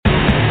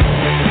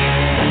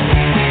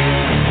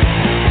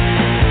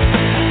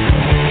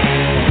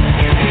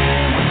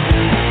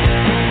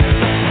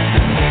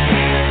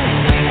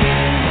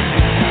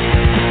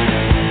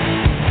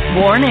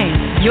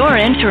You're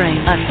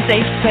entering a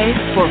safe space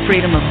for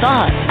freedom of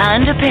thought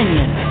and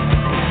opinion.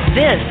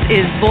 This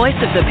is Voice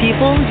of the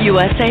People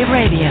USA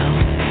Radio,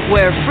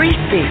 where free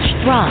speech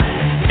thrives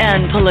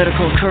and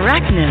political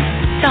correctness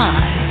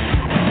dies.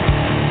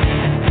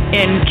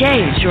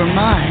 Engage your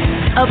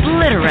mind.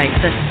 Obliterate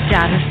the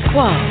status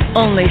quo.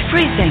 Only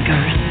free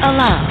thinkers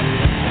allowed.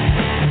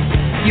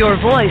 Your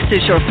voice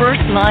is your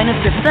first line of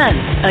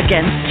defense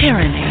against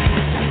tyranny.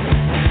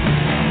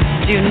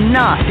 Do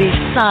not be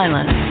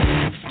silent.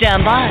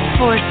 Stand by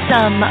for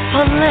some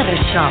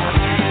Politishock.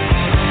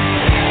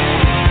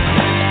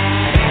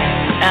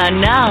 And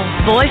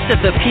now, Voice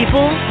of the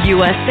People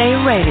USA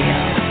Radio.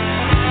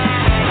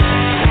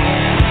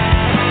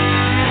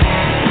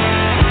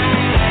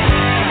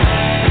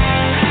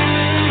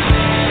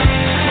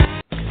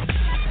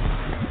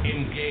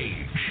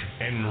 Engage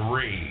and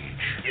rage.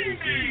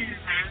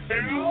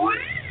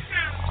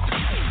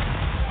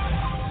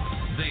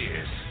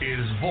 This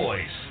is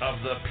Voice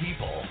of the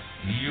People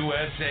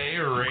USA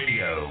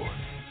Radio.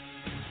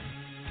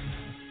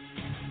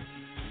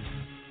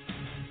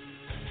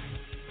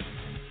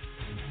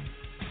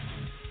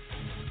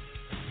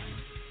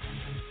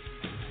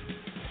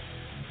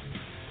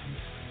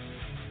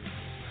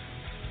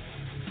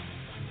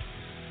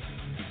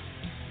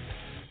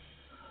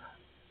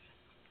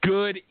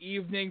 Good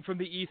evening from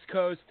the East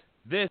Coast.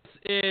 This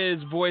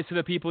is Voice of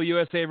the People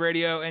USA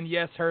Radio, and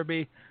yes,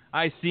 Herbie,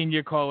 I seen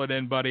you call it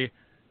in, buddy.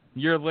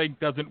 Your link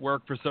doesn't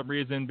work for some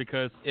reason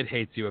because it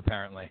hates you,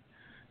 apparently.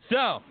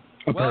 So,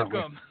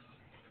 welcome.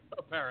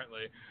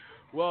 Apparently.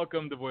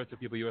 Welcome to Voice of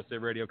People USA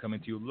Radio,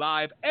 coming to you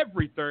live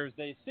every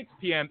Thursday, 6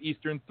 p.m.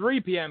 Eastern, 3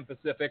 p.m.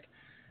 Pacific.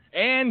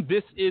 And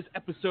this is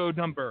episode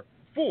number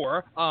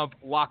 4 of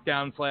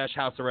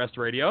LockDown/House Arrest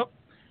Radio.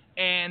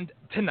 And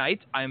tonight,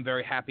 I'm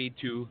very happy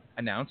to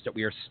announce that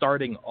we are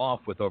starting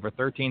off with over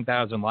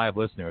 13,000 live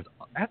listeners.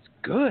 That's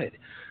good.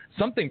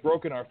 Something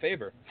broke in our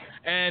favor.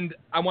 And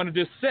I wanted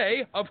to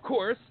say, of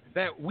course,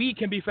 that we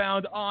can be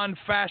found on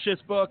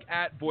Fascist Book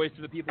at Voice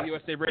of the People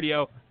USA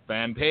Radio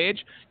fan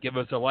page. Give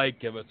us a like,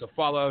 give us a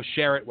follow,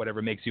 share it,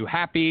 whatever makes you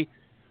happy.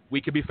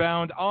 We can be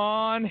found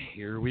on,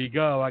 here we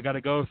go, I got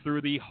to go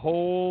through the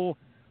whole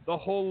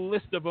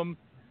list of them.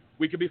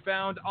 We can be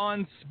found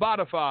on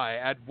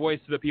Spotify at Voice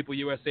of the People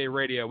USA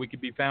Radio. We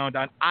can be found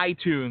on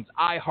iTunes,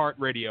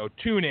 iHeartRadio,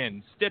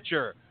 TuneIn,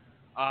 Stitcher,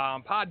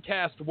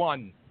 Podcast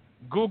One,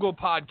 Google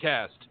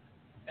Podcast,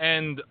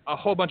 and a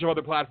whole bunch of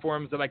other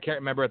platforms that I can't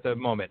remember at the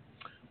moment.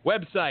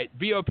 Website,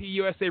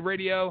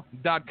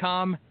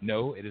 VOPUSARadio.com.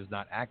 No, it is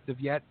not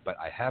active yet, but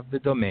I have the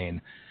domain.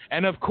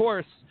 And of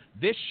course,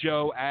 this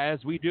show,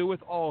 as we do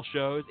with all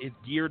shows, is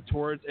geared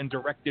towards and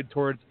directed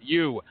towards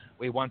you.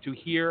 We want to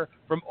hear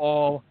from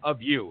all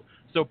of you.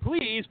 So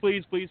please,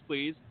 please, please,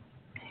 please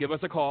give us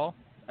a call.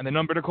 And the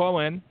number to call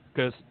in,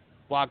 because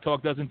Blog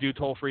Talk doesn't do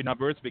toll-free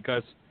numbers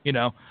because,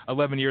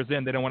 11 years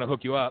in, they don't want to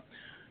hook you up.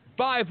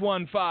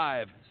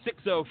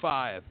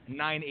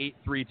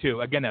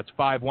 515-605-9832. Again, that's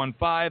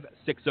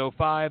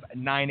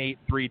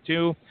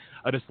 515-605-9832.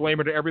 A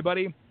disclaimer to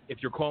everybody, if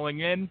you're calling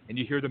in and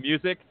you hear the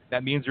music,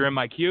 that means you're in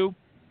my queue.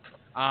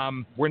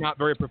 We're not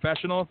very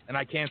professional, and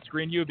I can't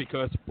screen you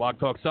because Blog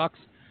Talk sucks.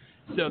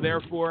 So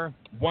therefore,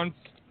 once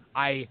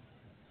I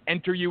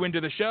enter you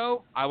into the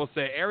show, I will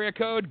say area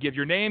code, give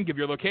your name, give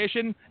your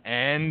location,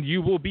 and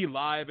you will be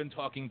live and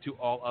talking to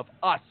all of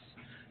us.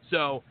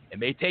 So it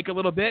may take a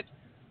little bit.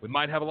 We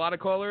might have a lot of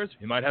callers.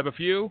 We might have a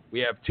few.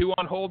 We have 2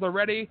 on hold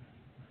already.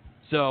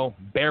 So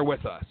bear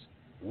with us.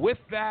 With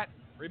that,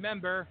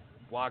 remember,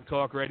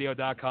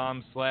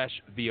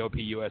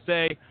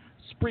 blogtalkradio.com/VOPUSA,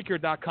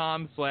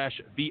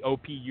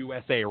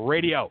 Spreaker.com/VOPUSA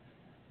Radio,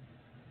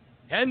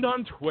 and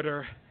on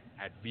Twitter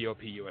at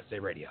VOPUSA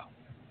Radio.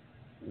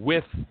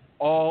 With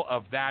all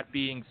of that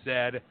being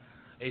said,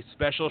 a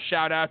special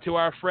shout out to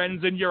our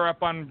friends in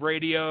Europe on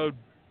radio.co.uk.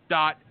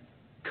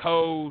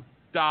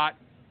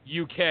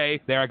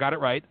 There, I got it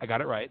right.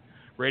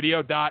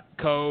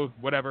 Radio.co,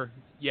 whatever.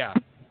 Yeah.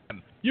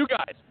 You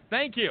guys,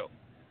 thank you.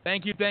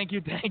 Thank you.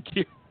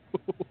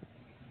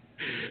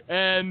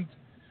 And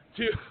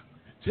to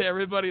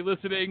everybody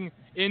listening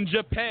in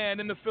Japan,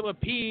 in the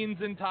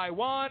Philippines, in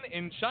Taiwan,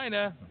 in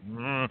China,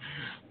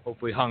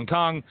 hopefully Hong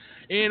Kong,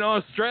 in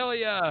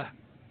Australia,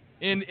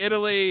 in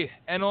Italy,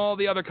 and all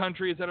the other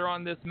countries that are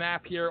on this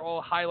map here,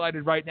 all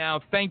highlighted right now.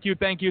 Thank you.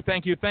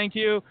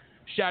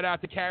 Shout out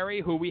to Carrie,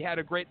 who we had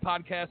a great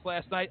podcast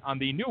last night on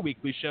the new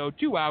weekly show,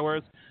 2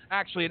 hours,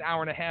 actually an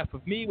hour and a half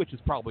of me, which is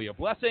probably a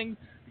blessing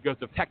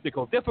because of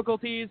technical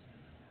difficulties.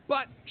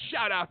 But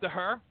shout out to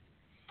her.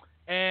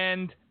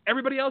 And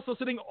everybody else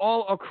listening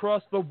all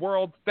across the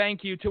world,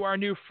 thank you to our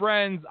new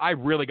friends. I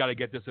really got to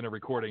get this in a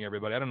recording,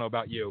 everybody. I don't know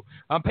about you.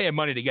 I'm paying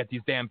money to get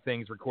these damn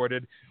things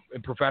recorded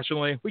and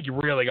professionally. We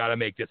really got to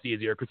make this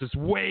easier because there's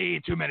way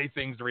too many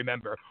things to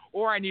remember.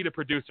 Or I need a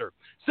producer.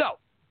 So,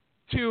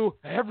 to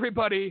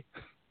everybody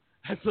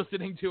that's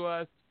listening to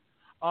us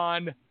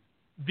on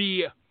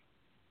the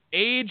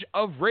Age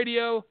of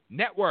Radio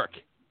Network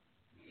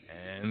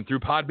and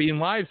through Podbean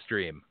live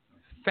stream,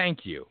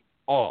 thank you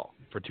all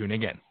for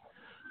tuning in.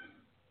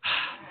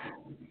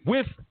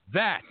 with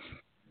that,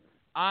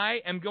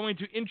 I am going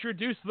to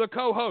introduce the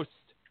co-host.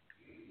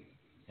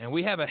 And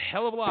we have a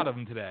hell of a lot of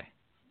them today.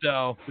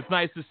 So it's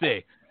nice to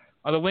see.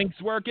 Are the links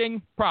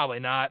working? Probably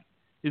not.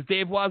 Is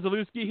Dave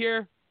Wazalewski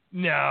here?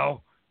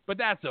 No. But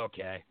that's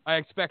okay. I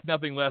expect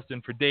nothing less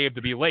than for Dave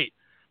to be late.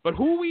 But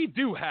who we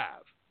do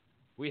have,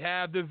 we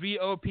have the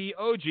VOP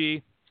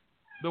OG,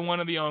 the one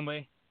and the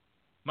only,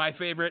 my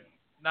favorite,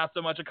 not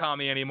so much a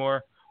commie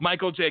anymore,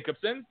 Michael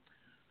Jacobson.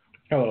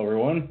 Hello,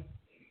 everyone.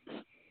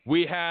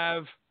 We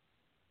have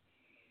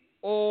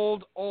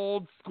old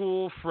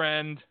school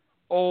friend,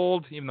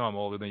 even though I'm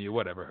older than you,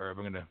 whatever, Herb.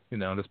 I'm going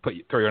to, just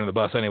throw you under the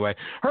bus anyway.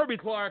 Herbie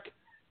Clark,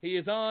 he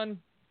is on.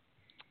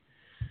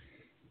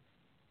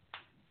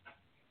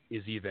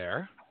 Is he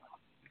there?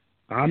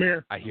 I'm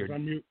here. I hear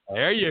you.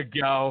 There you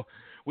go.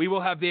 We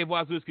will have Dave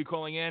Wazalewski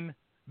calling in.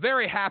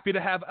 Very happy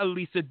to have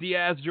Elisa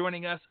Diaz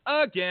joining us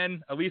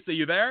again. Elisa,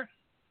 you there?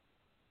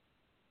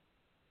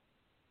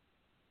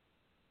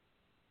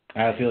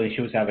 I have a feeling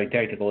she was having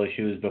technical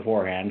issues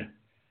beforehand.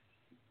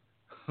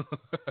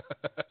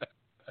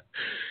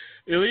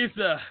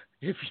 Elisa,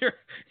 if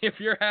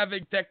you're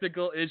having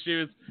technical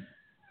issues,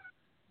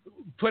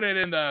 put it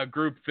in the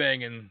group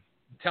thing and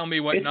tell me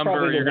what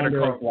number you're going to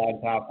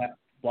call.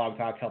 Blog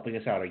Talk helping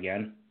us out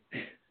again.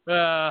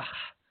 I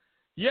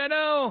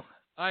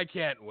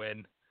can't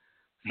win.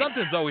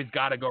 Something's always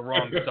got to go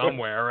wrong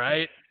somewhere,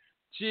 right?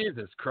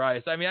 Jesus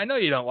Christ. I mean, I know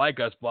you don't like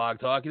us, Blog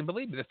Talk, and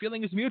believe me, the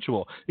feeling is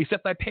mutual,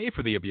 except I pay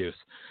for the abuse.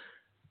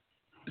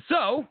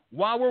 So,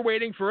 while we're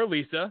waiting for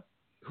Elisa,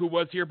 who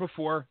was here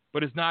before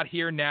but is not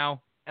here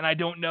now, and I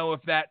don't know if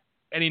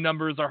any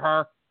numbers are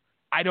her,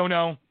 I don't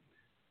know.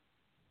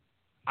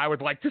 I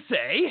would like to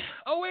say,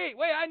 wait,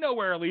 I know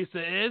where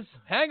Elisa is.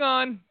 Hang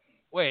on.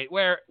 Wait,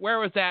 where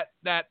was that?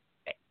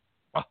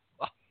 Oh,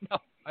 no,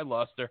 I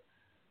lost her.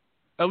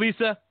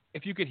 Elisa,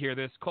 if you could hear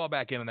this, call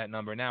back in on that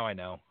number. Now I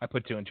know. I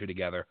put two and two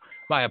together.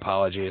 My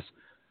apologies.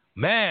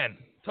 Man,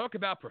 talk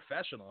about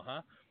professional,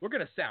 huh? We're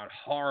going to sound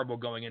horrible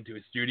going into a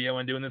studio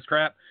and doing this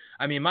crap.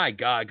 I mean, my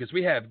God, because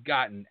we have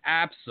gotten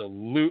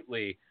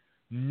absolutely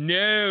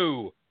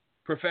no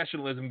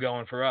professionalism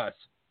going for us.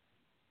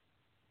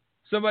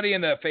 Somebody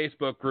in the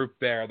Facebook group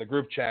there, the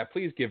group chat,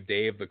 please give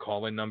Dave the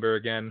call-in number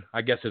again.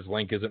 I guess his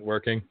link isn't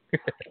working.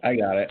 I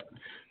got it.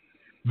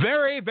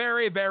 Very,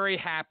 very, very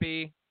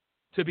happy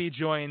to be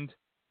joined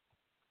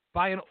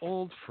by an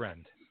old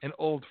friend.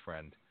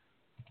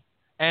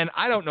 And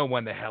I don't know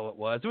when the hell it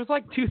was. It was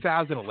like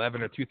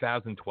 2011 or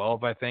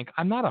 2012, I think.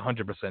 I'm not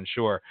 100%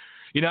 sure.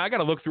 I got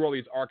to look through all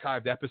these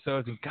archived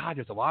episodes, and God,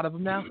 there's a lot of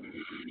them now.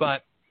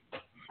 But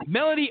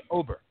Melody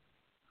Ober,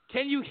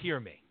 can you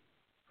hear me?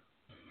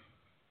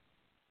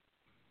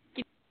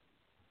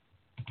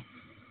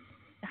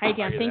 Hi,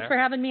 Dan. Thanks for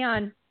having me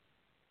on.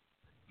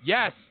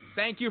 Yes.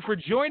 Thank you for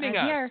joining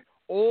us. Here.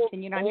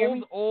 Can you not hear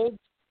me?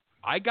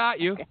 I got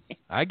you. Okay.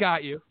 I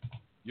got you.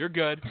 You're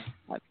good.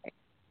 Okay.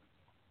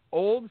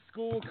 Old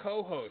school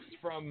co-host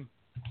from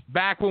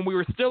back when we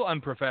were still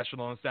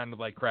unprofessional and sounded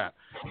like crap.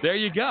 There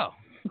you go.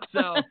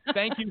 So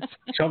thank you.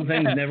 Some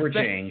things never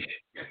change.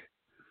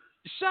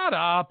 Shut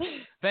up.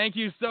 Thank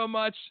you so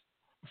much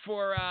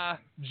for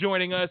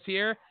joining us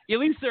here.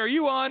 Elisa, are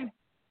you on?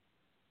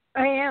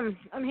 I am.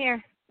 I'm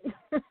here.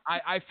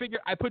 I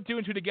figured I put two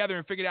and two together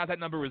and figured out that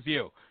number was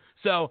you.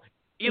 So,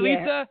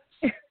 Elisa,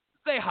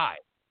 say hi.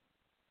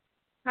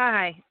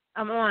 Hi,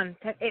 I'm on.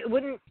 It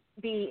wouldn't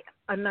be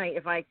a night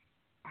if I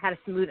had a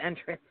smooth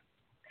entrance.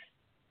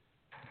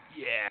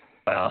 Yeah,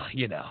 well,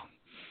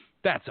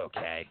 that's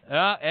okay.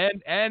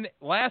 And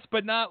last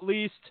but not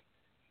least,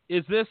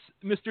 is this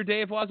Mr.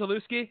 Dave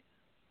Wazalewski?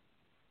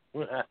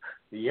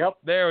 Yep.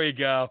 There we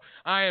go.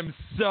 I am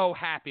so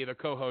happy the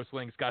co-host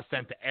links got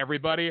sent to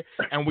everybody,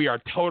 and we are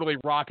totally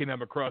rocking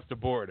them across the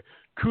board.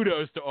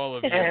 Kudos to all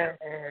of you. And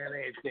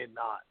it did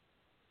not.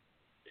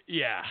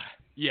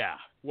 Yeah,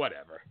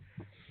 whatever.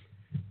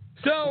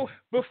 So,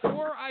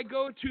 before I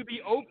go to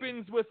the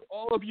opens with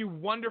all of you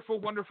wonderful,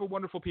 wonderful,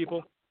 wonderful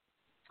people,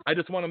 I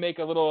just want to make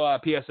a little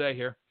PSA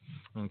here,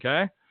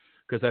 okay?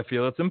 Because I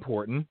feel it's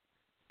important,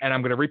 and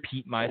I'm going to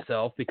repeat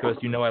myself because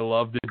I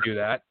love to do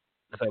that.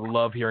 I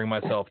love hearing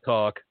myself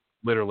talk.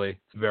 Literally,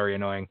 it's very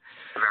annoying.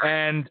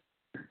 And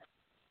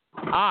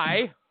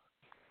wow,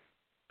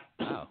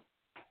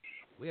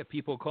 we have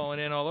people calling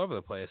in all over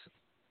the place.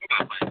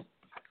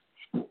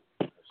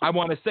 I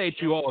want to say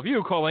to all of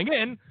you calling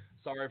in,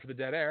 sorry for the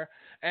dead air,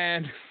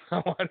 and I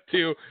want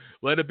to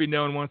let it be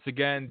known once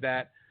again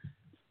that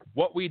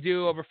what we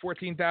do, over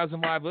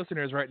 14,000 live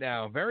listeners right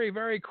now. Very,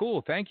 very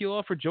cool. Thank you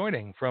all for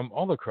joining from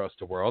all across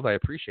the world. I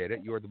appreciate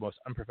it. You are the most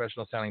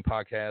unprofessional sounding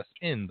podcast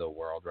in the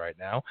world right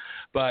now.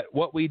 But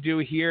what we do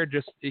here,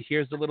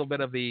 here's a little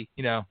bit of the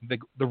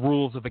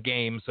rules of the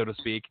game, so to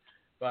speak.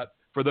 But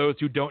for those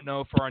who don't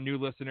know, for our new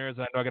listeners,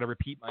 I know I'm going to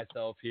repeat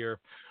myself here,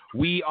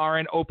 we are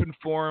an open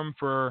forum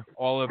for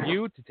all of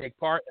you to take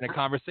part in a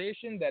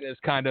conversation that is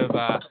kind of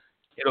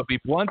it'll be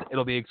blunt,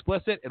 it'll be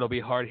explicit, it'll be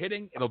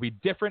hard-hitting, it'll be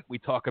different. We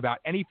talk about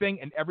anything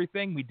and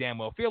everything we damn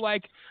well feel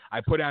like.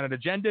 I put out an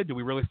agenda. Do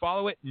we really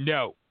follow it?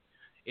 No.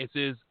 It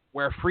is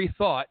where free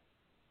thought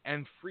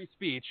and free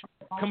speech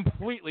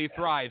completely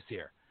thrives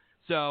here.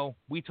 So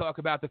we talk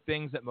about the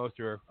things that most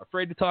are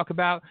afraid to talk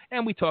about,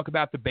 and we talk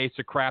about the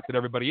basic crap that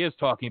everybody is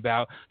talking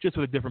about, just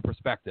with a different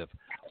perspective.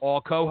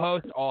 All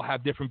co-hosts all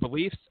have different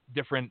beliefs,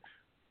 different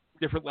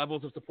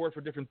levels of support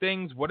for different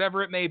things,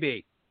 whatever it may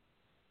be.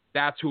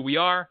 That's who we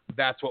are.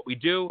 That's what we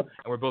do.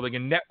 And we're building a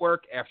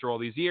network after all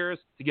these years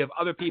to give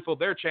other people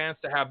their chance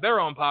to have their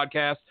own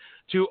podcasts,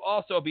 to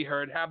also be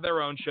heard, have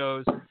their own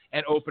shows,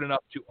 and open it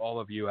up to all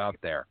of you out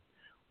there.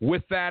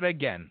 With that,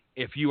 again,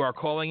 if you are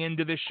calling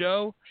into this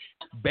show,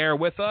 bear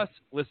with us,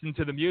 listen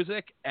to the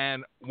music,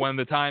 and when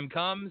the time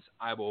comes,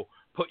 I will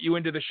put you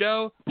into the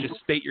show. Just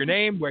state your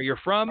name, where you're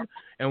from,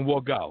 and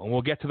we'll go. And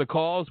we'll get to the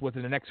calls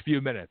within the next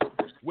few minutes.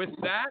 With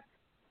that,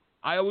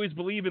 I always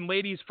believe in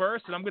ladies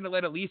first, and I'm going to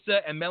let Elisa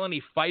and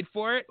Melanie fight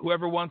for it.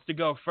 Whoever wants to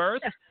go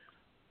first.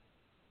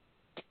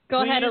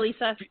 Go ahead,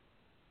 Elisa.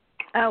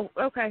 Oh,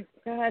 okay.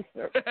 Go ahead.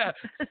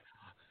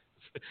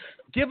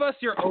 Give us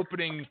your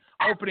opening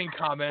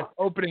comments,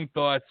 opening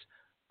thoughts,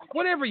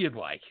 whatever you'd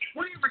like.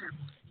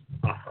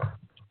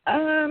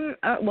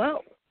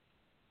 Well,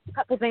 a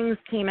couple things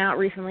came out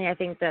recently, I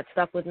think, that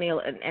stuck with me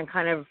and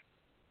kind of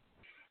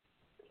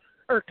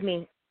irked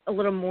me a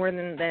little more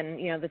than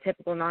the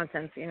typical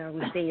nonsense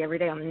we see every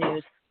day on the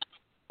news.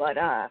 But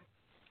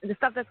the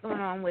stuff that's going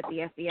on with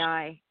the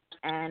FBI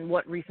and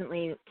what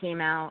recently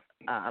came out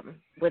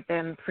with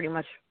them pretty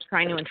much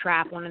trying to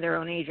entrap one of their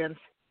own agents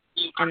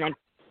and then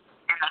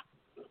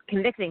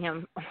convicting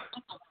him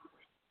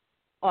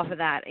off of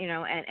that,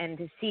 and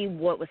to see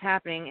what was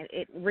happening,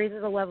 it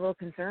raises a level of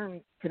concern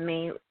to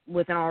me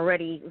with an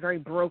already very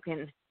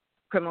broken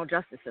criminal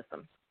justice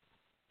system.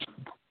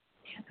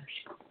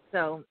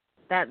 So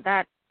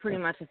that pretty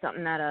much is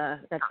something that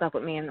stuck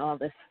with me in all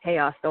this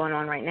chaos going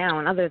on right now.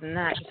 And other than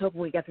that, just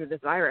hoping we get through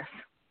this virus.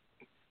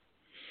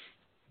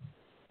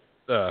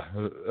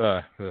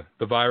 The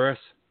virus?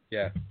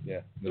 Yeah,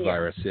 the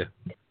virus, yeah.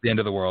 The end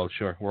of the world,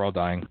 sure. We're all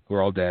dying.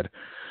 We're all dead.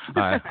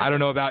 I don't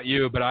know about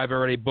you, but I've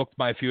already booked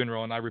my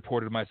funeral, and I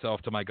reported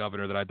myself to my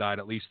governor that I died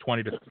at least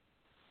 20 to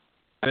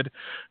 30.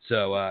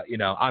 So,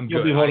 I'm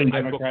good.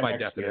 I booked my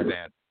death in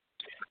advance.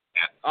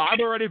 I'm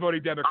already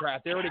voting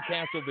Democrat. They already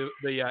canceled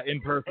the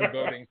in-person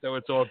voting, so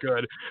it's all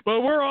good.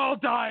 But we're all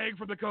dying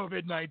from the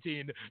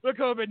COVID-19. The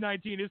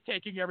COVID-19 is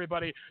taking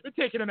everybody. They're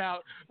taking them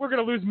out. We're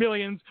going to lose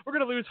millions. We're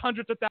going to lose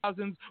hundreds of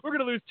thousands. We're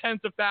going to lose tens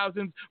of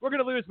thousands. We're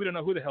going to lose. We don't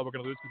know who the hell we're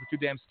going to lose because we're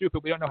too damn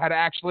stupid. We don't know how to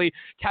actually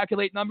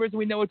calculate numbers, and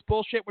we know it's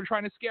bullshit. We're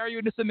trying to scare you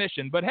into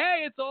submission. But,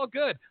 hey, it's all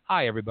good.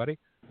 Hi, everybody.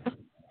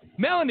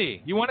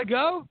 Melanie, you want to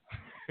go?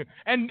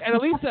 and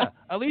Elisa,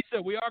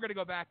 we are going to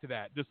go back to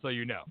that, just so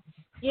you know.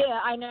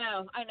 Yeah, I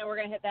know. We're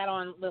going to hit that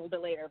on a little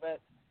bit later,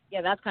 but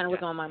yeah, that's kind of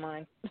what's on my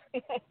mind.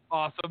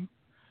 Awesome.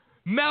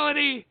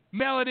 Melody.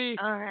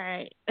 All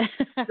right.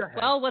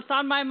 Well, what's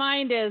on my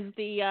mind is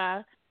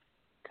the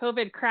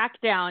COVID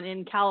crackdown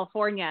in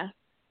California.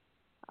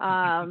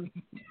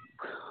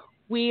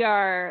 We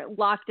are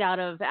locked out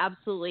of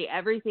absolutely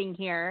everything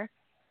here,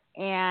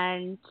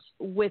 and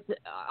with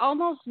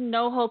almost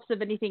no hopes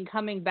of anything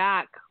coming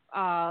back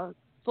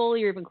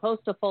fully or even close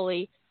to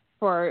fully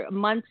for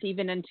months,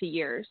 even into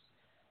years.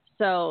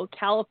 So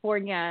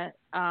Californians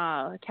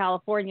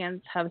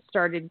have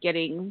started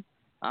getting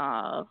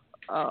a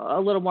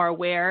little more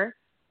aware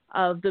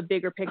of the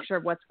bigger picture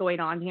of what's going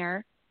on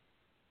here.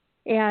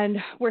 And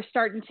we're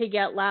starting to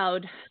get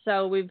loud.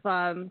 So we've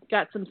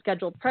got some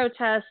scheduled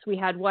protests. We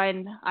had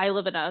one. I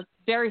live in a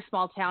very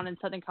small town in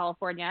Southern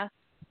California,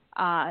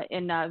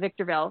 in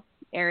Victorville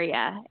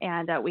area.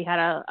 And we had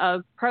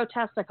a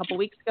protest a couple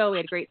weeks ago. We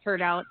had a great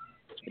turnout.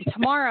 And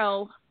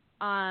tomorrow,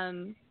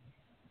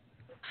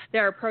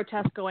 there are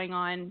protests going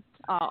on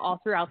all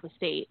throughout the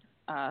state,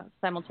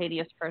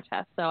 simultaneous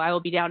protests. So I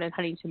will be down in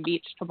Huntington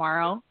Beach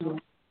tomorrow.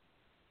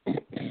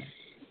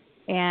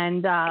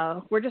 And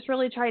we're just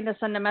really trying to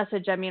send a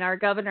message. I mean, our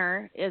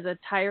governor is a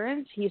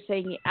tyrant. He's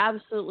saying he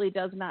absolutely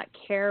does not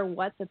care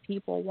what the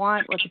people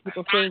want, what the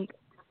people think.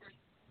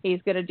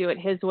 He's going to do it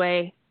his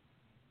way.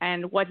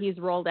 And what he's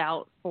rolled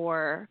out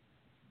for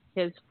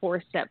his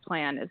 4-step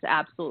plan is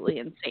absolutely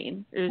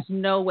insane. There's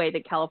no way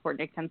that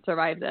California can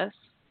survive this.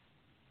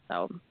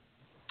 So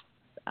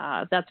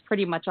that's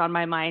pretty much on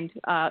my mind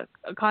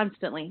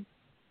constantly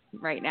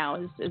right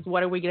now is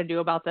what are we going to do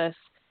about this?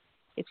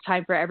 It's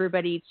time for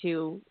everybody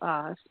to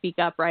speak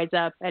up, rise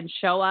up, and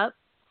show up.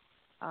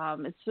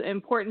 It's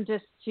important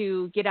just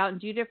to get out and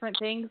do different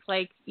things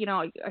like,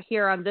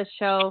 here on this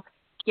show,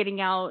 getting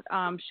out,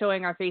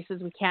 showing our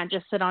faces. We can't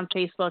just sit on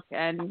Facebook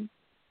and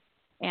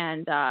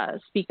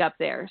speak up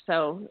there.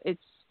 So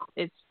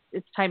it's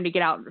time to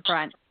get out in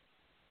front.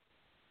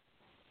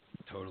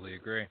 Totally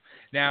agree.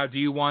 Now, do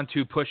you want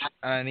to push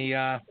any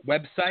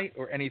website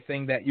or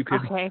anything that you could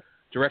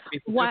direct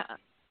people to?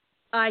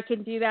 I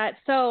can do that.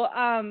 So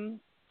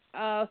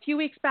a few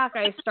weeks back,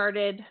 I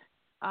started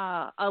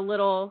a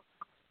little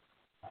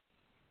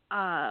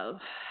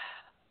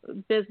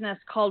business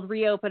called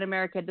Reopen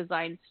America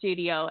Design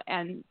Studio.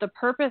 And the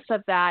purpose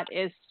of that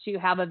is to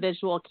have a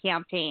visual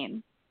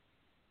campaign.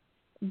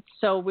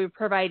 So we're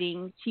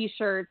providing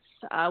T-shirts.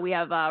 We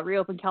have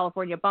Reopen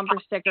California bumper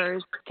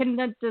stickers.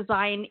 Can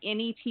design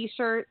any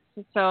T-shirt.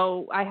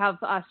 So I have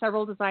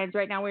several designs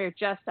right now. We're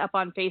just up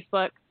on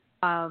Facebook.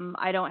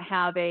 I don't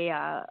have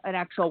an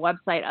actual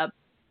website up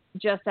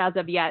just as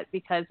of yet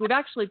because we've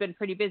actually been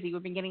pretty busy.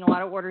 We've been getting a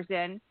lot of orders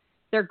in.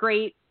 They're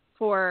great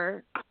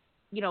for,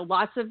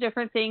 lots of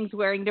different things,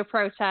 wearing to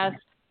protest.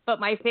 But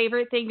my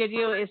favorite thing to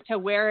do is to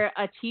wear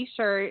a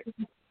T-shirt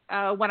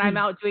when I'm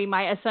out doing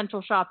my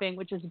essential shopping,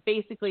 which is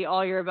basically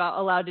all you're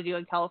allowed to do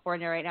in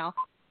California right now.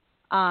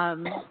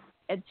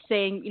 It's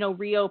saying,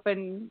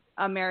 reopen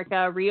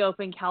America,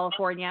 reopen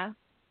California.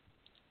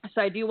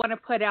 So I do want to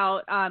put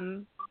out,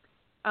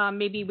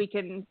 maybe we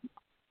can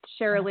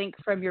share a link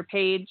from your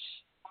page,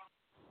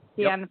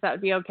 Dan, if that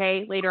would be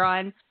okay later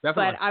on.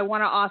 Definitely. But I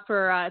want to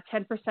offer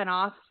 10%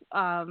 off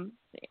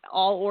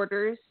all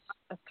orders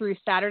through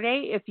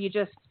Saturday. If you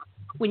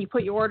when you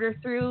put your order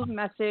through,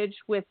 message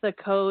with the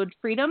code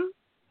FREEDOM.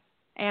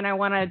 And I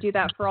want to do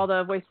that for all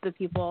the Voice of the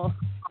People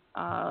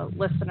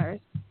listeners.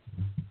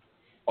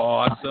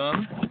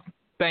 Awesome.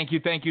 Thank you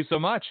so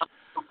much.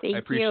 Thank you. I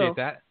appreciate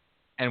that.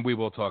 And we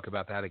will talk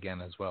about that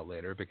again as well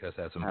later because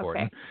that's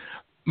important. Okay.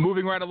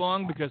 Moving right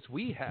along because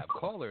we have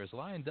callers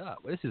lined up.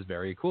 This is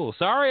very cool.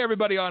 Sorry,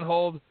 everybody on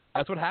hold.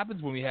 That's what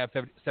happens when we have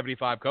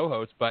 75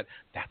 co-hosts, but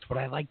that's what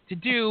I like to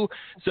do.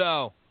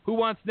 So who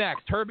wants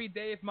next? Herbie,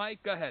 Dave, Mike,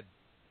 go ahead.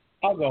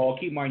 I'll go. I'll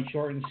keep mine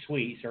short and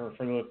sweet. So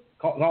for the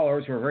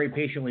callers who are very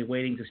patiently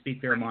waiting to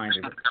speak their minds,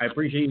 I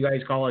appreciate you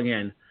guys calling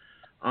in.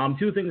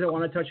 Two things I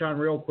want to touch on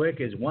real quick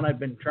is one, I've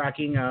been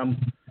tracking some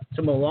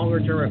of the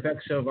longer-term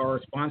effects of our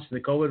response to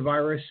the COVID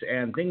virus,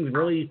 and things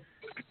really,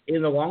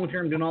 in the long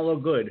term, do not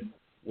look good.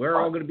 We're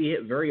all going to be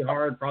hit very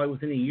hard probably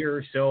within a year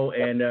or so,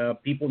 and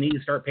people need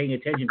to start paying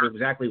attention to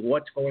exactly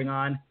what's going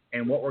on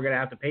and what we're going to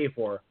have to pay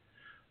for.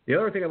 The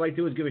other thing I'd like to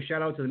do is give a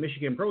shout-out to the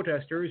Michigan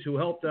protesters who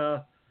helped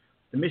the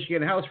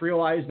Michigan House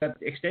realize that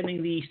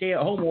extending the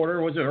stay-at-home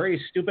order was a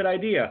very stupid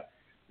idea.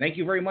 Thank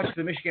you very much to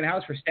the Michigan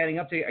House for standing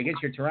up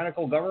against your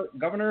tyrannical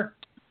governor,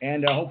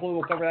 and hopefully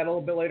we'll cover that a little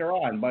bit later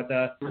on. But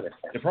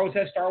the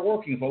protests are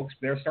working, folks.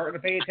 They're starting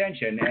to pay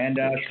attention, and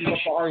keep up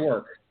the hard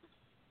work.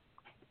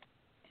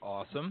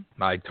 Awesome.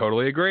 I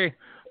totally agree.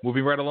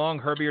 Moving right along,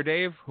 Herbie or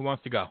Dave, who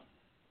wants to go?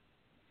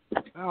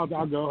 I'll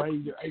go. How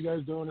you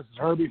guys doing? This is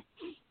Herbie.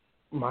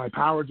 My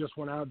power just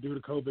went out due to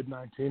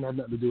COVID-19. Had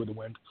nothing to do with the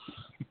wind.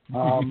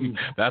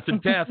 That's a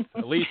test.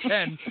 At least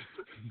 10.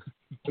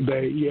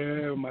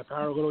 My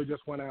power literally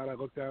just went out. I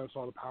looked down and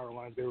saw the power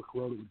lines. They were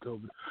corroded with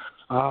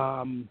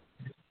COVID.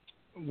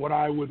 What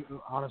I would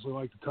honestly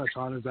like to touch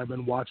on is I've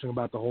been watching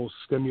about the whole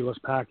stimulus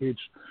package.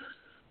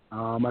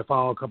 I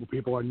follow a couple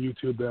people on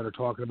YouTube that are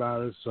talking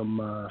about it,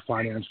 some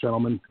finance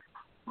gentlemen.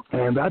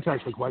 And that's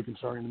actually quite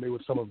concerning to me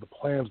with some of the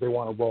plans they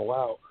want to roll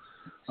out,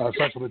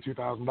 especially the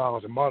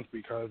 $2,000 a month,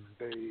 because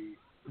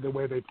the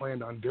way they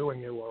planned on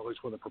doing it, or at least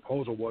what the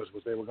proposal was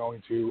they were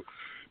going to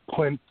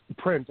print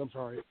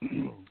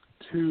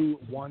two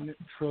 $1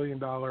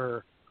 trillion,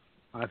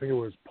 I think it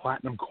was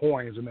platinum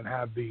coins, and then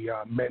have the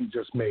men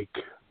just make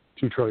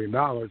 $2 trillion,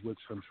 which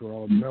I'm sure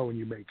all of you know, when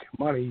you make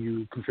money,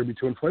 you contribute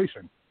to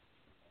inflation.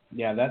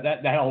 Yeah,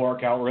 that'll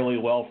work out really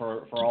well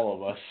for all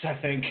of us, I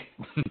think.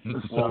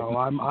 So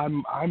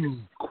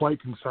I'm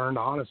quite concerned,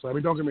 honestly. I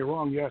mean, don't get me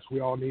wrong. Yes, we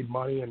all need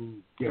money,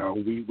 and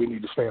we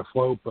need to stay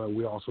afloat, but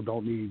we also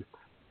don't need,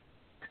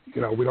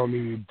 we don't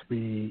need to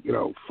be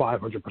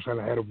 500%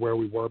 ahead of where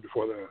we were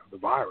before the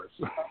virus.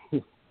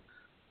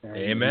 And,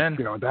 Amen.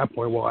 At that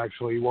point, we'll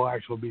actually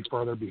be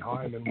further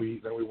behind than we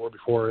were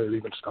before it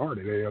even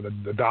started.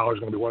 The dollar's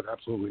going to be worth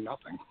absolutely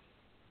nothing.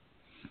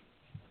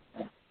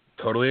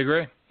 Totally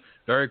agree.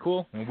 Very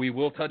cool. And we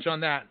will touch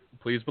on that,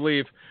 please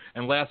believe.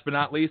 And last but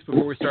not least,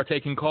 before we start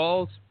taking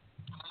calls,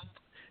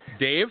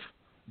 Dave,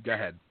 go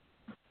ahead.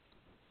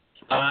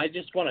 I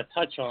just want to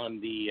touch on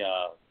the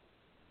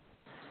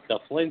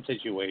Flynn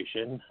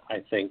situation.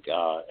 I think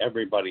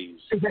everybody's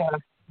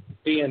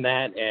seeing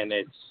that, and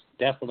it's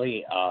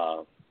definitely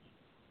a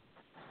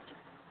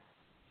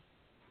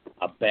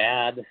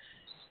bad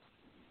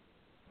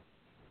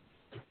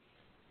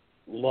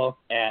look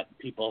at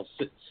people's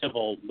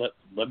civil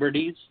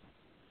liberties.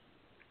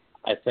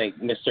 I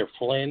think Mr.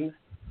 Flynn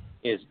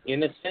is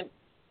innocent.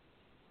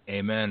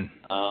 Amen.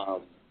 I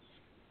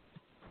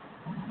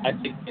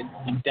think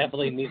it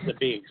definitely needs to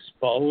be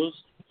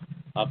exposed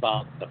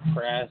about the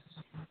press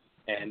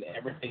and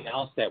everything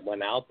else that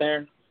went out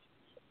there.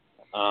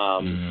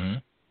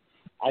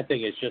 I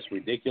think it's just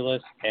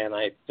ridiculous, and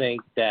I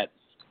think that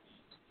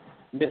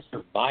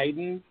Mr.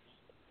 Biden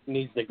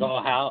needs to go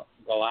out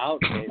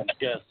and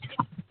just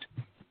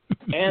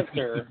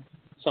answer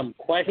some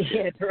questions.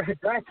 Yeah, to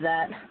address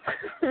that.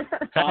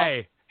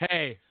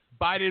 Hey,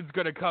 Biden's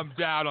going to come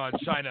down on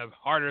China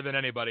harder than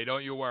anybody.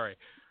 Don't you worry.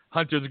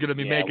 Hunter's going to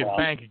be making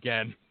bank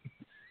again.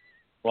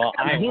 Well,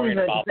 I'm worried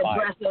about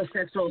address those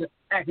sexual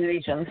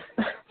accusations.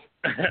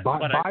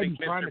 Biden's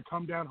trying to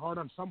come down hard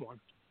on someone.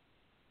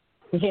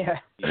 Yeah.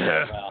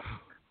 Well,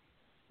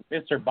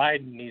 Mr.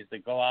 Biden needs to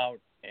go out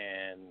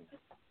and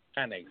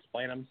kind of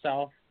explain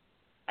himself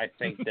I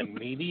think the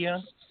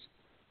media,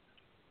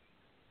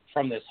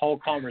 from this whole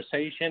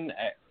conversation,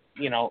 as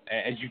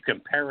you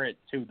compare it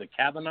to the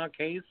Kavanaugh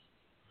case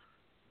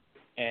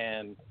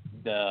and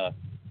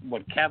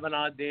what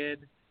Kavanaugh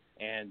did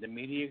and the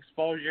media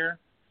exposure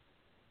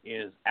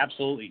is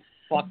absolutely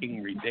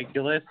fucking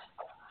ridiculous.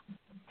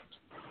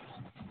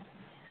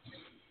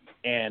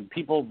 And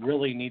people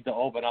really need to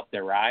open up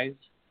their eyes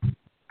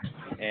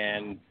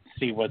and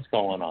see what's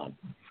going on.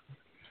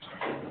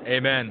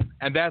 Amen.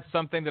 And that's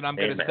something that I'm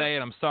going to say,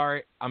 and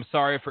I'm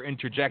sorry for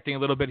interjecting a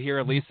little bit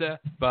here, Lisa,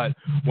 but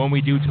when we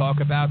do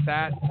talk about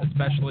that,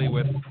 especially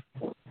with,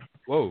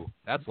 whoa,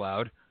 that's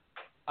loud,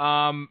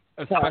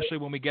 especially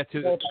when we get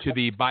to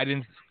the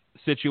Biden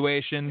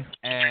situation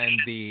and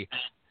the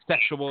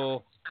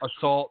sexual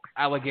assault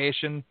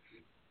allegation,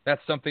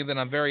 that's something that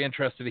I'm very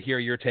interested to hear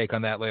your take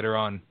on that later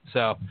on.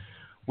 So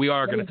we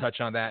are going to touch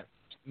on that.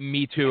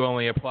 Me Too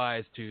only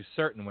applies to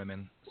certain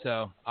women.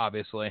 So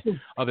obviously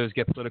others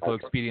get political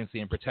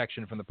expediency and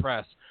protection from the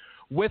press.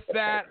 With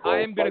that, I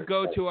am going to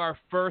go to our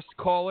first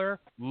caller,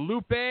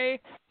 Lupe.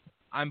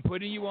 I'm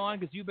putting you on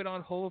because you've been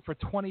on hold for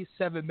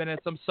 27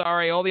 minutes. I'm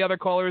sorry. All the other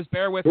callers,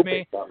 bear with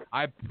me.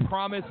 I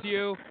promise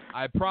you,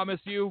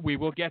 we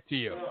will get to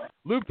you.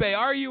 Lupe,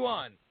 are you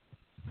on?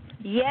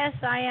 Yes,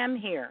 I am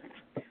here.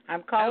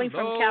 I'm calling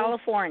from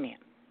California.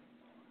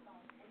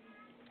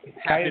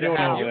 How you doing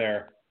over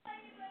there?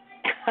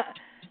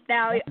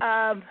 Now,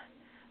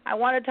 I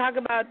want to talk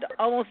about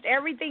almost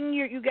everything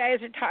you guys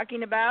are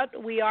talking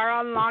about. We are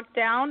on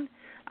lockdown.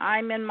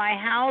 I'm in my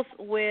house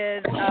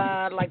with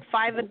like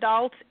 5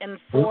 adults and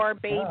 4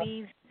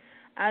 babies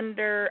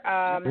under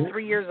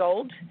 3 years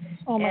old.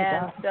 Oh my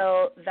God.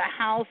 So the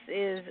house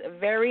is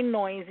very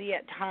noisy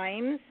at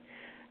times.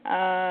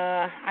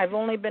 I've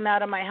only been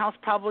out of my house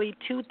probably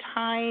 2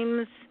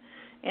 times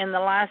in the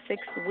last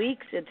 6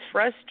 weeks. It's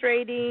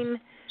frustrating.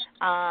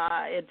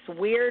 It's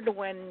weird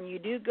when you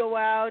do go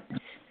out.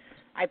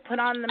 I put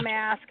on the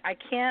mask. I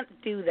can't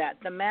do that.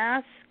 The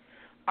masks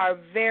are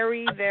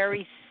very,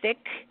 very thick,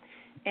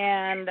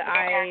 and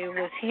I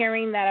was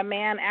hearing that a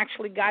man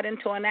actually got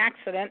into an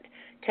accident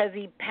because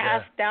he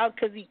passed out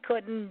because he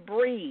couldn't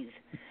breathe.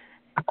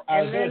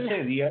 I was going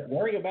to say,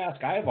 wearing a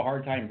mask, I have a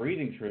hard time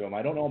breathing through them.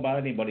 I don't know about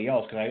anybody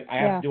else because I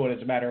have to do it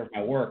as a matter of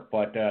my work,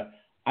 but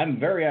I'm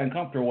very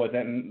uncomfortable with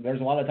it, and there's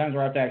a lot of times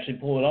where I have to actually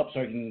pull it up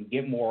so I can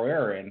get more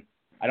air in.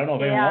 I don't know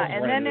if anyone else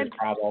is running into this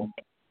problem.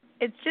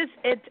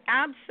 It's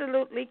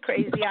absolutely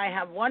crazy. I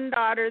have one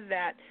daughter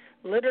that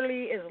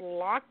literally is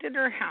locked in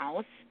her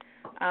house.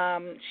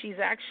 She's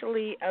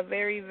actually a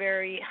very,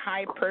 very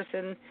high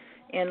person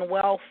in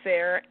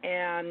welfare,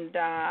 and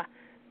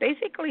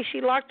basically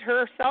she locked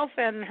herself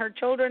and her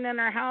children in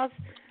her house,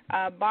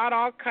 bought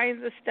all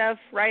kinds of stuff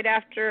right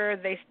after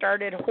they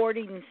started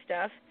hoarding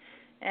stuff,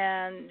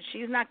 and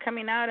she's not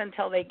coming out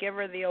until they give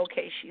her the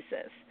okay, she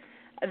says.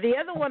 The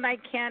other one I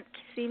can't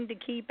seem to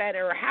keep at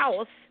her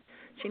house.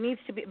 She needs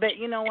to be, but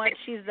you know what?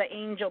 She's the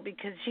angel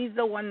because she's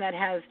the one that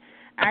has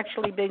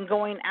actually been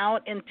going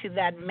out into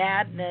that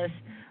madness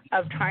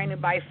of trying to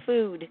buy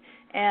food.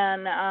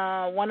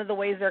 And one of the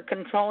ways they're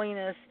controlling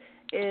us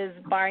is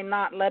by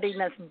not letting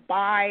us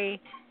buy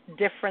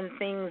different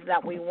things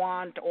that we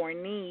want or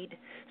need.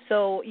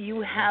 So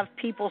you have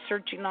people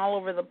searching all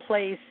over the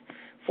place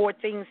for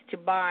things to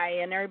buy,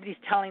 and everybody's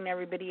telling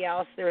everybody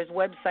else. There's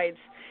websites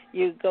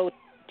you go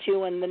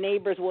to, and the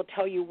neighbors will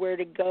tell you where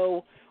to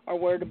go or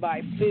where to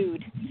buy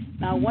food.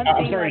 Now, one thing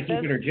I'm sorry to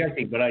keep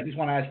interjecting, but I just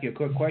want to ask you a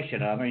quick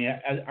question. I mean,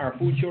 are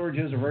food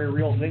shortages a very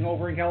real thing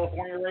over in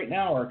California right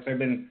now? Or because I've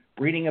been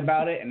reading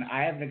about it, and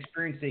I haven't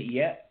experienced it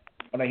yet,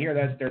 but I hear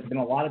that there's been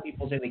a lot of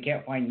people say they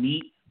can't find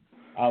meat,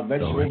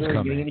 vegetables,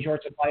 getting any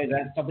short supply. Is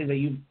that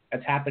something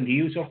that's happened to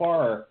you so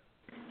far? Or?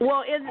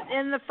 Well,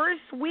 in the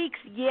first weeks,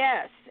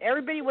 yes.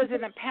 Everybody was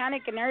in a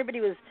panic, and everybody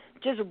was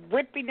just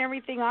ripping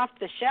everything off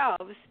the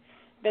shelves.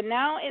 But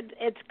now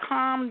it's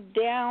calmed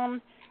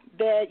down.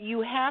 That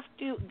you have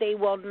to, they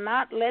will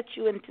not let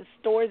you into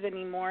stores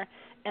anymore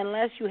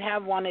unless you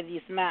have one of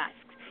these masks,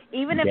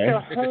 even if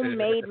they're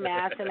homemade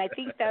masks. And I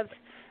think that's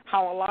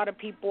how a lot of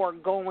people are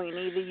going.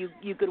 Either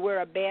you could wear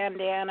a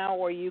bandana,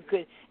 or you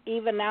could,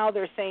 even now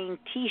they're saying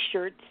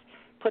T-shirts,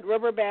 put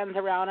rubber bands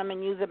around them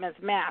and use them as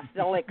masks.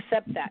 They'll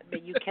accept that,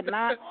 but you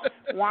cannot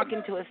walk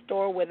into a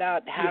store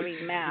without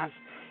having masks.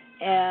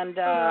 And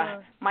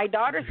my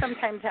daughter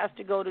sometimes has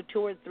to go to 2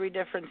 or 3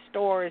 different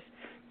stores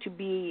to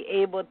be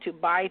able to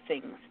buy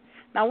things.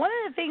 Now, one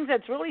of the things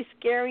that's really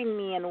scaring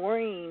me and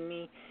worrying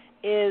me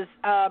is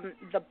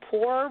the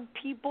poor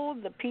people,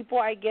 the people,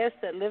 I guess,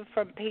 that live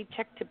from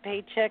paycheck to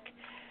paycheck.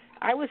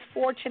 I was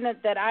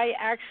fortunate that I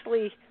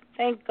actually,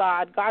 thank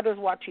God, God was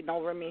watching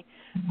over me.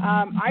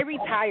 I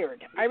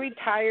retired. I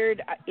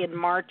retired in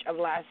March of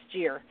last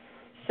year.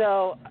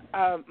 So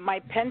my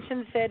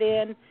pension set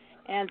in,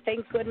 and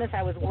thank goodness.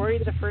 I was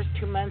worried the first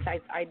 2 months.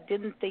 I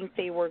didn't think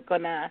they were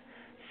going to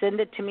send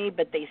it to me,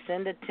 but they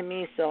send it to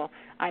me, so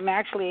I'm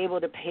actually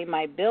able to pay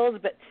my bills.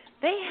 But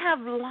they have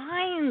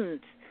lines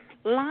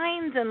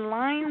and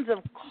lines of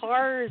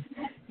cars,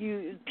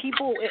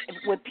 people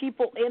with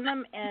people in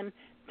them, and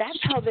that's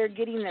how they're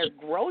getting their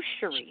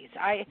groceries.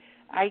 I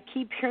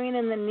keep hearing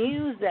in the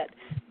news that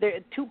there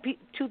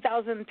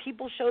 2,000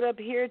 people showed up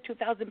here,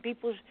 2,000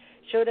 people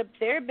showed up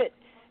there, but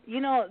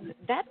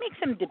that makes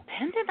them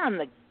dependent on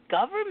the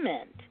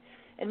government.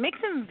 It makes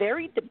them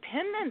very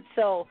dependent.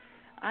 So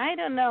I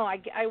don't know.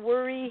 I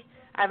worry.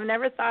 I've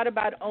never thought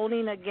about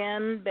owning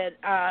again, but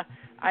I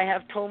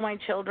have told my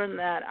children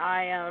that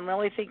I am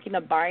really thinking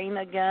of buying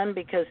again,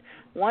 because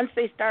once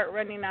they start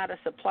running out of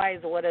supplies,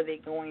 what are they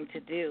going to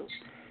do?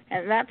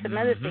 And that's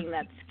another thing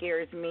that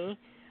scares me.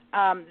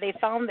 They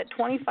found that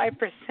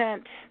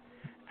 25%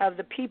 of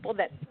the people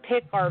that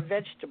pick our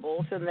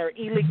vegetables, and they're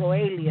illegal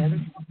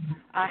aliens,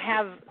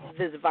 have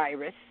this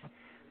virus.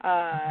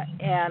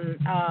 And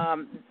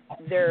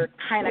they're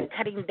kind of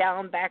cutting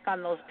down back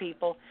on those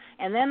people.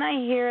 And then I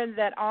hear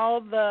that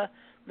all the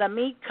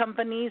meat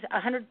companies,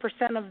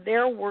 100% of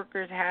their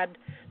workers had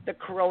the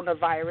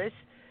coronavirus.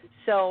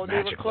 So they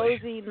were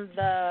closing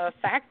the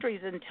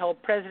factories until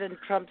President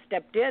Trump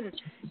stepped in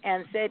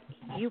and said,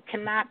 you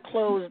cannot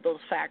close those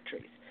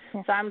factories.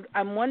 So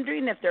I'm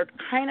wondering if they're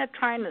kind of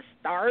trying to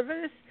starve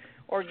us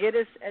or get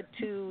us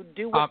to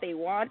do what they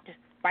want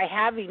by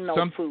having no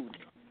food.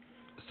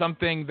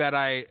 Something that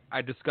I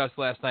discussed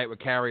last night with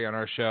Carrie on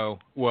our show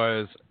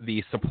was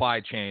the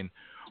supply chain.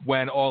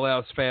 When all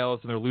else fails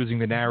and they're losing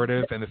the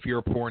narrative and the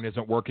fear porn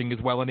isn't working as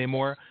well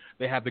anymore,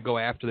 they have to go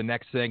after the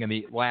next thing and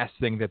the last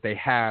thing that they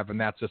have, and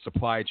that's a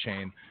supply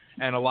chain.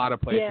 And a lot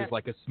of places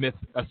like a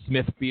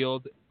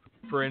Smithfield,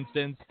 for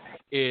instance,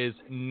 is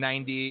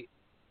 90%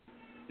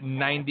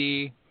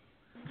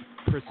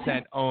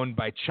 owned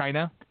by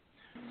China,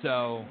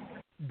 so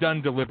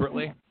done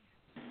deliberately.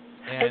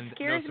 And it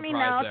scares no me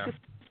now there.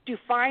 To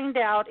find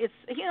out. It's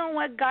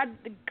what God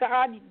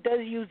does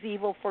use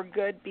evil for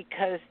good,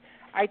 because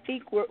I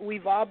think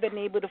we've all been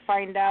able to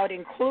find out,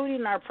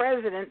 including our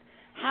president,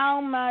 how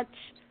much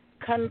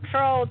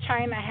control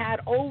China had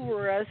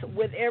over us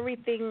with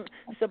everything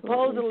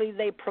supposedly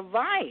they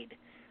provide.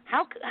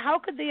 How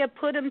could they have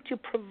put them to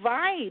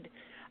provide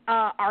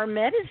our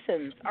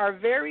medicines, our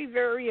very,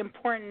 very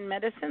important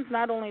medicines,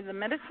 not only the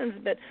medicines,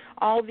 but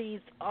all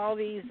these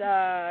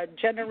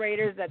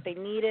generators that they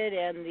needed,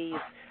 and these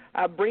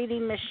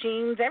breathing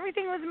machines.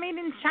 Everything was made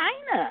in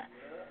China.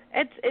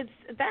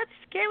 That's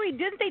scary.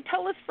 Didn't they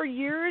tell us for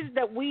years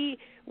that we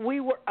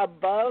were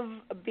above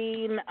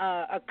being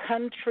a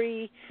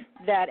country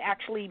that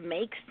actually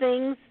makes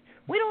things?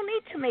 We don't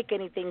need to make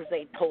any things,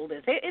 they told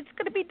us. It's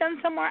going to be done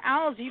somewhere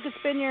else. You could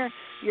spend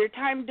your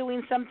time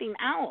doing something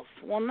else.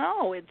 Well,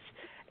 no,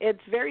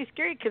 it's very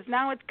scary, because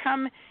now it's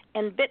come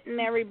and bitten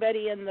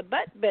everybody in the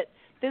butt. But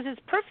this is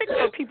perfect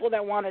for people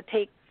that want to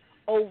take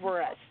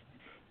over us.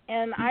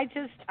 And I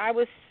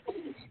was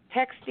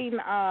texting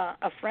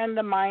a friend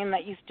of mine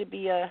that used to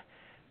be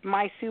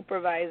my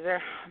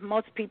supervisor.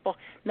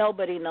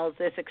 Nobody knows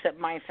this except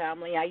my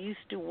family. I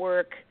used to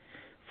work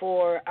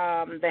for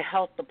the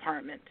health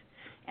department.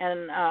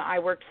 And I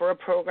worked for a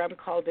program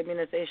called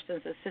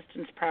Immunizations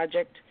Assistance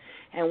Project.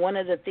 And one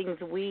of the things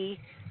we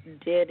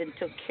did and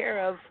took care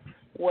of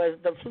was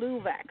the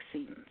flu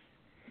vaccines.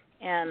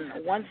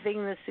 And one thing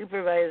the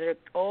supervisor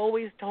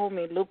always told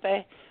me,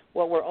 Lupe,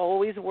 what we're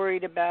always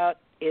worried about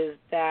is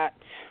that,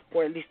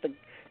 or at least the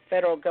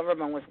federal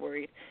government was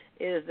worried,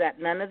 is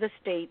that none of the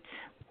states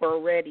were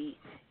ready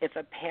if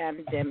a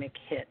pandemic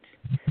hit.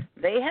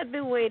 They had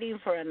been waiting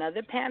for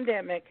another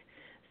pandemic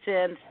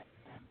since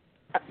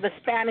the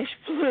Spanish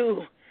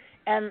flu.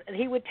 And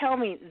he would tell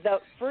me, the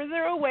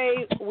further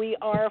away we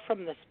are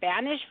from the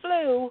Spanish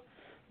flu,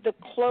 the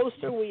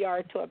closer we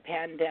are to a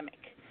pandemic.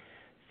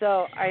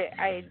 So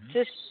I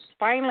just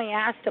finally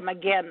asked him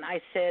again,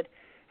 I said,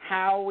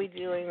 how are we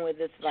doing with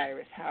this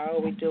virus? How are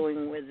we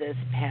doing with this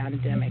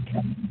pandemic?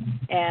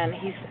 And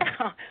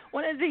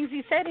one of the things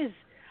he said is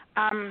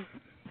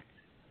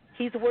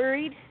he's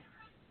worried.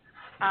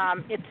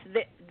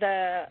 It's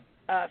the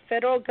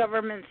federal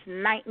government's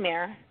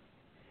nightmare,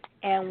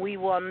 and we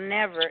will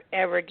never,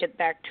 ever get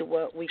back to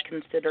what we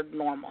considered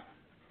normal.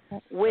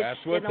 Which,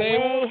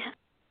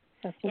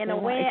 in a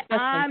way,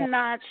 I'm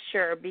not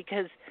sure,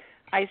 because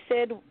I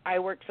said I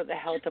worked for the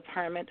health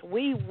department.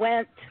 We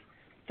went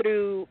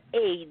through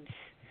AIDS,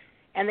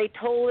 and they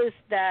told us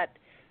that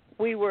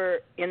we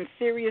were in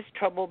serious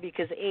trouble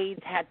because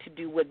AIDS had to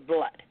do with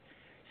blood.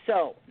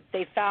 So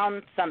they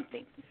found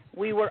something.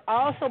 We were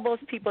also,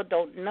 most people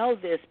don't know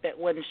this, but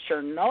when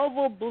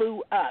Chernobyl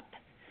blew up,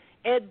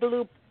 it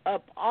blew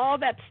up all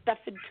that stuff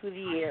into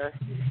the air,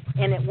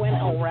 and it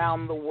went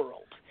around the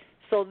world.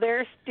 So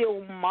they're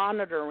still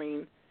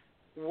monitoring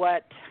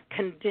what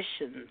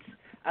conditions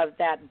of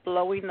that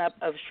blowing up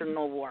of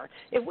Chernobyl are.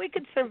 If we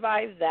could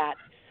survive that,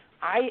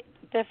 I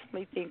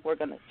definitely think we're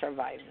going to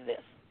survive this.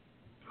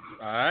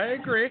 I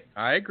agree.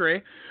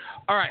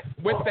 All right,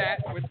 with that,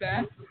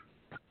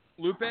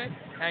 Lupe,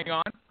 hang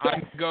on. I'm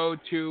going to go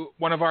to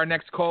one of our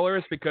next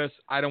callers, because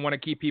I don't want to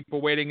keep people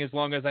waiting as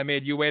long as I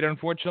made you wait,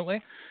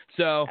 unfortunately.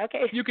 So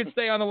You can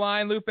stay on the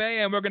line, Lupe,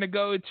 and we're going to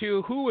go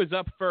to who is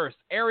up first.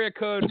 Area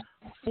code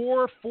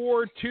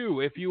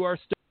 442. If you are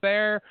still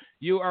there,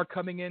 you are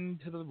coming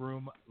into the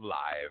room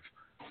live.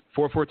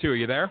 442, are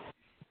you there?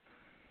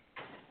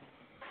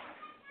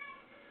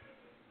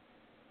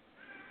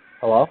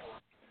 Hello?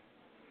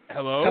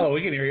 Hello? Hello,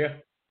 we can hear you.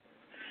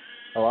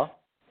 Hello?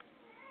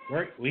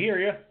 We hear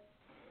you.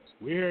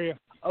 We hear you.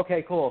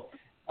 Okay, cool.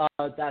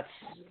 That's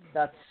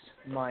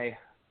my...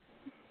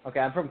 Okay,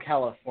 I'm from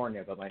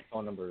California, but my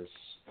phone number is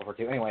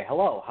 442. Anyway,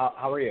 hello.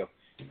 How are you?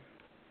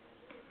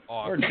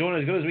 We're doing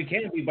as good as we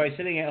can be by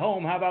sitting at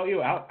home. How about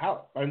you?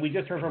 And we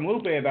just heard from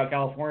Lupe about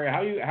California.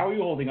 How are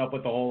you holding up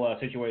with the whole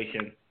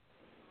situation?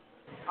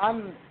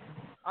 I'm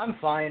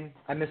fine.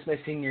 I missed my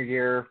senior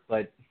year,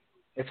 but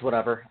it's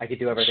whatever. I could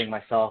do everything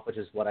myself, which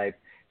is what I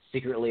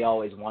secretly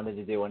always wanted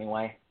to do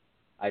anyway.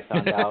 I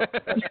found out.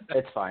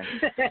 It's fine.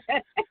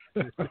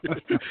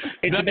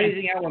 It's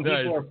amazing how when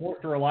people are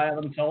forced to rely on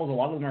themselves, a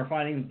lot of them are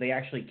finding that they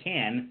actually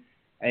can,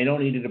 and they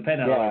don't need to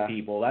depend on other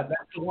people. That's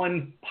the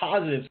one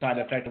positive side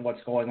effect of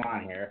what's going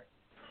on here.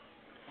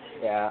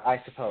 Yeah,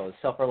 I suppose.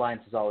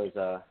 Self-reliance is always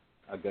a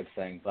good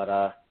thing,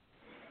 but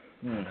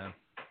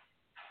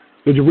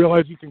Did you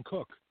realize you can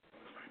cook?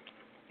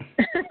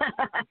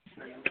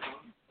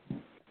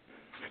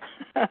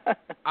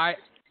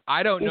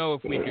 I don't know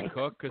if we can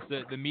cook because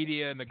the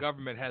media and the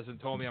government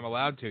hasn't told me I'm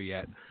allowed to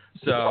yet.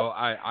 So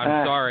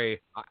I'm sorry.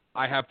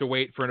 I have to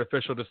wait for an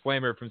official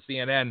disclaimer from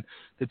CNN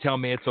to tell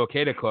me it's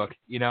okay to cook,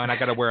 and I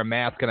got to wear a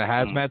mask and a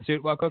hazmat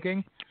suit while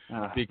cooking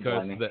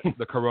because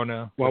the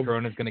corona's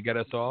going to get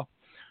us all.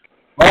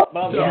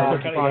 Well, yeah,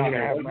 what would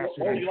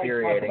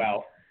you like to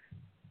talk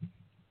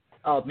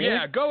about? Me?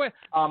 Yeah, go ahead.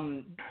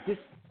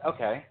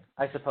 Okay,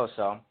 I suppose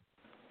so.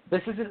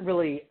 This isn't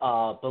really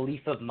a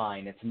belief of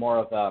mine. It's more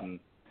of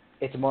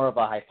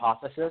a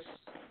hypothesis.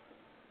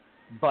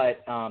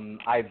 But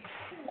I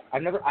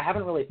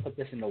haven't really put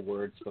this into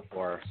words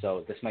before,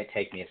 so this might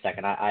take me a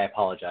second. I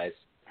apologize.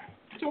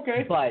 It's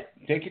okay. But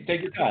take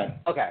your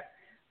time. Okay.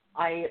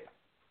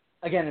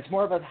 Again, it's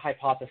more of a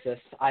hypothesis.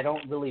 I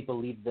don't really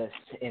believe this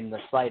in the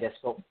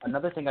slightest. But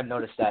another thing I've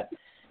noticed that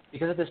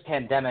because of this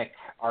pandemic,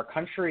 our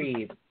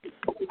country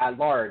at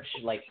large,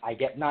 like I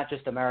get not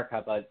just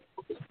America, but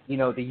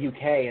the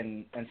UK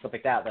and stuff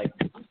like that, like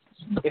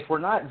if we're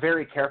not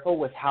very careful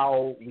with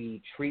how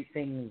we treat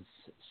things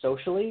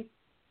socially,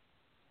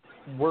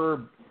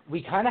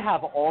 we kind of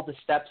have all the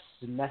steps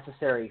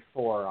necessary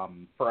for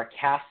a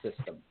caste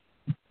system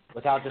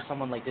without just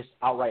someone like just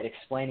outright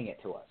explaining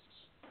it to us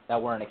that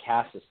we're in a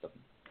caste system.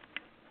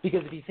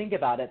 Because if you think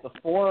about it,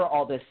 before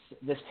all this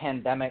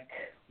pandemic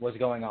was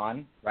going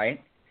on,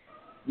 right?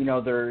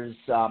 There's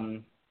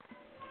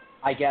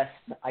I guess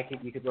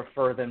you could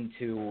refer them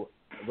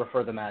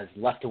as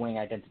left-wing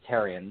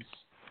identitarians,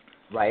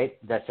 right?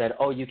 That said,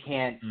 oh, you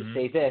can't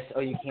say this, oh,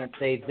 you can't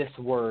say this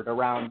word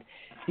around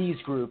these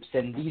groups,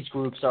 and these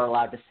groups are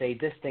allowed to say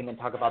this thing and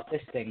talk about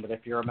this thing, but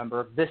if you're a member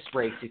of this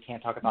race, you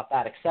can't talk about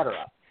that,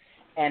 etc.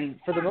 And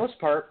for the most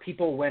part,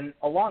 people went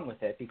along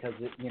with it because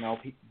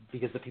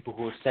because the people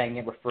who were saying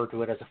it referred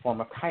to it as a form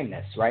of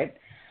kindness, right?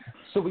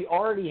 So we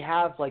already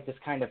have like this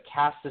kind of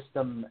caste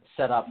system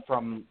set up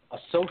from a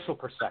social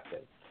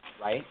perspective,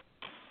 right?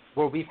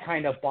 Where we've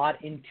kind of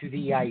bought into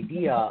the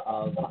idea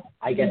of,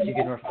 I guess you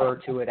can refer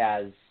to it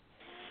as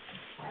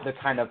the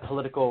kind of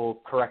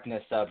political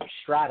correctness of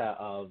strata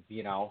of,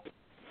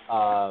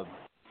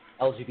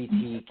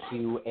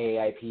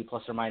 LGBTQAIP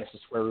plus or minus the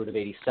square root of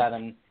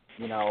 87,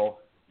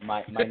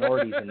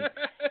 minorities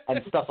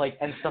and stuff like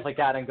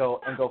that, and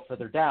go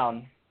further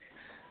down.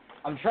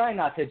 I'm trying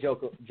not to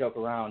joke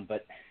around,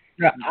 but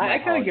I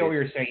kind of get what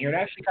you're saying here. It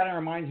actually kind of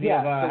reminds me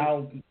of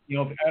how I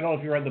don't know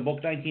if you read the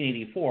book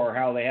 1984,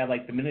 how they had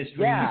like the ministries,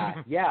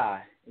 exactly.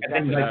 and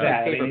things like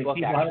that. Favorite If book,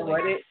 people haven't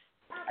read it,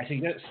 I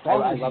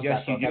strongly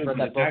suggest you do.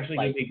 It's actually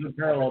going to be a good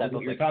parallel to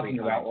what you're talking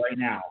about right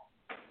now.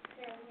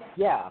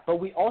 Yeah, but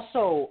we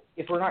also,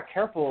 if we're not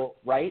careful,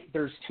 right,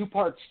 there's two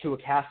parts to a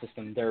caste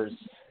system. There's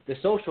the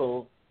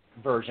social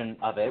version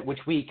of it, which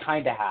we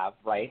kind of have,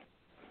 right?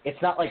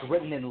 It's not like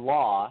written in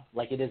law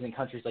like it is in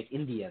countries like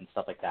India and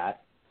stuff like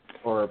that.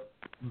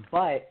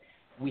 But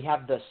we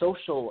have the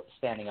social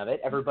standing of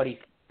it. Everybody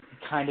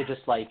kind of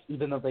just like,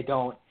 even if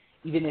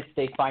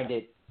they find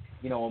it,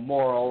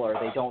 immoral, or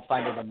they don't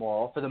find it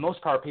immoral, for the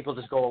most part, people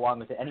just go along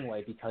with it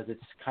anyway because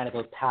it's kind of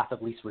a path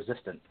of least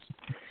resistance.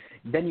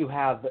 Then you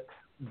have,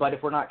 but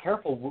if we're not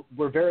careful,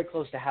 we're very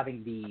close to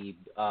having the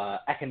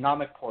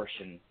economic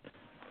portion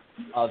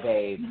of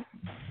a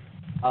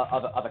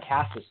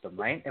caste system,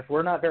 right? If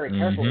we're not very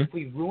careful, if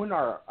we ruin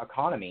our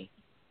economy,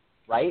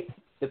 right?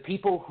 The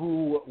people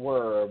who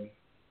were,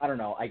 I don't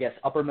know, I guess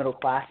upper middle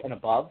class and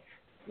above,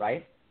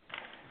 right?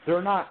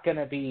 They're not going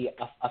to be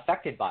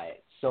affected by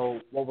it.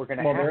 So what we're going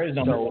to have... Well, there is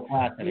no middle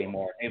class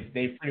anymore.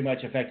 They've pretty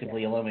much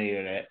effectively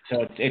eliminated it.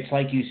 So it's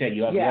like you said,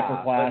 you have the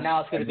upper class. But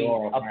now it's going to be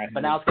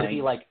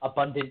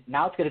abundant.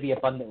 Now it's going to be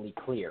abundantly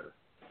clear.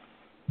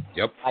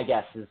 Yep. I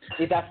guess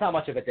that's not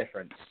much of a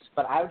difference.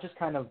 But I was just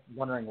kind of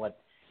wondering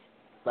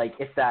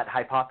if that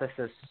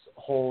hypothesis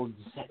holds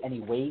any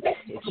weight.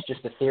 It's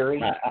just a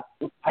theory.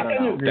 I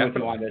don't agree with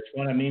you on this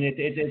one. I mean,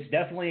 it's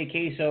definitely a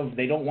case of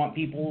they don't want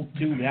people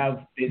to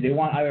have. They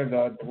want either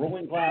the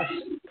ruling class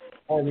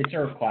or the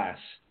serf class.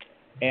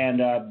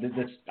 And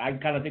I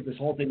kind of think this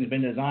whole thing has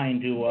been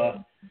designed to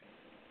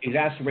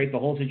exacerbate the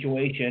whole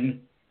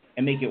situation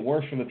and make it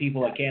worse for the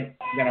people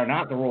that are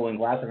not the ruling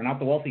class, that are not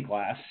the wealthy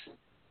class.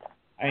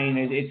 I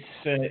mean,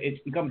 it's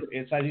become,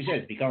 as you said,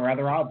 it's become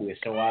rather obvious.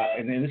 So,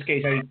 and in this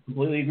case, I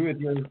completely agree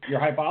with your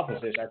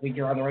hypothesis. I think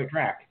you're on the right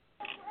track.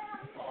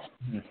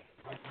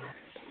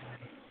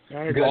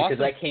 Good, because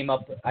I came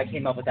up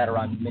with that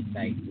around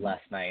midnight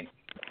last night.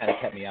 Kind of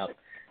kept me up.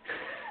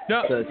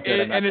 No, so it's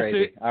good. I'm not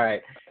crazy. All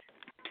right.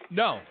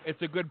 No,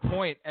 it's a good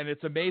point, and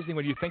it's amazing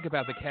when you think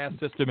about the caste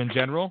system in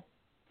general,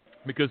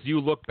 because you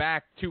look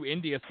back to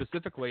India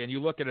specifically, and you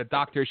look at a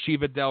Dr.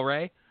 Shiva Del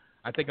Rey.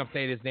 I think I'm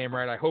saying his name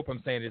right. I hope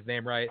I'm saying his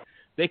name right.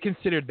 They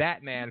considered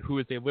that man, who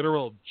is a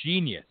literal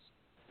genius.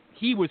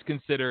 He was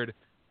considered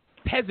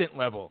peasant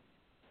level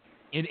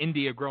in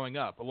India growing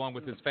up, along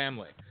with his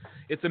family.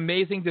 It's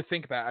amazing to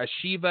think about.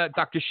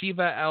 Dr.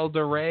 Shiva El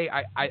Del Rey,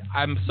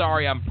 I'm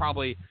sorry, I'm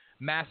probably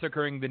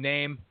massacring the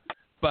name,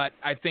 but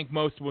I think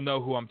most will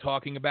know who I'm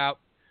talking about.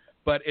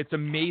 But it's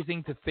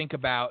amazing to think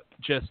about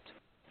just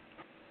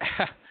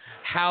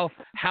how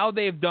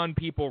they've done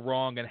people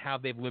wrong and how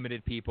they've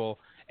limited people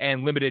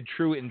and limited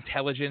true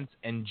intelligence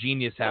and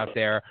genius out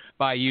there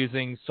by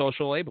using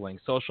social labeling,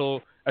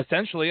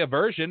 essentially a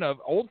version of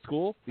old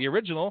school, the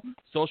original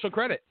social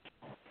credit.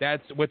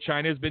 That's what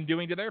China has been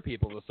doing to their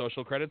people. The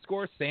social credit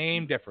score,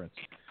 same difference,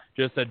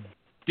 just a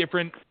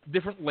different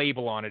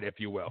label on it, if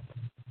you will.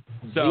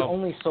 So the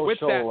only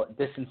social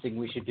distancing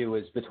we should do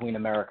is between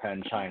America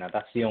and China.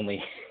 That's the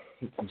only.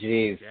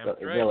 Jeez,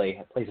 really,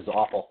 the place is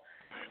awful.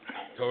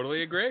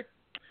 Totally agree.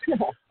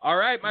 All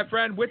right, my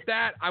friend. With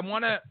that, I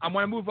wanna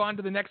move on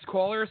to the next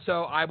caller.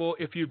 So I will,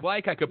 if you'd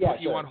like, I could put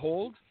you on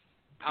hold.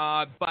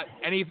 But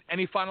any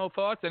final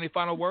thoughts? Any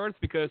final words?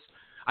 Because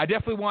I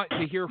definitely want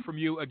to hear from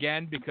you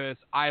again, because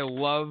I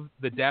love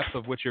the depth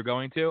of what you're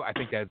going to. I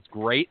think that's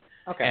great.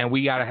 Okay. And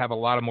we got to have a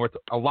lot more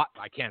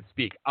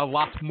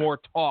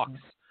talks.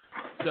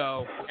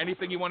 So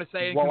anything you want to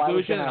say in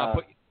conclusion? And I'll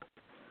put.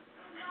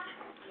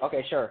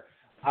 Okay, sure.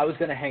 I was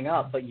gonna hang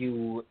up, but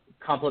you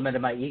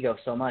complimented my ego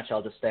so much,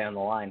 I'll just stay on the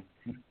line.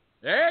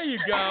 There you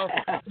go.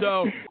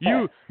 So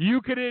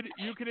you could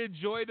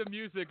enjoy the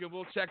music, and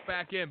we'll check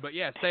back in. But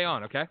yeah, stay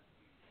on, okay?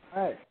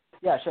 All right.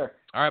 Yeah, sure.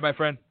 All right, my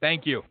friend.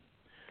 Thank you.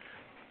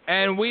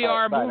 And we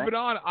are moving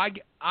on.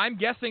 I'm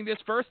guessing this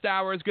first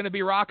hour is going to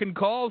be rocking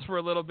calls for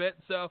a little bit,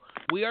 so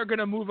we are going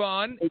to move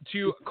on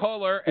to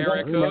caller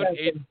area code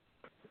 8.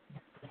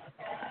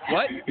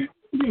 What?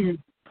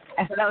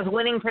 I thought that was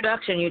winning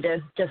production you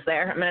did just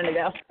there a minute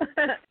ago.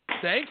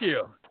 Thank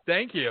you.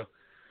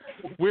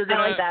 We're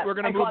gonna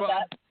move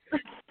on.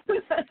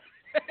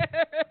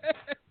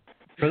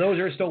 For those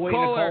who are still waiting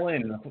to call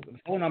in, the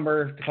phone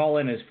number to call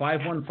in is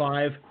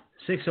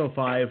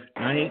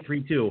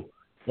 515-605-9832.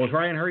 We'll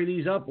try and hurry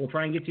these up. We'll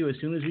try and get to you as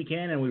soon as we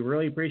can, and we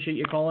really appreciate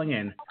you calling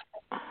in.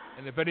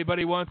 And if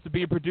anybody wants to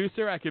be a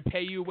producer, I could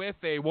pay you with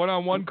a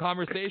one-on-one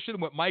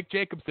conversation with Mike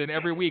Jacobson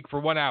every week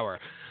for 1 hour.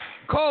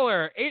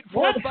 Caller,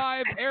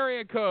 845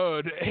 area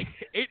code.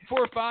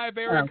 845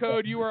 area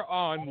code, you are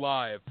on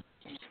live.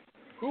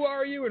 Who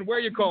are you and where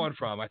are you calling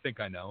from? I think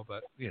I know,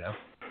 but, you know.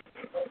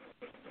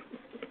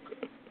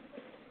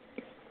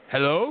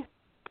 Hello?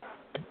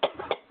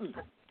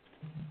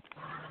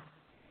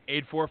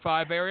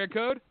 845 area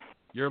code,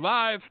 you're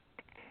live.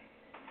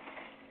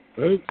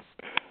 Oops.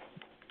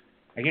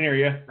 I can hear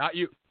you.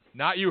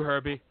 Not you,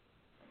 Herbie.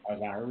 Oh,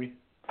 it's not Herbie?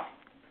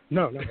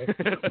 No.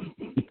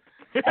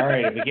 All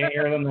right, if we can't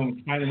hear them, then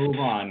it's time to move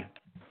on.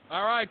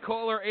 All right,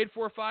 caller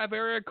 845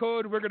 area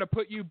code, we're going to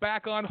put you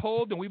back on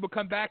hold, and we will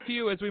come back to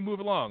you as we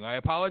move along. I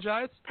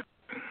apologize.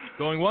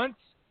 Going once,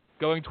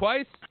 going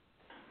twice.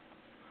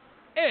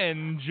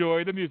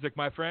 Enjoy the music,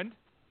 my friend.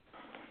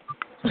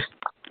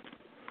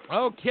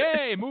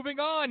 Okay, moving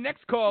on.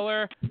 Next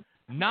caller,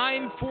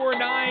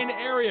 949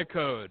 area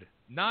code.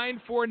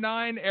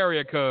 949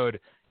 area code.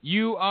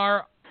 You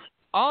are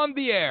on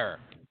the air.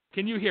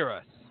 Can you hear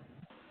us?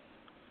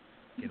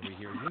 Can we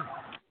hear you?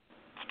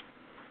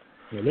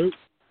 Hello.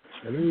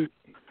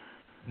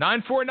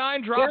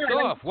 949 dropped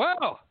off.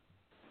 Wow.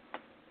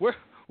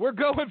 We're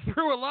going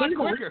through a lot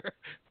quicker.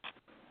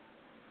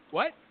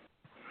 What?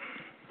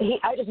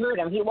 I just heard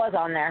him. He was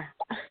on there.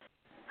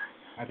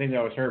 I think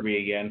that was Herbie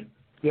again.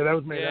 Yeah, that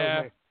was me.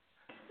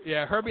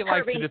 Yeah, Herbie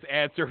likes to just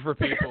answer for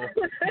people.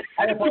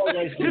 I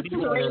apologize for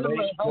people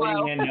that are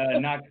waiting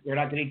and we're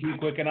not getting too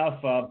quick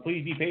enough.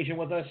 Please be patient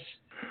with us.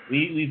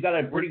 We've got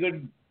a pretty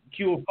good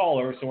queue of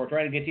callers, so we're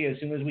trying to get to you as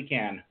soon as we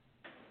can.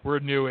 We're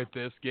new at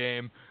this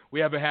game. We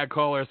haven't had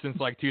callers since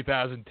like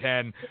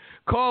 2010.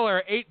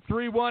 Caller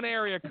 831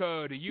 area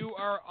code. You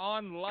are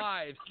on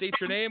live. State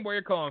your name, where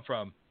you're calling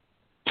from.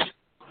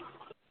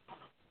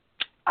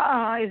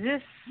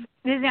 This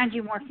is Angie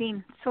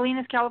Morphine,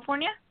 Salinas,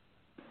 California.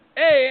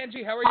 Hey,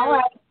 Angie, how are you? All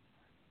right.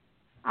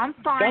 I'm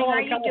fine. How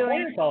are you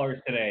doing? Callers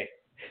today.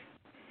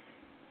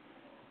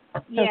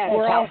 Yeah,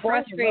 we're all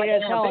frustrated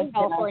as hell in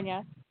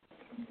California.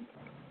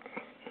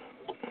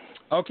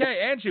 Okay,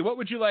 Angie, what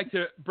would you like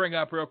to bring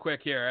up real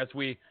quick here as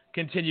we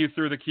continue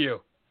through the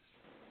queue?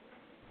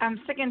 I'm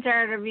sick and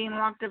tired of being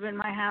locked up in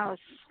my house.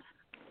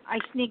 I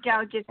sneak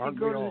out just to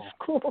go to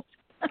school.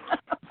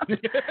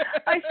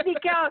 I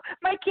sneak out.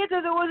 My kids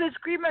are the ones that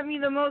scream at me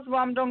the most,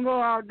 Mom, don't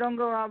go out, don't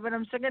go out. But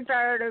I'm sick and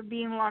tired of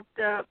being locked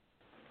up.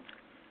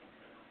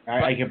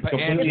 I can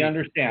completely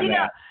understand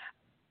that.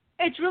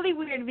 It's really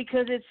weird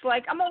because it's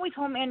like I'm always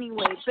home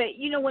anyway. But,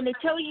 when they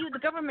tell you, the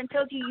government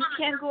tells you you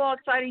can't go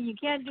outside and you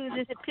can't do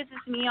this, it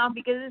pisses me off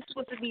because it's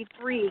supposed to be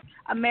free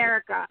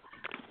America.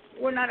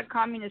 We're not a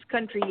communist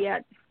country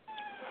yet.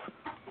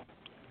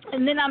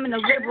 And then I'm in a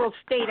liberal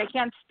state. I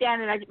can't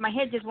stand it. My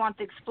head just wants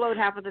to explode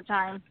half of the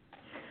time.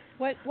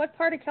 What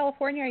part of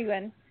California are you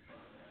in?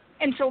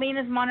 In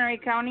Salinas, Monterey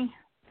County.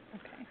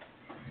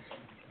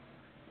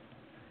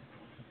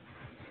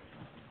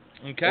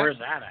 Okay. Where's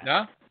that at?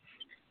 No?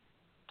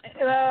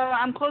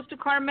 I'm close to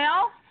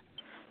Carmel.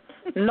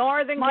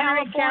 Northern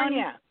Monterey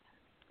California.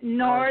 County.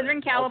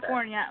 Northern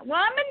California. Okay. Well,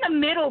 I'm in the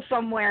middle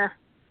somewhere.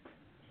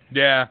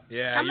 Yeah.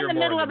 I'm in the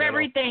middle of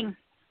everything.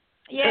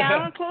 Yeah,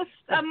 I'm close.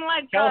 I'm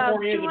like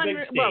California 200. is a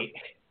big state.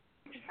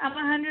 Well, I'm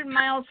 100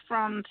 miles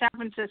from San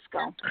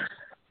Francisco.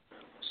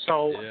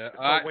 So,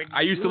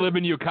 I used to live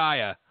in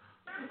Ukiah.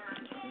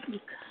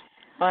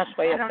 That's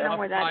way I don't know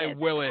where that is.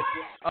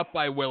 Up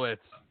by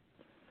Willits.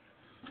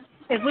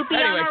 Is Lupe on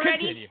already?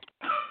 Continue.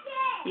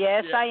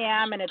 Yes, I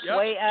am, and it's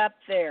way up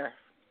there.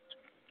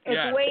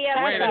 It's way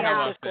up way there. the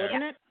hell up there.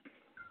 Isn't it?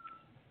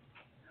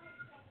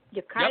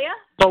 Ukiah?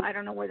 So, I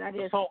don't know where that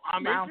is. So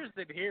I'm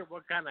interested to hear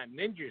what kind of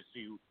ninjas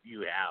you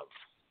have.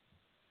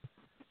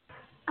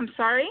 I'm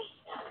sorry?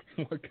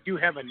 Do you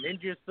have a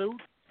ninja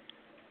suit?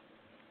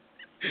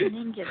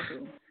 Ninja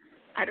suit.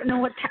 I don't know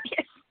what that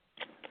is.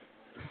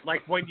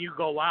 Like when you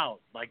go out,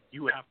 like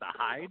you have to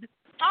hide?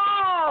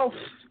 Oh,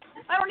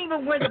 I don't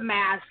even wear the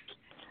mask.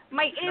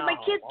 My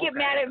kids get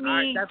mad at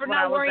me for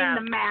not wearing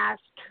the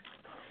mask.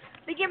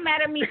 They get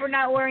mad at me for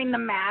not wearing the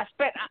mask,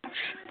 but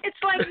it's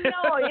like,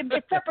 no,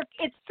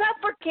 it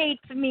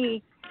suffocates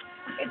me.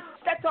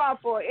 That's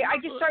awful. I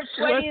just start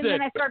sweating and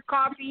then I start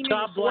coughing.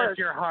 God bless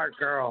your heart,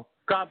 girl.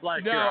 God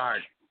bless your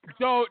heart.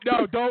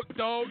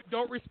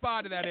 Don't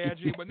respond to that,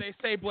 Angie. When they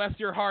say bless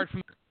your heart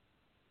from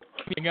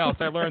anything else,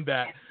 I learned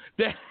that.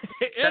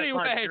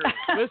 Anyway,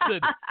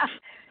 listen.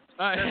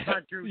 That's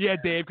not true. Yeah,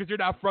 Dave, because you're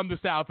not from the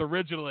South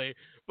originally.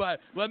 But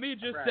let me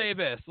just say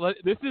this.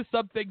 This is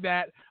something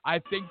that I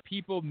think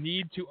people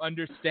need to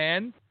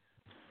understand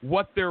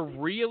what they're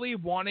really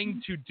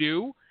wanting to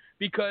do,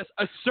 because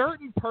a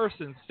certain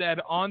person said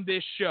on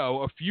this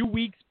show a few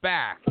weeks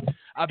back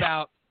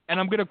about, and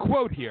I'm going to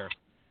quote here,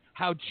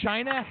 how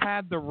China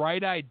had the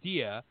right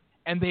idea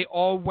and they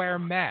all wear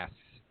masks.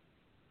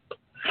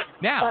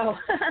 Now,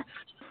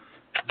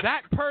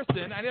 that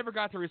person, I never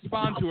got to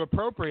respond to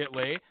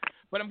appropriately,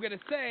 but I'm going to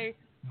say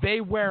they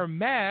wear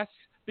masks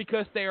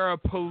because they are a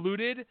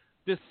polluted,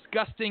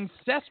 disgusting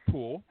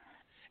cesspool,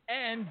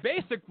 and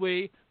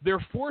basically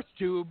they're forced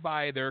to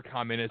by their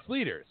communist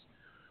leaders.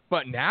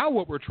 But now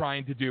what we're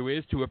trying to do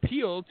is to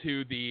appeal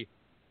to the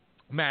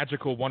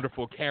magical,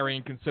 wonderful,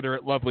 caring,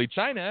 considerate, lovely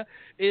China,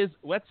 is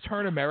let's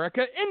turn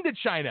America into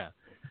China.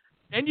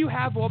 And you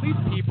have all these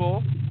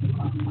people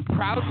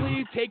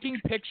proudly taking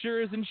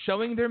pictures and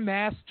showing their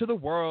masks to the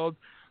world.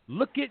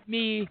 Look at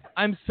me.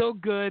 I'm so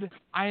good.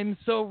 I'm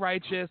so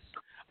righteous.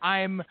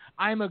 I'm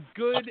a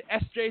good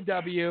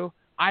SJW.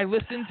 I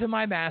listen to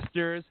my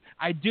masters.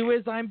 I do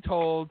as I'm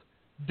told.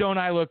 Don't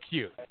I look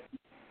cute?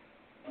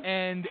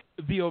 And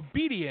the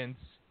obedience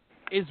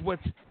is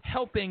what's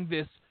helping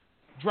this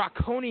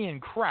draconian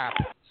crap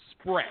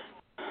spread.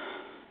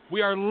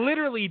 We are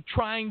literally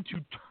trying to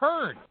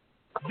turn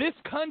this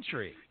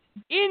country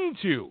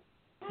into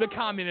the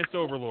communist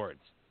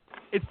overlords.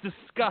 It's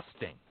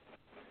disgusting.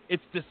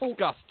 It's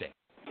disgusting.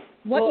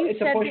 What you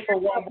said for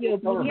about the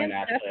obedience,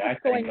 that's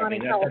what's going on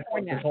in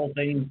California. This whole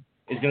thing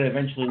is going to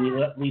eventually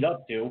lead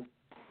up to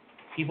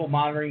people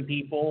monitoring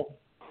people.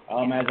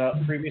 As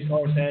a previous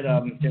caller said,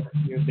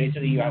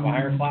 basically you have a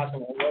higher class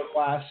and a lower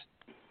class,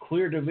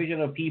 clear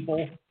division of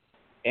people,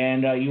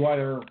 and you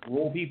either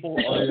rule people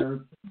or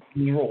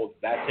you're ruled.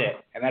 That's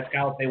it. And that's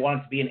how they want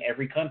it to be in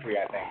every country,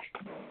 I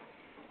think.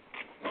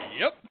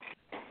 Yep.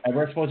 And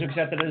we're supposed to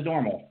accept it as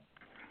normal.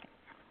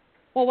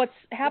 Well, what's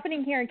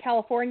happening here in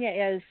California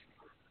is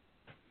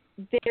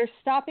they're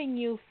stopping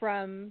you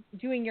from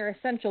doing your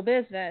essential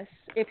business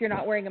if you're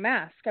not wearing a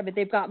mask. I mean,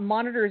 they've got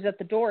monitors at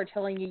the door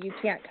telling you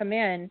can't come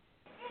in.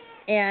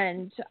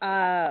 And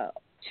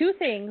two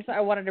things I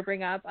wanted to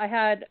bring up. I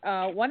had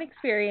one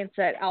experience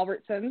at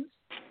Albertsons,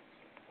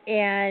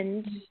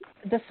 and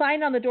the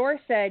sign on the door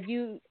said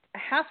you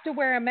have to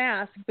wear a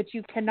mask, but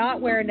you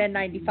cannot wear an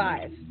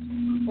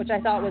N95, which I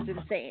thought was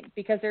insane,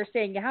 because they're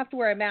saying you have to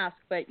wear a mask,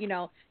 but,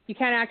 you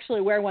can't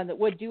actually wear one that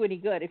would do any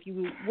good if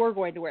you were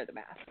going to wear the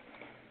mask.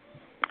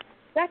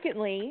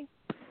 Secondly,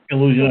 the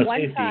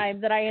one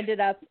time that I ended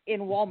up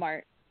in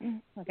Walmart,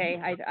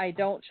 okay, I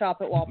don't shop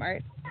at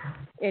Walmart.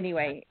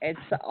 Anyway, it's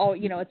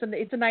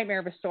a nightmare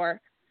of a store.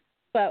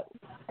 But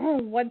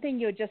one thing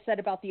you had just said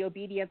about the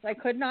obedience, I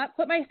could not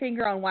put my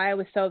finger on why I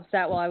was so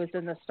upset while I was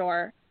in the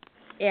store.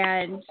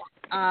 And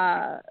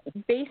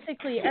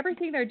basically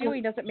everything they're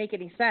doing doesn't make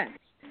any sense.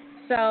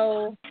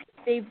 So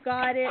they've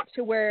got it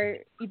to where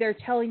they're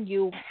telling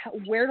you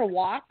where to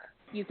walk.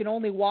 You can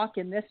only walk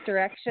in this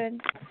direction.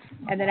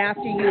 And then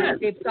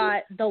they've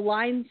got the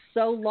lines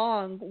so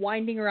long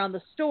winding around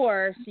the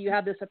store, so you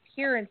have this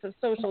appearance of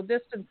social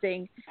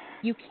distancing.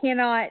 You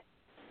cannot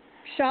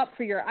shop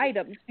for your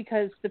items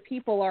because the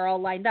people are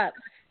all lined up.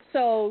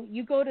 So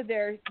you go to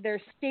their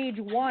stage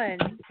one.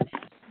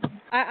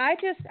 I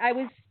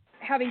was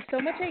having so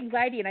much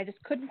anxiety, and I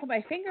just couldn't put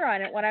my finger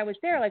on it when I was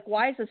there. Like,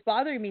 why is this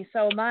bothering me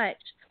so much?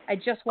 I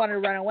just wanted to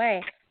run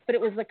away. But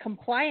it was the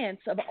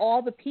compliance of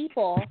all the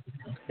people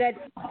that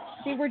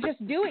they were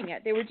just doing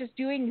it. They were just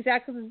doing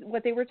exactly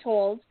what they were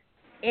told,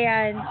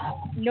 and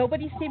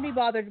nobody seemed to be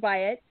bothered by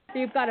it.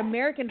 They've got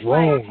American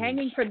flags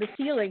hanging from the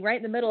ceiling right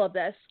in the middle of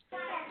this.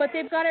 But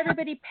they've got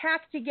everybody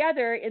packed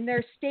together in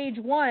their stage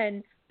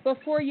one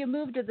before you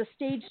move to the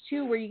stage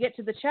two where you get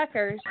to the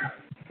checkers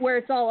where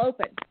it's all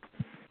open.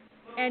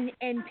 And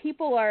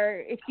people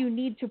are, if you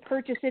need to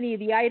purchase any of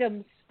the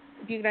items,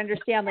 if you can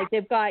understand, like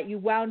they've got you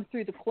wound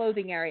through the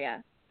clothing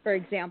area, for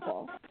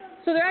example.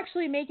 So they're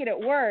actually making it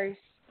worse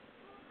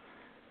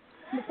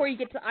before you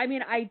get to,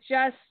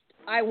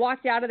 I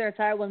walked out of there and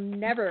said I will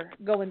never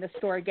go in the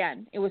store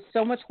again. It was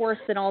so much worse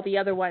than all the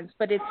other ones.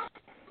 But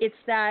it's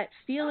that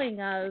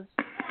feeling of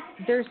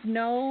there's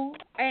no,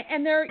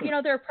 and they're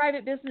a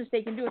private business,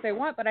 they can do what they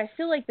want, but I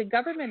feel like the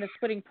government is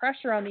putting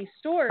pressure on these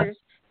stores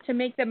to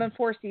make them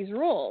enforce these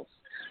rules.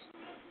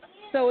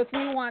 So if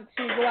we want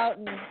to go out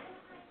and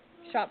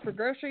shop for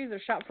groceries or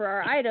shop for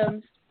our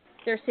items,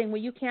 they're saying,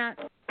 well, you can't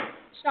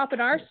shop in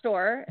our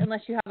store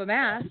unless you have a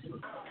mask.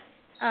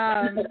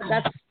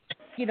 That's,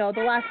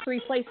 the last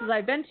 3 places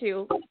I've been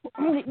to,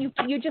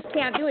 you just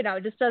can't do it now.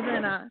 It just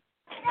doesn't,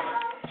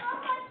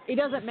 it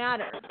doesn't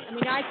matter. I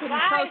mean, I can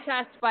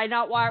protest by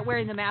not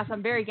wearing the mask.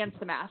 I'm very against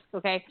the mask,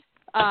 okay,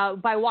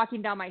 by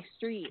walking down my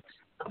street.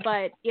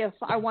 But if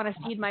I want to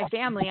feed my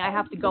family, I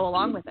have to go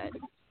along with it.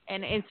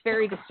 And it's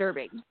very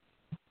disturbing.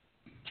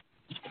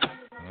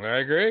 I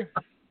agree.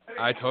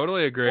 I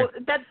totally agree. Well,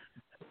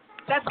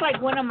 that's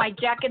like one of my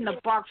Jack in the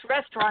Box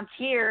restaurants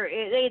here.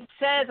 It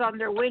says on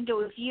their window,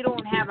 if you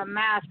don't have a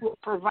mask, we'll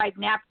provide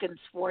napkins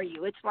for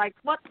you. It's like,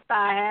 what the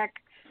heck?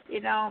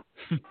 If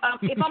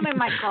I'm in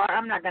my car,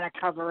 I'm not going to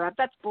cover up.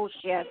 That's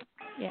bullshit.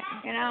 Yeah.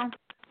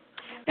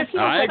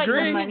 I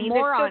agree. Like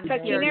morons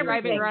here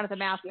driving around with a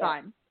mask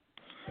on.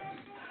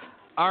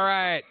 All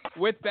right.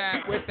 With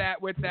that,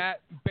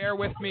 bear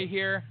with me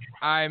here.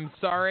 I'm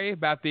sorry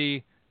about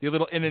the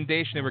little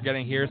inundation that we're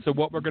getting here. So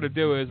what we're going to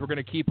do is we're going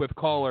to keep with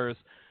callers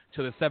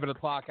to the 7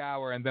 o'clock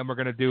hour, and then we're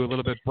going to do a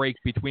little bit break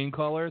between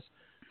callers.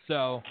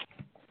 So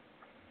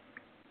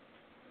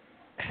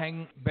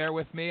bear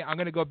with me. I'm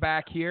going to go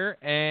back here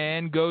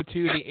and go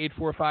to the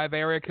 845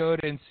 area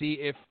code and see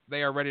if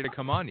they are ready to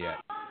come on yet.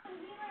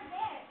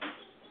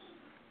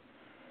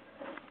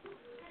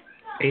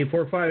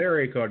 845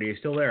 area code, are you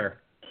still there?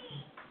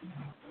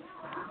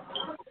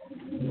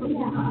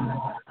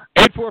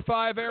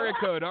 845 area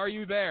code, are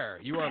you there?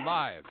 You are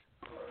live.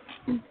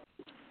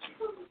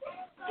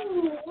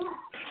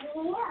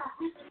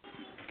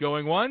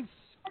 Going once?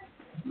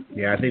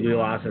 Yeah, I think we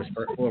lost this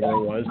for whoever it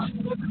was.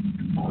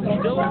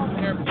 Still on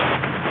there.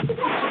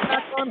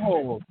 Back on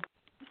hold.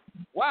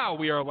 Wow,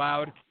 we are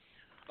loud.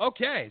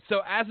 Okay,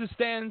 so as it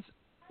stands,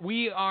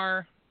 we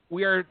are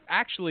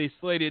actually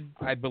slated,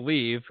 I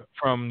believe,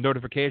 from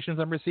notifications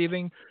I'm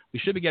receiving. We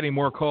should be getting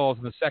more calls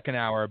in the second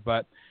hour,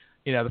 but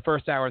the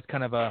first hour is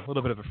kind of a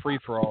little bit of a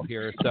free-for-all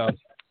here. So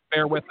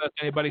bear with us.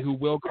 Anybody who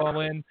will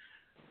call in,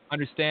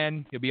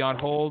 understand you'll be on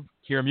hold,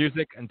 hear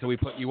music until we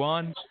put you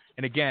on.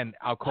 And again,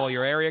 I'll call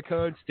your area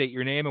code, state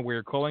your name and where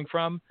you're calling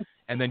from,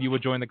 and then you will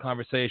join the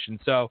conversation.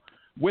 So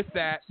with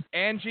that,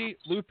 Angie,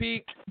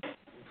 Lupe,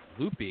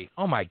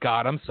 oh my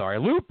God, I'm sorry,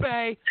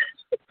 Lupe.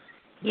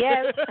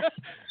 Yes.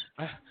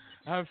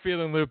 I'm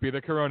feeling loopy. The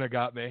corona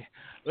got me.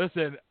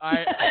 Listen,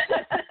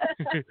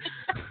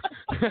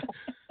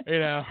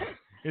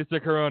 it's the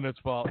corona's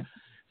fault.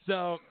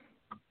 So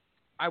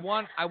I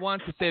want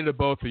to say to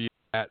both of you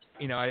that,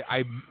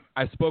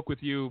 I spoke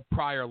with you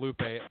prior,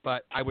 Lupe,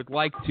 but I would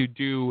like to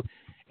do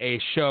a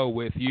show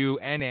with you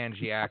and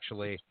Angie,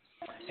 actually,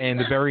 in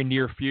the very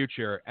near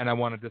future, and I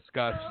want to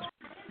discuss,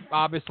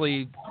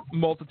 obviously,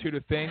 multitude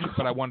of things,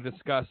 but I want to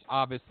discuss,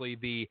 obviously,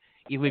 the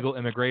illegal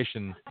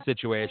immigration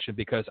situation,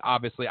 because,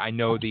 obviously, I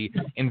know the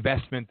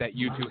investment that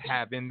you two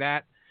have in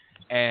that,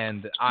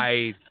 and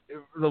a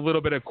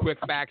little bit of quick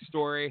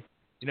backstory.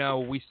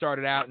 We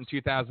started out in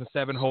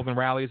 2007 holding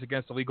rallies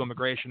against illegal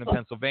immigration in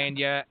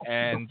Pennsylvania,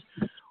 and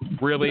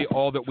really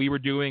all that we were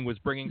doing was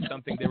bringing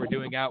something they were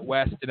doing out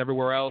west and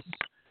everywhere else,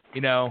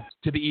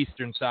 to the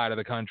eastern side of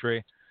the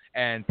country.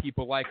 And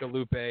people like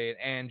Lupe and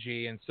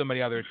Angie and so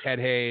many other, Ted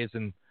Hayes,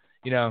 and,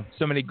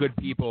 so many good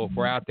people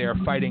were out there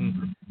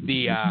fighting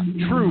the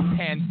true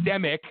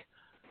pandemic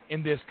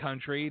in this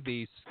country,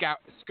 the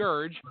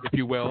scourge, if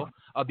you will,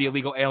 of the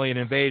illegal alien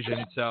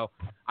invasion. So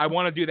I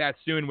want to do that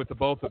soon with the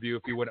both of you,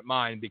 if you wouldn't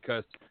mind,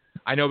 because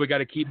I know we got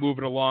to keep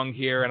moving along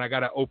here, and I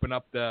got to open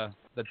up the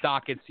the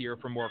dockets here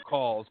for more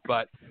calls.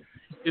 But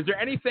is there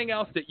anything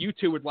else that you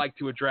two would like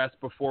to address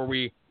before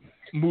we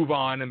move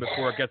on and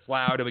before it gets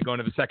loud and we go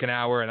into the second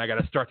hour and I got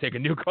to start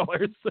taking new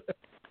callers?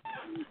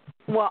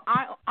 Well,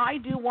 I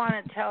do want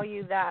to tell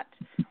you that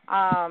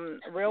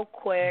real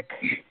quick.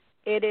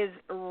 It is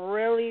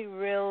really,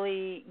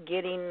 really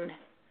getting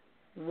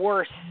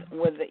worse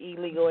with the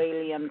illegal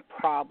alien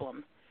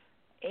problem.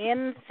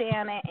 In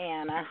Santa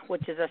Ana,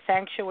 which is a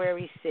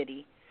sanctuary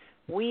city,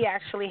 we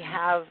actually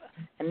have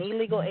an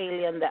illegal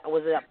alien that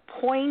was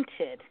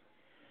appointed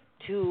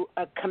to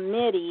a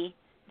committee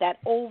that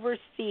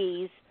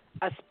oversees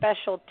a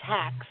special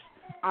tax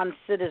on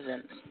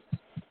citizens.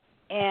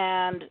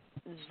 And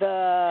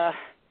the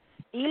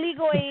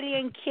illegal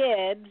alien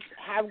kids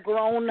have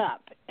grown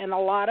up, and a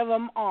lot of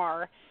them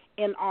are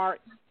in our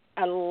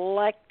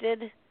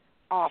elected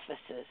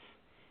offices,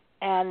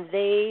 and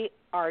they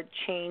are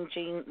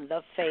changing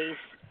the face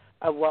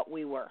of what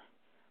we were.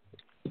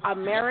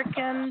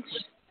 Americans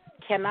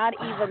cannot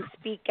even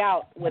speak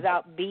out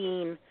without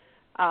being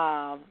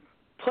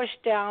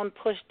pushed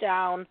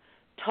down,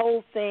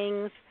 told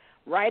things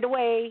right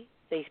away.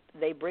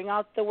 They bring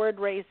out the word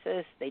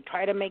racist. They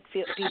try to make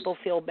people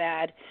feel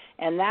bad,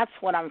 and that's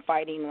what I'm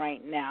fighting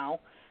right now.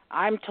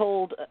 I'm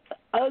told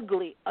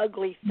ugly,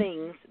 ugly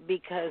things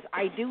because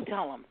I do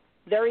tell them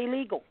they're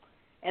illegal,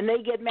 and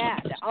they get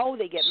mad. Oh,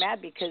 they get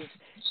mad because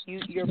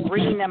you're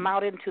bringing them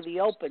out into the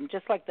open,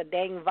 just like the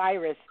dang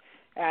virus.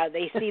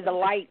 They see the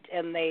light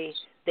and they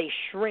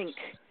shrink.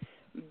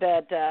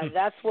 But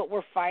that's what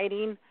we're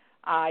fighting.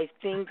 I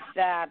think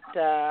that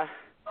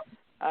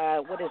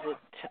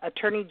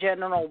Attorney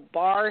General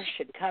Barr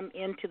should come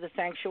into the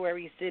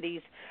sanctuary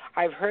cities.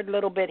 I've heard a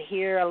little bit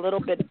here, a little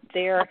bit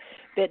there,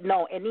 but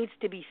no, it needs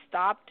to be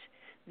stopped.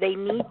 They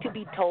need to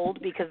be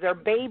told, because they're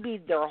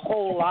babied their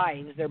whole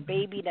lives. They're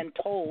babied and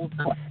told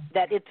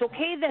that it's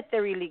okay that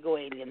they're illegal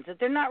aliens, that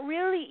they're not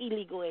really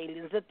illegal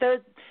aliens, that they're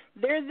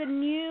the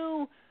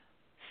new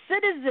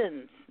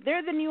citizens.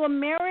 They're the new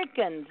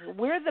Americans.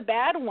 We're the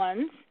bad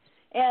ones.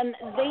 And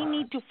they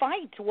need to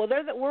fight. Well,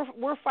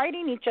 we're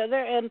fighting each other,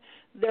 and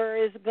there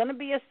is going to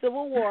be a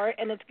civil war,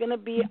 and it's going to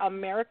be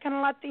American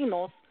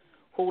Latinos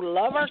who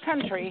love our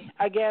country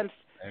against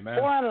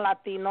foreign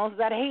Latinos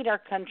that hate our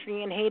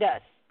country and hate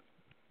us.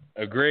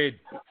 Agreed.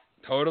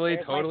 Totally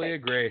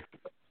agree.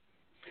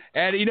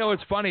 And,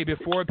 it's funny.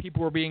 Before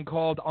people were being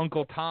called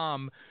Uncle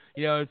Tom,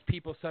 it's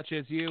people such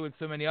as you and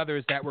so many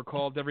others that were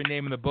called every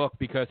name in the book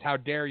because how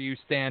dare you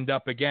stand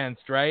up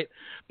against, right?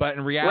 But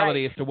in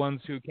reality, It's the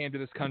ones who came to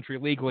this country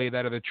legally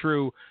that are the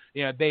true,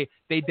 they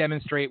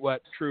demonstrate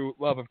what true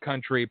love of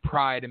country,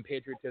 pride, and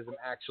patriotism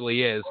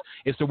actually is.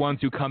 It's the ones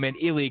who come in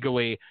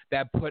illegally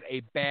that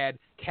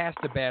cast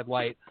a bad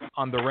light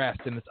on the rest,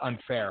 and it's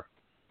unfair.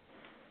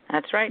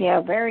 That's right. Yeah,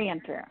 very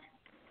unfair.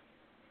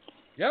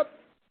 Yep.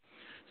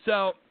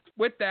 So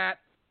with that,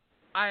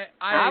 I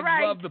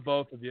love the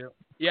both of you.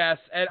 Yes,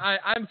 and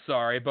I'm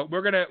sorry, but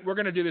we're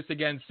gonna do this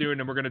again soon,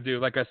 and we're gonna do,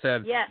 like I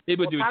said, maybe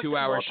we'll do a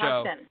 2-hour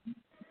show.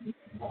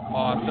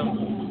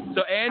 Awesome.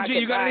 So Angie,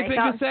 you got anything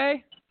to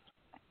say?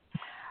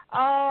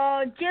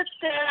 I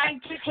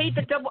just hate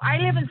the double. I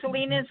live in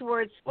Salinas,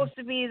 where it's supposed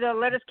to be the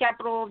lettuce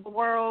capital of the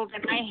world,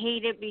 and I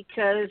hate it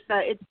because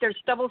there's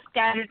double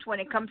standards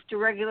when it comes to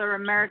regular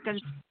Americans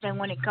and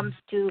when it comes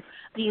to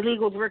the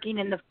illegals working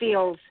in the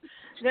fields.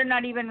 They're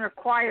not even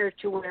required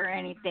to wear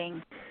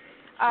anything.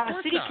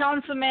 City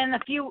councilman a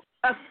few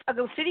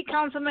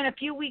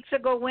weeks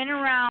ago went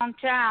around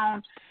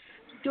town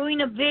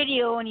doing a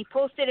video, and he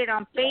posted it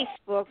on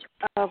Facebook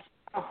of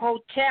a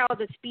hotel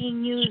that's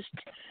being used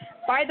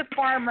by the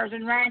farmers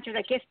and ranchers,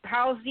 I guess, to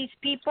house these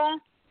people.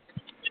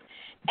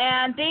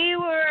 And they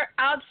were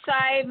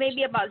outside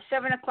maybe about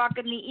 7 o'clock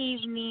in the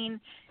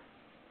evening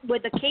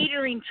with a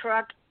catering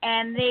truck,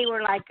 and they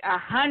were like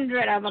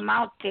 100 of them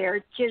out there,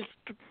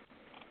 just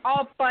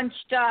all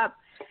bunched up,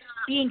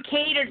 being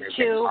catered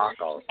to,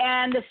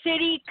 and the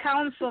city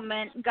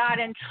councilman got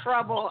in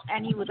trouble,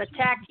 and he was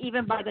attacked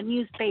even by the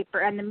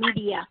newspaper and the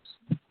media.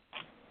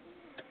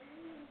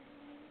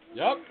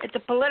 Yep. It's a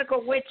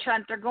political witch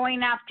hunt. They're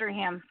going after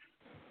him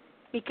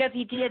because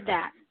he did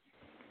that.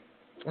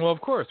 Well, of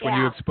course, when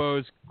you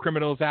expose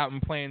criminals out in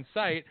plain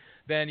sight,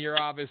 then you're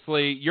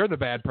the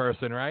bad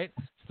person, right?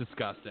 It's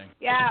disgusting.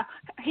 Yeah,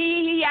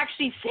 he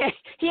actually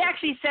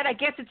said, I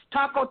guess it's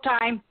taco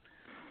time.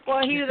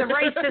 Well, he was a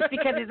racist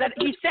because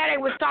he said it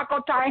was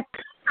taco time.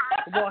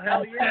 Well,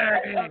 hell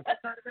yeah.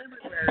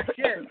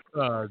 Shit.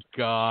 Oh,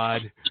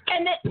 God.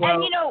 And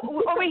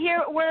over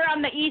here, we're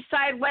on the east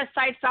side, west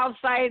side, south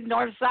side,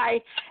 north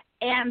side.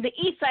 And the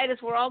east side is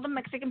where all the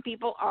Mexican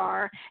people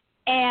are.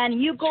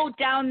 And you go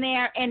down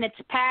there, and it's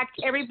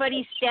packed.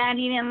 Everybody's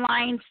standing in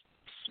lines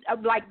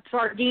like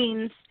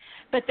sardines.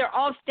 But they're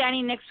all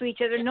standing next to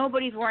each other.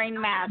 Nobody's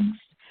wearing masks.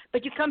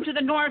 But you come to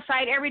the north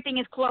side, everything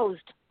is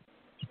closed.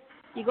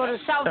 You go to the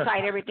south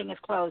side, everything is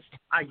closed.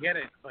 I get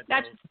it, but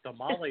those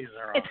tamales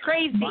are it's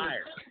crazy.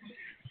 Fire.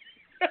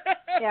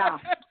 Yeah.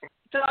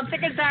 So I'm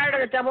sick and tired of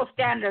the double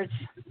standards.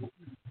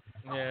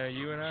 Yeah,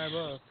 you and I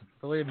both.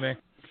 Believe me.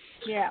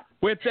 Yeah.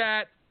 With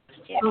that,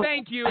 Yeah.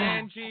 Thank you,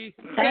 Angie.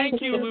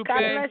 Thank you, Lupe. God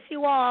bless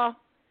you all.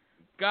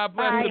 God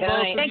bless Bye. the both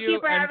of Thank you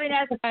for and having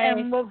us,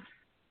 and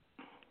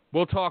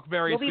we'll talk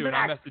very be soon.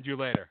 I'll back. message you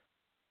later.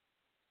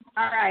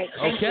 All right.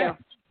 Thank Okay. you.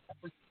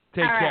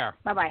 Take All right. care.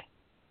 Bye-bye.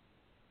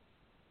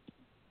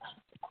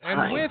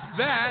 And with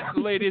that,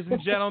 ladies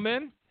and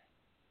gentlemen,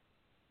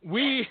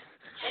 we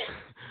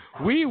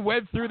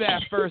went through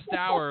that first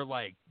hour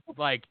like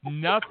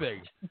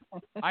nothing.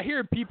 I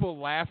hear people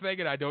laughing,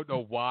 and I don't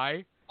know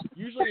why.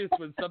 Usually it's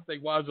when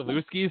something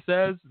Wazalewski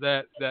says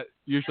that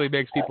usually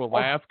makes people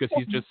laugh because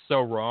he's just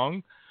so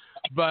wrong.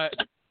 But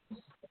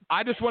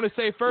I just want to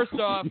say, first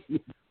off,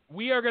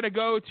 we are going to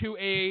go to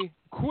a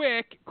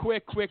quick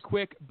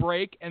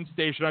break and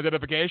station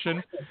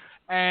identification.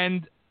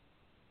 And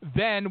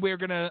then we're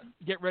going to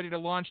get ready to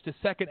launch the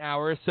second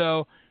hour.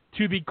 So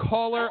to the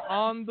caller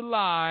on the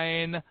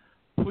line,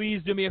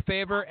 please do me a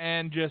favor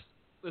and just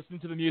listen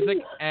to the music,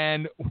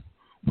 and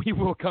we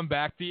will come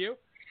back to you.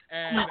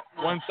 And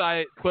once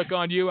I click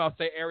on you, I'll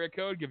say area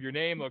code, give your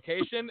name,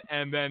 location,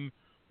 and then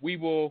we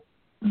will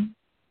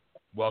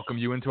welcome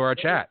you into our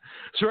chat.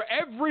 So for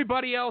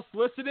everybody else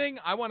listening,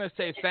 I want to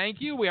say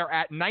thank you. We are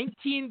at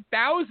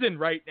 19,000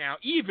 right now,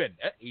 even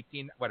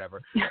 18,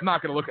 whatever. I'm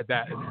not going to look at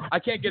that. I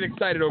can't get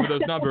excited over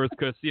those numbers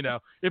because,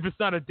 if it's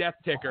not a death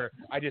ticker,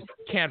 I just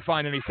can't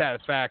find any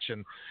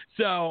satisfaction.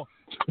 So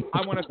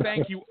I want to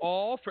thank you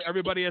all for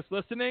everybody that's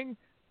listening.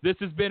 This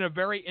has been a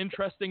very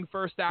interesting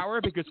first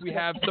hour because we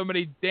have so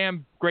many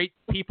damn great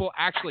people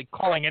actually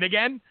calling in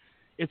again.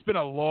 It's been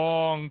a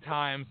long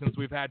time since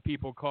we've had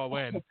people call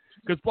in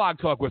because Blog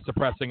Talk was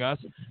suppressing us.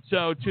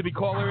 So to the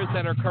callers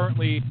that are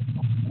currently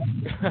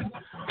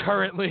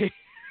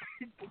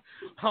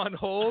on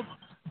hold,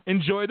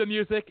 enjoy the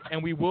music,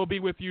 and we will be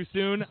with you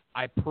soon.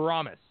 I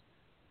promise.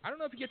 I don't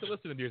know if you get to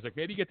listen to music.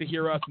 Maybe you get to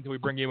hear us until we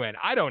bring you in.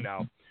 I don't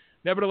know.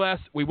 Nevertheless,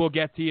 we will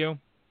get to you.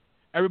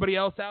 Everybody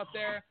else out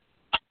there,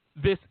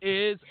 this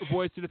is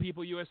Voice of the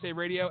People USA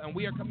Radio, and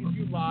we are coming to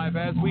you live,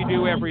 as we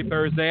do every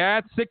Thursday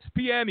at 6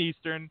 p.m.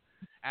 Eastern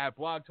at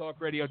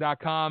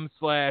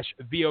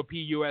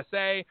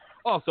blogtalkradio.com/VOPUSA.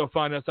 Also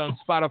find us on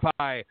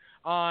Spotify,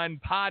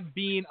 on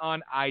Podbean,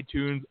 on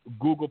iTunes,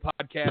 Google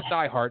Podcasts,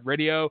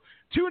 iHeartRadio,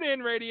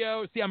 TuneIn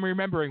Radio. See, I'm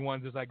remembering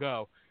ones as I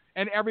go.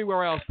 And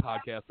everywhere else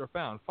podcasts are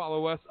found.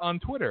 Follow us on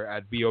Twitter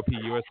at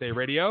VOPUSA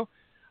Radio.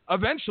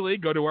 Eventually,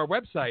 go to our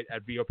website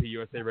at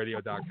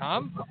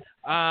VOPUSARadio.com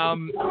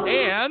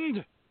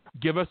and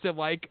give us a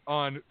like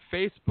on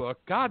Facebook.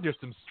 God, there's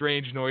some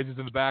strange noises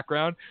in the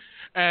background.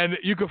 And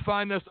you can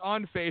find us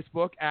on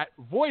Facebook at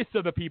Voice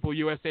of the People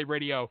USA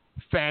Radio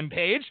fan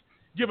page.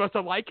 Give us a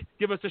like,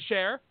 give us a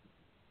share,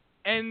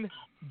 and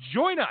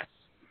join us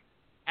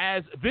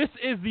as this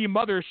is the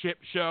mothership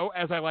show,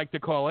 as I like to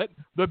call it,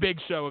 the big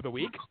show of the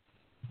week.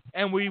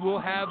 And we will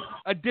have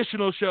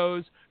additional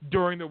shows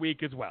during the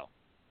week as well.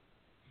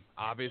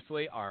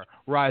 Obviously, our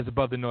Rise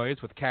Above the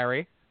Noise with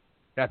Carrie.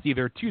 That's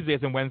either Tuesdays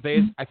and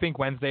Wednesdays. I think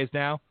Wednesdays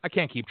now. I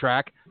can't keep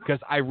track because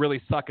I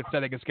really suck at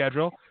setting a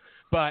schedule.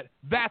 But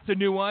that's a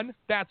new one.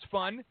 That's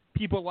fun.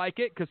 People like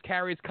it because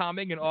Carrie's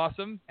calming and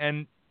awesome,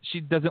 and she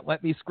doesn't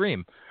let me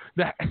scream.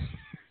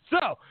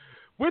 So,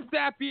 with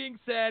that being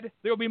said,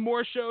 there will be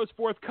more shows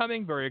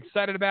forthcoming. Very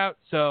excited about.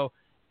 So,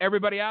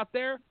 everybody out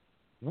there,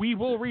 we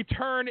will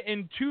return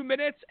in 2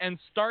 minutes and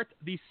start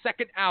the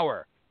second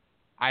hour.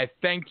 I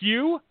thank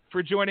you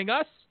for joining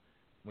us.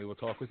 We will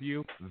talk with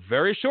you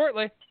very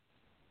shortly.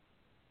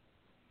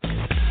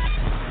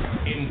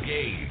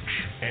 Engage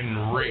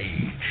and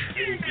rage.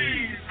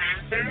 Engage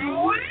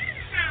and rage.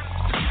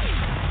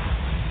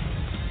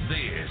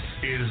 This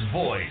is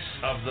Voice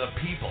of the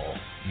People,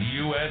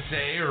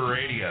 USA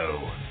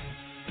Radio.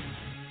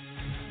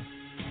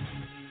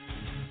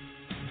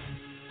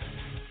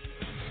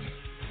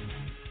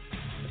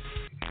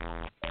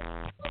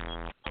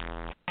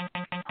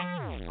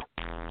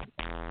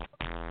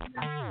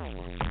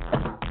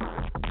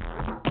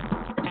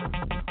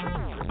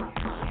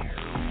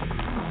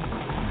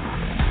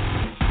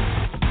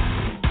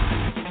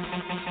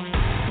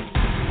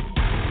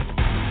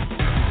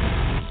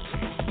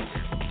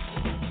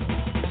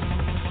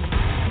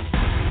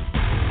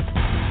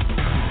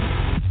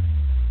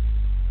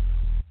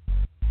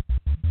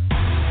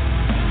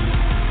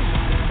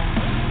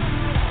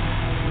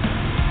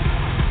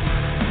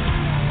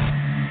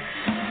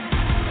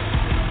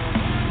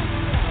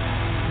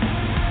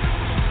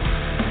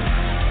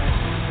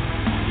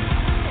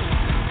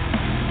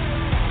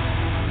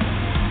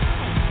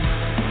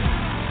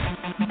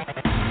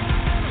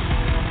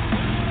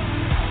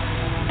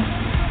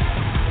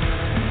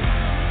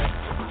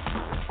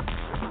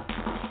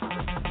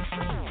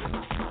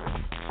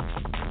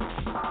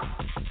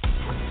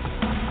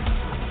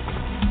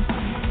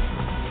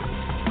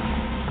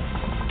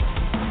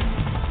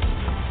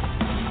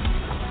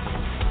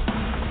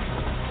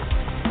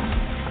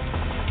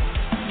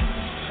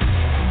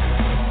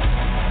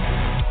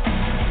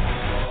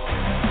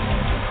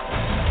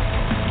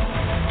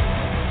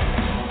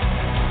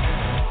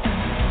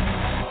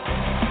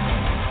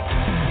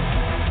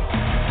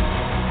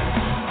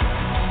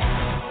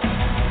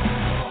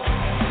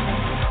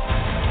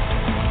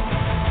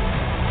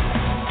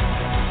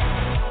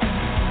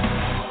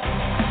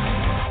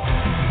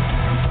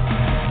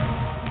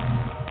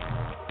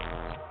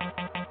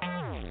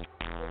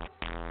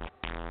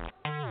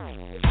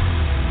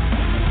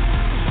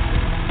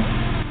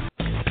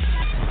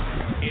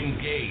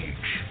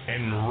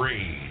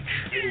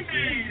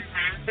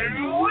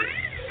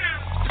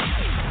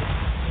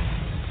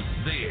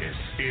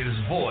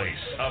 voice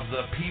of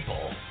the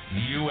people,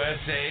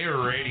 USA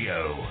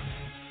Radio.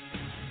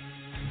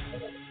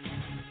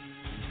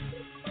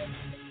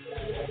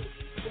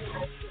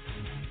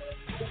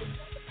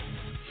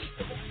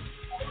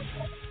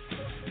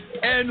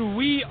 And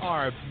we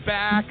are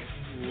back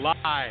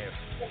live.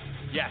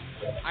 Yes,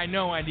 I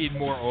know I need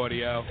more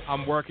audio.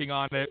 I'm working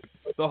on it.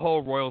 The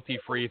whole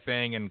royalty-free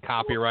thing and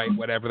copyright,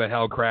 whatever the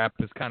hell crap,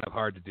 is kind of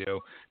hard to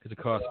do because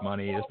it costs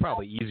money. There's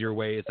probably easier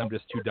ways. I'm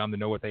just too dumb to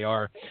know what they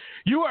are.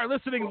 You are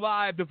listening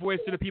live to Voice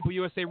of the People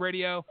USA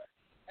Radio,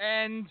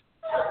 and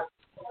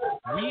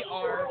we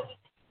are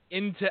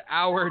into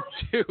hour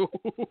 2.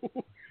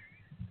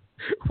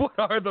 What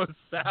are those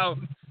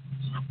sounds?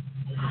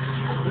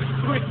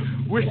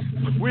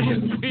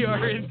 We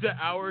are into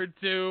hour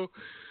 2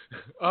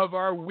 of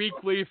our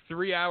weekly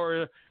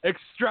 3-hour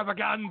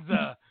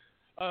extravaganza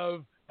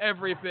of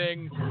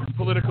everything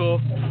political,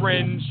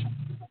 fringe,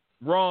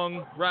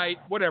 wrong, right,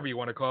 whatever you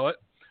want to call it.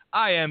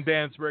 I am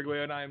Dan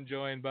Sbriglio, and I am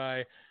joined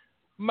by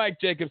Mike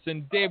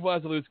Jacobson, Dave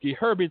Wazalewski,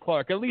 Herbie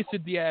Clark, Elisa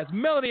Diaz,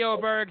 Melanie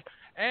Oberg,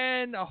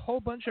 and a whole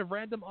bunch of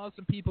random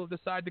awesome people have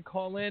decided to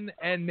call in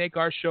and make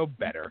our show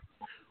better.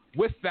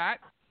 With that,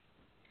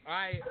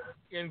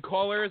 in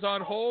callers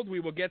on hold, we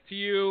will get to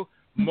you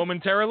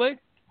momentarily.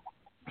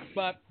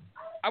 But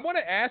I want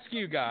to ask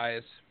you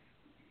guys,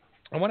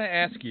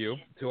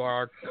 to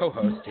our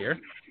co-host here,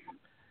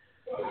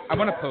 I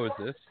want to pose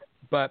this,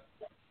 but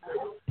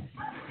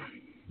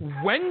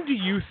when do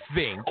you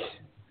think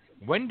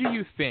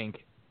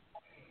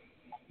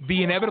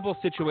the inevitable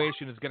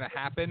situation is going to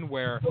happen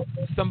where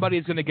somebody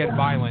is going to get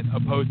violent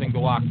opposing the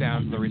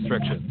lockdowns and the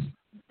restrictions?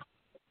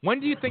 When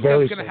do you think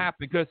that's going to happen?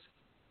 Because,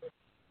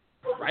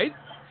 right?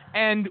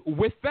 And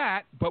with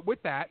that,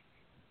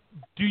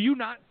 do you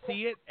not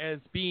see it as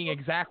being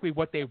exactly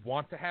what they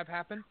want to have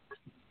happen?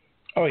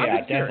 Oh, yeah,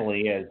 it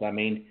definitely is. I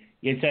mean,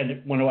 you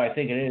said, when do I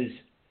think it is?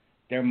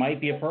 There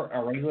might be a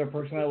regular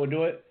person that would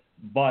do it,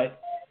 but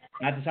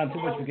not to sound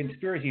too much of a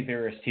conspiracy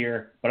theorist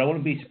here, but I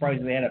wouldn't be surprised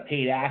if they had a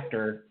paid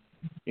actor,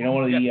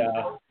 one of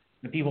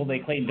the people they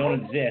claim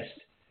don't exist,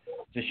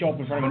 to show up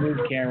in front of a news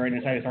camera and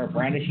decide to start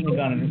brandishing a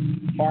gun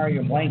and firing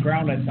a blank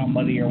round at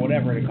somebody or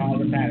whatever to cause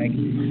a panic,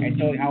 and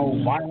showing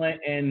how violent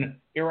and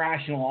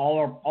irrational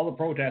all the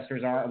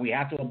protesters are, and we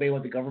have to obey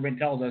what the government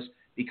tells us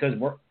because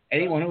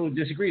anyone who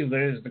disagrees with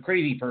it is the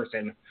crazy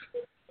person.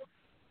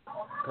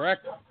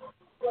 Correct.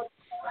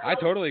 I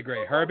totally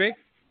agree. Herbie?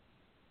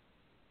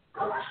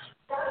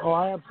 Oh,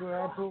 I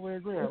absolutely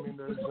agree. I mean,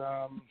 there's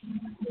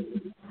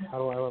how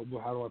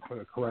do I put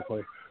it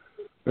correctly?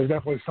 There's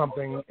definitely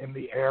something in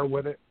the air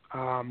with it.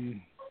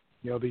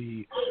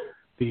 The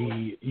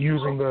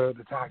using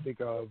the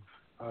tactic of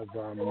as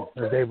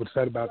David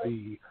said about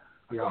a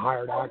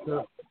hired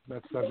actor.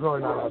 That's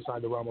really not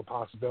outside the realm of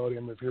possibility. I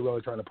mean, if you're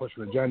really trying to push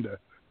an agenda,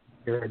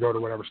 you're going to go to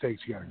whatever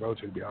states you got to go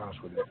to be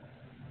honest with you.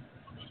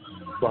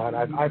 But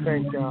I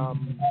think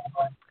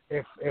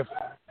if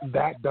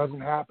that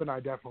doesn't happen, I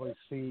definitely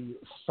see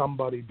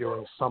somebody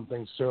doing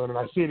something soon, and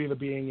I see it either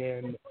being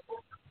in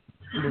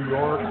New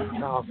York,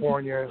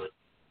 California,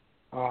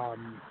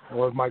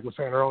 or as Mike was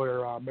saying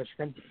earlier,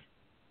 Michigan.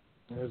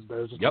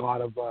 There's just a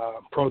lot of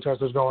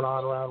protesters going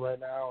on around right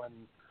now, and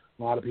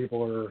a lot of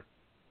people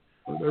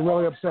they're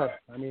really upset.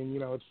 I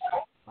mean,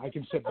 I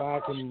can sit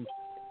back and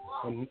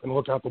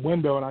look out the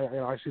window, and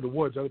I see the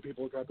woods. Other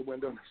people look out the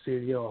window and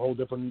see a whole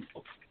different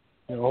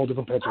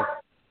picture.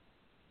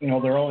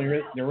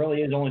 There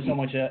really is only so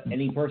much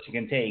any person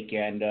can take,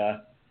 and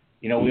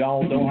we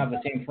all don't have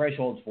the same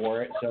thresholds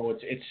for it. So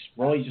it's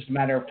really just a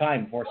matter of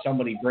time before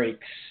somebody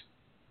breaks,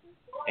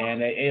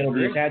 and it'll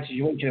be a sad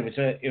situation if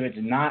it's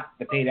not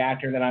the paid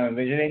actor that I'm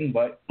envisioning.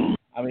 But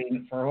I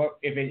mean,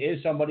 if it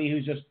is somebody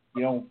who's just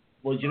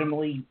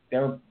legitimately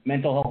their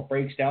mental health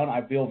breaks down,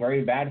 I feel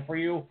very bad for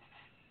you.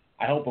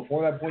 I hope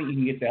before that point you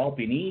can get the help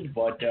you need,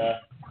 but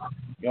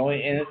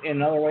in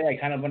another way, I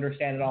kind of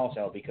understand it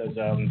also because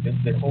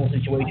this whole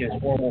situation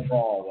is horrible for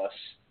all of us.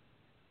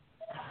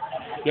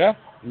 Yeah.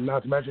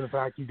 Not to mention the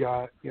fact you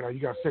got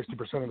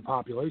 60% of the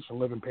population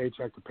living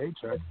paycheck to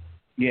paycheck.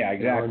 Yeah,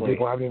 exactly. And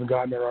people haven't even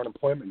gotten their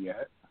unemployment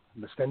yet.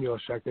 And the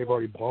stimulus check they've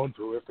already blown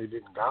through if they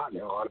didn't got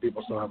it. A lot of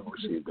people still haven't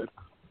received it.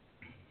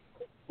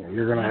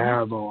 You're going to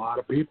have a lot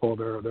of people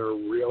they're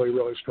really,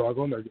 really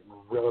struggling. They're getting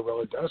really,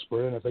 really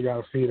desperate. And if they got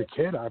to feed a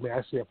kid, I mean,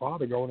 I see a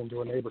father going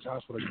into a neighbor's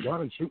house with a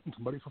gun and shooting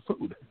somebody for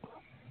food.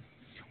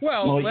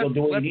 Well, you'll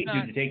do what you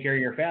need to take care of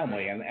your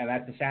family, and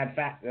that's a sad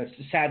fact. That's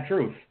the sad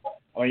truth.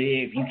 Or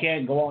if you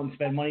can't go out and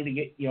spend money to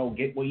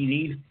get what you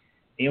need, and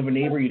you have a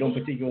neighbor you don't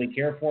particularly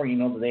care for, and you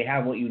know that they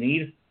have what you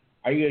need,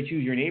 are you going to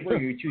choose your neighbor or are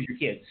you going to choose your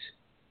kids?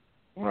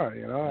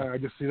 Right. I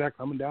just see that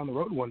coming down the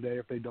road one day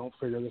if they don't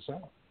figure this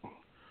out.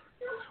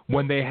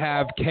 When they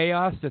have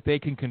chaos that they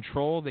can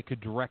control, they could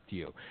direct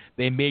you.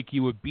 They make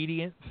you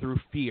obedient through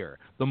fear.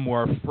 The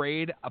more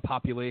afraid a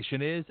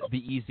population is, the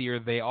easier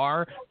they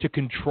are to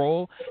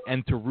control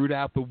and to root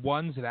out the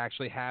ones that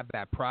actually have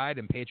that pride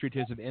and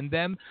patriotism in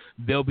them.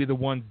 They'll be the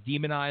ones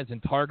demonized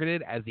and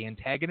targeted as the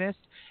antagonist,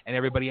 and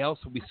everybody else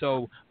will be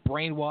so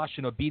brainwashed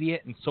and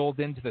obedient and sold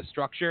into the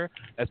structure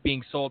that's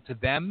being sold to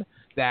them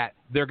that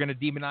they're going to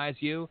demonize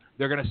you.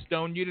 They're going to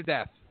stone you to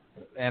death.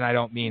 And I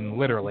don't mean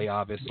literally,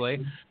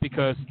 obviously,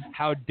 because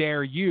how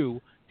dare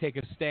you take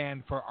a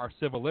stand for our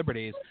civil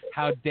liberties?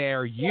 How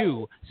dare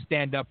you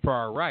stand up for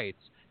our rights?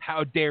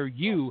 How dare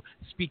you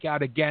speak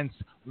out against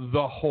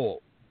the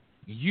whole?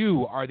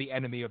 You are the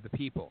enemy of the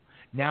people.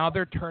 Now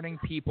they're turning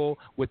people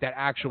with that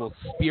actual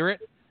spirit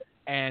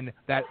and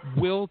that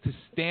will to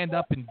stand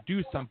up and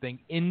do something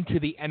into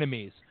the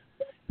enemies,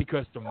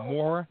 because the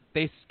more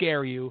they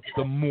scare you,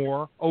 the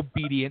more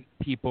obedient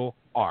people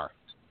are.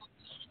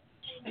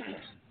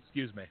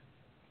 Excuse me.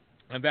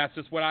 And that's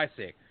just what I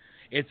see.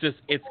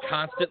 It's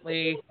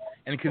constantly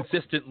and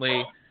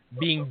consistently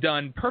being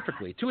done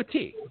perfectly to a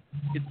T.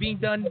 It's being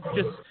done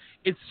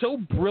it's so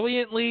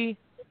brilliantly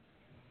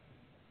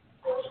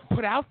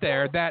put out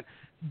there that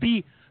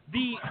the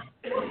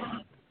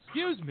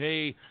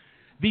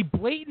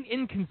blatant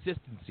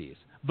inconsistencies,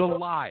 the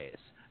lies,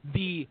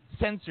 the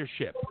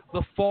censorship,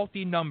 the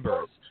faulty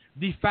numbers,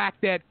 the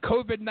fact that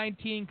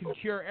COVID-19 can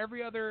cure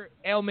every other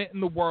ailment in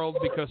the world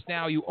because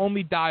now you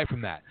only die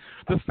from that.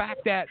 The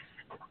fact that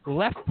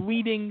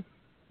left-leaning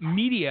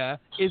media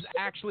is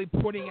actually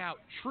putting out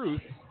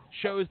truth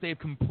shows they've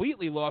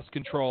completely lost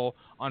control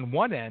on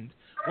one end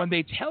when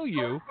they tell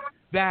you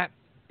that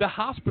the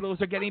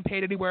hospitals are getting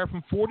paid anywhere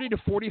from $40,000 to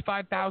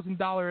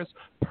 $45,000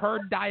 per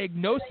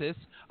diagnosis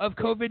of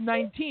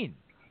COVID-19.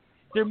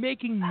 They're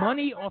making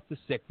money off the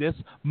sickness,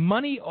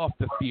 money off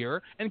the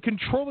fear, and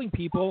controlling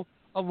people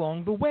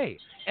along the way.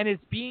 And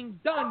it's being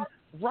done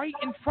right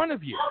in front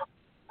of you.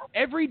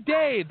 Every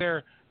day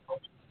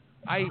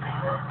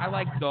I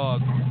like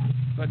dogs,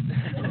 but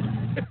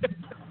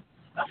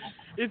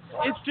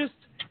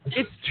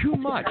it's too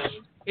much.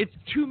 It's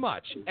too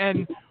much.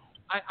 And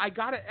I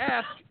gotta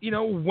ask,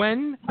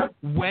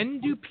 when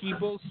do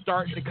people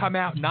start to come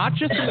out, not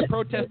just in the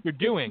protests they're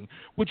doing,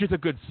 which is a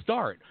good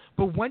start,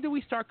 but when do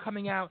we start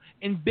coming out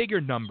in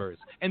bigger numbers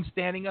and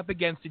standing up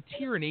against a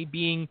tyranny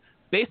being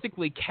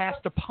basically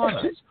cast upon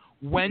us?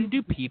 When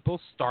do people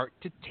start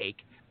to take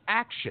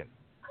action?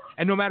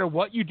 And no matter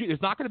what you do,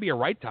 there's not going to be a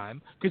right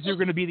time, because you're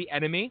going to be the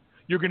enemy.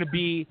 You're going to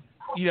be,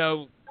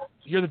 you're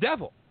the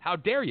devil. How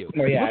dare you?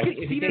 Well, yeah,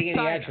 if you take any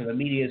action, the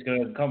media is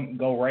going to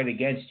go right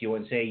against you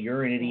and say,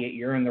 you're an idiot,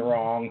 you're in the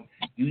wrong,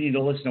 you need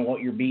to listen to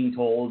what you're being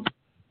told,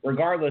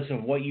 regardless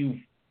of what you've,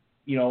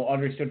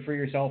 understood for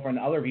yourself and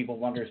other people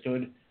have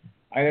understood.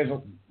 I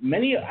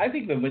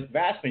think the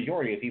vast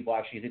majority of people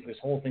actually think this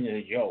whole thing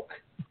is a joke,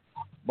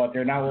 but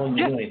they're not willing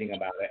to do anything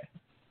about it.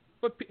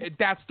 But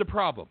that's the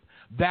problem.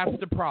 That's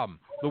the problem.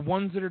 The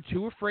ones that are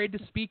too afraid to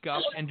speak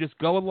up and just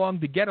go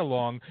along to get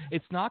along,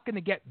 it's not going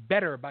to get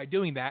better by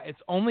doing that. It's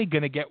only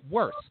going to get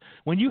worse.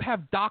 When you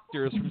have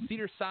doctors from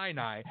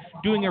Cedars-Sinai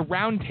doing a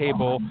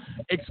roundtable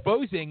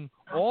exposing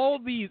all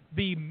the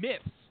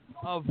myths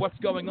of what's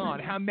going on,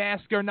 how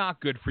masks are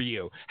not good for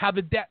you, how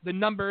the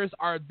numbers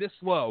are this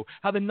low,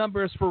 how the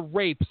numbers for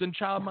rapes and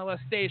child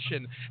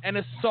molestation and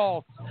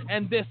assaults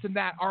and this and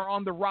that are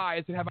on the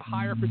rise and have a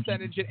higher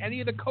percentage than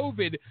any of the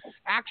COVID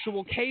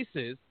actual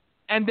cases.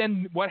 And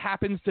then what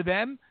happens to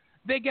them?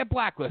 They get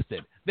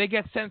blacklisted. They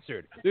get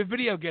censored. Their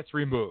video gets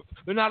removed.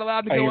 They're not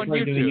allowed to go on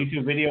YouTube. The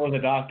YouTube video of the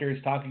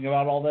doctors talking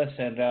about all this,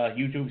 and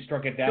YouTube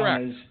struck it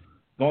down as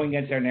going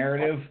against their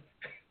narrative.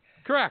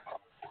 Correct.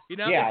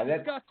 Yeah, that's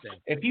disgusting.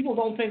 If people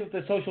don't think that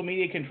the social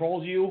media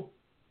controls you,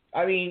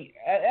 I mean,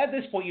 at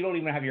this point, you don't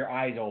even have your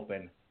eyes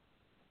open.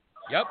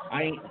 Yep.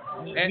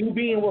 You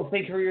being able to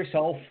think for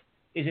yourself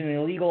is an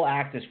illegal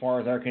act as far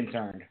as they're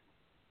concerned.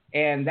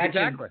 And that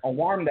should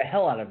alarm the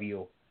hell out of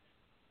you.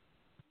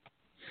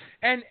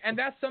 And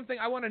that's something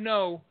I want to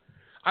know.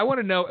 I want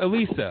to know,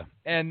 Elisa,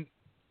 and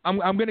I'm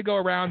going to go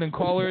around and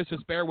callers,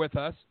 just bear with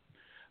us.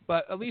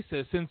 But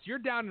Elisa, since you're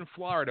down in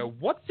Florida,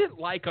 what's it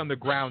like on the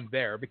ground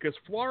there? Because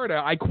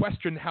Florida, I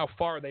questioned how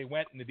far they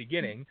went in the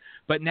beginning,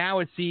 but now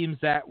it seems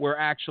that we're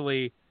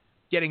actually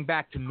getting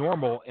back to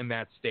normal in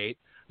that state.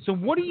 So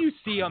what do you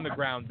see on the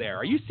ground there?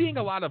 Are you seeing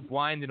a lot of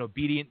blind and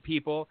obedient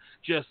people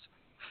just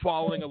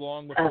following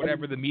along with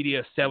whatever the media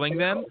is selling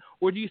them?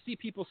 Or do you see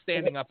people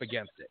standing up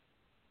against it?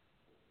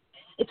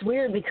 It's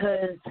weird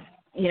because,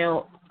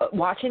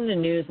 watching the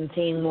news and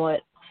seeing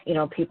what,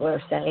 people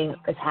are saying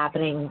is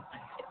happening,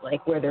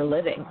 like where they're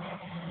living,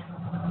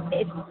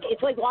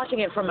 it's like watching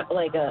it from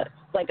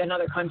like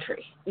another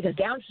country, because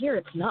down here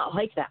it's not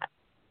like that.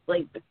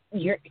 Like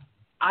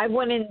I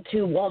went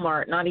into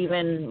Walmart not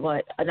even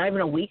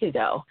a week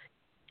ago,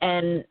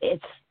 and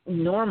it's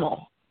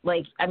normal.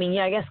 Like, I mean,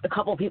 yeah, I guess a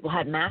couple of people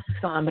had masks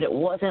on, but it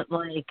wasn't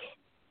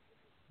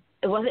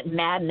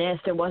madness.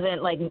 There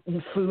wasn't like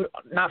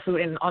not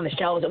food on the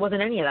shelves. It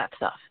wasn't any of that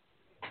stuff.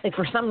 Like,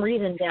 for some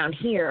reason down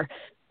here,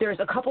 there's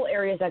a couple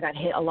areas that got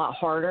hit a lot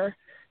harder.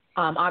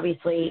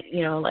 Obviously,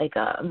 like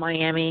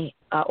Miami,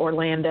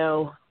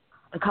 Orlando,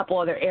 a couple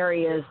other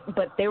areas,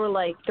 but they were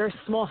like, there's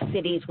small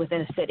cities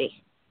within a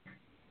city.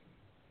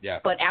 Yeah.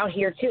 But out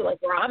here too,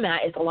 like where I'm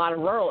at, it's a lot of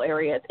rural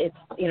areas. It's,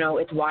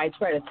 it's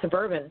widespread. It's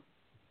suburban.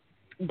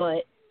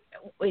 But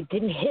it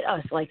didn't hit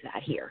us like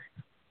that here.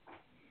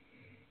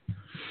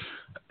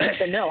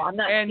 So no, I'm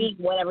not seeing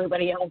what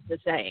everybody else is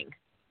saying.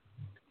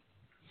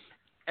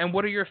 And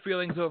what are your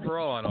feelings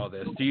overall on all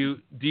this? Do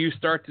you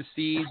start to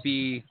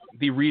see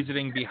the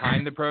reasoning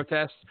behind the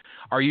protests?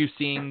 Are you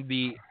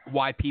seeing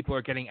why people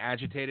are getting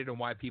agitated and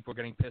why people are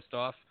getting pissed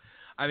off?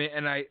 I mean,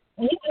 and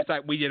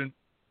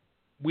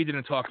we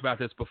didn't talk about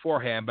this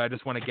beforehand, but I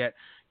just want to get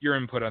your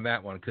input on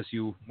that one because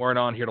you weren't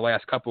on here the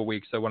last couple of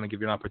weeks. So I want to give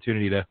you an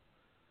opportunity to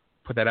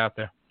put that out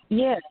there.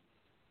 Yeah.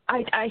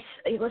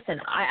 Listen,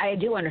 I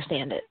do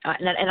understand it,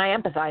 and I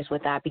empathize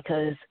with that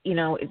because,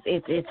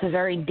 it's a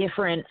very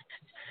different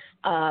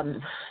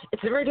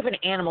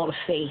animal to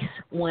face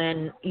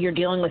when you're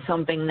dealing with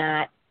something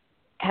that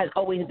has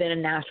always been a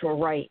natural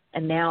right,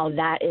 and now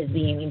that is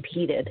being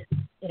impeded,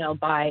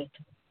 by,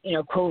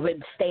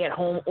 COVID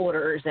stay-at-home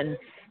orders and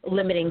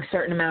limiting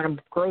certain amount of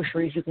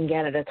groceries you can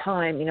get at a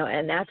time,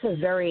 and that's a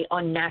very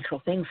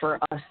unnatural thing for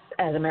us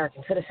as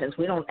American citizens.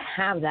 We don't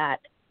have that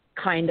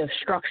kind of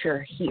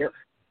structure here,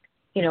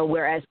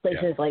 whereas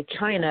places like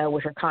China,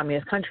 which are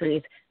communist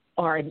countries,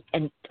 are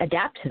and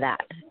adapt to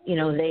that.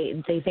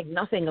 They think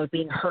nothing of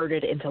being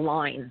herded into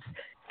lines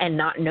and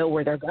not know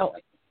where they're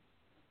going.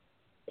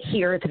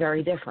 Here it's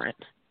very different.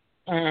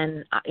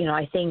 And,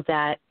 I think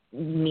that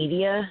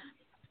media,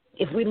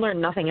 if we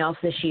learn nothing else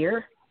this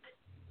year,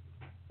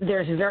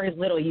 there's very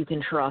little you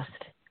can trust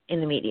in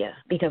the media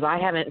because I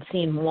haven't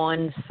seen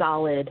one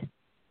solid,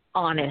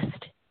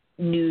 honest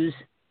news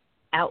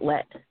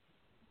outlet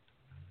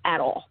at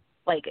all.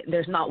 Like,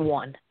 there's not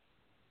one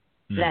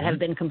that have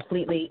been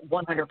completely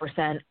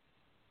 100%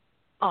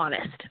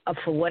 honest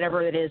for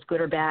whatever it is, good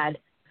or bad.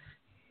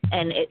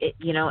 And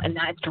and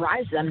that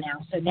drives them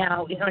now. So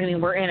now,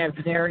 we're in a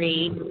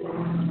very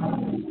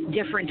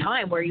different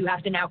time where you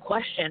have to now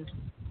question,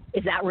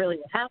 is that really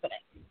what's happening?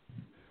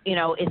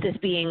 Is this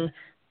being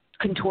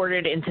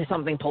contorted into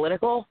something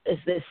political? Is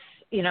this,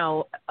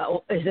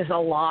 is this a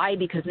lie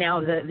because now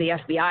the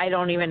FBI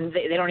don't even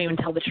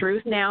tell the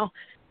truth now?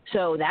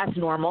 So that's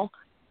normal.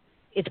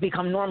 It's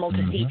become normal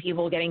to see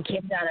people getting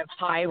kicked out of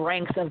high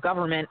ranks of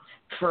government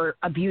for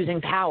abusing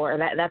power.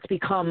 That's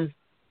become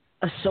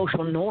a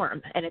social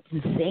norm, and it's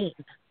insane.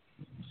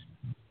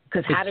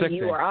 Because how do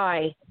you or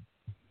I,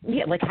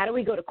 how do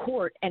we go to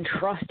court and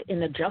trust in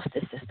the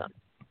justice system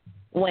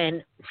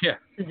when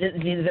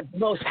the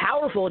most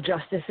powerful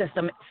justice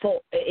system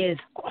is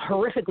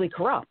horrifically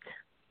corrupt?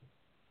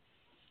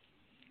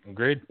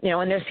 Agreed.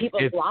 And there's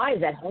people's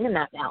lives that hang in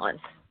that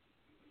balance.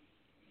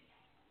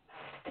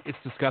 It's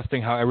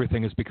disgusting how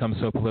everything has become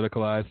so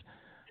politicized,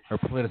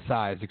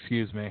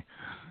 excuse me.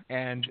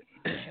 And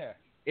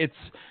it's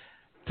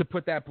to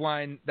put that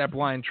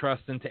blind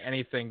trust into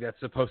anything that's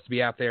supposed to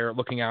be out there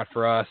looking out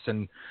for us,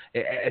 and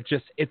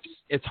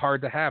it's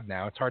hard to have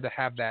now. It's hard to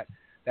have that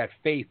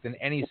faith in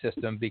any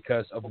system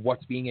because of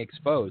what's being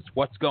exposed,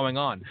 what's going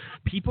on.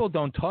 People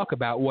don't talk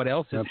about what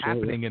else is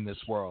happening in this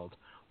world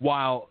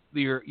while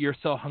you're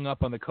so hung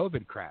up on the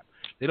COVID crap.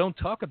 They don't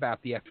talk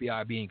about the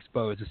FBI being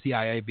exposed, the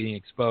CIA being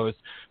exposed.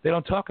 They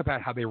don't talk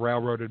about how they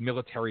railroaded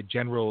military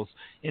generals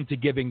into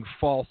giving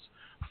false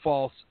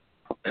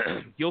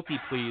guilty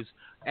pleas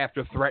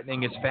after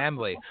threatening his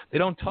family. They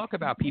don't talk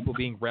about people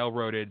being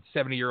railroaded,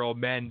 70-year-old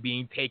men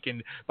being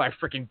taken by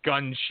freaking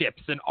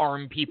gunships and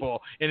armed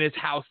people in his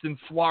house in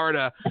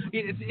Florida.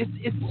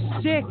 It's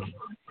sick.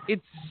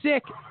 It's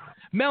sick.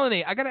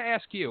 Melanie, I got to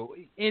ask you,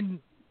 in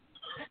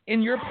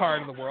your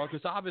part of the world,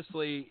 because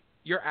obviously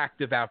you're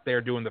active out there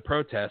doing the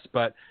protests,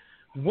 but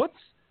what's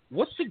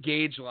the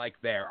gauge like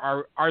there?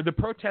 Are the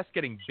protests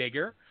getting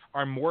bigger?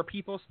 Are more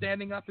people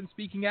standing up and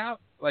speaking out?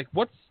 Like,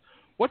 what's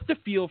the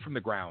feel from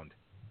the ground?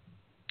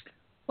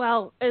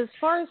 Well, as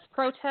far as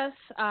protests,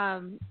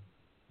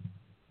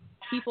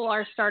 people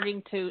are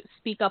starting to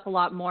speak up a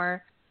lot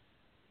more.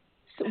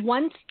 So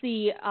once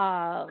the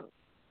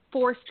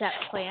 4-step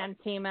plan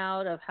came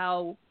out of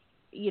how,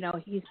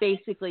 he's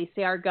basically,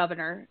 our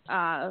governor,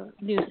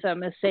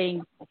 Newsom, is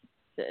saying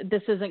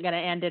this isn't going to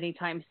end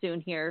anytime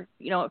soon here.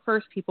 At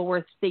first people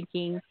were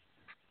thinking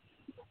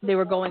they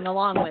were going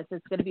along with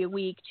it's going to be a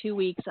week, 2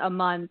 weeks, a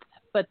month.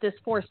 But this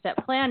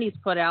 4-step plan he's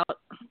put out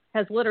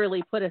has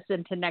literally put us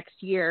into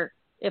next year,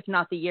 if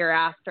not the year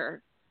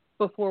after,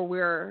 before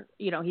we're,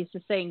 he's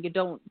just saying you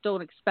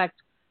don't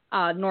expect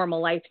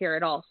normal life here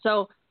at all.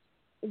 So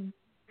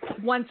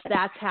once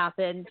that's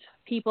happened,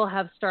 people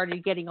have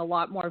started getting a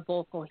lot more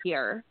vocal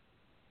here.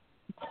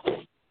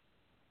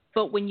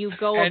 But when you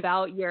go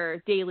about your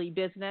daily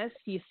business,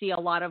 you see a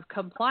lot of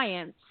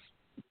compliance.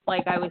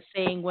 Like I was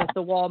saying with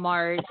the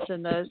Walmarts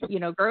and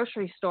the,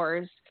 grocery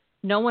stores,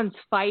 no one's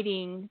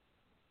fighting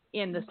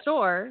in the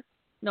store.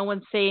 No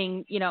one's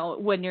saying, no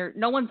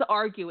one's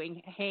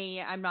arguing,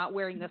 hey, I'm not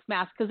wearing this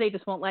mask, because they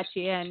just won't let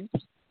you in.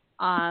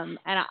 And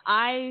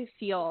I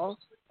feel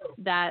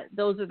that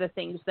those are the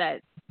things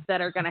that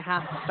are going to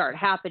have to start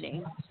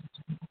happening,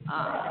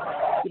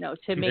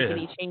 to make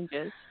any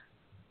changes.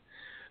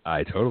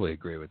 I totally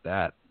agree with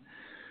that.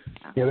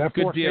 Yeah, that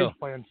Good 4-stage deal.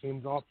 plan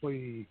seems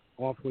awfully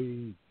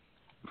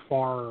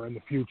far in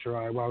the future.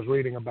 I was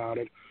reading about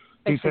it.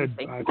 He said,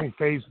 I think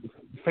phase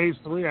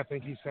 3. I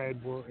think he said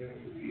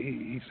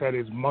he said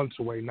is months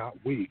away, not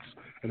weeks,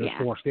 and there's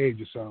 4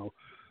 stages. So,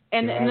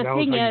 and the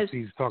thing is,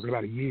 he's talking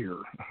about a year.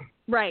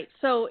 Right.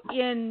 So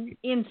in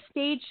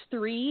stage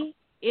 3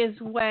 is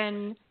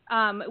when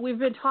we've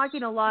been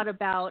talking a lot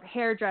about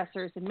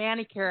hairdressers and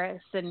manicurists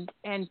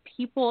and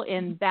people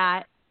in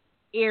that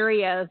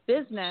area of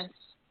business.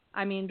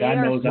 I mean, they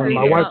are.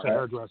 My wife's a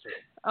hairdresser.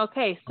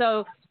 Okay,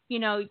 so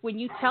when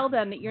you tell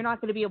them that you're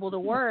not going to be able to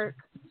work,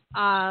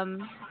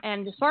 and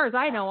as far as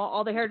I know,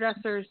 all the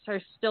hairdressers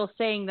are still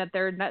saying that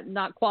they're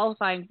not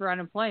qualifying for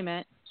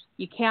unemployment.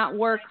 You can't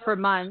work for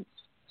months.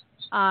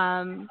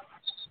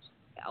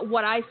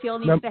 What I feel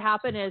needs to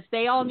happen is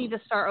they all need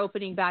to start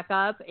opening back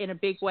up in a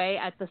big way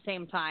at the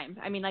same time.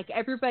 I mean, like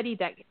everybody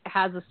that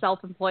has a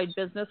self-employed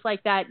business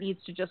like that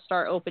needs to just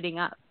start opening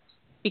up,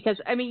 because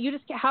I mean,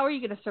 how are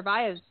you going to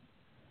survive?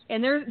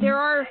 And there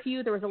are a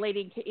few. There was a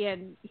lady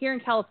here in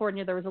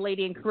California. There was a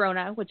lady in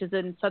Corona, which is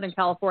in Southern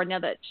California,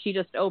 that she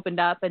just opened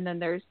up. And then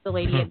there's the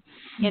lady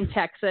in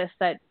Texas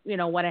that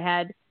went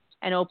ahead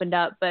and opened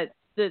up. But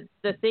the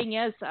thing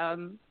is,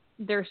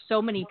 there's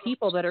so many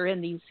people that are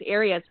in these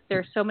areas.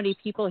 There's so many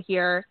people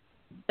here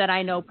that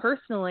I know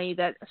personally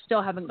that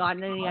still haven't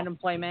gotten any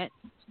unemployment,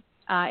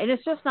 and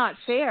it's just not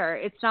fair.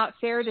 It's not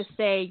fair to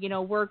say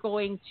we're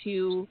going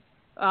to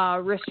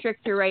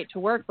restrict your right to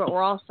work, but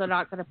we're also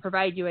not going to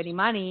provide you any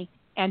money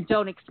and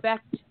don't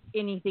expect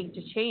anything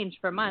to change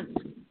for months.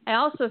 I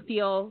also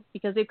feel,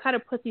 because they've kind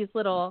of put these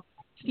little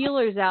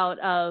feelers out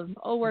of,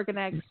 we're going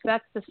to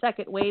expect the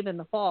second wave in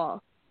the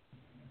fall.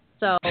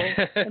 So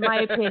in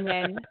my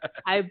opinion,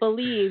 I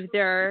believe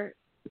they're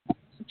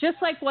just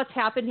like what's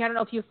happened here. I don't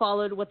know if you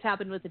followed what's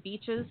happened with the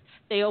beaches.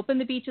 They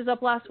opened the beaches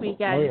up last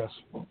weekend. Oh,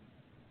 yes.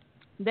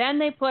 Then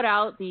they put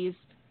out these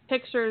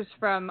pictures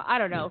from,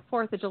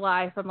 4th of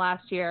July from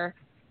last year,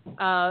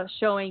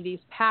 showing these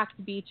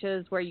packed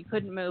beaches where you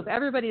couldn't move.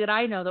 Everybody that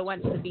I know that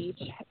went to the beach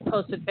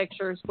posted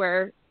pictures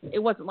where it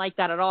wasn't like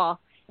that at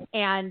all.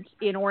 And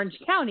in Orange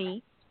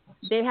County,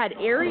 they had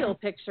aerial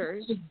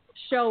pictures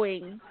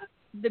showing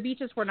the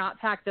beaches were not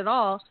packed at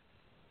all.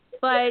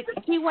 But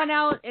he went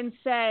out and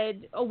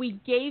said, we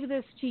gave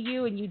this to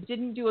you and you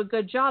didn't do a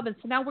good job. And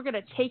so now we're going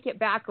to take it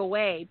back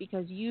away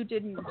because you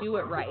didn't do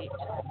it right.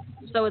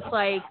 So it's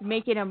like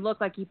making him look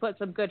like he put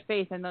some good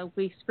faith and then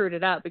we screwed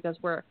it up because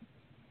we're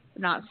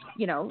not,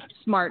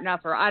 smart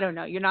enough, or I don't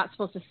know. You're not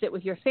supposed to sit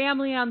with your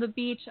family on the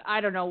beach. I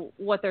don't know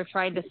what they're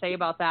trying to say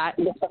about that.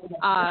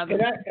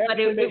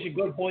 That makes a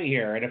good point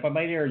here. And if I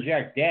might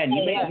interject, Dan,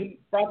 you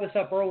brought this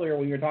up earlier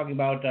when you were talking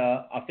about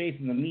a faith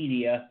in the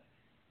media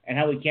and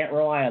how we can't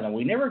rely on them.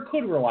 We never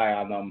could rely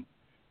on them.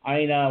 I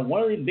mean,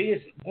 one of the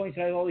biggest points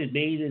I've always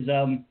made is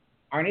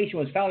our nation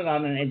was founded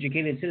on an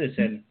educated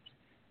citizen.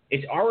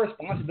 It's our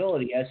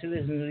responsibility as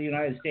citizens of the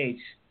United States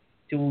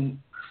to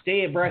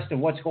stay abreast of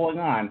what's going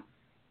on,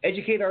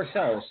 educate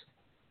ourselves.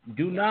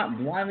 Do not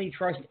blindly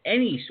trust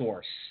any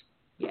source.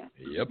 Yeah.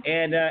 Yep.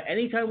 And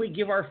anytime we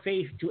give our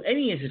faith to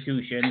any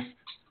institution,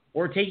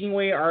 we're taking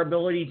away our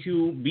ability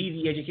to be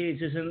the educated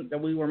citizen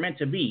that we were meant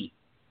to be.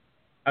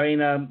 I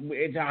mean,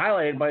 it's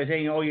highlighted by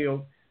saying,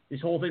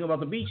 this whole thing about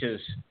the beaches.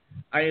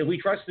 We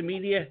trust the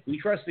media. We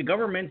trust the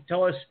government to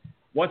tell us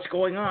what's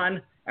going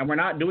on, and we're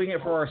not doing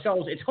it for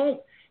ourselves.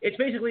 It's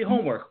basically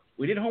homework.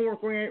 We did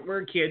homework when we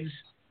were kids.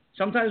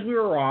 Sometimes we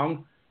were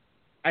wrong.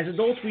 As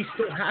adults, we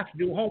still have to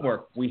do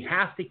homework. We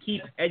have to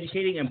keep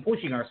educating and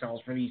pushing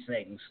ourselves for these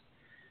things.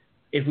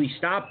 If we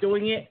stop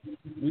doing it,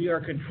 we are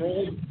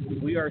controlled.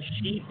 We are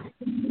sheep,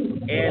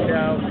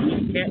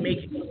 and we can't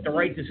make the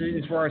right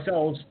decisions for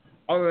ourselves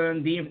other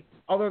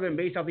than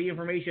based off the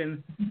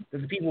information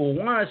that the people who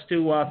want us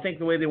to think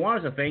the way they want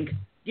us to think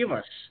give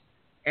us.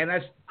 And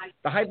that's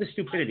the height of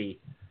stupidity.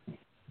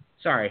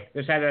 Sorry,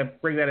 just had to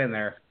bring that in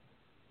there.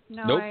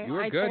 No, Nope, you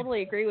were I good.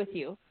 totally agree with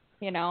you.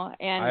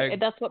 And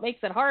that's what makes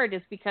it hard,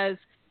 is because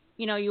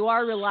you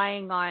are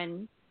relying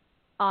on.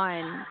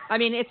 I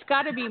mean, it's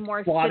got to be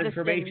more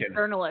citizen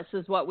journalists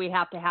is what we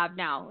have to have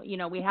now.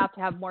 We have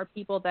to have more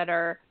people that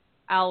are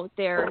out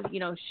there,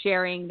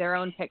 sharing their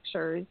own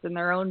pictures and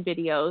their own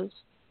videos.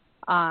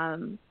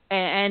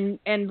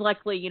 And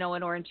luckily, in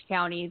Orange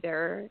County,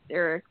 they're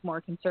a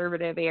more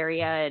conservative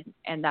area,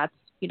 and that's,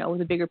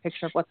 the bigger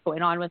picture of what's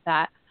going on with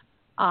that.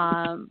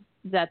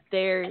 That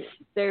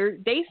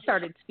they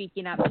started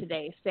speaking up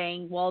today,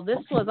 saying, well, this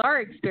was our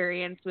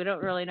experience. We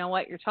don't really know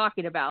what you're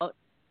talking about.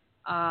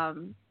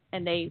 And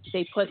they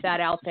put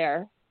that out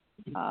there.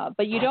 But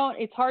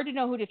it's hard to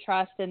know who to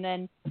trust. And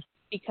then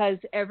because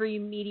every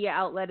media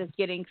outlet is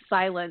getting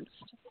silenced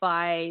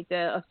by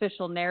the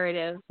official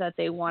narrative that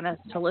they want us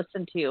to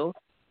listen to,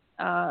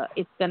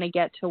 it's going to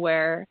get to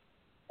where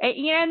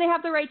And they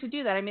have the right to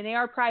do that. I mean, they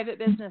are private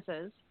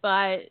businesses,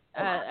 but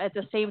at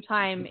the same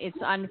time, it's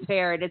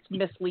unfair and it's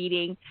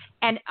misleading.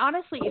 And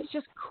honestly, it's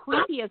just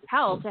creepy as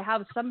hell to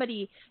have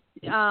somebody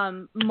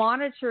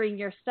monitoring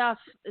your stuff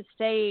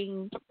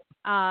saying,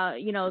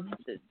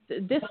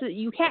 this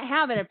you can't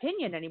have an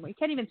opinion anymore. You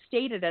can't even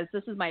state it as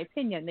this is my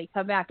opinion. They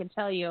come back and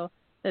tell you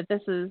that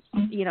this is,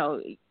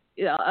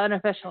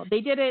 unofficial. They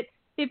did it.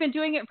 They've been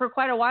doing it for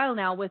quite a while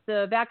now with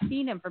the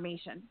vaccine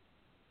information.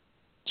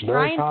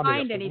 Try and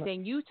find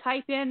anything. You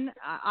type in,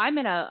 I'm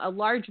in a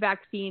large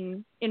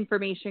vaccine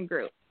information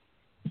group.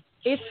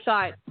 It's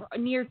got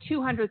near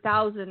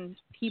 200,000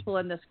 people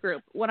in this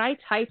group. When I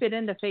type it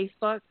into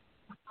Facebook,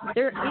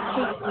 it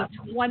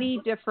takes me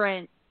 20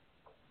 different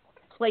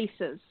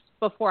places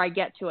before I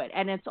get to it.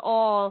 And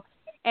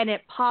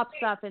it pops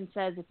up and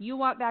says, if you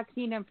want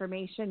vaccine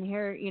information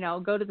here,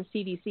 go to the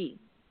CDC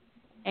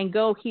and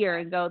go here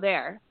and go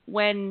there.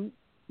 When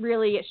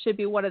really it should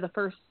be one of the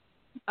first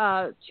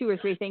 2 or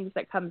 3 things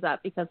that comes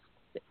up because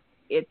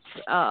it's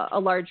a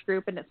large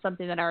group and it's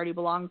something that I already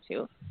belong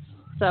to.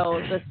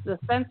 So the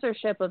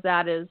censorship of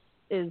that is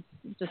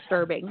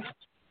disturbing.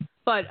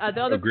 But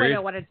the other point I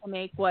wanted to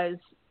make was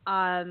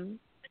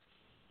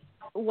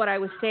what I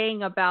was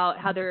saying about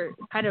how they're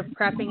kind of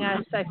prepping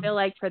us, I feel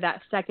like, for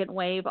that second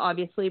wave,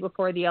 obviously,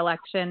 before the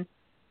election.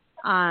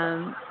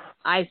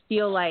 I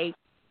feel like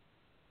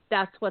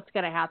that's what's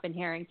going to happen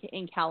here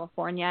in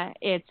California.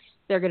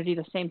 They're going to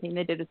do the same thing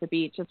they did at the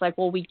beach. It's like,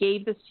 well, we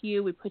gave this to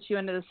you. We put you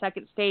into the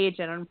second stage.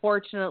 And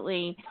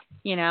unfortunately,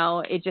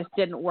 it just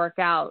didn't work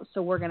out.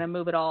 So we're going to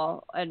move it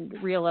all and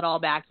reel it all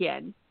back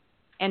in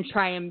and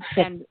try and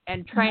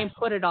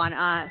put it on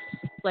us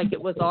like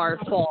it was our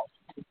fault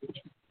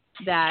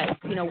that,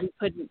 we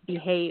couldn't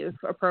behave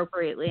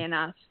appropriately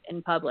enough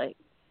in public.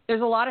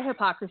 There's a lot of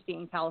hypocrisy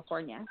in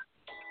California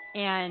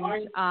and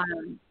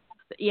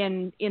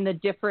in the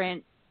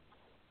different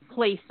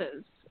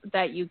places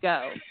that you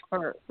go.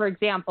 For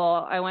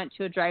example, I went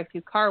to a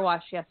drive-through car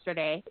wash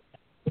yesterday,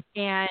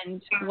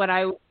 and when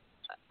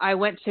I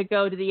went to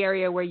go to the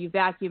area where you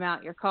vacuum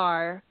out your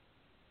car,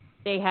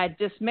 they had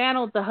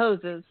dismantled the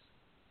hoses,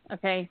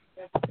 okay,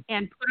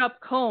 and put up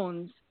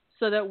cones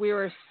so that we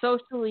were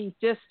socially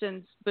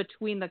distanced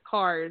between the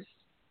cars.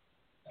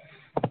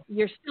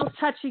 You're still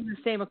touching the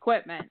same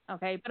equipment,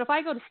 okay? But if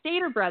I go to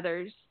Stater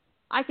Brothers,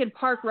 I can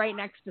park right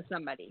next to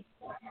somebody,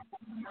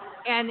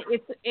 and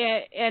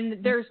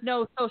and there's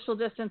no social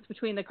distance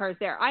between the cars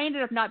there. I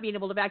ended up not being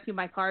able to vacuum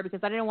my car because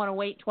I didn't want to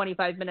wait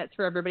 25 minutes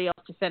for everybody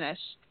else to finish,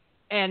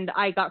 and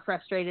I got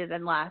frustrated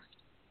and left.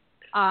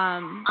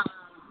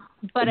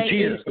 But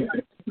you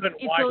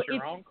couldn't wash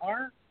your own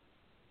car?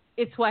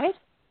 It's what?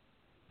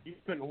 You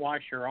couldn't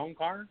wash your own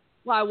car?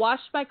 Well, I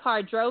washed my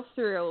car, drove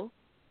through,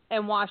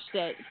 and washed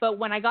it. But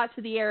when I got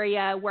to the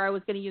area where I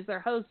was going to use their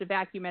hose to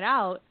vacuum it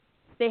out,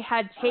 they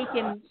had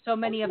taken so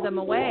many of them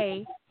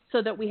away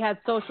so that we had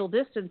social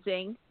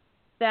distancing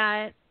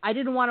that I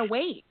didn't want to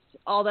wait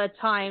all that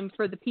time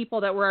for the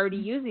people that were already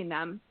using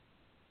them.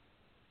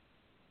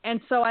 And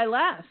so I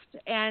left.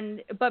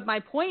 But my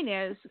point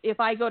is, if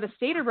I go to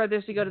Stater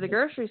Brothers to go to the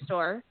grocery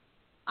store,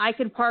 I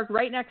can park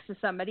right next to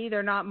somebody.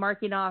 They're not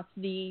marking off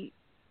the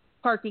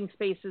parking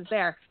spaces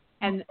there.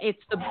 And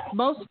it's the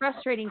most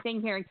frustrating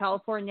thing here in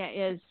California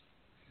is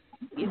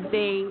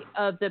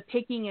the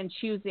picking and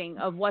choosing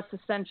of what's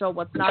essential,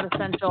 what's not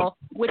essential,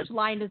 which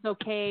line is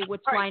okay,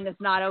 which line is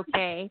not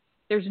okay.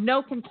 There's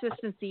no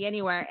consistency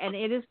anywhere, and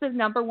it is the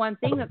number one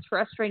thing that's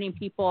frustrating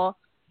people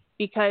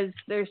because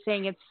they're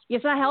saying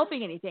it's not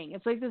helping anything.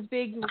 It's like this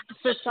big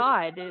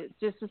facade,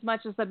 just as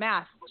much as the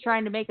mask,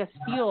 trying to make us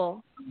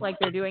feel like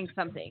they're doing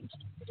something.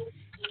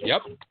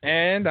 Yep,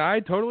 and I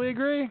totally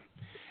agree.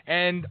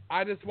 And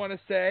I just want to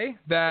say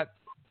that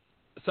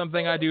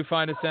something I do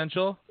find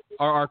essential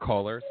are our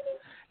callers.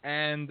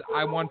 And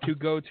I want to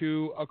go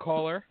to a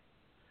caller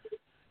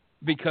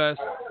because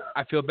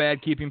I feel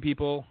bad keeping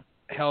people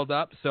held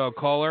up. So,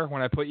 caller,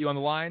 when I put you on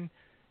the line,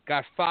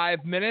 got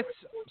 5 minutes.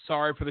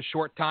 Sorry for the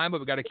short time, but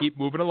we got to keep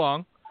moving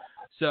along.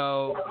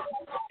 So,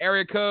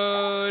 area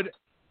code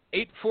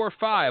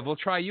 845. We'll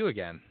try you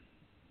again.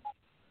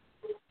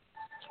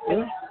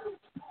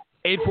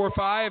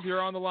 845,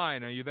 you're on the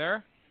line. Are you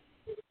there?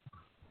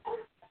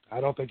 I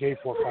don't think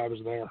 845 is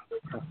there.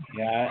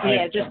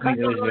 Yeah, just think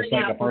it was just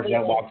like a person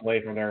that walked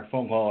away from their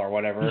phone call or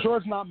whatever. You sure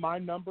it's not my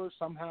number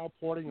somehow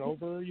porting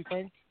over, you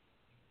think?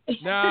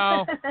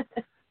 No.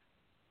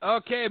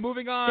 Okay,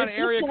 moving on.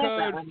 Area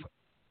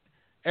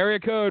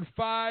code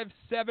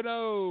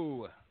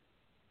 570.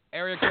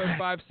 Area code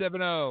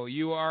 570.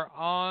 You are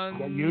on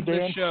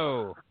the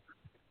show.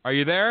 Are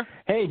you there?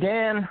 Hey,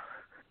 Dan.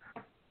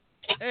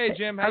 Hey,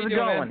 Jim. How How's you it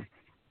doing, going? man?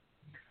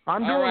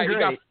 I'm doing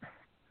great.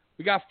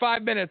 We got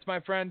 5 minutes, my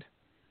friend.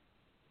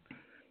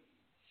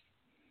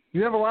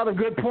 You have a lot of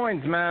good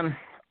points, man.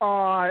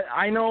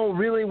 I know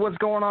really what's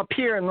going up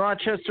here in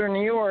Rochester,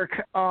 New York.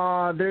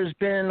 There's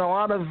been a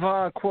lot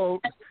of,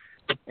 quote,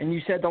 and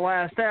you said the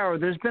last hour,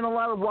 there's been a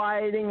lot of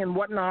rioting and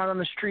whatnot on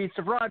the streets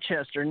of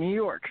Rochester, New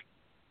York,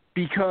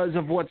 because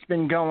of what's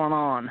been going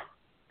on.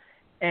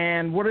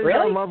 And what is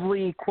that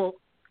lovely quote?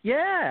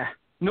 Yeah,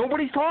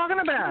 nobody's talking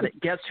about it.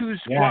 Guess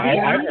who's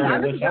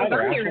blocking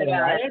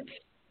it?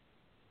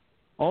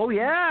 Oh,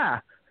 yeah.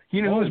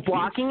 You know who's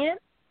blocking it?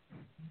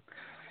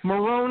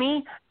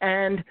 Maroney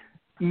and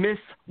Miss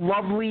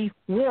Lovely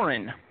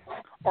Warren,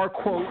 our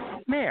quote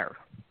mayor.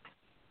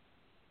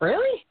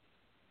 Really?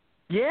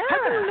 Yeah,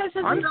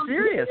 I'm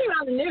serious. This isn't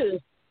on the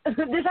news. This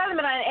hasn't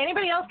been on.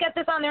 Anybody else get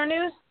this on their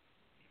news?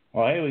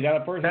 Well, hey, we got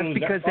a person.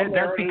 That's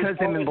because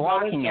they've been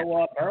blocking it.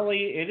 So apparently,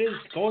 it is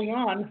going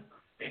on.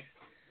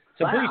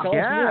 So please tell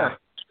us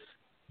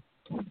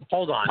more.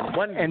 Hold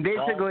on. And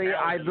basically,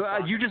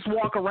 you just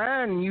walk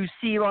around and you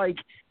see like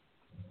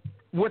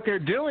what they're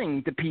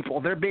doing to people.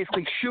 They're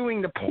basically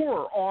shooing the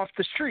poor off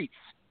the streets.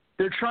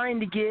 They're trying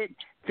to get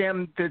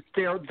them the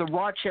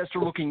Rochester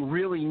looking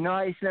really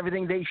nice and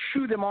everything. They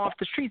shoo them off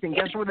the streets, and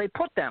guess where they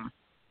put them?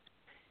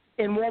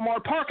 In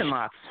Walmart parking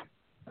lots.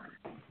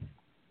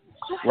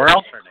 Where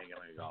else are they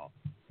going to go?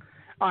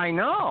 I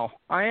know.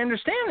 I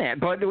understand that,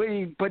 but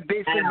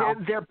basically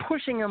they're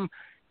pushing them.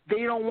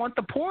 They don't want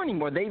the poor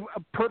anymore. They're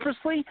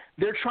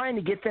trying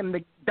to get them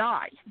to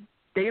die.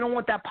 They don't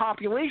want that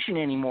population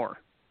anymore.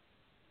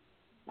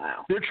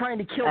 Wow. They're trying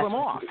to kill them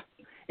off.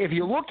 If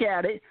you look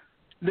at it,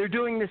 they're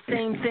doing the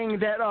same thing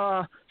that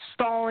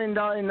Stalin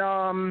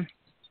and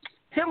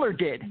Hitler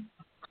did.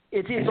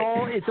 They're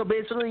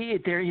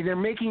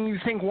making you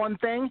think one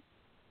thing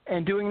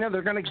and doing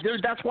another.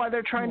 That's why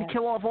they're trying to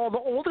kill off all the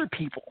older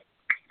people.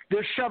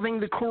 They're shoving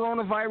the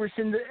coronavirus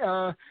in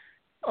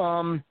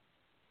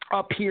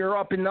up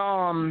in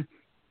the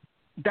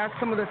that's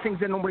some of the things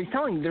that nobody's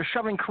telling you. They're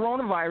shoving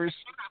coronavirus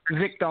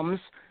victims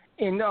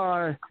in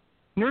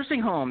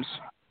nursing homes,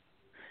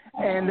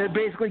 and they're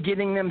basically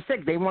getting them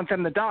sick. They want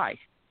them to die.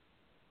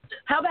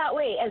 How about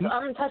I'm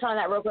going to touch on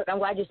that real quick. I'm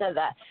glad you said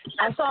that.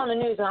 I saw on the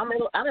news, and I'm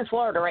in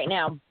Florida right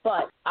now,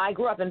 but I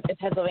grew up in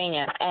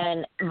Pennsylvania,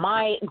 and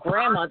my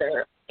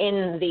grandmother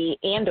in the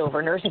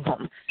Andover nursing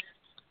home,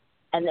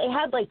 and they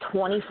had like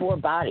 24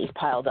 bodies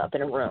piled up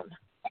in a room.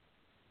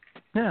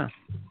 Yeah.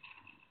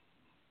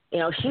 You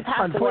know, she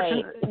passed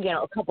away,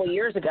 a couple of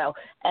years ago,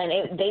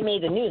 and they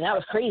made the news. That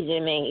was crazy to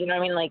me. You know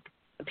what I mean? Like,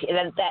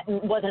 that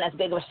wasn't as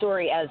big of a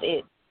story as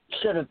it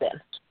should have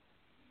been.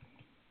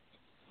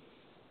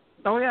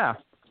 Oh yeah,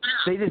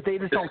 they just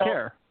don't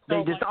care.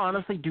 They just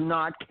honestly do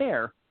not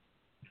care.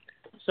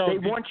 So they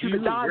want you to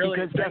die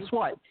because guess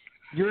what?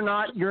 You're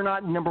not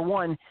number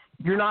one.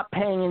 You're not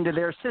paying into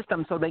their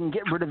system, so they can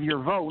get rid of your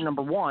vote.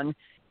 Number one,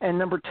 and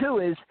number two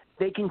is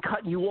they can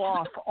cut you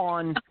off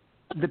on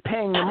the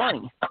paying your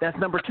money. That's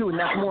number two, and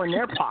that's more in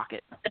their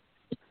pocket.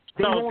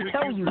 They won't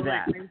tell you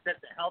that. Do you think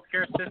that the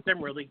healthcare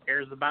system really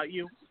cares about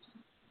you?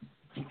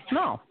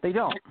 No, they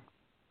don't.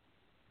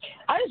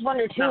 I just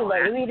wonder too,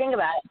 when you think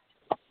about it.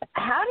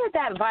 How did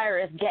that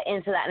virus get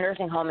into that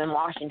nursing home in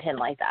Washington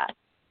like that?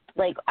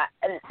 Like,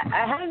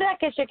 how did that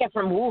get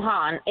from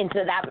Wuhan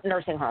into that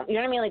nursing home? You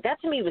know what I mean? Like, that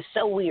to me was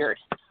so weird.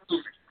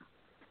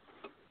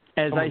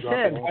 As I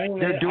said,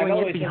 they're doing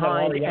it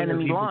behind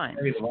enemy lines.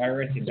 The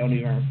virus and don't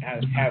even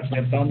have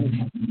symptoms.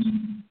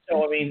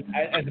 So, I mean,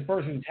 as a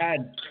person who's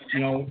had,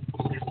 similar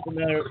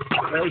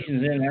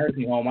relations in a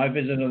nursing home, I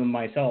visited them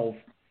myself.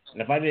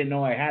 And if I didn't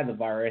know I had the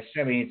virus,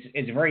 I mean,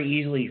 it's very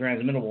easily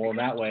transmittable in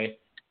that way.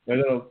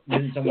 Whether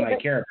this is someone I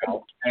care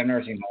about at a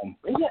nursing home.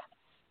 Yeah.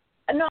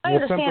 No, I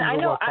understand. I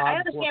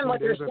understand what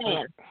they're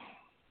saying.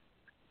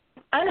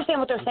 I understand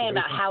what they're saying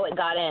about how it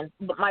got in.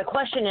 But my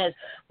question is,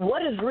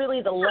 what is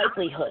really the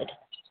likelihood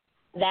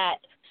that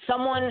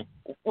someone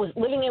was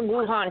living in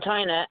Wuhan,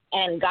 China,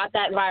 and got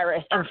that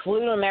virus and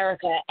flew to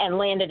America and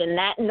landed in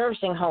that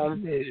nursing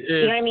home? You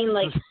know what I mean?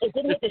 Like, it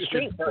didn't hit the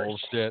street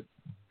first. Bullshit.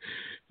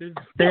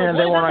 They're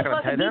not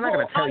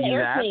going to tell you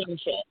that.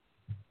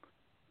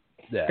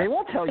 Yeah. They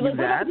won't tell you that.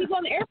 that. People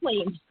on the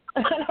airplane.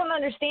 I don't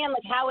understand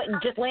how it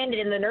just landed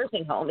in the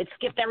nursing home. It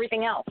skipped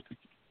everything else.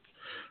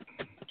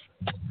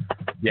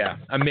 Yeah,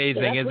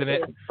 amazing, isn't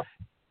it?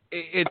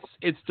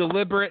 It's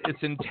deliberate.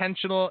 It's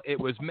intentional. It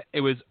was.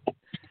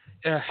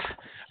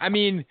 I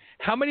mean,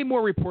 how many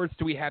more reports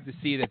do we have to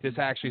see that this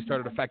actually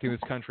started affecting this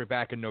country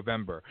back in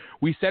November?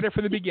 We said it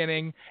from the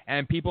beginning,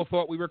 and people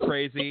thought we were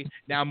crazy.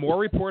 Now more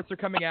reports are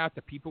coming out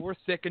that people were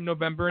sick in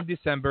November and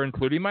December,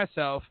 including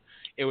myself.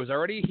 It was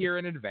already here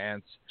in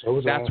advance.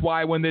 That's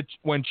why when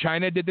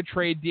China did the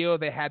trade deal,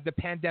 they had the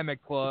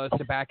pandemic clause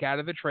to back out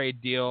of the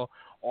trade deal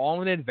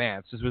all in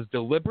advance. This was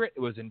deliberate.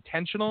 It was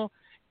intentional,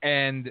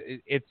 and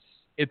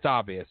it's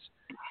obvious.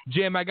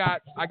 Jim, I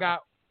got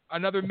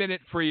another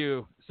minute for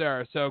you,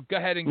 sir. So go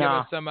ahead and give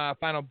us some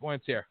final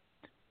points here.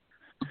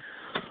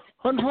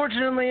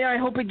 Unfortunately, I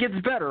hope it gets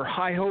better.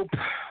 I hope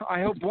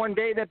one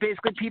day that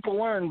basically people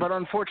learn. But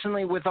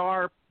unfortunately, with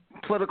our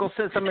political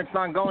system, it's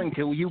not going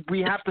to. We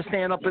have to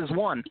stand up as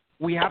one.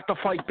 We have to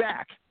fight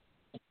back,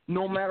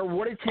 no matter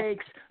what it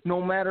takes.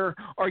 No matter,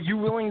 are you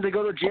willing to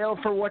go to jail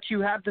for what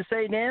you have to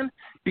say, Dan?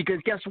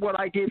 Because guess what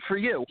I did for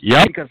you?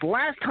 Yep. Because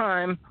last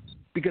time.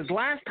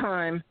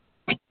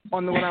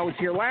 When I was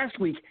here last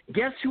week,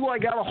 guess who I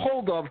got a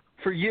hold of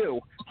for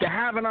you to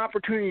have an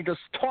opportunity to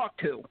talk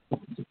to?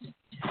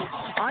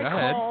 I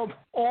called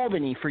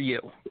Albany for you,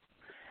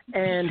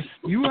 and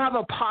you have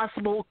a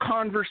possible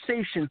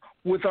conversation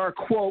with our,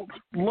 quote,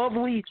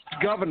 lovely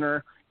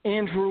governor,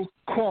 Andrew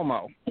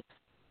Cuomo.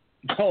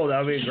 Oh, that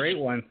would be a great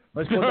one.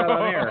 Let's put that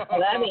on air.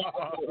 That'd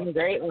be a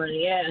great one,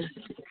 yeah.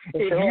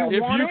 If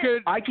you want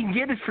it, I can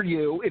get it for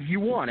you if you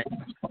want it.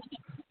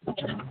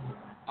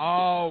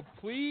 Oh,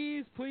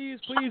 please, please,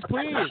 please,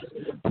 please.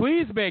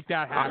 Please make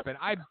that happen.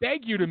 I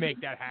beg you to make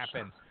that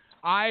happen.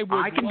 I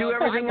can do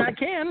everything I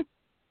can.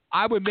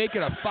 I would make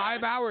it a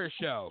 5-hour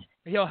show.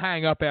 He'll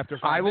hang up after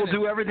 5 minutes. I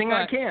will do everything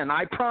I can.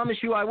 I promise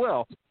you I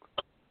will.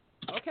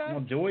 Okay. Well,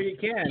 do what you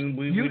can.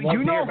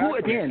 You know who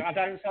it is.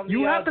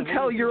 You have to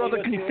tell your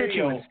other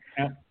constituents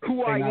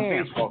who I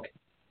am.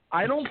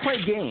 I don't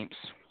play games.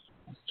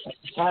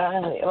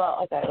 Well,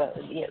 okay.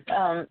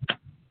 Yeah,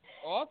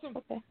 awesome.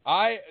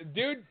 Okay.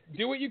 Dude,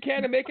 do what you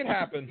can to make it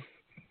happen.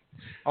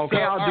 Okay,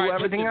 so, I'll do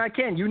everything I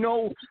can. You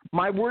know,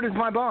 my word is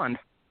my bond.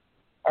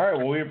 All right,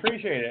 well, we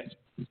appreciate it.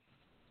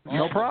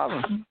 No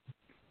problem.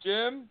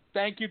 Jim,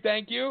 thank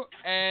you.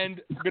 And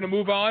I'm going to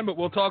move on, but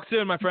we'll talk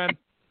soon, my friend.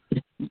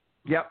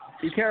 Yep,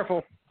 be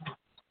careful.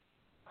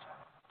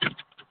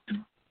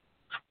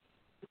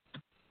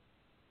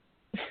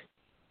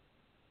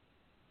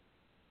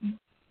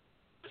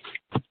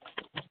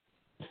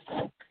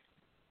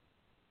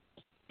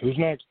 Who's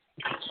next?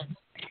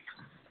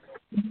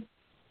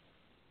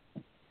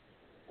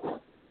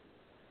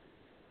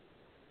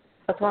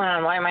 what's going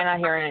on? Why am I not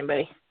hearing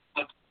anybody?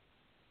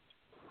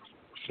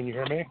 Can you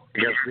hear me?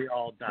 Because we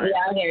all died.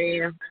 Yeah, I hear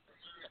you.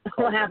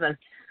 What happened?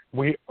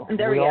 We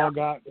all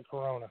got the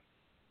corona.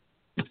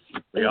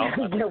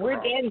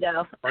 Where'd Dan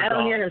go? I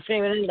don't hear him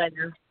screaming in right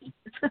now.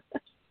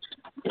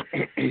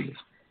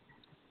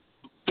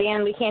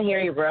 Dan, we can't hear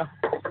you, bro.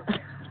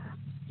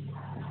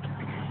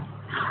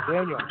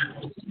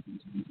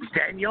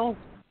 Daniel?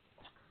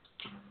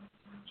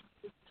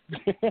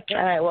 All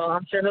right, well,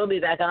 I'm sure he'll be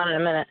back on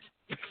in a minute.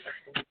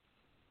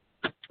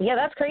 Yeah,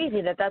 that's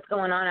crazy that's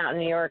going on out in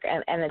New York,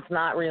 and it's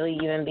not really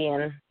even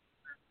being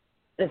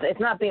it's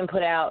not being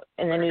put out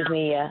in the news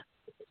media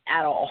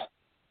at all.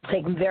 It's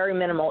like very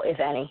minimal, if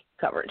any,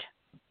 coverage.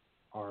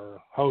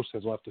 Our host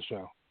has left the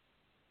show.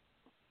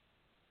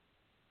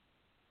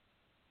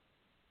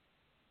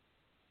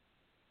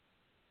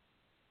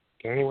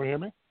 Can anyone hear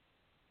me?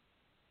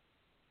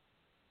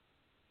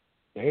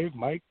 Dave,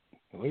 Mike,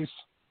 Elise?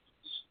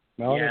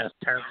 Melanie? Yes,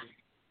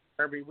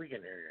 Herbie, we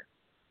can hear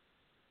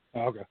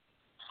you. Oh, okay.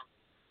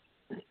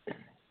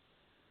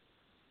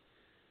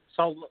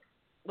 So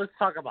let's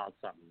talk about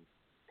something.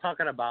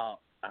 Talking about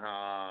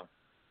how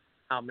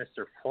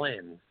Mr.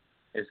 Flynn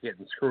is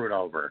getting screwed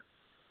over.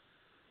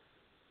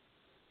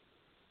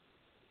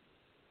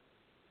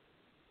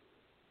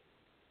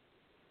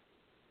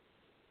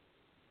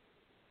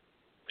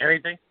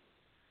 Anything?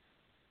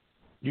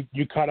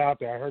 You cut out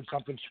there. I heard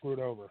something screwed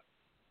over.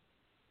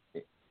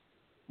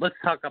 Let's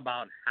talk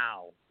about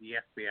how the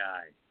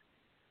FBI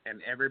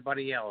and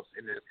everybody else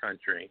in this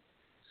country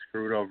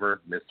screwed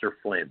over Mr.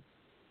 Flynn.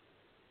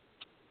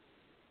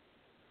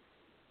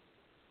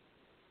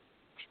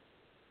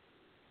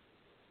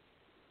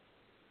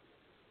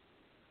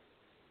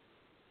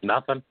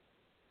 Nothing.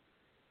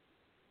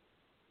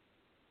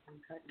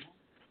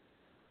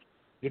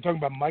 You're talking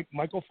about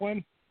Michael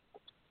Flynn?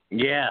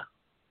 Yeah.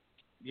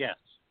 Yes.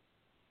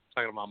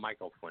 Talking about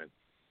Michael Flynn.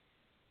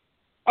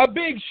 A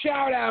big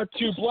shout out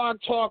to Blog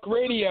Talk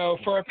Radio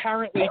for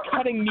apparently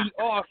cutting me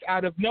off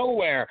out of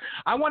nowhere.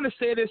 I want to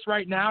say this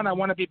right now, and I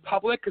want to be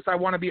public because I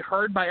want to be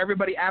heard by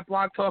everybody at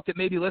Blog Talk that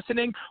may be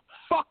listening.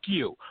 Fuck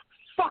you.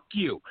 Fuck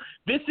you.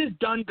 This is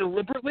done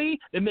deliberately.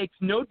 It makes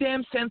no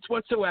damn sense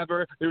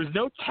whatsoever. There's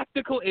no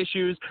technical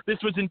issues. This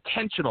was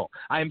intentional.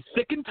 I am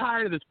sick and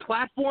tired of this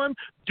platform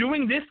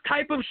doing this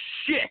type of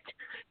shit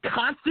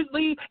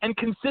constantly and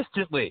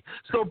consistently.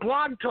 So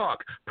Blog Talk,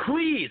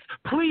 please,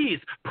 please,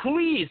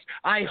 please,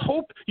 I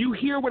hope you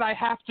hear what I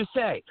have to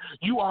say.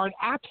 You are an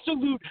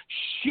absolute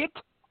shit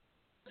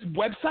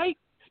website.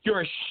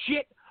 You're a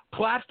shit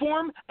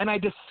platform, and I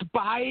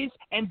despise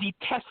and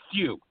detest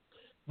you.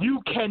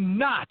 You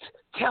cannot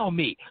tell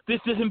me this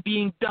isn't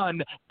being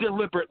done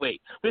deliberately.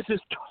 This is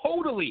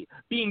totally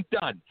being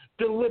done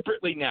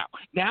deliberately now.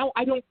 Now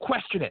I don't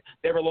question it.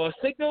 Never lost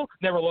signal,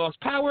 never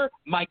lost power.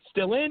 Mike's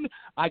still in.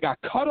 I got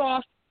cut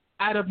off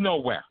out of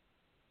nowhere.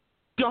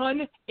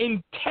 Done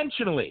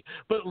intentionally,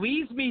 but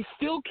leaves me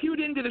still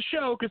cued into the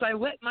show because I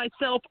let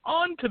myself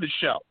onto the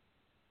show.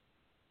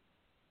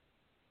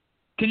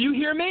 Can you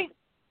hear me?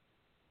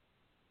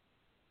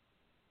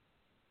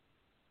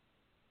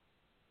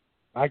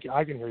 I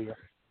can hear you.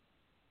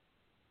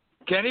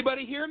 Can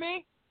anybody hear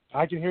me?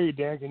 I can hear you,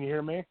 Dan. Can you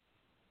hear me?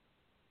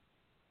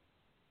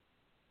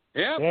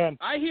 Yeah, Dan.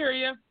 I hear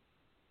you.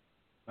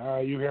 All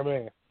right, you hear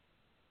me.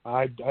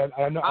 I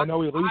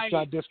know Elise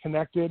got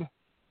disconnected.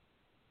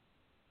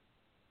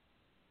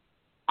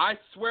 I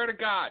swear to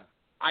God.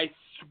 I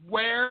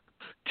swear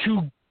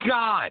to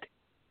God.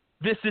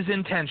 This is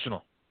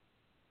intentional.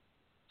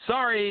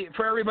 Sorry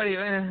for everybody.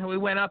 We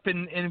went up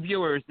in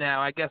viewers now.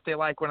 I guess they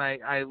like when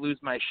I lose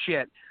my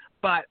shit.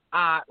 But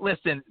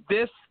listen,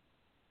 this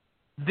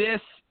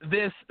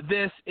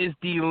is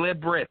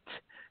deliberate.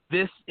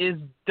 This is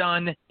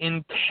done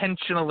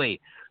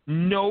intentionally.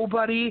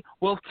 Nobody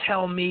will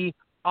tell me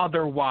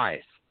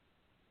otherwise.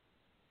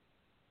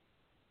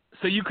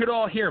 So you could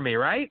all hear me,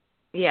 right?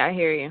 Yeah, I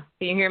hear you.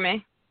 Can you hear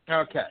me?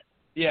 Okay.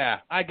 Yeah,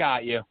 I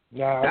got you.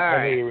 Yeah,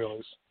 I hear you,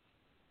 Willis.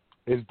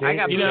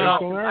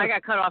 I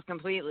got cut off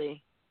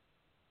completely.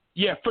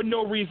 Yeah, for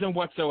no reason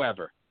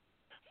whatsoever.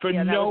 For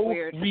no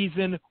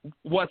reason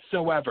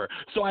whatsoever.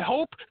 So I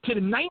hope to the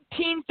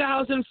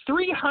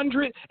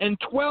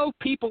 19,312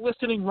 people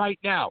listening right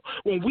now,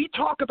 when we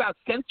talk about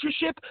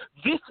censorship,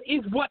 this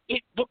is what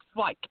it looks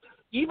like.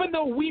 Even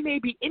though we may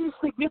be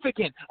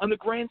insignificant on the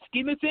grand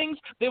scheme of things,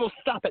 they will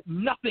stop at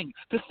nothing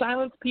to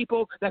silence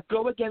people that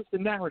go against the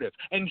narrative.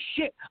 And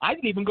shit, I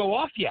didn't even go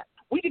off yet.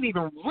 We didn't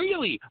even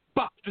really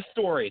buck the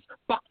stories,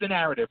 buck the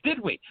narrative, did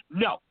we?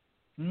 No.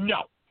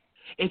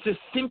 It's just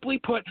simply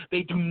put,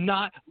 they do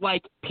not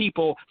like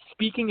people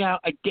speaking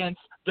out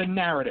against the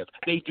narrative.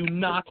 They do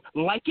not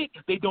like it,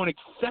 they don't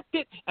accept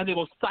it, and they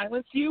will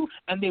silence you,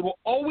 and they will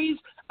always,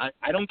 I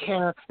don't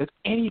care if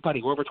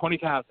anybody, we're over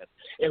 20,000,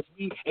 if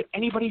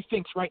anybody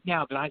thinks right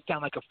now that I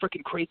sound like a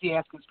freaking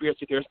crazy-ass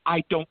conspiracy theorist,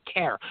 I don't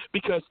care,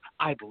 because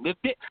I've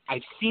lived it,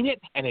 I've seen it,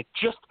 and it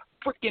just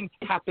freaking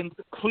happens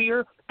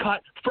clear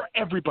cut for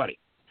everybody.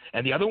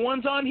 And the other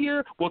ones on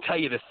here will tell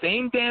you the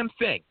same damn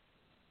thing.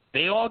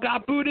 They all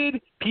got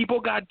booted. People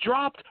got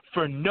dropped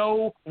for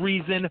no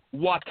reason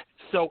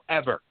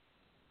whatsoever.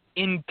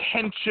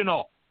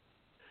 Intentional.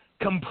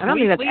 Completely. I don't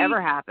think that's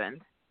ever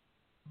happened.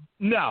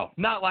 No,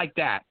 not like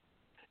that.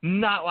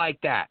 Not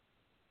like that.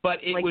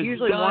 But it was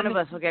usually done. One of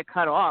us will get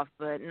cut off,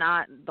 but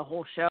not the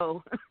whole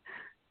show.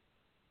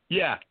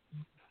 Yeah.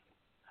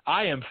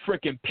 I am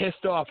freaking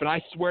pissed off, and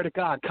I swear to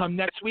God, come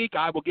next week,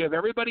 I will give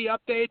everybody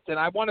updates, and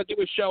I want to do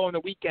a show on the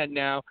weekend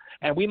now,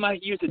 and we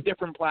might use a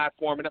different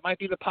platform, and it might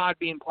be the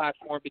Podbean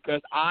platform, because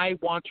I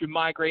want to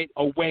migrate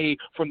away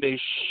from this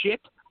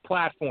shit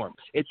platform.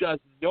 It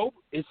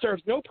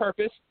serves no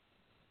purpose.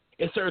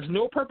 It serves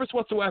no purpose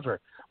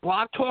whatsoever.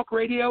 Blog Talk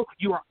Radio,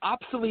 you are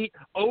obsolete,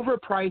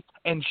 overpriced,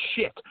 and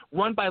shit,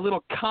 run by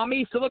little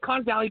commie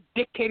Silicon Valley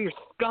dictator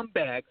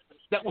scumbags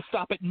that will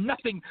stop at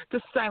nothing to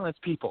silence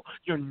people.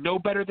 You're no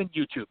better than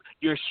YouTube.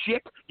 You're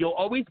shit, you'll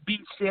always be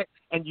shit,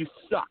 and you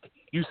suck.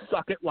 You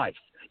suck at life.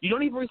 You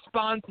don't even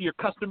respond to your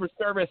customer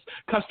service,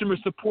 customer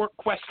support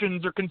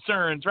questions or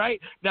concerns, right?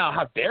 Now,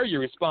 how dare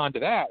you respond to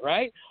that,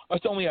 right?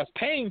 It's only us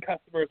paying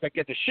customers that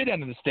get the shit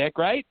end of the stick,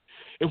 right?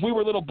 If we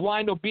were little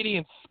blind,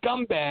 obedient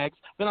scumbags,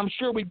 then I'm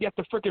sure we'd get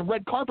the freaking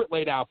red carpet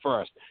laid out for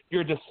us.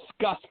 You're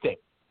disgusting.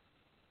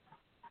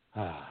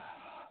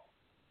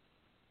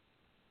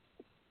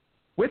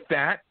 With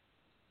that,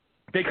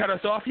 they cut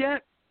us off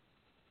yet?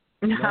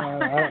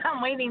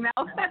 I'm waiting now.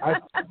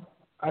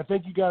 I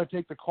think you got to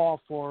take the call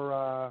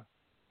for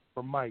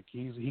Mike.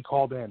 He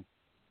called in.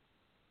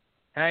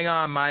 Hang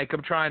on, Mike.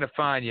 I'm trying to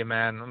find you,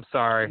 man. I'm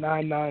sorry.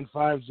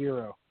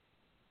 9950.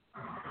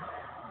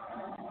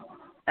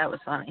 That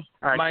was funny.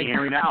 All right, Mike, can you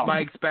hear me now?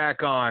 Mike's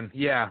back on.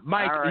 Yeah,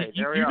 Mike. All right,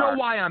 you know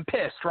why I'm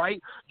pissed,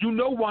 right? You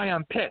know why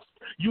I'm pissed.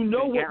 You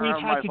know what we've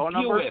had to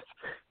deal with.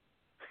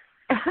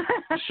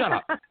 Shut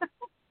up.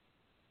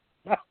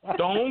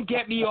 Don't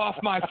get me off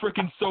my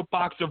freaking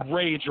soapbox of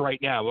rage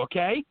right now,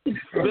 okay?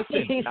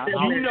 Listen,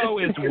 you know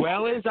as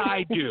well as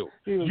I do.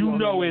 You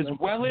know as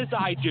well as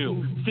I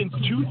do. Since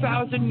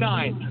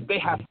 2009, they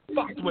have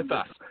fucked with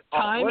us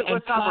time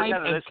and time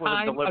and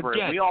time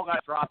again. We all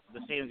got dropped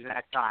at the same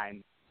exact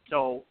time.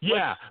 So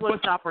yeah,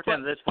 let's not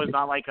pretend this was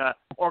not like a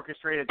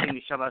orchestrated thing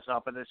to shut us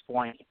up at this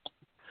point.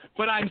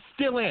 But I'm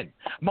still in.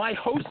 My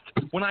host,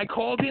 when I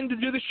called in to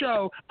do the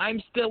show, I'm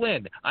still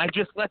in. I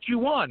just let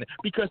you on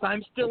because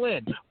I'm still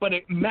in. But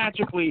it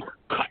magically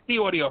cut the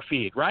audio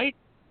feed, right?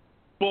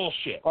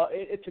 Bullshit. Well,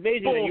 it's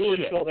amazing that you were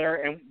still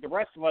there, and the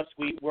rest of us,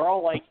 we're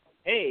all like,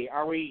 hey,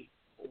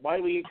 why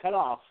do we get cut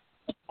off?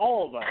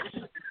 All of us.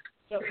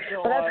 So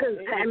well, that's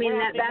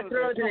that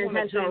throws an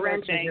intentional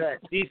wrench into it.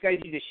 These guys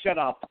need to shut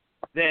up.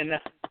 Then,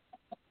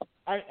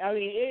 I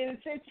mean,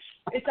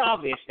 it's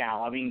obvious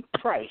now. I mean,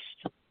 Christ.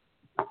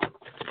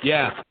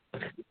 Yeah.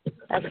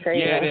 That's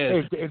crazy. Yeah,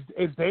 it is.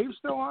 Is Dave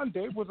still on?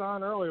 Dave was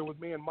on earlier with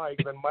me and Mike.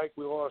 Then Mike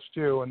we lost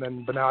too,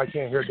 but now I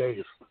can't hear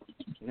Dave.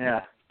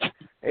 Yeah.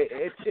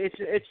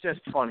 It's just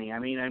funny. I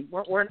mean,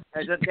 we're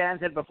as Dan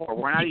said before,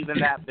 we're not even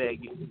that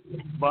big,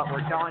 but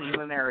we're telling you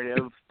the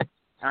narrative and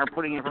are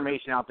putting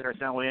information out there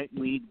saying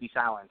we need to be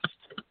silenced.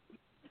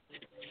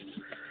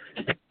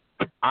 Dave,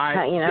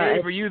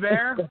 are you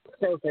there? It's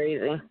so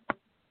crazy.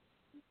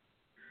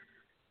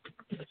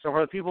 So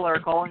for the people that are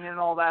calling in and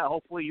all that,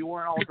 hopefully you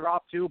weren't all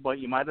dropped too, but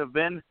you might have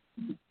been.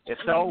 If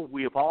so,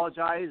 we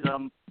apologize.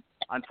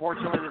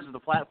 Unfortunately, this is the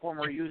platform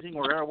we're using.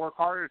 We're going to work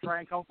harder to try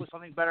and come up with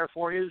something better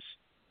for you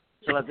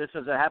so that this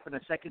doesn't happen a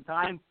second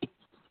time.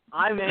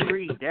 I'm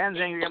angry. Dan's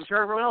angry. I'm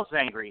sure everyone else is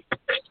angry.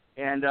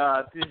 And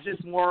this is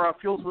just more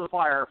fuel to the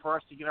fire for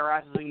us to get our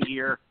asses in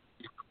gear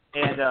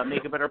and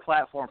make a better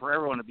platform for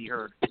everyone to be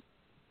heard.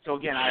 So,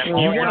 again, I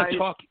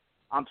apologize.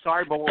 I'm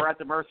sorry, but we're at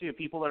the mercy of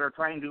people that are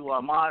trying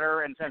to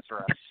monitor and censor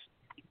us.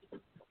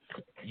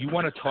 You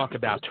want to talk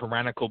about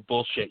tyrannical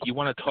bullshit. You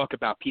want to talk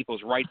about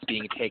people's rights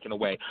being taken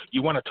away.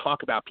 You want to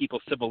talk about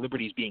people's civil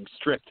liberties being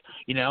stripped,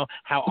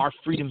 how our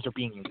freedoms are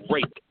being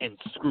raped and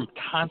screwed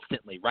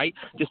constantly, right?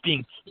 Just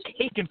being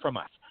taken from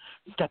us.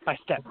 Step by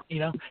step,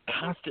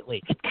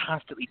 constantly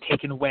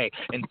taken away,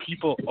 and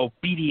people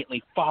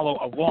obediently follow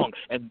along.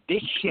 And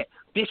this shit,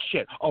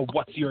 oh,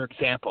 what's your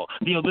example?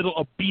 Little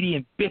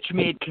obedient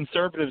bitch-made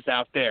conservatives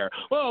out there.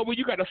 Oh, well,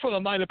 you got to fall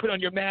in line and put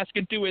on your mask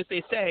and do as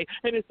they say,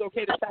 and it's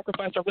okay to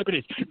sacrifice our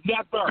liberties.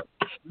 Never.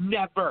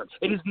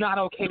 It is not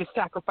okay to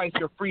sacrifice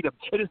your freedom.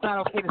 It is not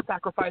okay to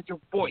sacrifice your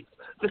voice,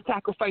 to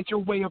sacrifice your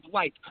way of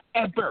life,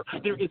 ever.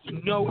 There is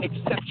no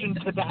exception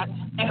to that,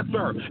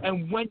 ever.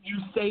 And when you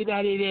say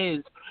that it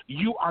is,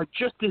 you are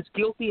just as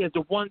guilty as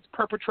the ones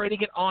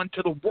perpetrating it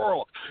onto the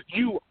world.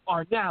 You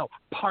are now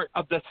part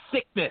of the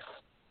sickness.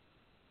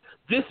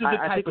 This is the type of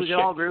shit. I think we can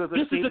all agree with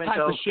this statement. Is the type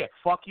of shit.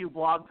 Fuck you,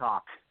 Blog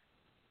Talk.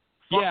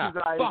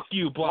 Fuck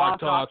you, Blog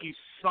Talk. You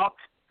suck.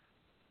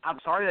 I'm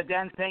sorry that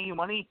Dan's paying you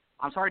money.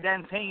 I'm sorry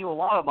Dan's paying you a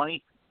lot of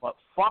money, but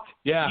fuck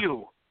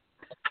you.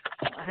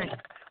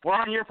 We're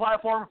on your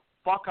platform.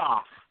 Fuck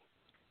off.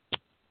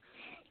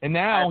 And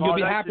now you'll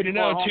be happy to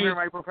know, too.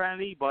 My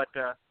profanity, but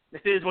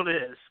it is what it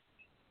is.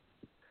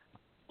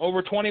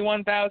 Over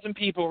 21,000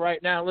 people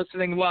right now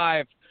listening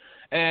live.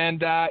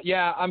 And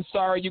I'm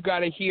sorry you got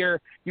to hear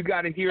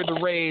the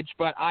rage,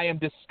 but I am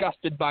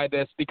disgusted by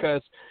this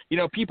because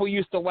people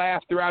used to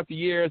laugh throughout the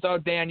years. Oh,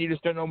 Dan, you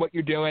just don't know what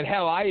you're doing.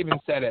 Hell, I even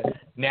said it.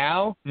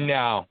 Now,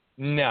 no.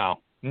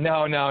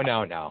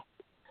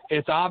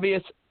 It's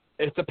obvious.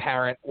 It's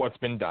apparent what's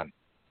been done,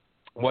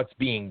 what's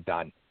being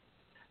done.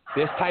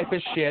 This type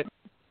of shit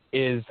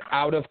is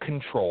out of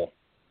control.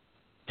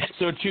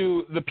 So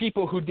to the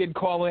people who did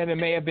call in and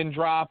may have been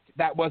dropped,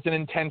 that wasn't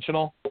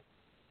intentional.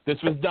 This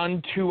was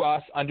done to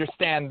us.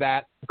 Understand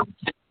that.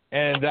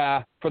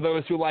 And for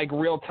those who like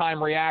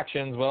real-time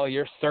reactions, well,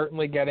 you're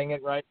certainly getting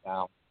it right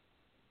now.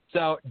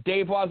 So,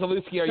 Dave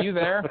Wazalewski, are you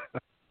there?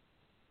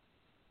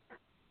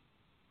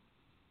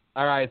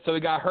 All right. So we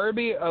got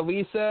Herbie,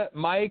 Elisa,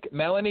 Mike,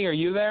 Melanie. Are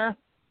you there?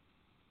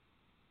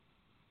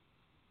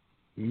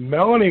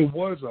 Melanie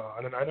was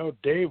on, and I know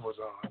Dave was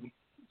on,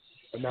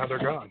 but now they're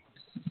gone.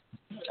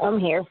 I'm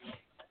here.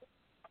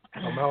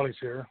 Oh, Melanie's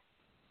here.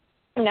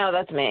 No,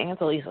 that's me.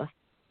 It's Elisa.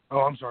 Oh,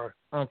 I'm sorry.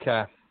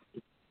 Okay.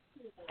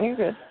 You're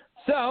good.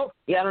 So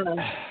I don't know.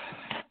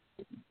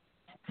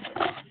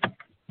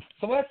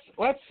 So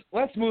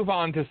let's move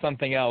on to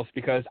something else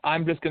because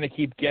I'm just going to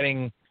keep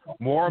getting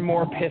more and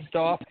more pissed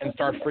off and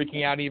start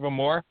freaking out even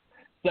more.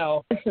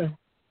 So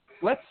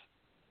let's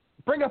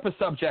bring up a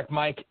subject,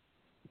 Mike,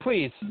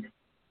 please.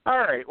 All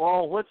right.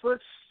 Well, let's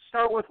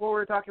start with what we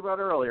were talking about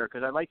earlier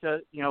because I'd like to,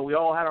 we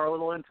all had our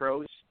little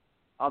intros.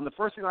 The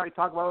first thing I want to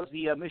talk about is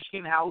the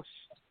Michigan House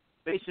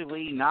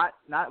basically not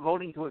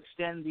voting to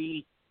extend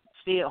the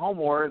stay-at-home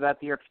order that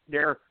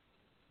their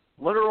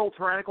literal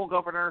tyrannical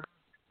governor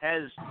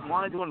has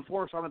wanted to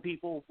enforce on the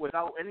people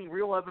without any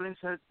real evidence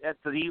that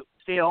the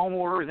stay-at-home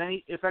order is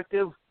any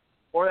effective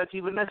or that's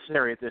even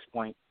necessary at this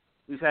point.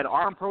 We've had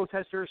armed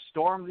protesters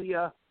storm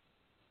the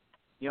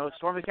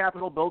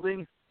Capitol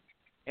building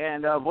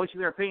and voicing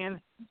their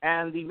opinion,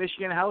 and the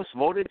Michigan House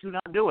voted to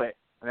not do it.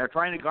 And they're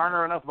trying to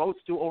garner enough votes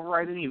to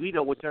override any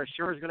veto, which they're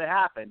sure is going to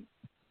happen.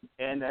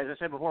 And as I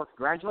said before,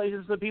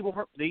 congratulations to the people,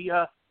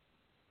 the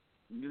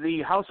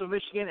House of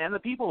Michigan and the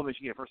people of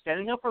Michigan for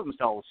standing up for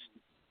themselves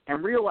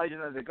and realizing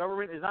that the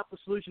government is not the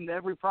solution to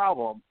every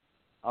problem.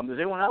 Does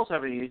anyone else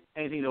have anything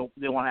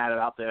they want to add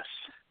about this?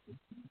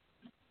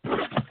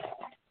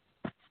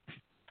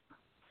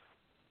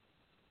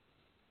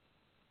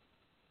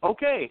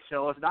 Okay,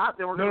 so if not,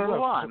 then we're going to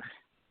move on.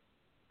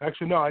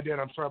 Actually, no, I did.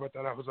 I'm sorry about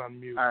that. I was on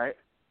mute. All right.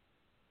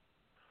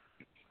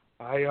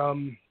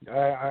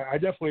 I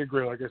definitely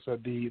agree. Like I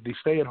said, the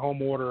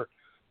stay-at-home order,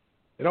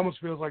 it almost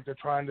feels like they're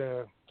trying to,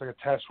 it's like a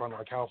test run.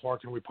 Like, how far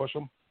can we push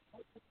them?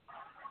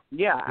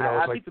 Yeah,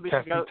 I think the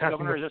Michigan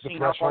governor is just seeing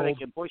how far they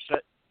can push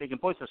it. They can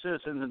push the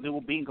citizens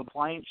into being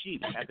compliant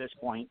sheep at this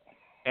point,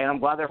 and I'm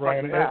glad they're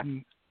fighting back.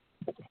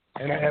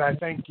 And I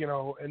think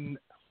and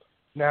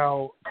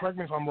now correct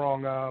me if I'm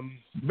wrong.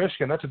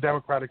 Michigan, that's a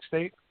Democratic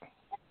state.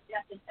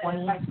 Yes, it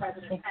says Vice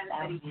President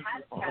and he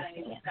has had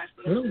any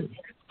discussions.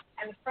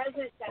 And the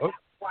president said that's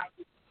why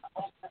he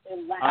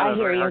ultimately left. I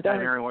hear you.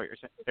 I'm hearing what you're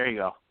saying. There you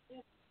go.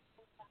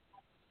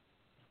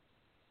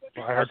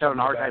 Well, I was having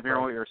a hard time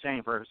hearing what you were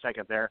saying for a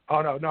second there.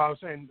 Oh, no, I was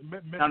saying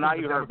no, not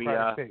you heard me.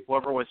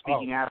 Whoever was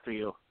speaking after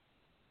you.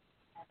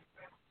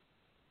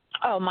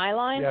 Oh, my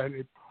line? Yeah.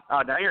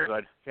 Oh, now you're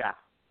good. Yeah.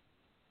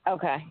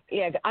 Okay.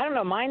 Yeah, I don't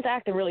know. Mine's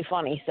acting really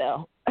funny,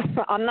 so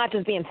I'm not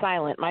just being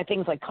silent. My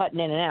thing's like cutting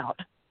in and out.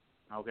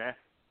 Okay.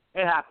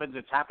 It happens.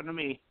 It's happened to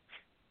me.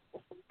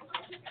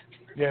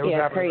 Yeah, it was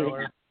happening crazy.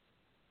 earlier.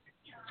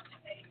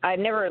 I've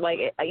never,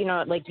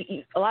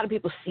 a lot of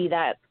people see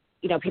that,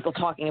 people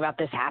talking about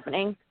this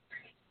happening.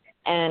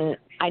 And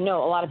I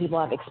know a lot of people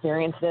have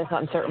experienced this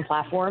on certain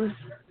platforms.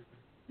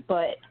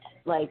 But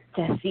like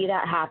to see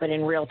that happen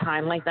in real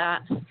time like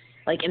that,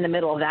 like in the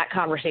middle of that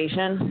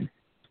conversation,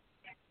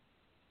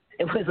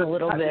 it was a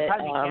little bit. The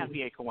timing can't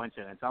be a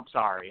coincidence. I'm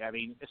sorry. I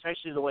mean,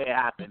 especially the way it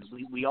happened.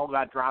 We all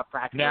got dropped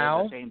practically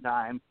at the same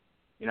time.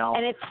 You know,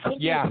 and it's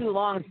taking too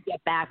long to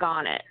get back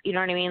on it. You know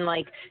what I mean?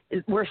 Like,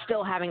 we're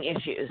still having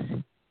issues.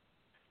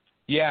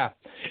 Yeah.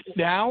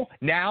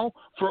 Now,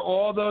 for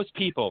all those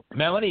people,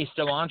 Melanie's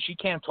still on. She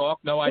can't talk.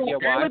 No idea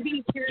why. I would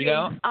be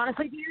curious,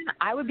 honestly, Dan,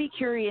 I would be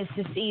curious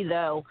to see,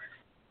 though,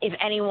 if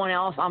anyone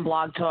else on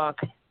Blog Talk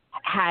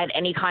had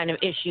any kind of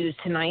issues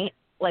tonight,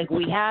 like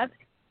we had,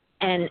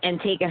 and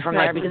take it from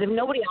there. Because if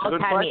nobody else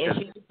had any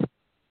issues.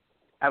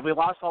 Have we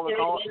lost all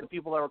the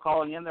people that were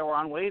calling in that were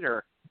on wait,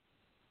 or?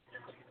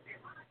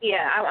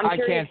 Yeah, I'm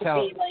curious. I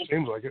can't tell.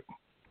 Seems like it.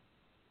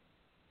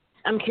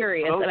 I'm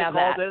curious those about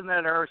that. that. Those in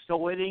that are still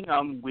waiting,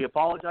 we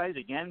apologize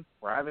again.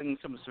 We're having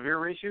some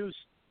severe issues.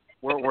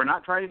 We're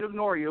not trying to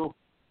ignore you,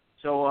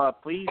 so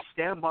please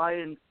stand by,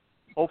 and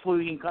hopefully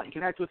we can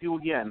connect with you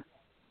again.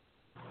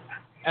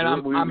 And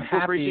I'm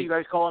happy. Appreciate you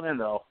guys calling in,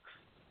 though.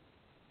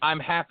 I'm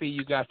happy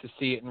you got to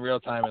see it in real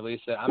time,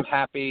 Elisa. I'm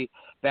happy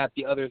that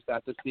the others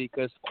got to see,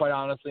 because quite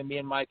honestly, me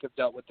and Mike have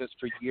dealt with this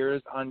for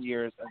years on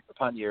years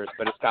upon years,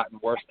 but it's gotten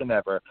worse than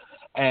ever.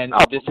 And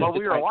this is the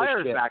we were type liars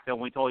of shit. back then.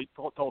 We told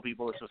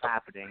people this was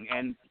happening,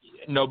 and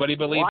nobody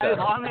believed live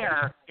us. on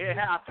air, it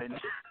happened.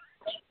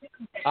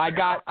 I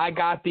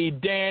got the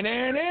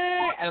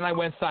da-na-na, and I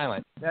went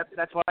silent.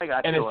 That's what I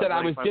got. And it said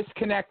I was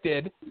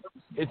disconnected.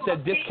 It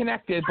said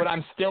disconnected, but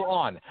I'm still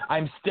on.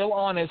 I'm still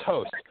on as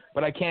host,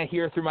 but I can't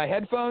hear through my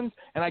headphones,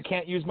 and I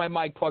can't use my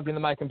mic plugged into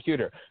my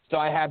computer. So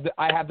I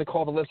have to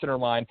call the listener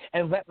line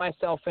and let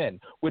myself in,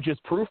 which is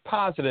proof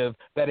positive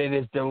that it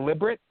is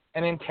deliberate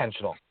and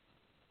intentional.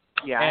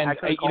 Yeah, and I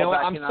couldn't call you know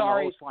back what? I'm in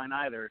sorry. on the host line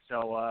either,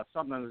 so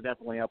something's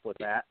definitely up with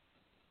that.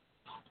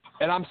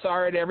 And I'm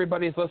sorry to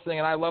everybody's listening,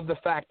 and I love the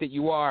fact that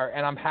you are,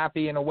 and I'm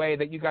happy in a way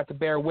that you got to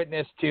bear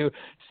witness to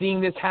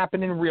seeing this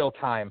happen in real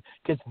time,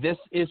 because this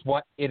is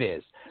what it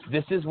is.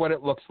 This is what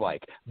it looks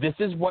like. This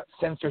is what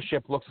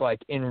censorship looks like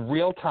in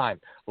real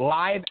time.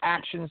 Live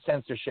action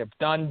censorship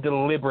done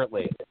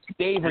deliberately.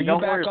 Dave, are you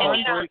back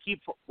on?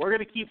 We're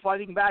going to keep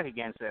fighting back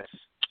against this.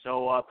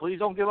 So please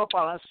don't give up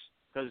on us,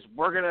 because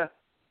we're going to.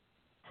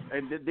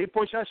 And they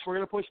push us. We're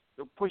going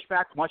to push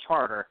back much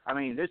harder. I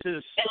mean, this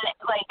is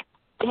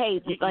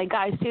Hey,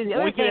 guys, too. The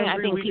other thing I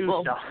think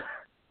people.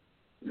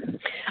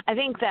 I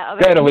think that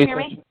other. Can you hear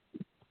me?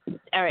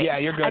 All right. Yeah,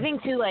 you're good. I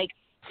think too,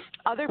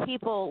 other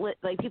people,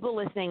 people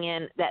listening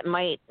in that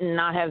might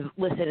not have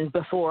listened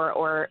before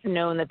or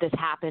known that this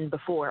happened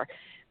before.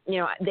 You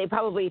know, they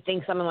probably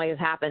think something like this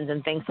happens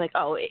and thinks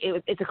oh,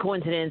 it's a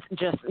coincidence.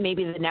 Just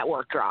maybe the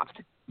network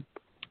dropped,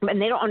 and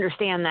they don't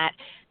understand that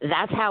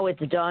that's how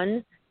it's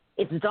done.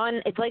 It's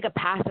done. It's like a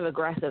passive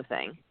aggressive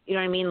thing. You know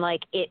what I mean?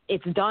 Like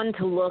it's done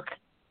to look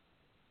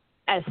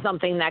as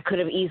something that could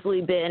have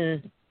easily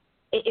been,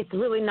 it's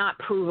really not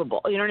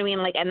provable. You know what I mean?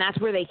 And that's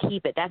where they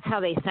keep it. That's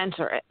how they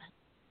censor it.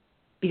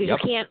 Because you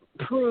can't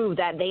prove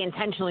that they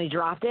intentionally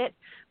dropped it,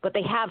 but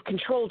they have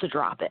control to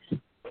drop it.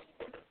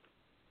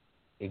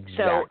 Exactly.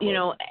 So, you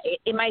know,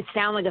 it might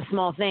sound like a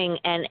small thing,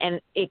 and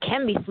it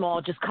can be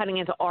small just cutting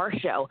into our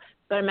show.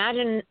 But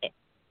imagine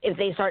if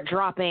they start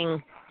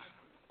dropping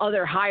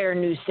other higher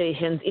news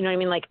stations, you know what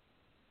I mean?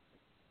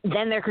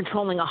 Then they're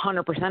controlling 100%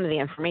 of the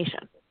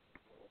information.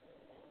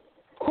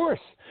 Of course.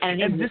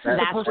 And this is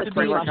supposed to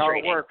be how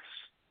it works.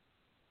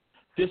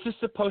 This is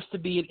supposed to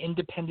be an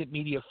independent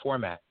media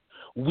format.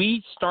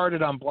 We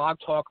started on Blog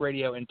Talk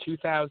Radio in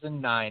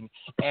 2009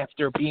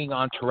 after being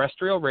on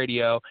terrestrial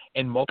radio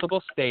in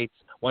multiple states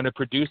when a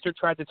producer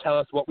tried to tell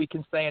us what we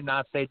can say and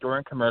not say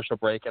during commercial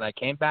break. And I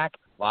came back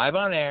live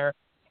on air,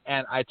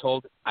 and I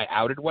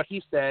outed what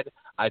he said.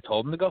 I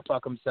told him to go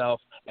fuck himself,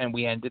 and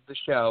we ended the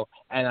show,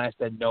 and I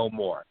said no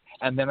more.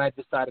 And then I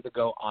decided to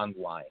go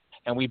online,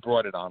 and we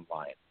brought it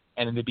online.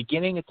 And in the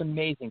beginning, it's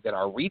amazing that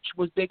our reach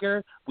was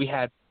bigger. We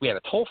had a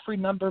toll-free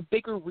number,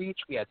 bigger reach.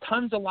 We had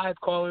tons of live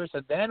callers.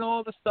 And then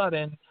all of a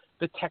sudden,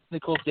 the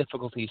technical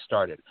difficulties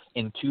started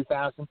in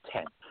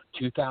 2010,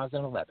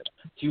 2011,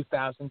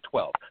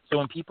 2012. So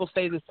when people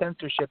say the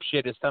censorship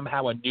shit is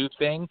somehow a new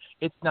thing,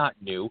 it's not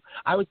new.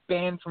 I was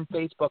banned from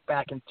Facebook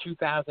back in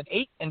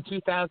 2008 and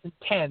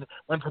 2010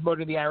 when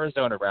promoting the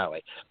Arizona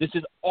rally. This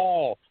has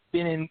all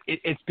been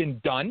it's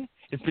been done.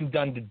 It's been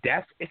done to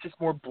death. It's just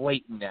more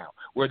blatant now,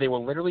 where they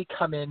will literally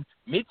come in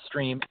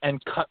midstream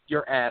and cut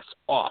your ass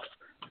off.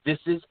 This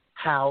is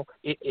how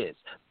it is.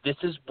 This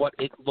is what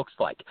it looks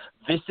like.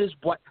 This is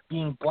what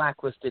being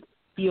blacklisted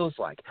feels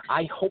like.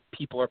 I hope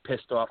people are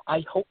pissed off.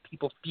 I hope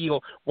people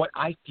feel what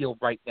I feel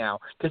right now,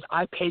 because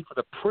I paid for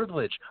the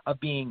privilege of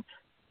being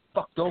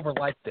fucked over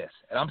like this.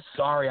 And I'm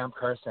sorry I'm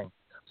cursing,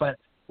 but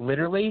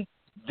literally,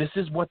 this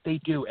is what they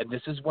do, and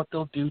this is what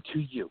they'll do to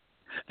you.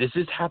 This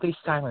is how they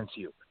silence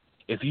you.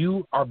 If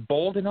you are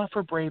bold enough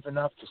or brave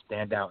enough to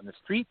stand out in the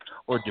street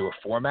or do a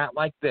format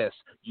like this,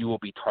 you will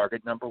be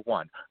target number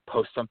 1.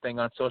 Post something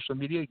on social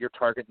media, you're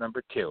target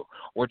number 2.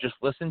 Or just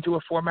listen to a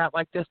format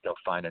like this, they'll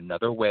find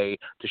another way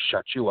to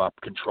shut you up,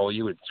 control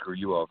you, and screw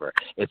you over.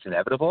 It's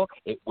inevitable.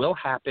 It will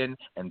happen,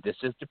 and this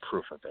is the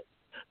proof of it.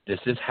 This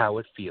is how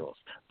it feels.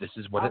 This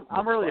is what it looks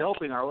I'm really like.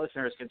 hoping our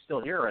listeners can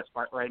still hear us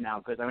right now,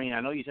 because, I mean,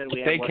 I know you said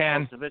we They had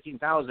can. close to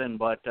 15,000,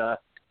 but...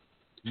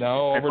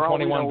 no, over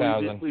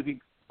 21,000.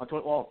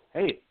 Well,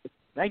 hey,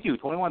 thank you,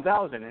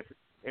 21,000.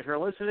 If you're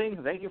listening,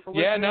 thank you for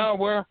listening. Yeah,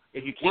 no,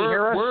 if you can't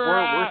hear us,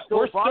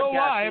 we're still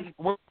live.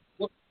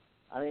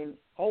 I mean,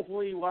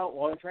 hopefully,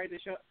 we'll try to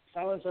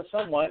silence us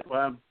somewhat.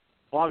 As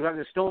long as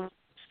there's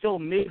still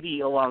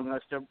maybe allowing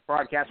us to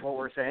broadcast what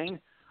we're saying.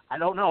 I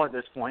don't know at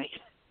this point.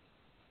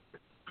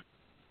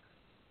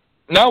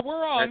 No,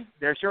 we're on.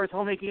 They're sure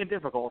still making it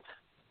difficult.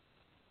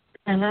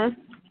 Mhm.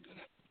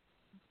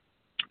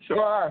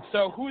 Sure.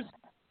 So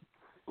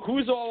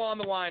who's all on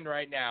the line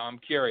right now? I'm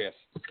curious.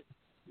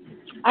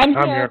 I'm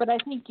here, but I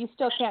think you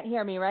still can't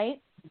hear me, right?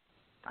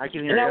 I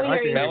can hear you. I can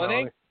hear you.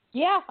 Melanie?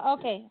 Yeah.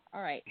 Okay.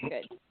 All right.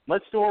 Good.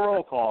 Let's do a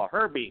roll call.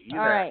 Herbie, you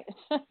all there?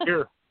 Right.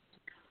 Here.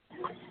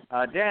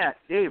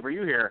 Dave, are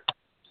you here?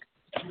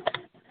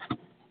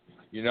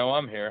 You know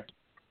I'm here.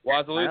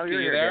 I know Wazalewski, you're you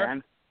here, there?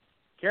 Dan.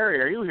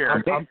 Carrie, are you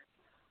here?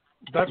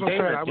 That's what I'm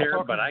saying. I was here,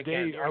 talking but to I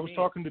can't Dave. hear I was me.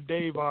 talking to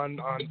Dave on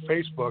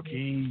Facebook.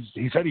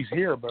 He said he's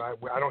here, but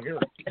I don't hear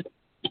him.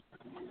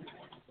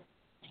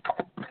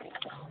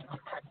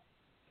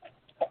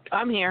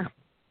 I'm here.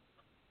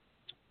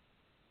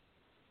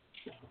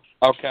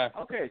 Okay.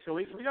 Okay, so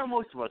we got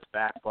most of us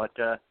back, but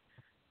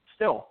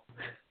still,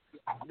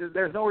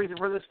 there's no reason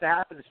for this to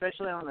happen,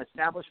 especially on an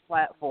established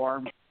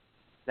platform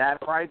that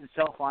prides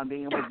itself on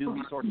being able to do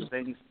these sorts of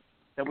things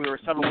that we were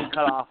suddenly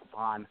cut off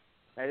on.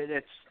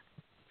 It's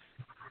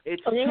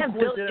Oh, they too have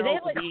coincidental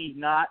like- to be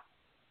not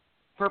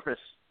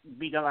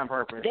be done on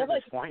purpose They at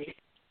have this point.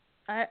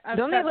 I've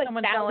Don't they got have, like,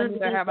 someone telling me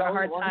they're having a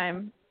hard thousands of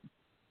time.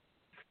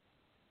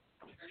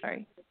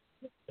 Sorry.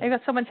 I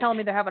got someone telling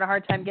me they're having a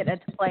hard time getting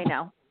it to play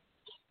now.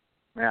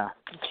 Yeah.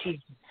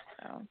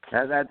 So.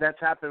 That's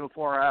happened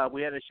before.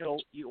 We had a show.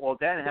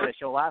 Dan had a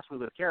show last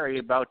week with Carrie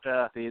about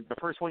the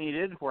first one you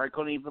did, where I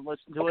couldn't even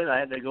listen to it. I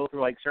had to go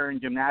through like certain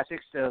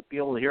gymnastics to be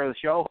able to hear the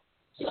show.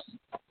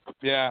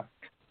 Yeah.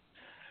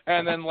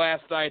 And then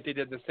last night they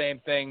did the same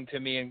thing to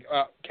me, and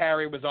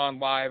Carrie was on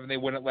live and they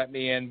wouldn't let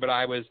me in, but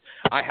I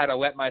had to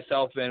let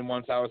myself in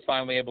once I was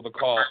finally able to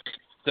call.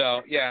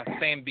 So yeah,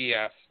 same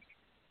BS.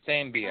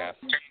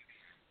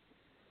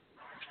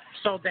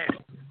 So Dan,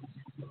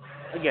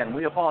 Again,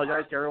 we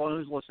apologize to everyone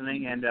who's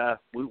listening, and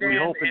we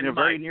hope in the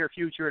very near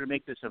future to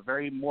make this a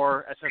very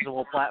more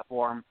accessible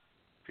platform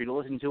for you to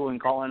listen to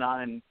and call in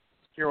on and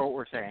hear what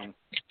we're saying.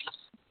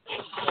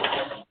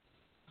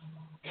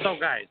 so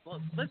guys,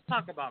 let's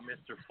talk about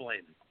Mr.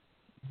 Flynn.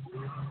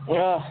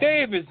 Well,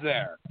 Dave is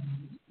there.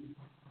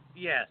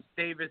 Yes,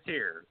 Dave is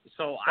here.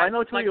 So I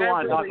know two of you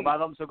want to talk about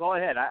them, so go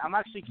ahead. I'm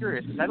actually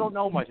curious because I don't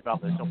know much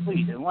about this, so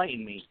please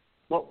enlighten me.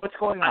 What's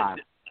going on?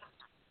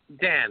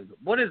 Dan,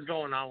 what is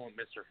going on with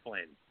Mr.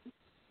 Flynn?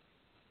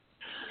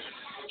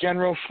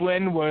 General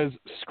Flynn was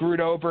screwed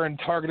over and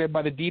targeted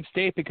by the deep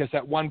state because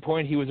at one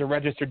point he was a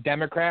registered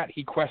Democrat.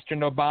 He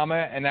questioned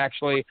Obama and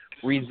actually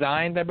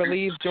resigned, I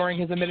believe, during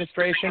his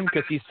administration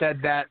because he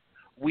said that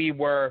we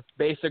were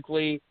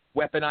basically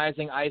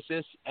weaponizing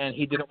ISIS and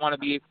he didn't want to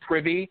be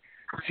privy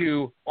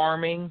to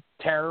arming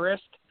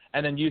terrorists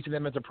and then using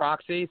them as a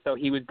proxy. So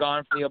he was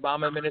gone from the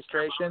Obama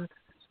administration.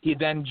 He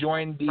then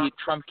joined the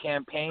Trump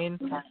campaign.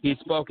 He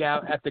spoke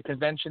out at the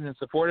convention in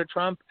support of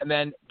Trump and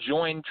then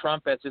joined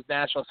Trump as his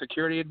national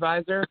security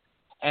advisor.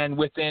 And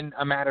within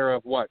a matter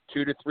of,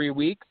 2 to 3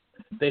 weeks,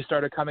 they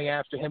started coming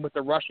after him with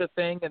the Russia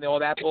thing and all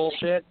that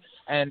bullshit.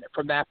 And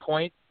from that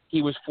point,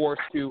 he was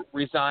forced to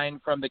resign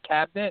from the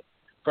cabinet,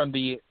 from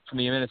the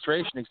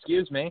administration,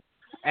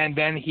 And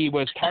then he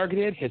was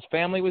targeted. His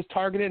family was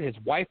targeted. His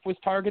wife was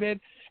targeted.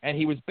 And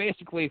he was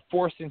basically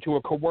forced into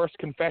a coerced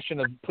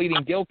confession of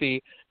pleading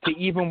guilty to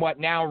even what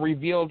now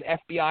revealed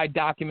FBI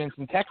documents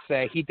and texts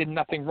say he did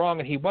nothing wrong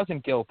and he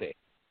wasn't guilty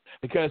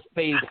because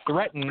they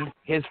threatened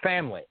his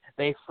family.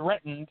 They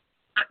threatened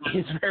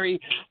his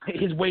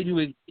way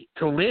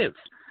to live.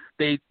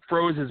 They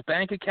froze his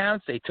bank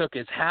accounts. They took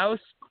his house.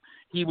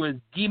 He was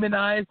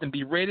demonized and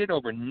berated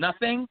over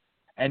nothing.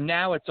 And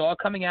now it's all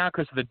coming out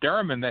because of the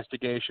Durham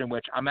investigation,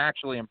 which I'm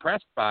actually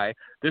impressed by.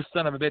 This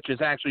son of a bitch is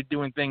actually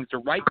doing things the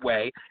right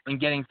way and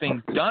getting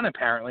things done,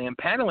 apparently, and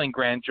paneling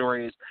grand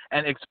juries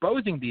and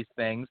exposing these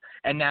things.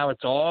 And now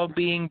it's all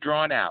being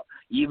drawn out.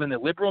 Even the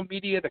liberal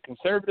media, the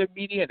conservative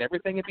media, and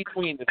everything in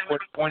between is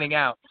pointing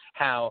out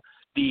how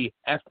the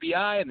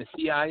FBI and the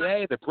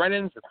CIA, the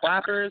Brennans, the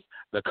Clappers,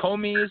 the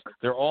Comeys,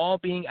 they're all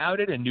being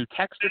outed and new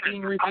texts are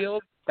being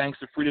revealed thanks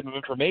to Freedom of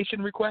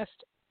Information requests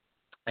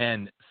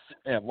and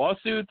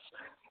lawsuits.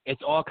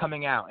 It's all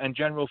coming out. And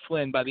General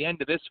Flynn, by the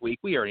end of this week,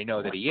 we already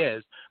know that he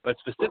is, but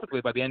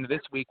specifically by the end of this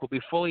week, will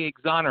be fully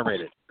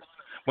exonerated.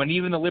 when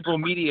even the liberal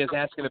media is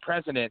asking the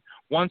president,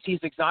 once he's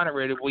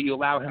exonerated, will you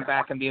allow him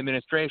back in the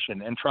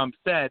administration? And Trump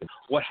said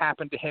what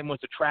happened to him was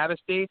a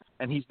travesty,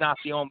 and he's not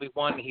the only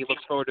one. He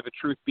looks forward to the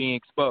truth being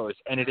exposed,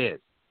 and it is.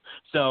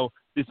 So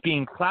it's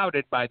being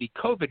clouded by the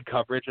COVID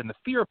coverage and the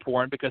fear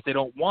porn because they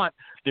don't want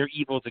their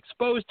evils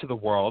exposed to the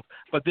world,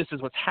 but this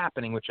is what's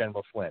happening with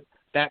General Flynn.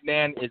 That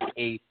man is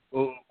a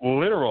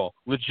literal,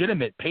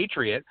 legitimate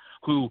patriot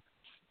who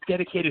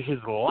dedicated his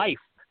life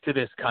to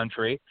this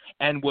country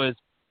and was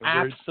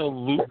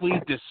absolutely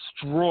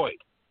destroyed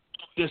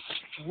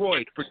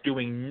for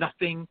doing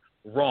nothing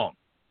wrong.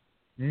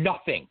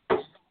 Nothing.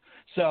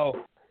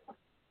 So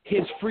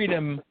his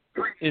freedom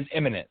is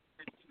imminent.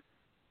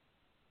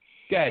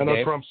 Go ahead, I know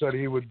Dave. Trump said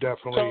he would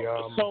definitely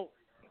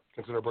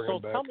consider bringing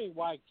him back. So tell me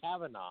why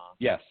Kavanaugh.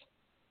 Yes.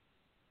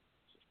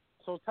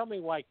 So tell me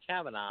why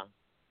Kavanaugh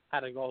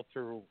had to go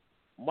through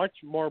much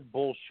more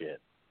bullshit,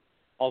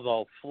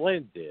 although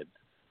Flynn did.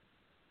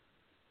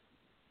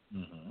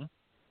 Mm-hmm.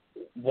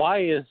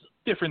 Why is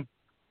different?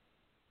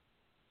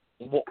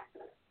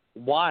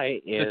 Why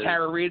is the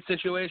Tara Reid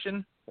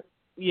situation?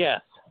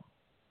 Yes.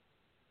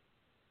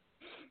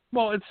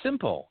 Well, it's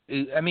simple.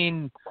 I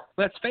mean,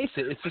 let's face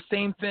it. It's the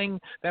same thing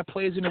that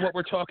plays into what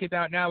we're talking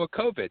about now with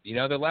COVID. You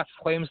know, the left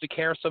claims to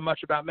care so much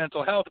about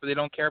mental health, but they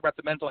don't care about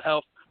the mental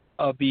health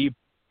of the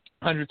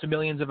hundreds of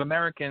millions of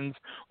Americans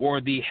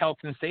or the health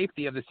and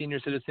safety of the senior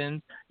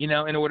citizens, you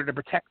know, in order to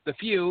protect the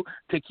few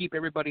to keep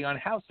everybody on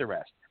house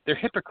arrest. They're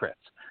hypocrites.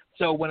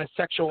 So when a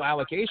sexual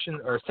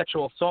allegation or a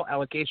sexual assault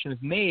allegation is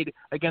made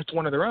against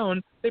one of their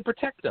own, they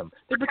protect them.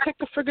 They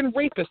protect a friggin'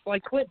 rapist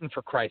like Clinton,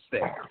 for Christ's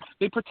sake.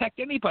 They protect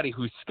anybody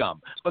who's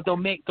scum. But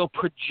they'll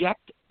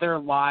project their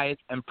lies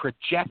and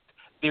project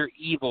their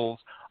evils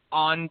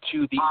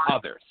onto the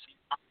others.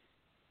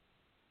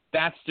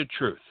 That's the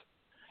truth.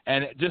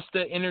 And just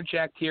to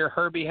interject here,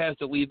 Herbie has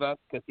to leave us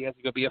because he has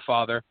to go be a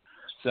father.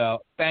 So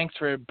thanks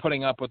for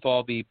putting up with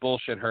all the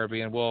bullshit,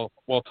 Herbie, and we'll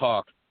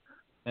talk.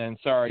 And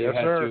sorry you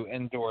had to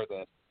endure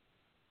this.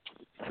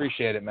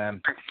 Appreciate it, man.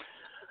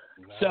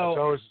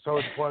 So it's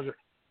always a pleasure.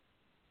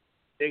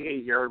 Take it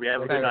easy, Herbie.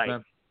 Have a good night.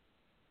 Man.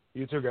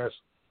 You too, guys.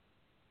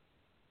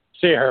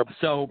 See you, Herb.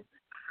 So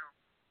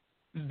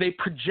they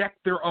project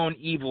their own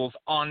evils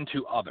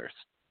onto others.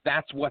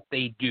 That's what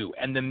they do.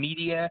 And the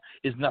media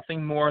is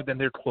nothing more than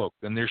their cloak,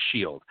 than their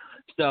shield.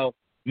 So,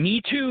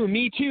 me too,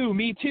 me too,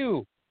 me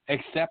too,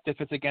 except if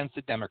it's against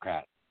a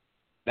Democrat.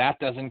 That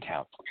doesn't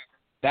count.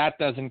 That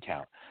doesn't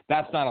count.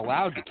 That's not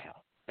allowed to count.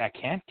 That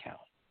can't count.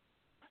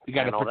 We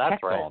got to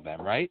protect all of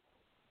them, right?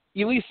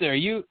 Elisa, are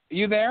you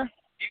there?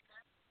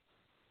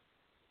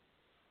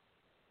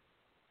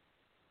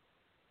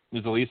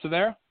 Is Elisa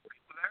there?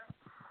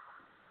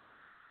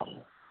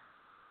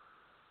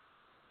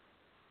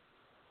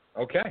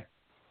 Okay.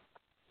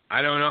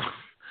 I don't know.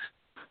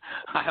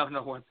 I don't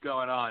know what's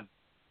going on.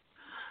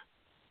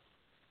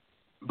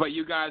 But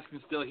you guys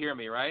can still hear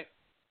me, right?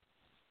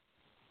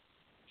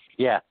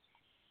 Yeah.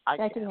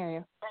 I can hear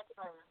you.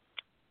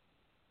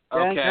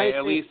 Okay,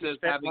 Elisa's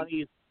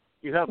having...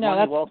 You have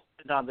money well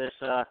spent on this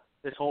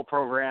this whole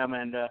program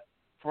and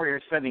for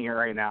you're spending it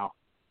right now.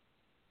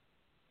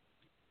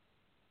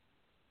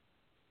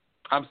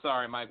 I'm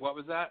sorry, Mike. What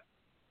was that?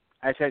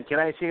 I said, can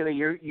I say that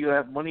you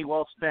have money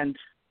well spent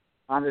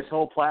on this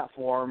whole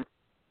platform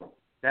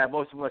that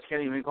most of us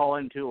can't even call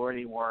into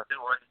anymore?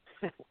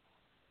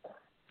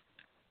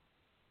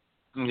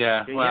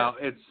 Yeah, well,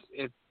 it's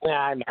yeah,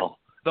 I know.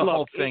 The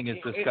whole thing is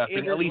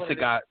disgusting. Elisa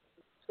got...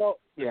 So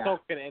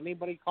can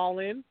anybody call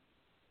in?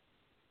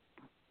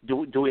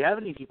 Do we have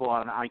any people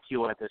on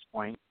queue at this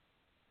point?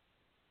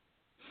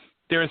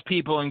 There's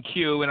people in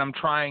queue, and I'm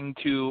trying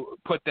to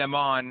put them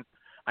on.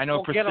 I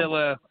know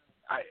Priscilla...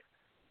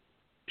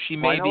 She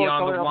may be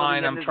on the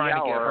line. I'm trying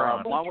to get her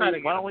on.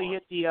 Why don't we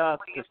hit the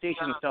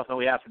station and stuff that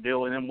we have to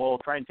do, and then we'll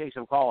try and take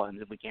some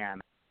call-ins if we can.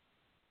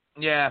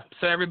 Yeah,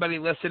 so everybody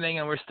listening,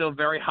 and we're still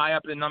very high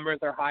up in numbers,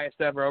 our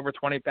highest ever, over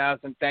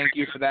 20,000. Thank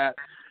you for that.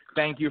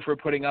 Thank you for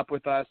putting up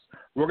with us.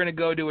 We're going to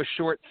go to a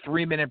short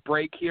 3-minute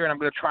break here, and I'm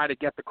going to try to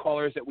get the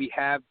callers that we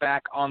have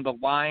back on the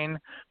line.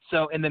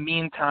 So in the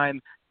meantime,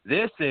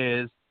 this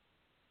is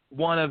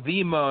one of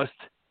the most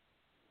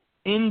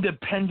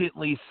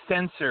independently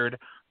censored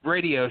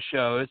radio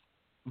shows,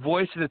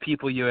 Voice of the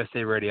People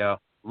USA Radio,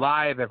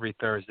 live every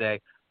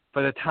Thursday,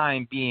 for the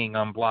time being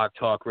on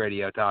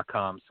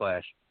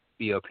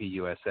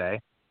blogtalkradio.com/BOPUSA.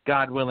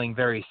 God willing,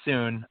 very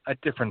soon, a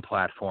different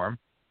platform.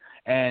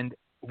 And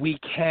we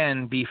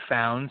can be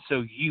found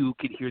so you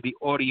could hear the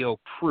audio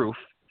proof,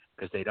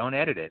 because they don't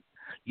edit it.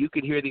 You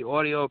could hear the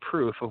audio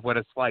proof of what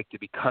it's like to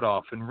be cut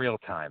off in real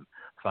time.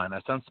 Find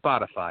us on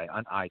Spotify,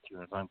 on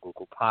iTunes, on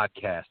Google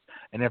Podcasts,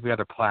 and every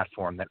other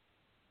platform that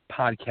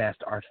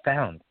podcasts are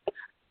found.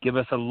 Give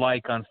us a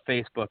like on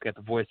Facebook at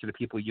the Voice of the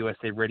People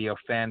USA Radio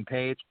fan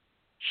page.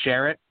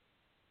 Share it.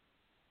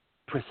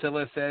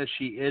 Priscilla says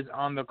she is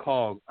on the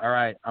call. All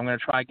right, I'm going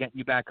to try getting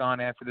you back on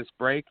after this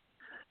break.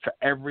 For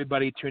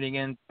everybody tuning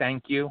in,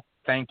 thank you.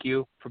 Thank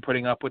you for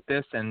putting up with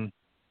this and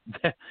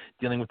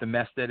dealing with the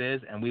mess that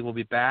is. And we will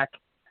be back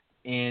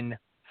in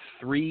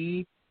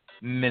 3,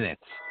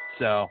 minutes.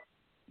 So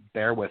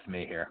bear with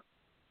me here.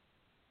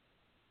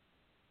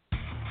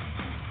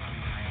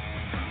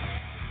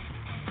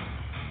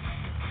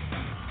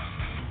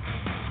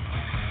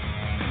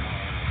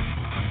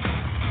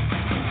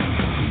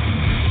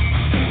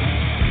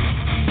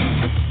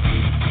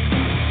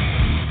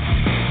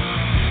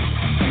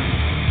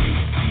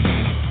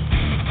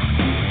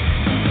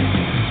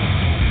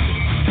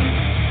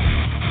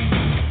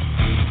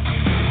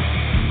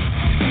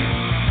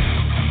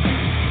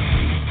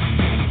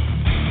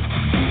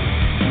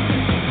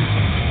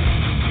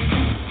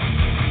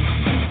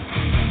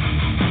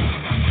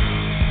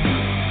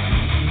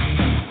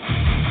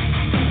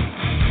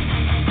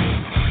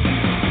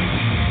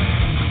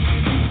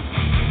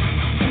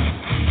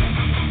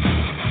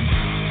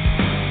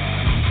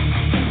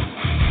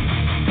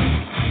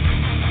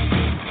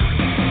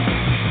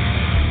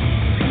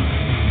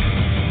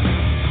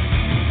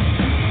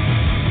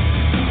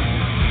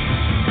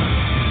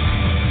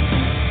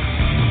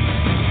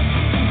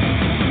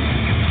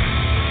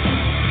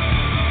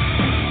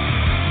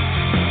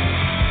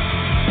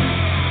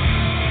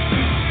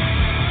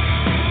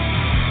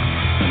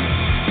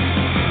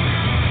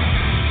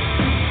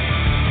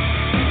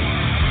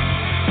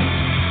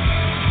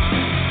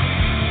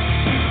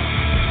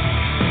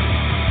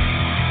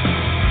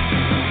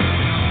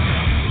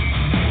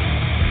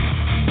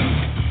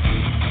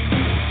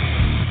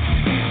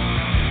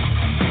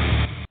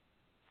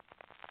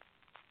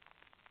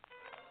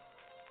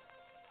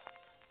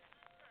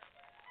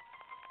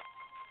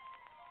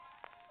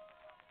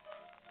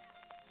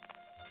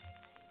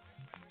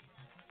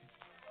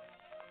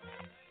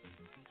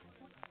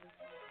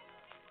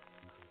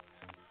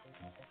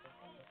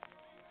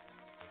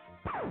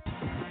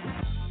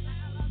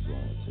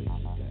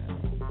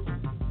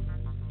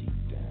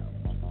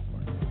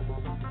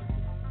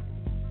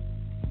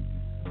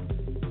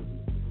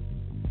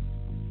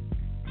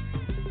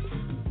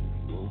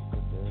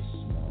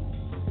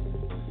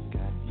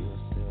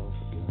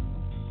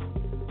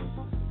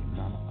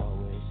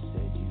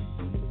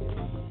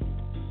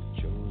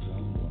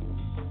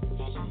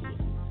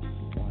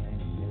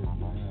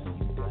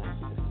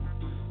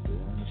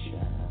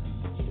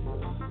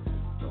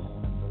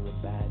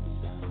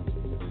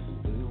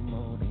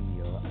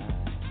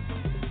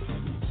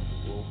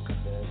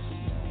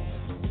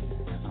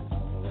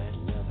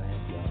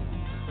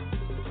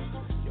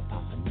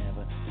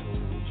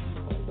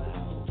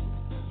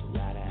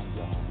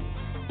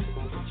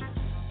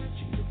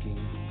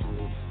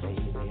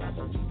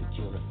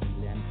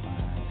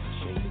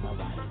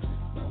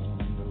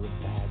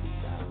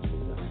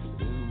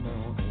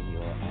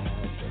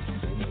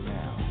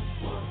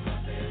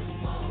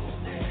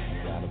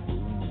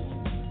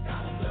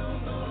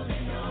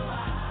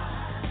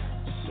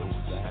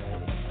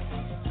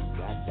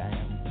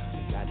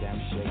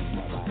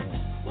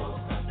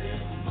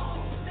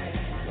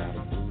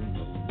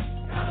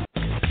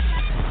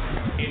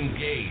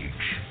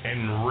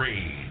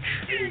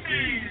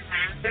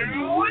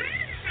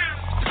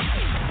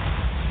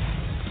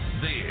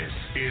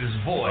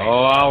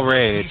 I'll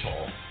rage.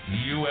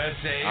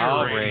 USA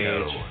I'll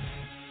Radio. rage.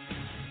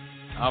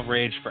 I'll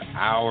rage for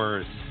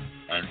hours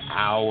and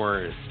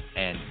hours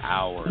and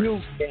hours. You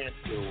can't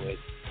do it.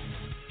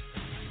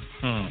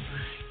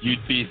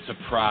 You'd be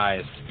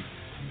surprised.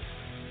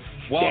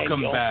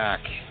 Welcome back.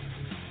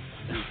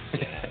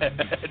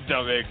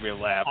 Don't make me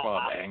laugh while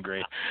I'm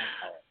angry.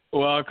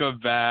 Welcome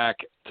back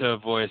to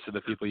Voice of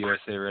the People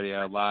USA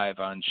Radio, live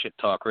on Shit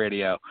Talk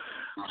Radio.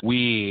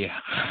 We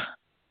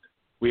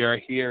are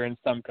here in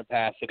some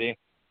capacity.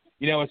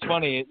 You know, it's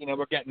funny,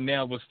 we're getting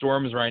nailed with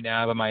storms right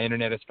now, but my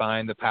internet is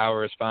fine, the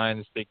power is fine,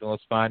 the signal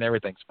is fine,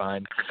 everything's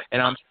fine.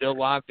 And I'm still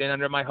logged in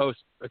under my host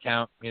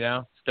account,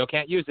 Still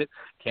can't use it.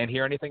 Can't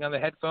hear anything on the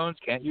headphones,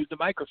 can't use the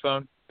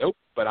microphone. Nope,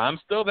 but I'm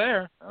still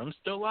there. I'm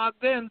still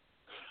logged in.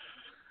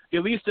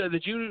 Elisa,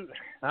 did you,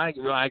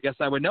 I guess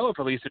I would know if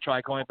Elisa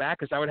tried calling back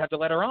because I would have to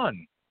let her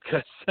on.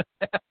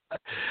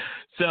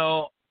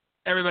 So,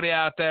 everybody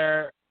out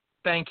there,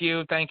 thank you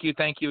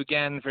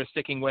again for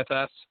sticking with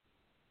us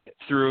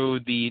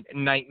through the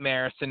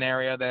nightmare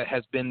scenario that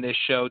has been this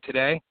show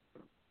today.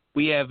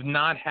 We have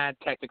not had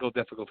technical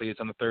difficulties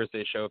on the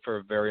Thursday show for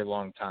a very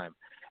long time.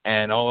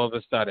 And all of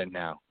a sudden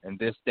now, in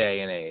this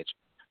day and age,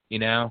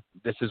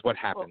 this is what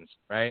happens,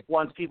 right?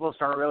 Once people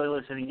start really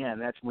listening in,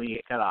 that's when we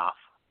get cut off.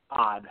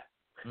 Odd.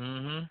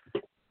 Mm-hmm.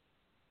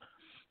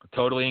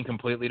 Totally and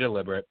completely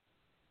deliberate.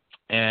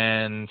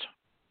 And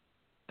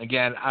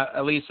again,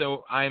 Elisa,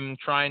 I'm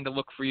trying to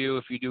look for you.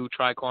 If you do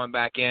try calling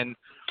back in,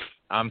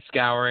 I'm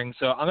scouring.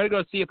 So I'm going to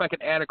go see if I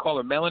can add a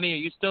caller. Melanie, are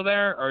you still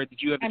there, or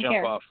did you have to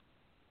jump off?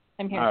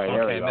 I'm here. All right,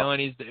 there okay,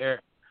 Melanie's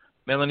there.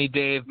 Melanie,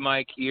 Dave,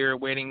 Mike here,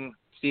 waiting,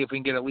 see if we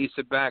can get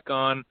Elisa back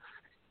on.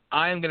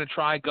 I'm going to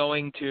try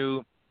going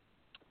to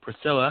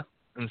Priscilla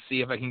and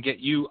see if I can get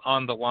you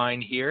on the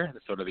line here.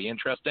 This ought to be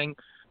interesting.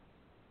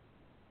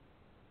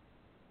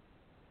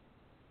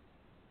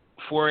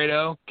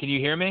 480, can you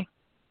hear me?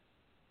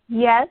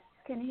 Yes,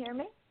 can you hear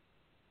me?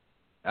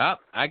 Oh,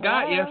 I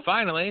got you,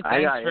 finally.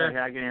 Thanks I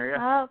can hear you.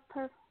 Oh,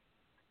 perfect.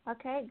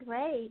 Okay,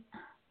 great.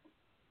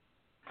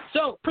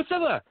 So,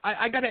 Priscilla,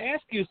 I got to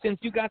ask you, since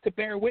you got to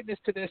bear witness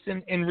to this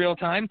in real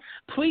time,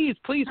 please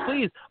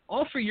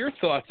offer your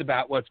thoughts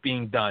about what's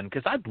being done,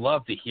 because I'd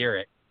love to hear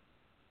it.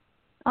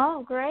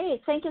 Oh,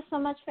 great. Thank you so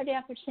much for the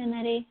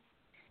opportunity.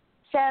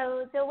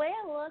 So the way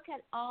I look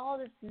at all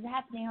this is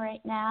happening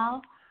right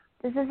now,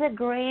 this is a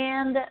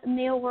grand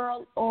New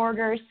World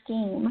Order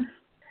scheme.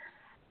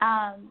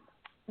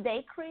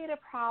 They create a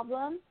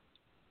problem,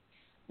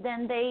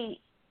 then they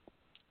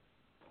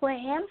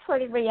plan for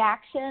the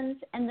reactions,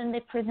 and then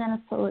they present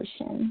a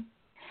solution.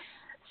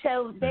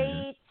 So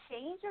they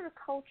change our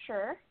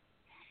culture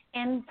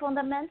and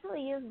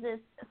fundamentally use these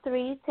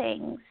three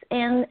things.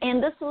 And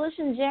the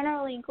solution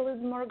generally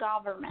includes more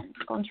government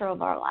control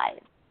of our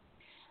lives.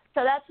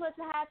 So that's what's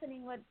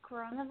happening with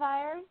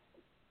coronavirus.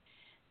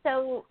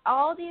 So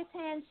all the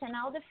attention,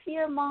 all the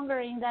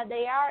fear-mongering that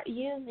they are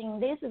using,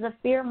 this is a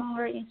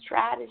fear-mongering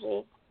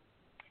strategy.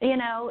 You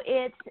know,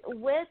 it's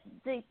with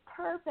the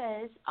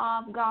purpose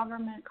of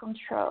government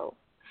control.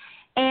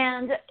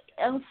 And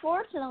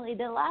unfortunately,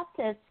 the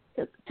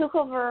leftists took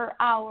over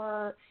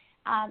our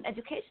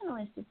educational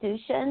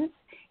institutions,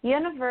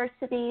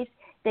 universities.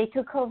 They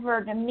took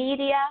over the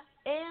media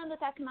and the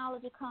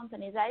technology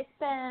companies. I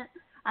spent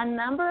a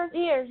number of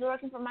years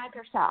working for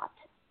Microsoft.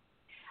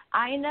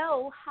 I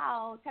know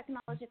how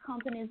technology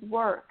companies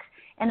work,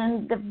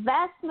 and the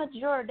vast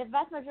majority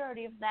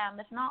of them,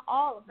 if not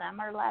all of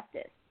them, are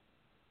leftists.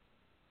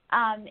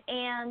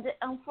 And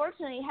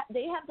unfortunately,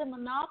 they have the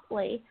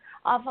monopoly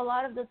of a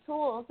lot of the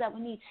tools that we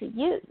need to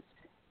use.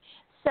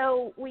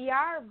 So we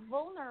are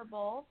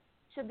vulnerable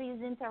to these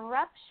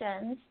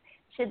interruptions,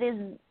 to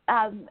these,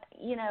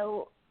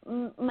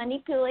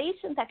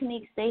 manipulation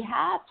techniques they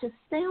have to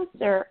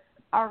censor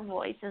our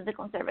voices, the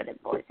conservative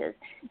voices.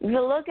 If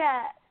you look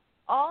at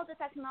all the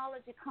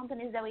technology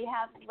companies that we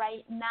have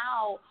right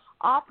now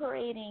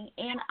operating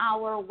in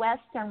our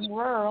Western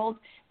world,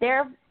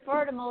 they're,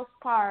 for the most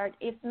part,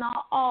 if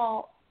not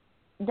all,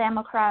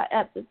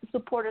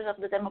 supporters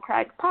of the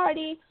Democratic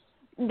Party.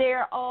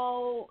 They're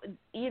all,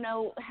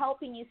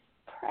 helping you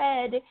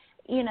spread,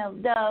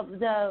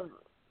 the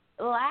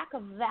lack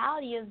of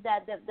values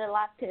that the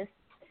leftists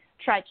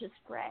try to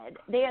spread.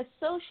 They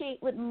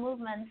associate with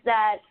movements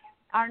that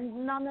are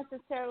not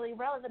necessarily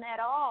relevant at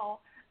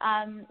all,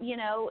 and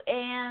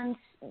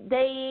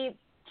they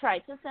try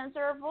to censor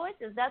our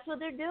voices. That's what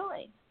they're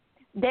doing.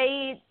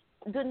 They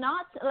do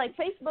not, like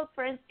Facebook,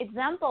 for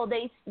example,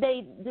 they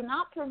do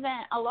not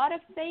prevent a lot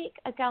of fake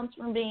accounts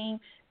from being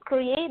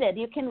created.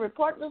 You can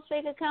report those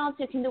fake accounts.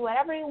 You can do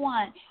whatever you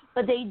want,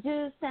 but they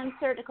do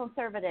censor the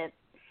conservatives.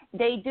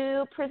 They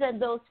do present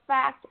those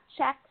fact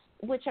checks,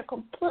 which are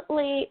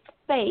completely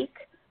fake,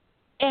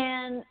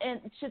 and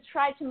to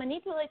try to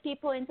manipulate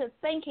people into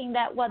thinking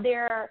that what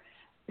they're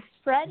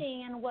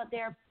spreading and what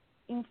they're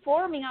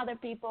informing other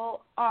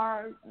people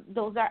are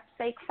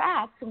fake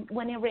facts,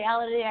 when in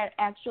reality they are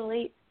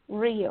actually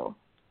real.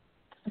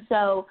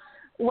 So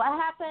what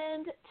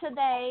happened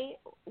today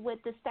with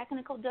these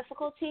technical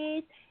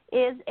difficulties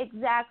is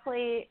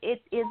exactly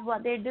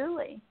what they're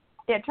doing.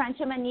 They're trying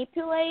to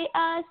manipulate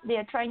us.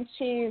 They're trying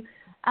to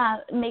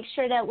make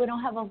sure that we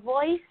don't have a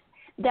voice,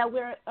 that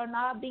we are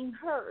not being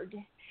heard.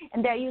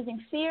 And they're using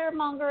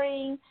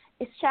fear-mongering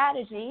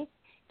strategies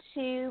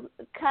to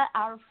cut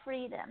our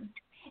freedom.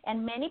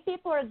 And many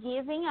people are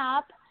giving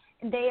up.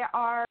 They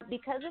are,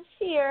 because of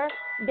fear,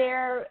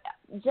 they're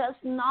just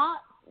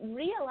not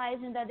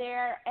realizing that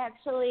they're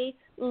actually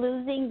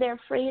losing their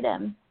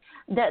freedom,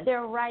 that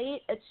their right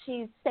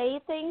to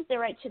say things, their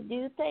right to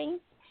do things,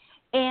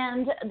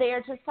 and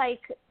they're just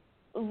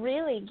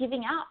really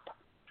giving up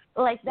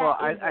like that. Well,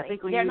 I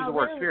think when you use the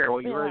word fear,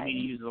 what you really mean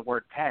to use the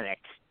word panic.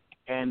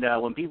 And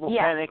when people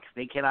panic,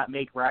 they cannot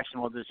make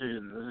rational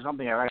decisions. This is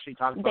something I've actually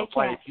talked about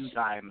quite a few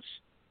times.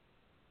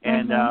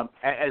 And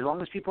as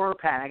long as people are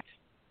panicked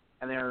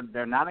and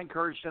they're not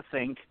encouraged to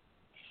think,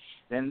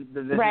 then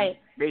this is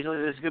basically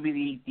this is going to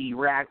be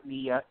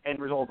the end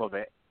result of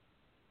it.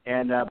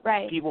 And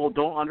people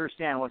don't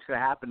understand what's going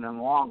to happen in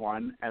the long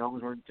run as long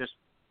as we're just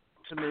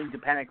submitting to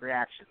panic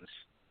reactions.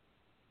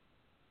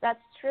 That's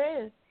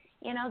true.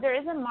 There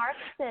is a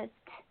Marxist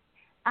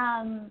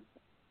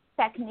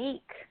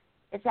technique.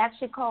 It's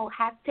actually called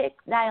haptic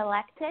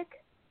dialectic.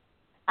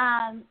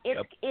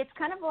 It's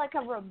kind of like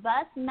a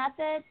robust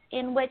method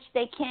in which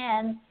they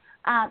can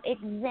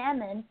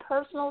examine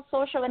personal,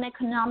 social, and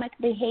economic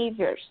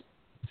behaviors.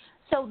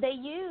 So they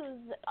use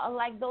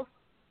those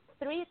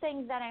three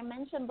things that I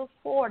mentioned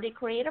before. They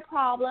create a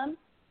problem.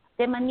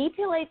 They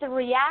manipulate the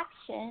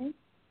reaction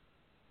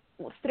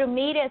through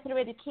media, through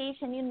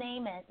education, you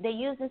name it. They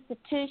use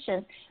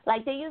institutions.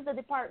 They use the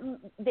department.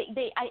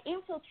 I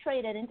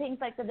infiltrated in things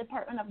like the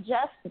Department of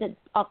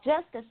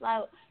Justice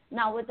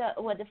now with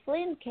the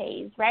Flynn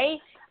case, right?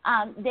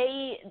 And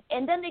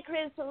then they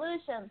create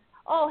solutions.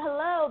 Oh,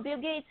 hello,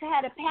 Bill Gates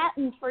had a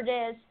patent for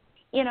this,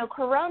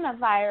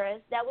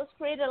 coronavirus that was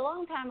created a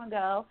long time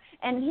ago,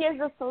 and here's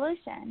the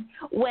solution.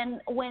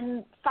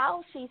 When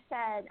Fauci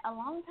said a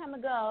long time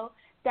ago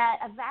that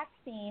a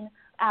vaccine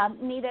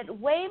needed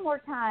way more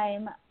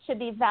time to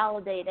be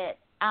validated,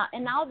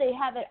 and now they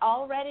have it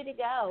all ready to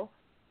go,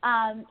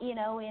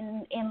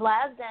 in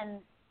less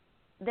than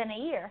a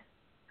year.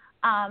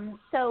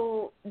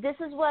 So this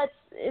is what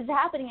is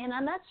happening. In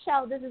a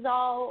nutshell, this is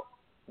all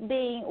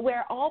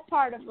we're all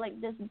part of like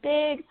this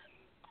big,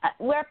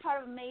 we're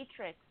part of a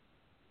matrix,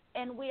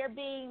 and we are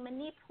being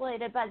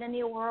manipulated by the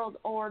New World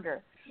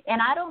Order.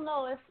 And I don't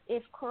know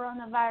if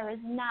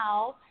coronavirus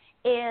now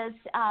is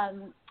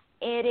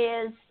it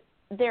is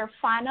their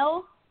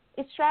final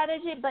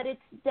strategy, but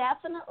it's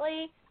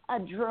definitely a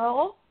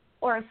drill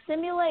or a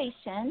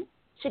simulation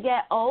to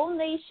get all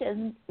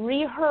nations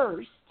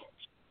rehearsed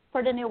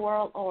for the New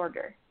World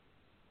Order.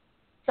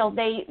 So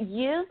they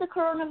use the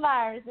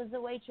coronavirus as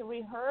a way to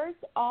rehearse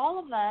all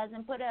of us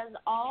and put us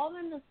all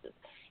in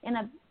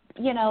a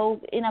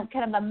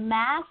kind of a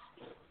mass,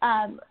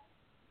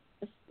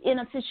 in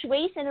a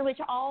situation in which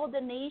all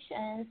the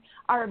nations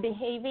are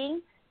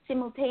behaving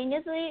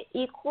simultaneously,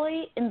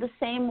 equally, in the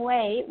same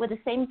way, with the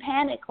same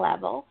panic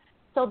level,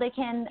 so they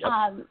can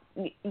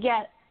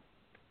get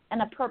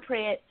an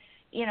appropriate,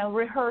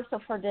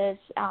 rehearsal for this,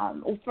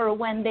 for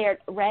when they're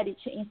ready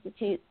to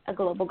institute a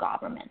global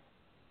government.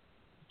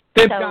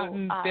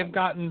 They've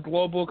gotten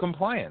global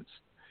compliance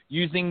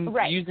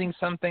using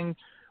something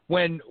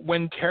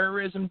when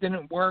terrorism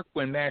didn't work,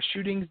 when mass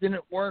shootings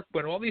didn't work,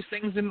 when all these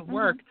things didn't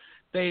work.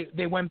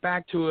 They went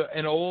back to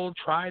an old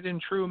tried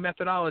and true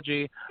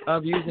methodology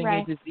of using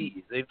a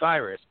disease, a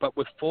virus, but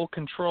with full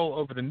control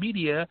over the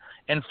media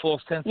and full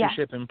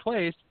censorship in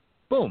place.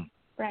 Boom.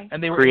 Right.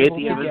 And they were create able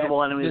the to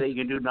invisible enemy that you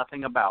can do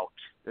nothing about.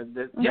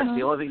 The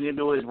only thing you can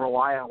do is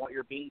rely on what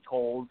you're being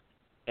told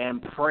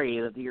and pray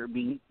that you're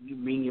being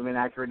given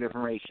accurate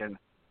information.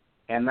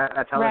 And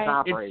that's how this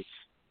operates.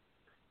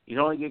 You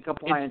don't get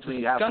compliance when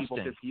you have people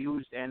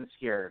confused and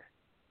scared.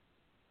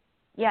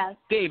 Yes.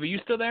 Dave, are you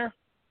still there?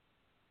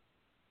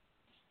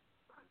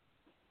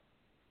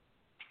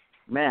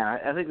 Man,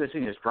 I think this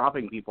thing is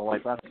dropping people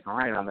like left and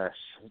right on this.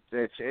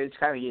 It's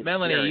kind of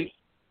Melanie, scary.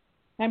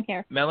 I'm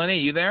here. Melanie,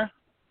 you there?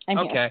 I'm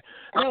here.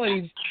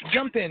 Melanie,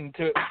 jump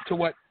into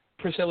what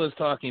Priscilla's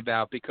talking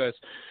about, because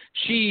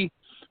she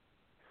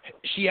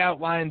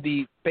outlined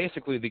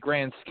basically the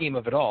grand scheme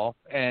of it all,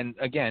 and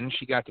again,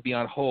 she got to be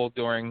on hold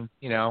during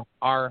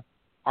our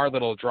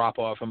little drop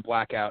off and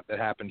blackout that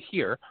happened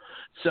here.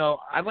 So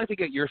I'd like to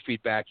get your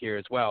feedback here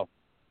as well.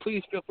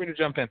 Please feel free to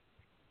jump in.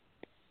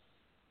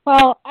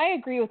 Well, I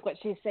agree with what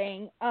she's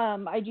saying.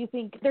 I do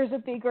think there's a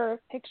bigger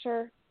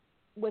picture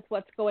with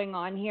what's going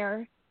on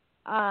here.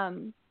 I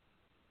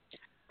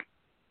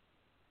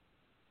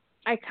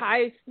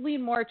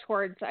lean more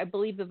towards, I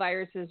believe the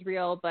virus is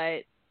real,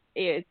 but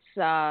they've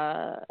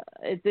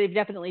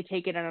definitely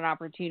taken it an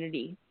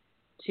opportunity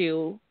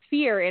to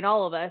fear in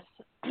all of us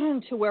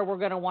to where we're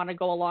going to want to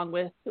go along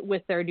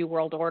with their New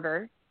World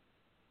Order,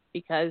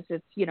 because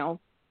it's,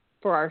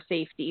 for our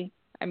safety.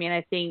 I mean,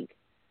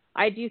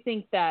 I do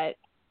think that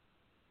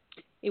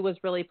it was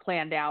really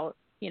planned out,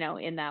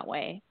 in that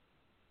way,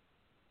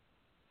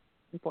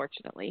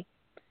 unfortunately.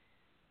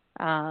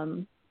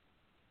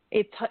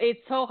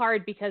 It's so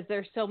hard because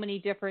there's so many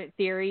different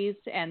theories,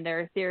 and there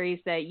are theories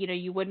that,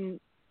 you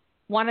wouldn't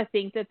want to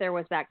think that there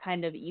was that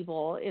kind of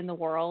evil in the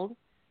world.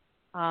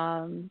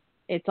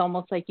 It's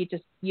almost like you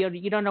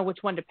don't know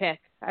which one to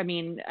pick. I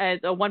mean,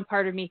 one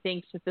part of me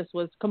thinks that this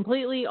was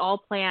completely all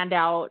planned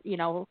out,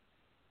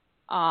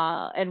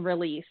 and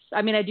released.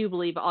 I mean, I do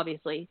believe,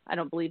 obviously, I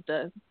don't believe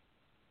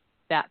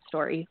that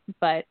story,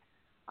 but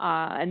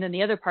and then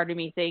the other part of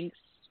me thinks,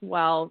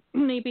 well,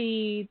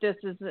 maybe this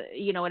is,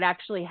 it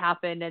actually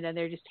happened, and then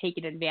they're just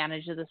taking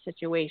advantage of the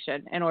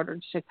situation in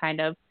order to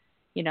kind of,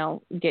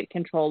 get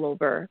control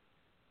over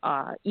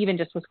even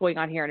just what's going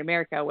on here in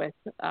America with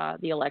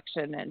the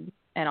election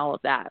and all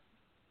of that.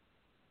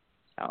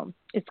 So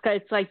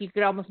it's like you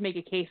could almost make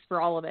a case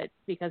for all of it,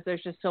 because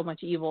there's just so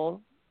much evil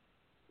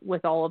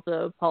with all of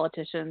the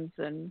politicians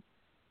and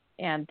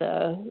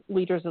the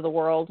leaders of the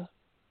world.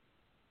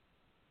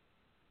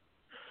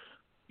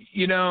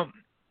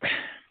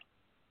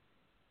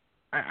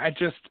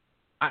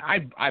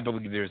 I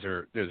believe there's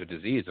a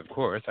disease, of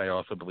course. I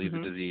also believe the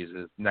disease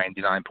is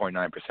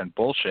 99.9%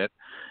 bullshit,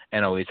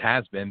 and always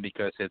has been,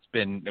 because it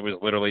was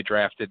literally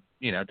drafted,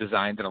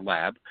 designed in a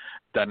lab,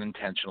 done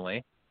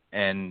intentionally.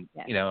 And,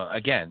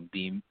 again,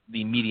 the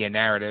media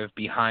narrative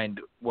behind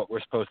what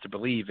we're supposed to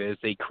believe is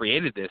they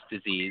created this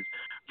disease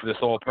for the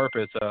sole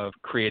purpose of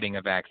creating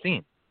a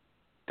vaccine.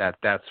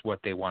 That's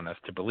what they want us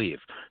to believe.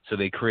 So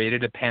they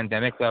created a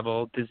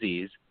pandemic-level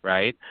disease,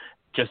 right,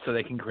 just so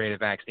they can create a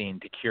vaccine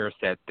to cure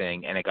said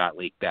thing, and it got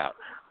leaked out.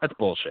 That's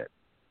bullshit.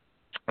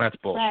 That's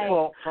bullshit. Right.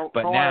 Well, from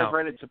what I've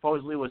read, it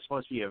supposedly was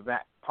supposed to be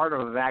part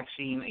of a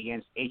vaccine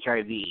against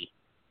HIV,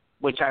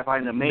 which I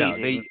find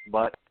amazing.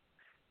 But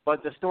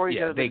the stories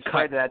that have been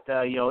spread that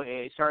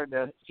it started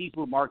the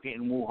seafood market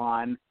in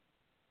Wuhan,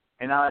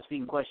 and now that's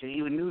being questioned.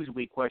 Even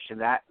Newsweek questioned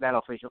that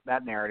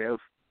narrative.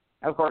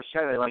 And of course,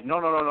 China like,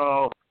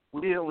 no,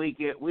 we didn't leak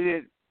it. We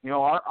didn't.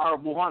 Our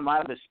Wuhan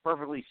lab is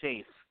perfectly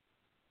safe.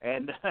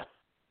 And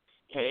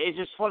it's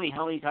just funny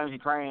how many times they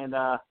try and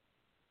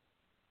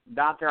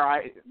dot their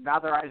I's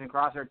and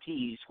cross their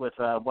T's with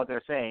what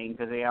they're saying,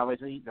 because they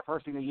obviously, the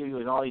first thing they give you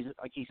is always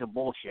a case of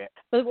bullshit.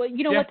 But what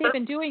they've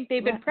been doing,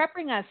 they've been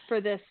prepping us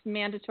for this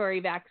mandatory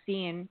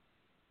vaccine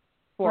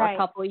for a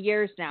couple of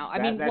years now. I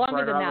mean,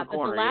 longer than that, but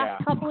the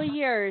last couple of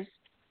years,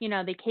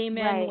 they came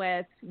in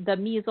with the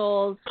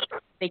measles.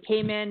 They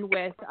came in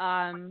with,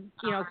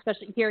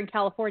 especially here in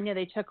California,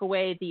 they took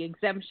away the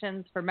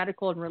exemptions for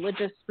medical and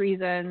religious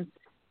reasons.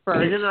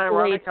 Isn't it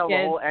ironic how the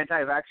whole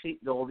anti-vaccine,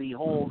 the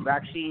whole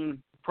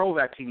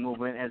pro-vaccine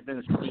movement has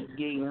been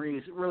getting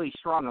really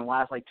strong in the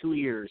last 2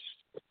 years?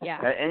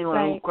 Yeah.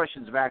 Anyone who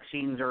questions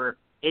vaccines are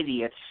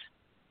idiots,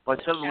 but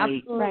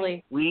suddenly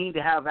we need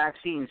to have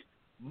vaccines.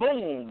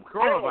 Boom,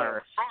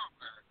 coronavirus.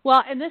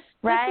 Well, and this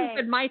has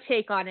been my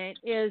take on it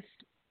is,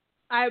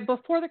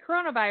 before the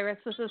coronavirus,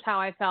 this is how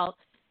I felt.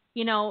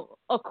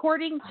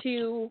 According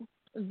to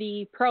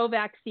the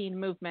pro-vaccine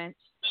movement,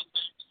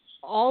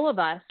 all of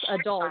us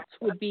adults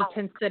would be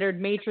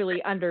considered majorly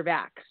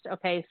under-vaxxed.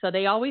 Okay, so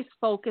they always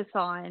focus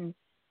on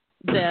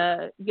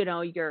the,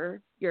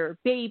 your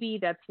baby.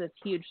 That's this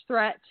huge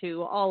threat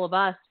to all of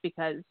us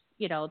because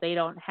they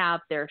don't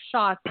have their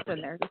shots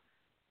when they're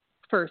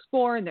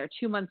firstborn. They're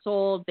 2 months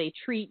old. They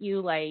treat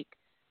you like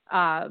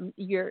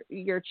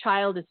your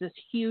child is this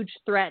huge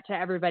threat to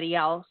everybody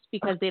else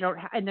because they don't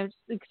and there's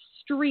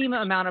extreme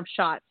amount of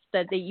shots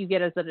that you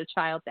get as a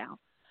child now.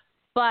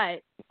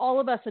 But all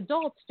of us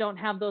adults don't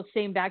have those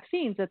same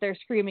vaccines that they're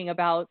screaming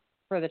about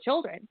for the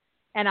children.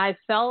 And I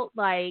felt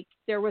like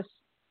there was,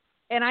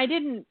 and I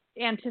didn't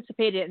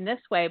anticipate it in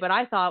this way, but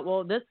I thought,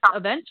 well, this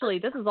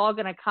is all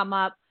going to come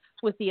up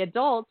with the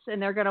adults,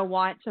 and they're going to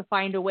want to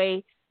find a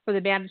way for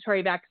the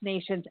mandatory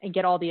vaccinations and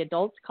get all the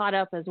adults caught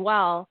up as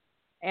well.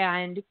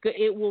 And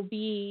it will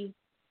be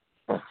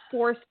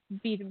forced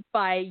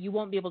by, you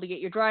won't be able to get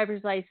your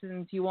driver's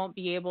license. You won't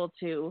be able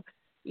to,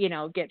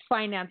 get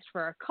financed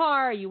for a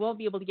car. You won't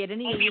be able to get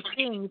any of these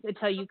things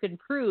until you can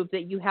prove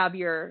that you have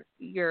your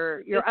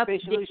it's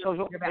basically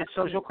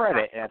social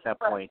credit at that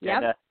point.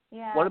 Yep.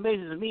 And, what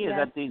amazes me is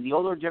that the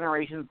older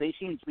generations, they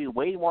seem to be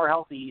way more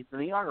healthy than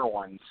the younger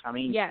ones. I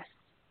mean,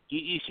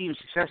 you see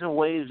successive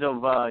waves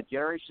of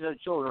generations of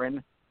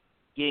children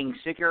getting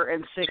sicker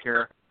and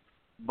sicker,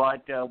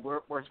 but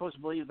we're supposed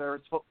to believe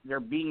they're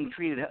being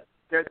treated.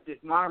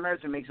 Modern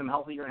medicine makes them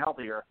healthier and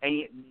healthier,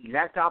 and the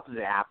exact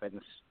opposite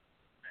happens.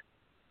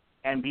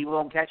 And people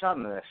don't catch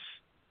on to this.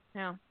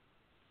 No.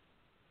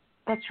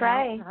 That's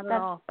right.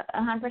 That's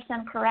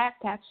 100%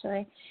 correct,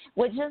 actually.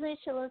 We just need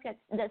to look at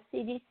the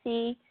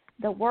CDC,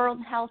 the World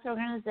Health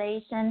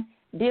Organization,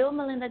 Bill and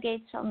Melinda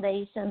Gates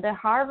Foundation, the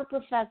Harvard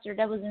professor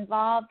that was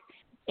involved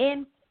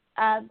in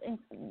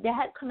they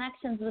had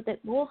connections with the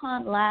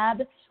Wuhan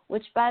lab,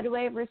 which, by the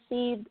way,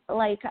 received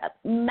a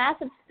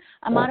massive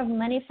amount of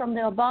money from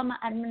the Obama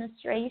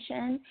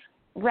administration.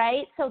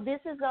 Right, so this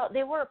is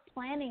they were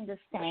planning this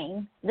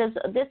thing.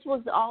 This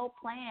was all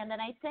planned,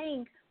 and I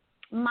think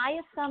my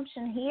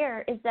assumption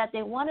here is that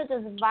they wanted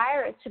this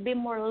virus to be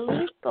more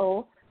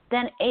lethal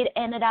than it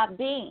ended up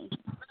being.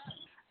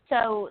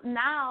 So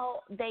now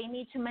they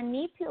need to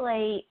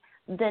manipulate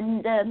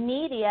the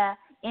media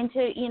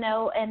into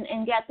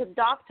and get the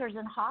doctors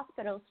and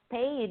hospitals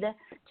paid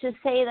to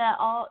say that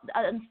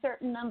a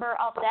certain number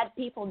of dead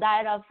people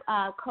died of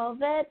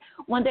COVID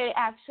when they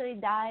actually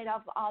died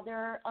of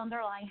other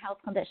underlying health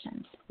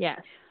conditions.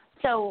 Yes.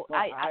 So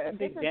I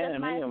think Dan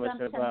and many of us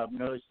have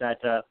noticed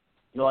that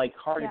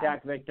heart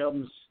attack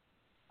victims,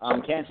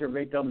 cancer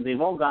victims,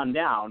 they've all gone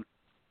down,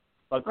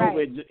 but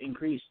COVID's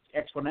increased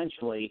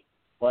exponentially.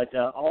 But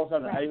all of a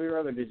sudden, every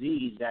other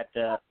disease that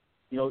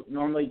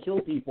normally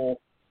kill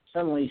people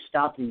suddenly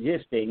stopped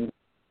existing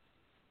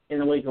in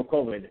the wake of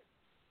COVID.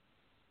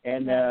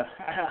 And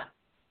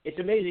it's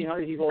amazing how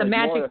many people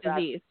ignore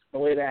the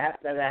way that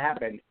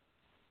happened.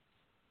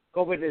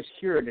 COVID has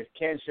cured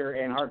cancer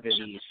and heart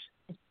disease.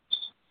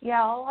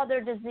 Yeah, all other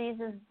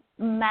diseases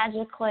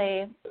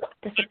magically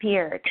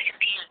disappeared.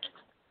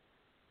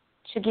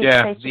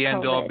 The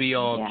end-all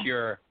be-all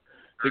cure.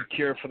 The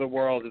cure for the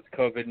world is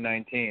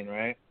COVID-19,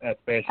 right? That's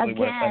basically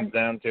what it comes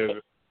down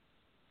to.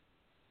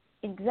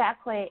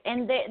 Exactly,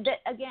 and they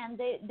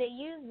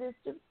use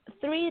these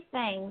three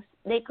things.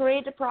 They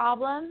create a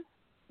problem,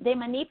 they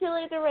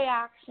manipulate the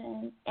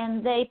reaction,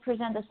 and they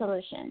present a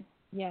solution.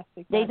 Yes,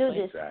 exactly. They do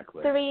this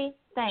three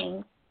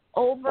things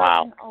over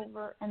and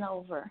over and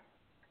over.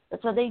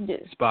 That's what they do.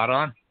 Spot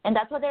on. And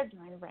that's what they're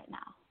doing right now.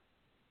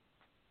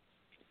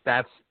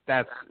 That's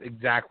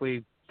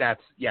exactly.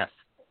 Yes.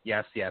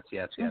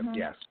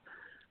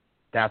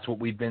 That's what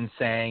we've been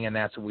saying, and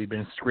that's what we've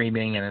been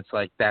screaming, and it's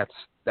like that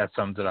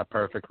sums it up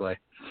perfectly.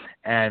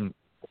 And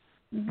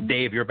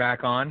Dave, you're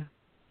back on?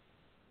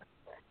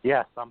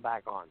 Yes, I'm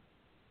back on.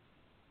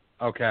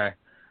 Okay.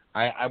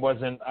 I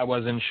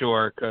wasn't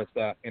sure because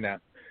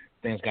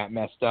things got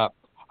messed up.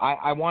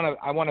 I want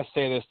to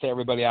say this to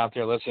everybody out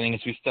there listening,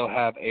 is we still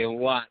have a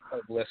lot of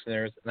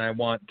listeners, and I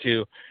want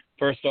to,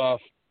 first off,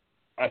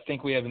 I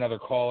think we have another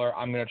caller.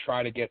 I'm going to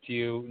try to get to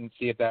you and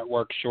see if that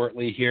works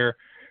shortly here.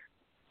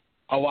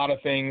 a lot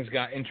of things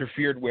got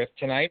interfered with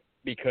tonight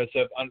because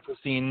of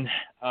unforeseen,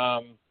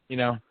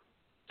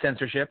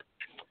 censorship.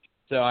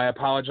 So I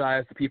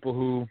apologize to people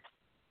who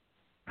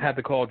had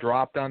the call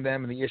dropped on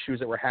them and the issues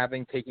that we're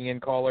having taking in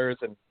callers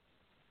and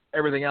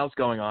everything else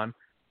going on.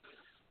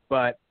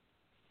 But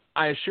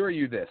I assure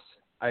you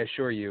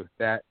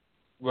that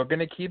we're going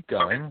to keep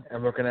going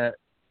and we're going to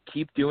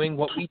keep doing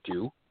what we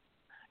do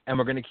and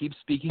we're going to keep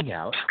speaking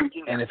out.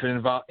 And if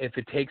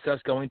it takes us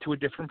going to a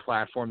different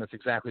platform, that's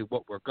exactly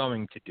what we're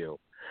going to do.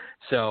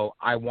 So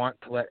I want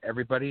to let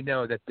everybody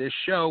know that this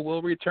show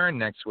will return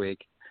next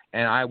week,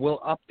 and I will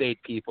update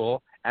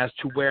people as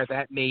to where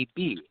that may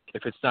be.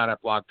 If it's not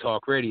at Blog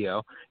Talk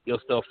Radio,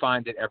 you'll still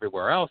find it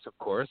everywhere else, of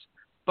course.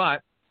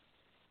 But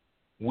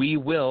we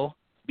will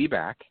be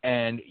back,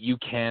 and you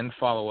can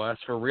follow us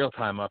for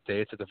real-time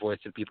updates at the Voice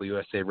of People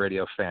USA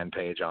Radio fan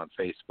page on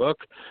Facebook,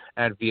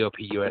 at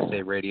VOP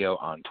USA Radio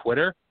on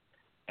Twitter,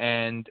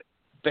 and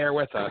bear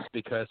with us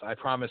because I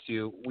promise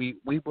you we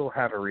will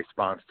have a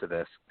response to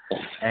this.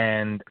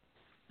 And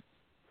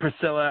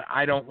Priscilla,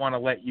 I don't want to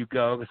let you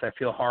go because I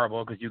feel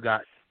horrible because you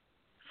got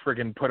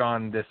friggin' put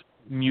on this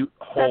mute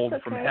hold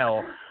from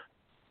hell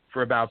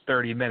for about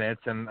 30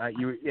 minutes, and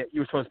you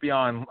were supposed to be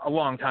on a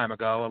long time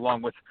ago,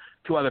 along with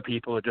two other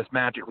people that just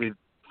magically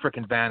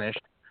frickin'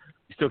 vanished.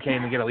 You still can't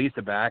even get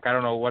Elisa back. I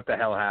don't know what the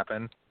hell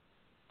happened.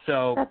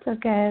 So, that's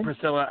okay.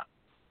 Priscilla,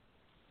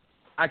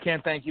 I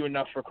can't thank you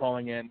enough for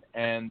calling in.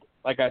 And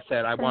like I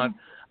said, I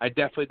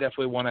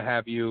definitely want to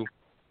have you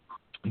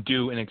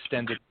do an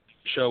extended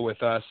show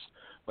with us,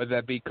 whether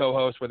that be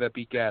co-host, whether that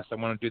be guest. I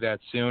want to do that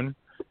soon.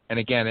 And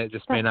again, it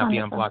just may not be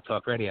on Blog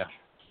Talk Radio.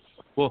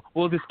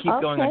 We'll just keep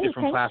going on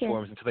different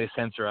platforms until they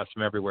censor us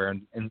from everywhere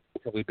and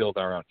until we build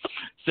our own.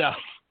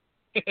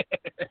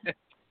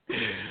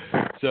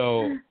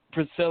 So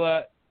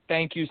Priscilla,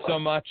 thank you so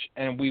much,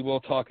 and we will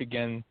talk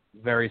again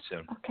very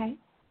soon. Okay.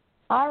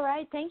 All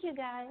right. Thank you,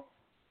 guys.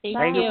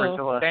 Thank you,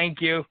 Priscilla.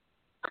 Thank you.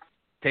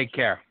 Take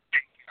care.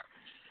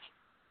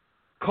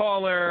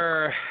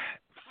 Caller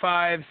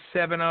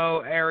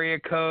 570 area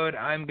code.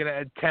 I'm going to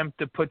attempt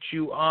to put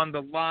you on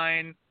the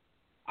line.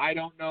 I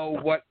don't know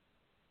what.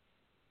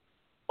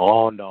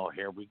 Oh, no.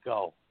 Here we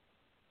go.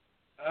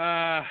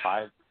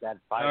 Okay.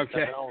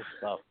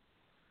 Stuff.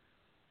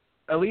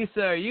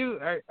 Elisa,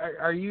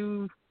 are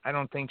you? I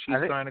don't think she's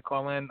trying to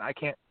call in. I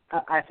can't.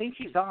 I think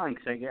she's on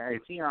because I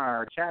see her on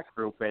our chat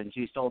group and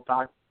she's still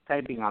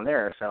typing on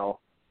there. So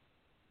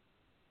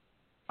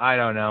I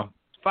don't know.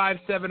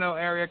 570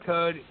 area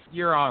code.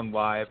 You're on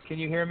live. Can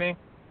you hear me?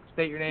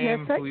 State your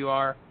name, who you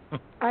are.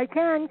 I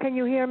can. Can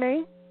you hear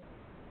me?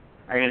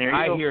 I can hear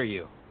you. I hear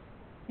you.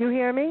 You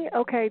hear me?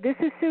 Okay. This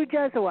is Sue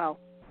Jezewell.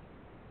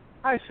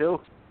 Hi, Sue.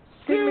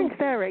 Sigmund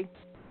Ferry.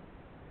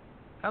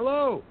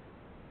 Hello.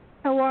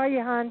 How are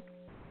you, hon?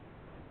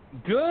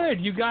 Good.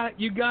 You got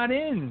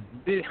in.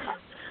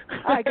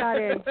 I got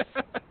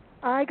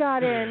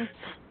in.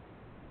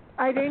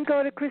 I didn't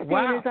go to Christina's.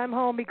 Wow. I'm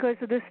home because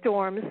of the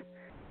storms.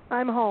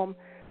 I'm home.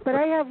 But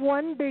I have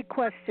one big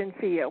question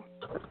for you.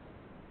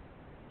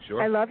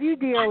 Sure. I love you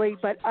dearly,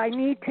 but I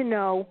need to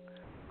know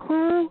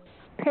who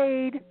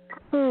paid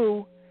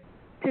who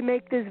to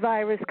make this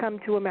virus come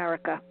to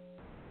America.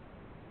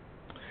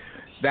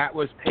 That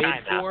was paid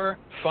for,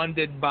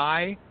 funded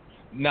by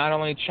not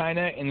only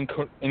China in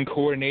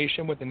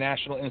coordination with the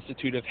National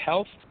Institute of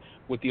Health,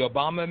 with the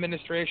Obama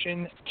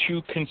administration,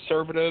 two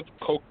conservative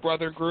Koch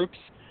brother groups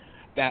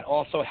that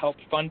also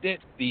helped fund it.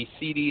 The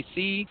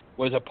CDC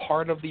was a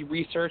part of the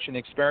research and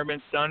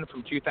experiments done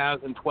from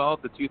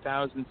 2012 to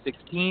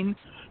 2016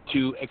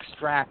 to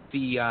extract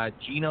the I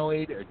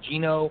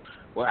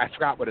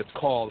forgot what it's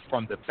called,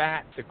 from the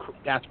bat.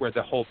 That's where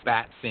the whole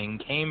bat thing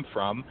came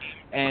from.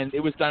 And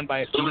it was done by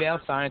a female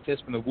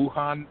scientist from the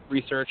Wuhan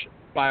Research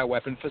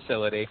Bioweapon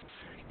Facility.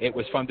 It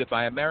was funded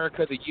by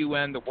America, the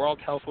UN, the World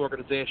Health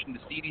Organization, the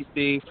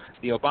CDC,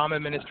 the Obama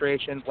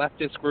administration,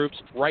 leftist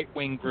groups,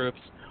 right-wing groups,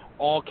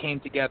 all came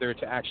together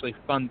to actually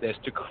fund this,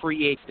 to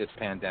create this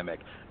pandemic,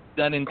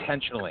 done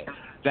intentionally.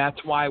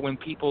 That's why when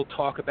people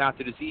talk about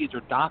the disease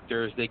or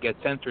doctors, they get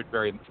censored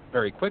very,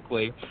 very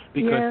quickly,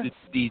 because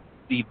the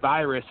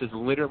virus is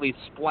literally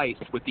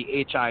spliced with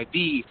the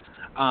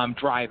HIV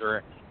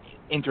driver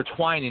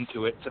intertwined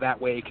into it, so that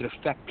way it could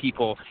affect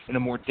people in a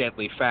more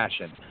deadly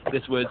fashion.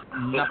 This was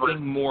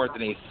nothing more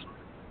than a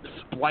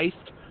spliced,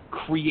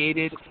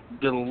 created,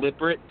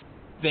 deliberate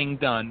thing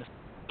done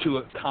to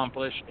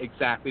accomplish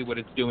exactly what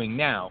it's doing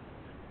now.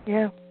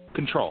 Yeah.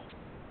 Control.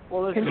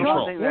 Well, there's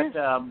one thing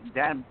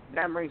that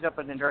Dan brings up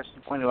an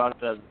interesting point about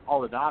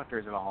all the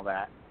doctors and all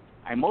that.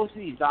 And most of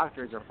these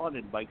doctors are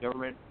funded by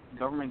government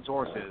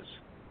sources.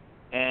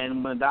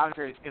 And when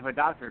if a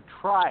doctor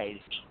tried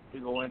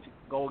to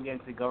go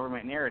against the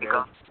government narrative,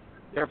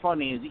 their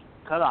funding is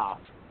cut off.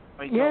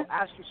 So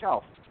ask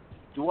yourself,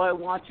 do I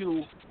want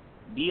to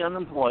be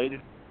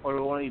unemployed, or do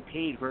I want to be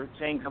paid for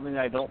saying something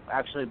that I don't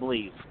actually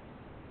believe?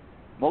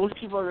 Most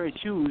people are going to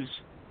choose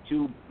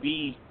to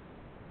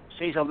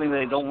say something that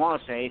they don't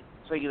want to say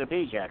so they get a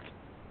paycheck.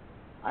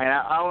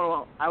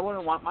 I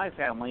wouldn't want my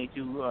family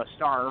to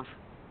starve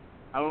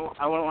I don't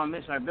want to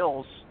miss my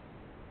bills.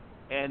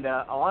 And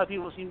a lot of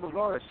people seem to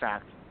ignore this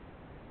fact.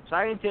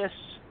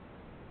 Scientists,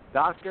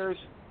 doctors,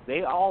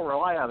 they all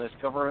rely on this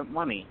government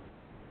money.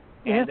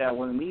 And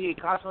when the media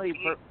constantly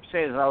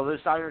says, oh, this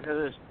doctor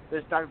says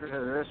this doctor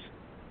says this,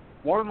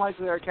 more than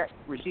likely they're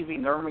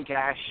receiving government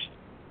cash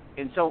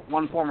in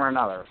one form or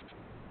another.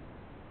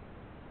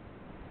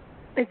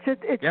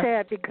 It's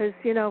sad because,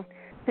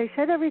 they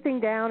shut everything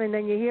down, and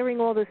then you're hearing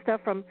all this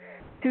stuff from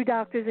 2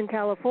 doctors in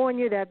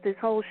California that this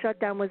whole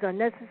shutdown was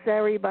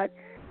unnecessary, but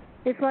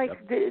it's like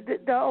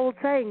the old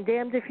saying,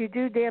 damned if you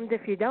do, damned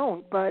if you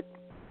don't. But,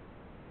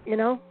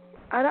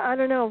 I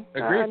don't know.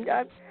 Agreed.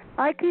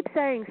 I keep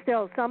saying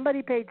still,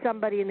 somebody paid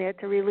somebody in there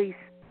to release.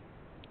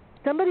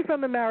 Somebody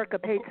from America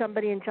paid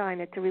somebody in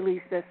China to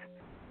release this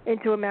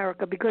into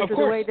America because of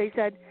the way they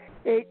said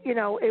it.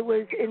 It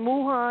was in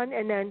Wuhan,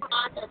 and then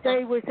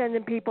they were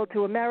sending people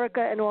to America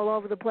and all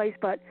over the place.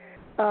 But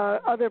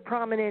other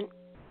prominent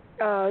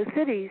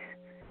cities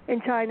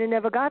in China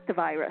never got the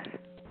virus.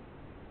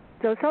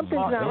 So something's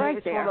not right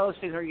it's there. It's one of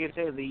those things where you can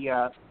say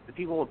the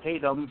people who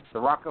paid them, the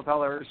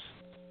Rockefellers,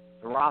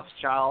 the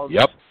Rothschilds,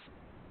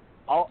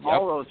 all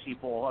those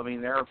people. I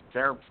mean,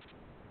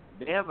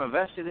 they have a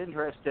vested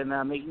interest in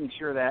making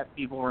sure that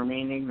people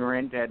remain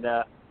ignorant and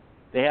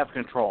they have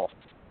control.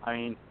 I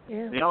mean,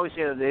 they always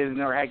say that they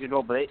never had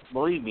control, but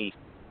believe me,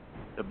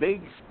 the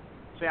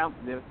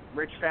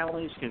rich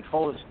families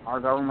control our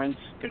governments,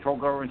 control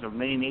governments of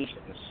many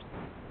nations.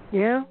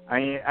 Yeah. I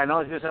mean, I know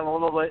it's going to sound a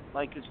little bit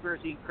like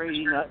conspiracy,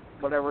 crazy nut,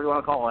 whatever you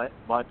want to call it,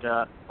 but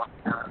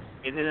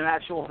it is an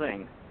actual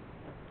thing.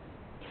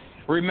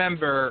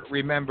 Remember,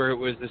 it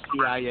was the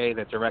CIA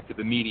that directed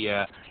the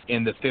media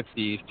in the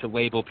 50s to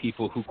label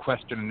people who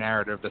question a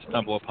narrative that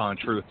stumble upon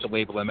truth, to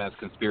label them as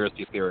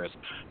conspiracy theorists.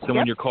 So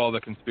when you're called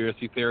a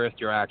conspiracy theorist,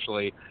 you're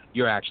actually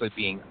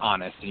being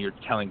honest and you're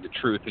telling the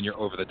truth and you're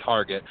over the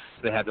target.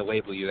 So they had to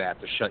label you that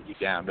to shut you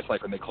down. Just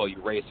like when they call you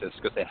racist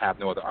because they have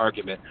no other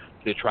argument,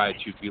 they try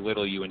to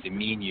belittle you and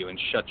demean you and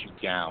shut you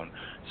down.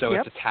 So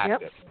it's a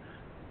tactic.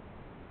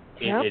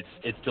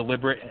 It's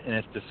deliberate and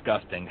it's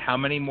disgusting. How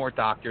many more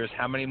doctors,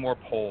 how many more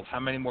polls, how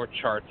many more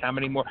charts, how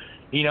many more...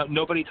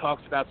 nobody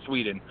talks about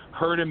Sweden.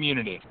 Herd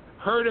immunity,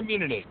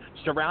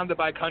 surrounded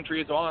by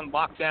countries all in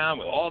lockdown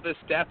with all this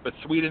death, but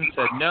Sweden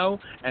said no,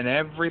 and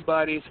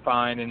everybody's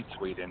fine in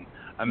Sweden.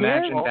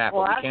 Imagine that,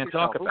 but we can't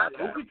talk about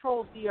that. Who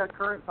controls the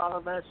current thought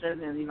of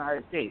medicine in the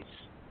United States?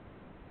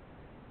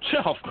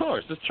 Yeah, of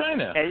course, it's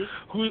China.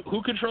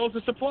 Who controls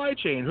the supply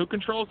chain? Who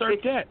controls our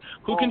debt?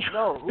 Who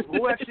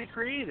actually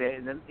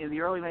created it in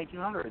the early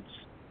 1900s?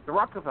 The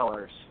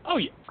Rockefellers. Oh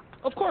yeah,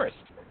 of course.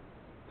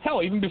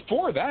 Hell, even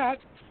before that,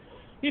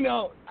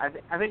 I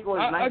think it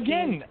was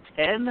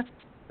 1910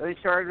 they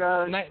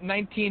started.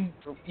 19.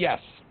 Yes.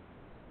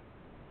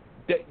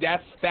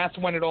 That's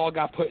when it all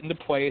got put into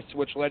place,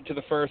 which led to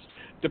the first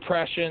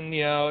depression.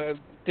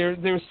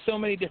 There's so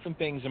many different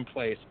things in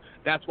place.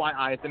 That's why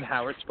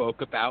Eisenhower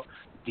spoke about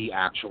the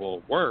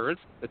actual words,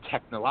 the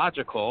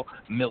technological,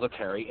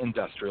 military,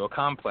 industrial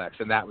complex,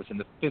 and that was in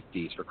the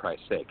 50s, for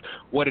Christ's sake.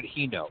 What did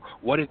he know?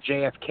 What did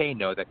JFK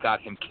know that got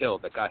him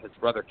killed, that got his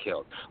brother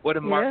killed? What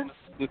did Martin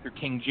Luther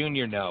King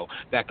Jr. know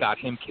that got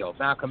him killed?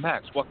 Malcolm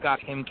X, what got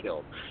him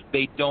killed?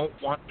 They don't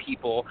want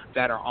people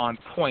that are on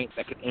point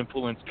that can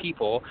influence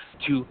people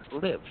to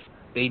live.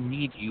 They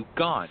need you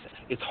gone.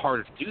 It's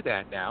harder to do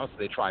that now, so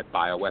they try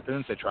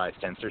bioweapons, they try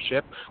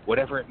censorship,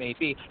 whatever it may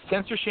be.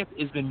 Censorship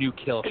is the new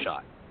kill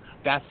shot.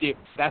 That's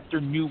their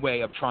new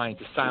way of trying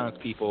to silence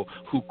people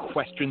who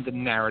question the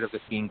narrative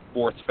that's being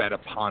force-fed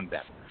upon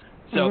them.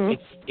 So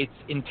it's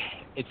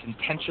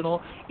intentional,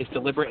 it's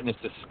deliberate, and it's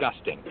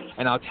disgusting.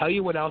 And I'll tell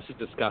you what else is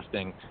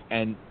disgusting.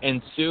 And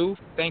Sue,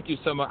 thank you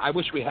so much. I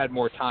wish we had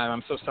more time.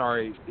 I'm so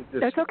sorry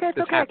this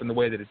happened the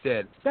way that it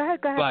did. Go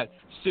ahead. But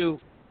Sue,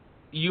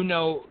 you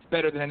know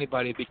better than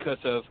anybody because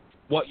of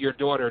what your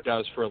daughter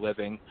does for a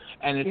living,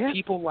 and it's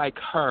people like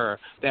her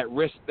that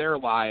risk their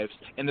lives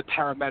in the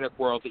paramedic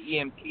world, the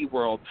EMT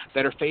world,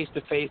 that are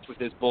face-to-face with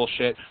this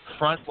bullshit,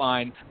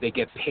 frontline. They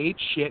get paid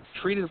shit,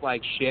 treated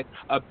like shit,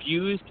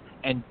 abused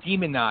and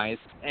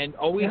demonized, and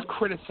always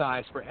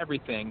criticized for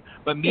everything.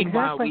 But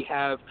meanwhile, we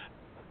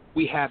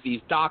have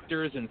these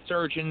doctors and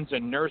surgeons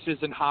and nurses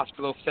in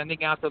hospitals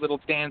sending out their little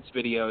dance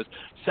videos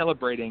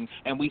celebrating,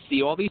 and we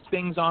see all these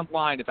things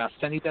online about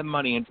sending them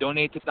money and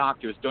donate to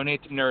doctors,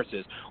 donate to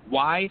nurses.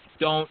 Why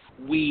don't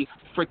we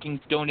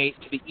freaking donate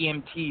to the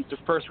EMTs, the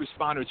first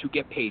responders who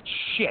get paid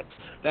shit,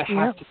 that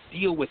have to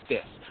deal with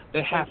this,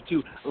 that have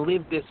to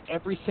live this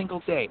every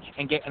single day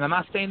and I'm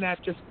not saying that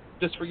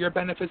just for your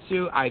benefit,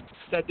 Sue. I've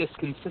said this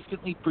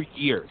consistently for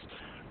years.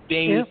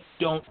 They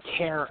don't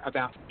care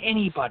about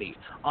anybody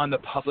on the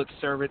public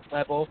servant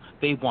level.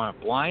 They want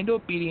blind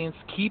obedience.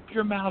 Keep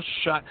your mouth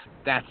shut.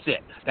 That's it.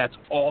 That's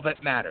all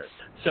that matters.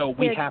 So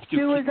we have to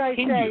do continue. as I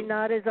say,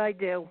 not as I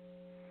do.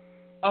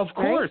 Of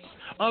course.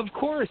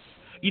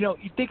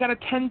 They got a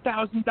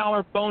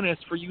 $10,000 bonus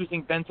for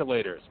using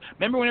ventilators.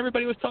 Remember when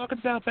everybody was talking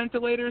about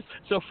ventilators?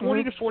 So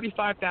 $40,000 to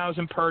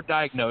 $45,000 per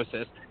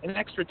diagnosis, an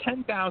extra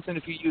 $10,000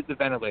 if you use the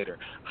ventilator.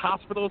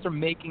 Hospitals are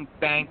making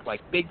bank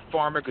like Big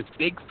Pharma because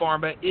Big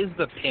Pharma is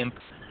the pimp.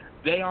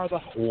 They are the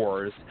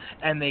whores,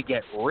 and they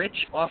get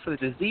rich off of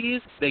the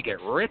disease, they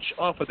get rich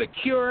off of the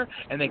cure,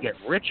 and they get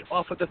rich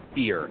off of the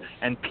fear.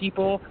 And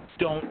people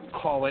don't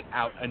call it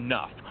out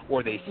enough.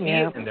 Or they see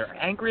it and they're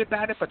angry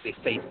about it, but they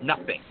say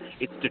nothing.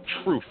 It's the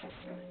truth.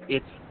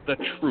 It's the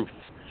truth.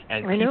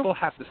 And people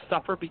have to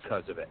suffer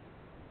because of it.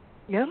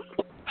 Yep.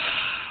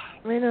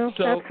 I know,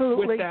 so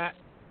absolutely. With that,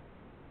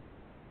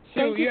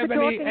 Sue, you have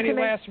any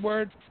last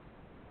words?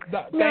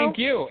 Thank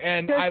you,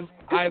 and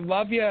I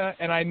love you,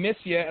 and I miss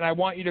you, and I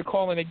want you to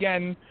call in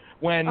again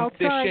when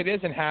this shit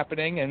isn't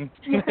happening. And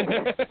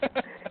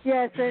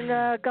yes,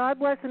 and God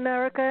bless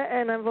America,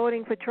 and I'm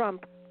voting for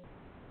Trump.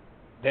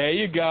 There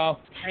you go.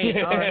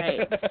 Hey, all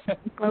right.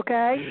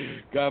 Okay.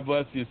 God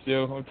bless you,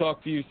 Sue. I'll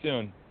talk to you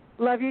soon.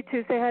 Love you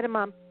too. Say hi to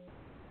Mom.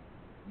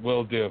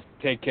 Will do.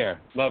 Take care.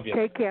 Love you.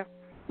 Take care.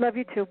 Love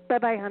you too.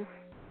 Bye-bye, hon.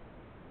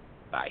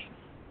 Bye.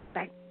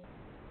 Bye.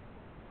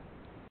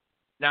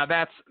 Now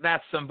that's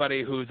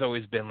somebody who's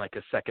always been like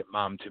a second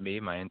mom to me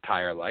my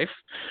entire life.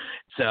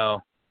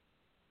 So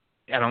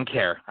I don't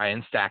care. I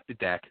unstack the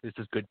deck. This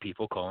is good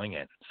people calling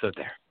in. So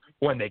there.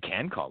 When they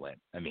can call in.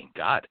 I mean,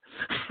 God.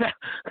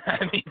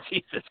 I mean,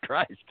 Jesus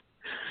Christ.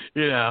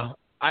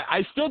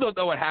 I still don't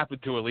know what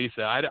happened to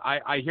Elisa.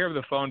 I hear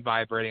the phone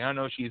vibrating. I don't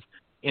know if she's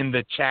in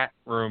the chat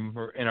room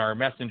or in our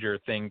messenger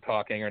thing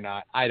talking or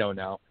not. I don't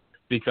know.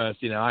 Because,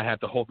 I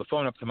have to hold the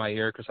phone up to my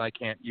ear because I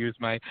can't use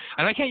my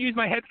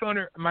headphone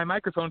or my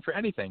microphone for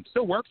anything.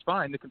 Still works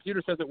fine. The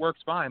computer says it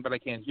works fine, but I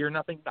can't hear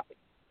nothing.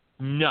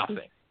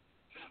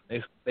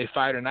 They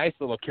fired a nice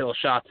little kill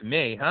shot to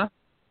me, huh?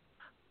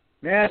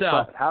 Yeah,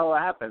 so, how it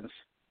happens.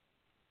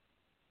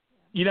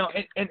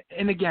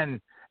 And again,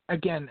 I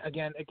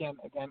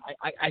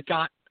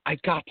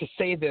got to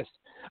say this.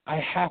 I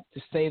have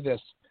to say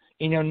this.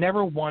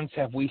 Never once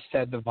have we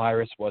said the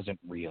virus wasn't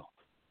real.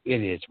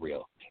 It is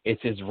real.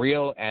 It's as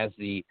real as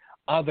the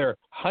other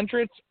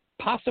hundreds,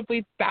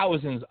 possibly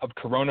thousands of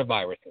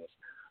coronaviruses.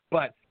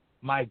 But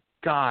my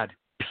God,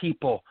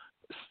 people,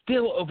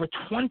 still over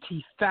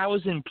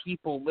 20,000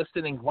 people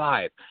listening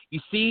live.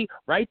 You see,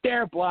 right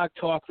there, Blog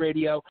Talk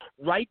Radio,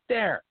 right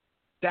there.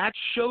 That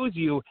shows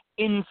you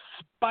in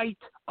spite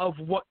of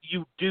what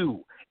you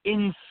do,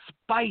 in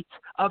spite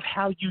of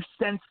how you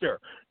censor,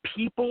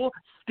 people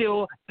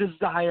still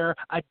desire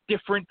a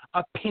different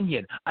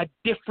opinion, a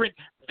different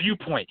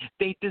viewpoint.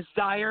 They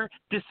desire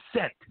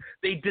dissent.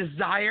 They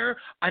desire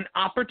an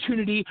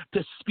opportunity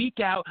to speak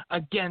out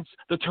against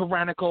the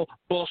tyrannical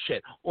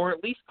bullshit, or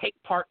at least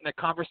take part in a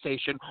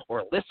conversation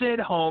or listen at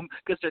home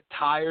because they're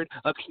tired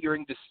of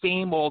hearing the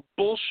same old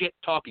bullshit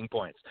talking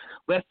points.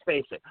 Let's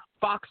face it,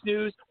 Fox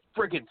News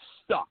friggin'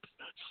 sucks.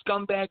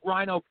 Scumbag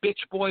rhino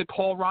bitch boy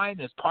Paul Ryan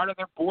is part of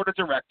their board of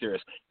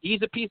directors.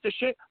 He's a piece of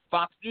shit.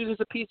 Fox News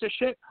is a piece of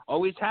shit.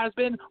 Always has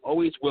been,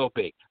 always will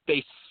be.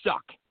 They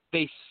suck.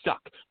 They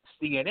suck.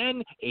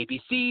 CNN,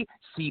 ABC,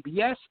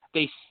 CBS,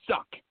 they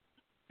suck.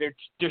 They're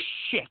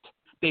shit.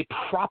 They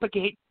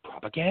propagate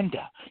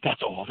propaganda.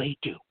 That's all they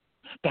do.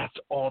 That's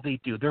all they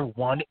do. They're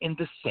one and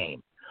the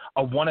same.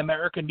 A One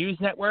American News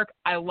Network,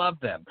 I love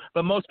them.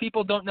 But most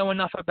people don't know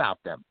enough about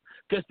them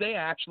because they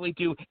actually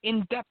do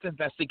in-depth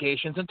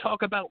investigations and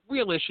talk about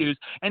real issues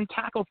and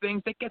tackle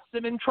things that gets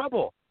them in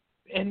trouble.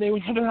 And they're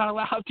not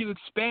allowed to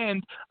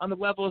expand on the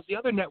level as the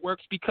other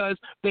networks because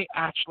they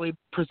actually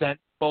present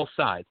both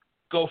sides.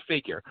 Go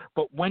figure.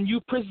 But when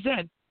you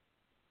present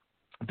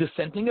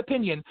dissenting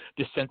opinion,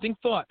 dissenting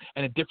thought,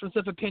 and a difference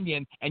of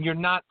opinion, and you're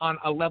not on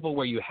a level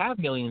where you have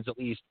millions at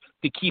least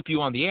to keep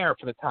you on the air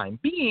for the time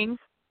being,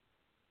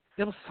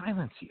 they will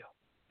silence you.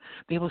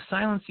 They will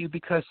silence you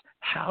because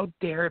how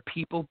dare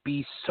people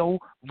be so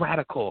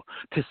radical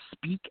to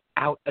speak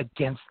out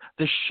against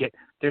the shit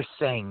they're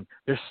saying,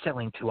 they're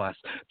selling to us.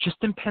 Just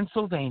in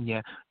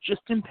Pennsylvania,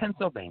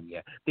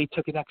 they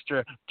took an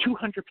extra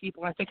 200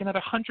 people, I think another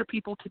 100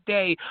 people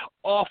today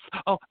off.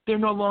 Oh, they're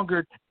no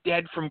longer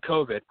dead from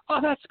COVID. Oh,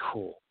 that's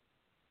cool.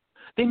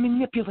 They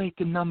manipulate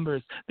the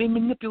numbers. They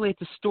manipulate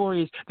the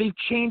stories. They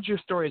change your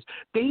stories.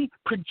 They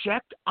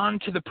project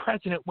onto the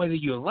president, whether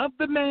you love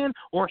the man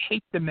or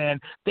hate the man,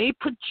 they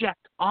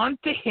project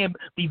onto him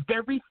the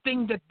very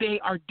thing that they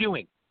are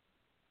doing.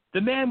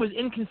 The man was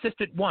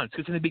inconsistent once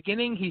because in the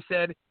beginning he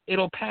said,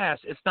 it'll pass,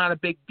 it's not a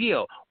big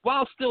deal,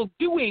 while still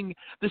doing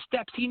the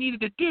steps he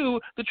needed to do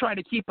to try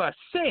to keep us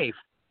safe.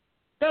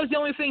 That was the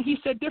only thing he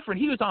said different.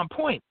 He was on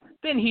point.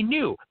 Then he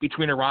knew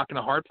between a rock and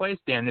a hard place,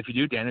 damn if you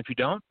do, damn if you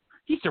don't.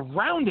 He's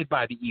surrounded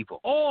by the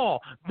evil,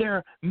 all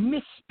their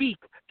misspeak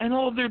and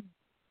all their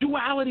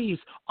dualities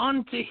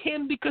onto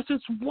him because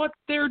it's what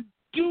they're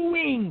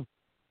doing.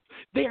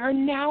 They are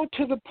now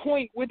to the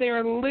point where they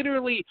are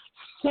literally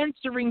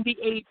censoring the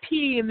AP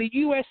and the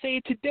USA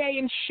Today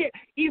and shit.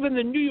 Even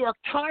the New York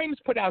Times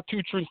put out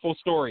 2 truthful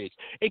stories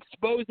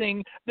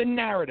exposing the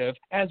narrative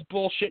as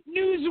bullshit.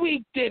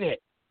 Newsweek did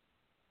it.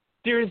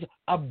 There's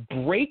a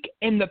break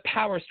in the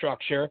power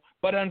structure,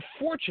 but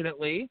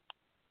unfortunately,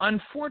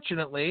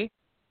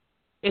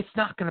 it's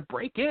not going to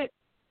break it.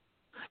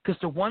 Because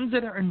the ones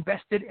that are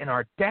invested in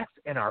our death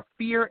and our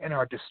fear and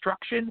our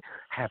destruction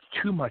have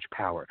too much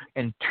power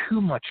and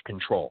too much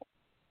control.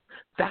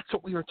 That's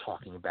what we were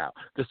talking about.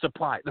 The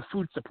supply, the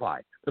food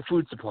supply.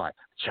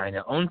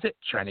 China owns it.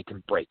 China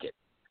can break it.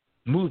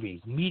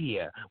 Movies,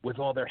 media, with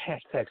all their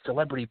hashtags,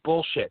 celebrity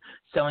bullshit,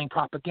 selling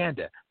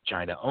propaganda.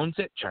 China owns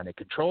it. China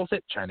controls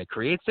it. China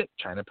creates it.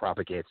 China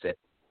propagates it.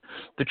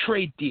 The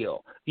trade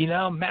deal,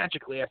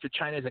 magically after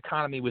China's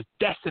economy was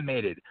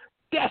decimated,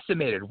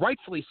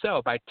 rightfully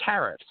so, by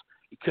tariffs,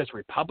 because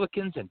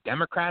Republicans and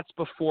Democrats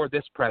before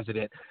this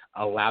president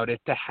allowed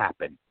it to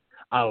happen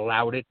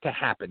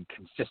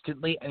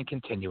consistently and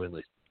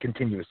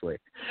continuously.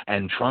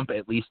 And Trump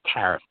at least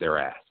tariffed their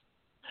ass.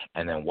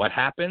 And then what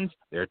happens?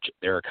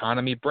 Their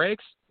economy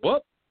breaks.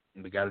 Whoop,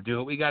 we got to do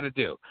what we got to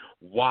do.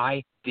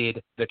 Why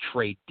did the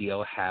trade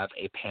deal have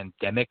a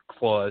pandemic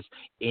clause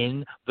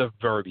in the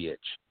verbiage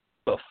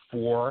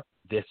before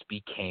this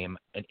became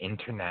an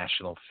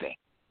international thing?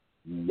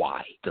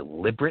 Why?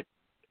 Deliberate.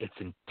 It's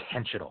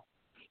intentional.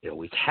 It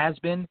always has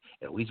been.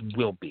 It always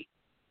will be.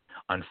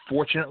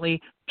 Unfortunately,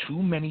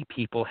 too many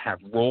people have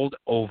rolled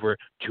over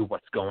to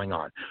what's going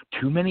on.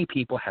 Too many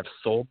people have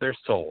sold their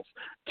souls.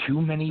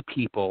 Too many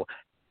people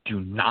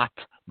do not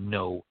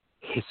know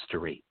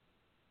history.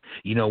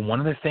 One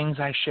of the things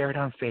I shared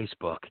on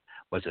Facebook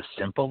was a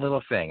simple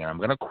little thing, and I'm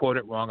going to quote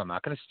it wrong. I'm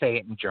not going to say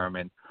it in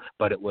German,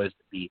 but it was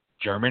the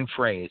German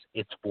phrase,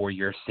 "It's for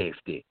your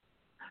safety."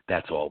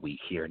 That's all we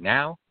hear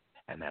now.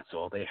 And that's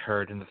all they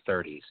heard in the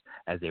 30s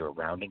as they were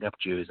rounding up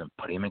Jews and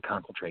putting them in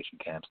concentration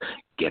camps,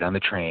 get on the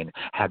train,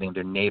 having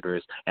their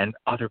neighbors and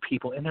other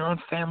people in their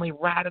own family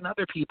rat and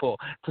other people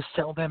to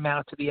sell them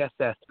out to the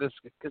SS, to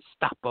the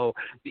Gestapo.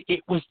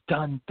 It was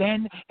done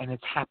then, and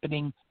it's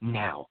happening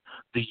now.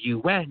 The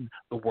UN,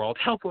 the World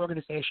Health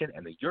Organization,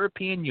 and the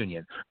European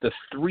Union, the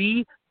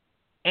three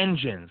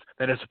engines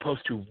that are supposed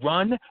to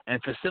run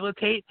and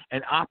facilitate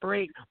and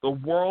operate the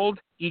world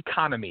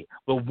economy,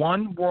 the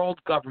one world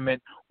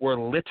government, were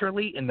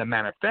literally in the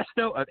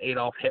manifesto of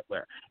Adolf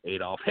Hitler.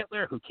 Adolf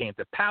Hitler, who came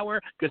to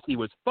power because he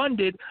was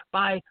funded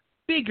by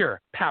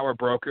bigger power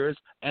brokers.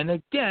 And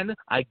again,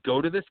 I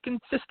go to this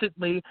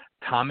consistently,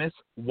 Thomas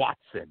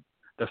Watson,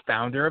 the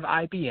founder of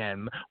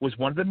IBM, was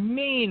one of the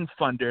main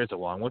funders,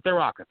 along with the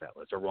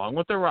Rockefellers, along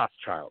with the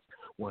Rothschilds,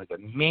 one of the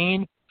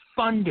main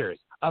funders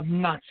of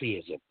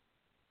Nazism.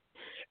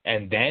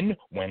 And then,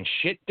 when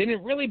shit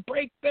didn't really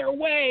break their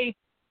way,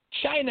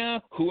 China,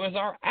 who was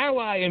our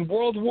ally in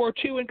World War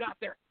II and got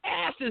their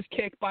asses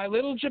kicked by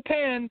little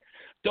Japan,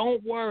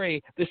 don't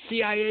worry. The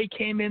CIA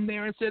came in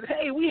there and said,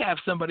 hey, we have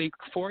somebody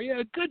for you,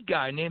 a good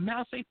guy named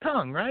Mao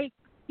Zedong, right?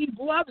 He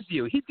loves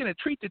you. He's going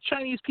to treat the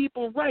Chinese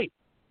people right.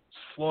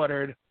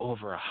 Slaughtered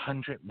over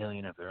 100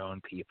 million of their own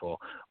people,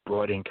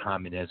 brought in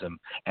communism,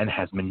 and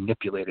has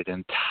manipulated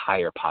an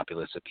entire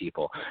populace of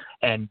people.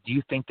 And do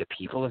you think the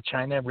people of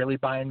China really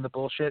buy into the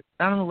bullshit?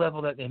 Not on the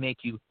level that they make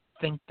you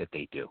think that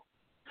they do.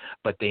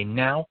 But they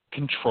now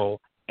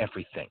control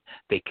everything.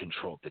 They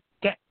control the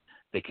debt.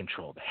 They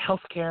control the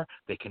healthcare.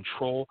 They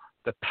control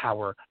the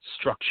power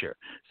structure.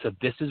 So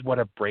this is what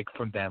a break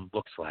from them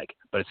looks like.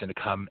 But it's going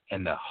to come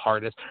in the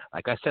hardest,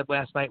 like I said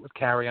last night with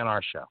Carrie on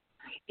our show.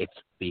 It's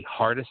the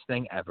hardest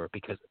thing ever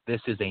because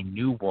this is a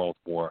new world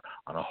war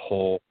on a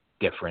whole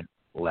different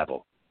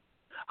level.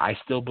 I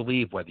still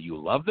believe whether you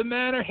love the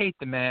man or hate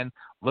the man,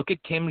 look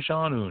at Kim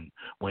Jong-un.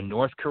 When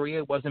North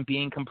Korea wasn't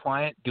being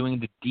compliant, doing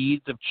the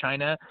deeds of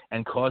China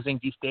and causing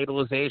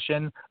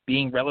destabilization,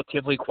 being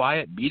relatively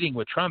quiet, meeting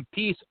with Trump,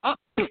 peace,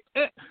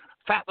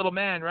 fat little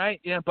man, right?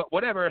 Yeah, but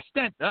whatever, a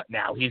stent.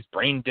 Now he's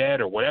brain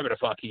dead or whatever the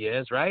fuck he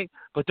is, right?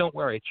 But don't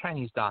worry,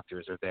 Chinese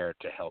doctors are there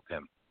to help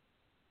him.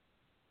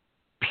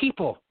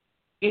 People,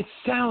 it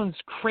sounds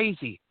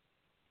crazy,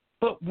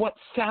 but what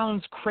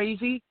sounds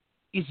crazy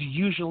is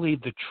usually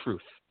the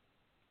truth.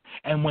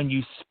 And when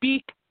you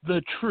speak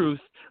the truth,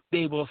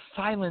 they will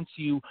silence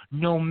you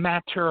no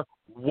matter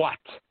what.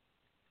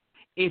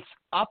 It's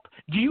up.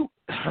 Do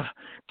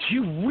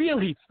you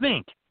really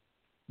think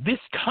this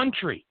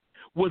country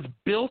was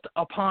built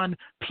upon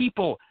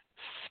people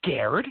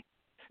scared,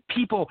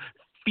 people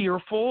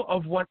fearful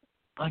of what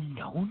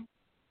unknown?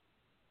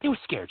 They were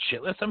scared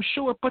shitless, I'm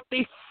sure, but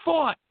they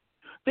fought.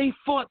 They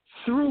fought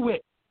through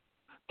it.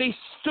 They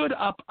stood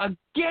up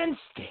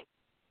against it.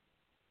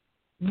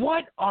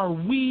 What are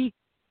we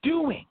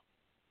doing?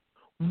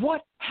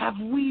 What have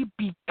we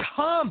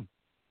become?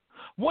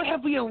 What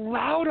have we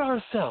allowed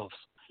ourselves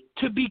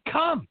to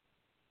become?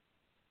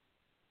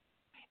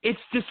 It's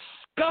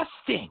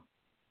disgusting.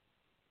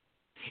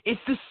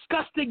 It's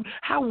disgusting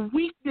how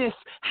weakness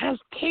has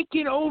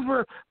taken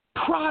over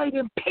pride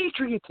and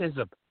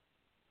patriotism.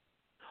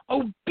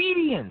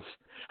 Obedience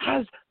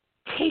has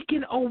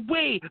taken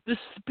away the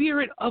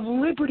spirit of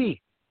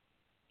liberty,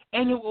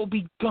 and it will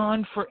be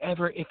gone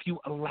forever if you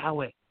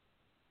allow it.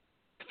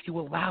 If you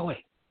allow it.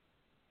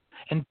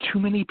 And too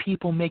many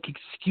people make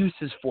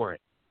excuses for it.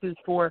 This is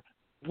for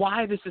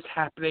why this is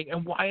happening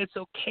and why it's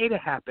okay to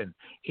happen.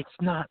 It's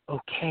not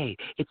okay.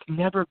 It's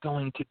never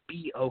going to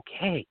be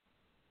okay.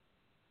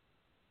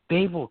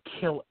 They will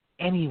kill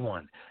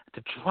anyone at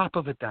the drop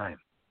of a dime.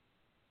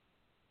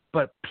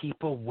 But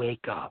people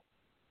wake up.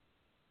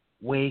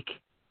 Wake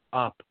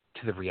up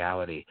to the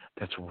reality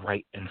that's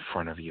right in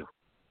front of you.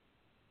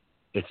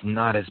 It's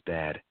not as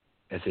bad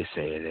as they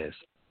say it is.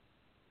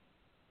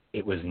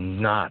 It was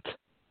not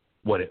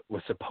what it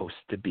was supposed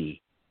to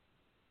be.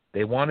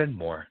 They wanted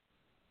more.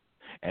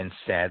 And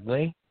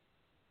sadly,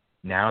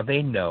 now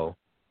they know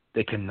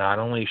they can not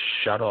only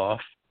shut off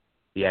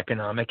the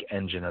economic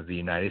engine of the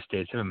United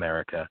States of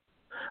America,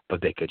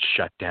 but they could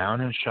shut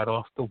down and shut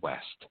off the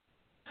West.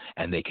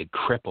 And they could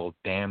cripple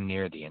damn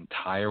near the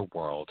entire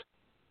world.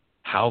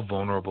 How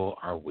vulnerable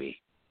are we?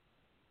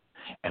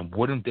 And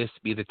wouldn't this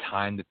be the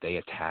time that they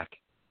attack?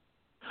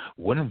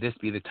 Wouldn't this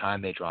be the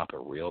time they drop a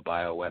real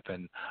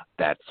bioweapon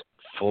that's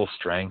full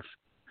strength,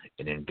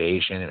 an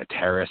invasion, a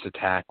terrorist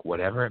attack,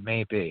 whatever it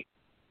may be?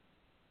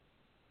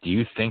 Do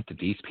you think that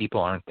these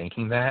people aren't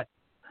thinking that?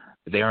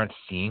 That they aren't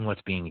seeing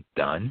what's being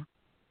done,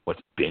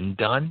 what's been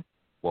done,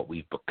 what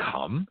we've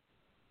become?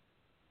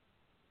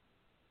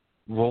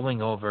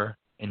 Rolling over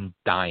and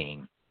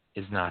dying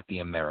is not the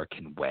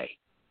American way.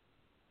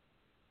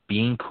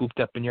 Being cooped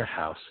up in your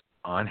house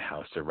on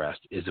house arrest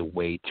is a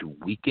way to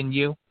weaken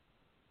you,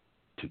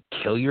 to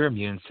kill your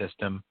immune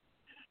system,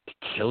 to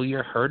kill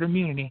your herd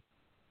immunity,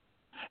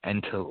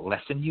 and to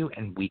lessen you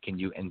and weaken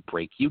you and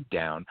break you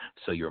down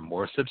so you're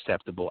more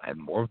susceptible and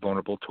more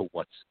vulnerable to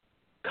what's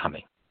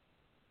coming.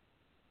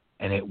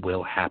 And it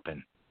will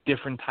happen.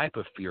 Different type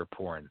of fear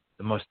porn,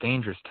 the most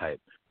dangerous type,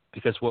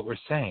 because what we're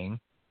saying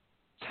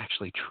is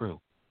actually true,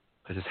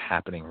 because it's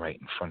happening right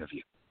in front of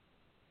you.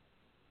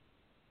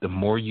 The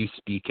more you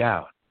speak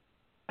out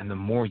and the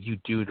more you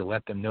do to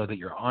let them know that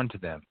you're onto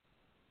them,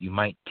 you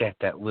might get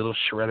that little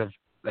shred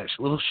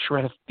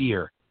of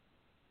fear,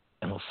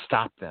 and will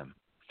stop them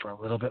for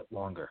a little bit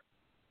longer.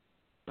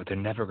 But they're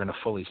never going to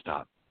fully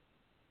stop.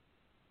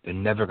 They're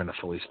never going to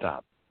fully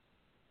stop.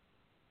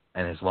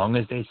 And as long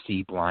as they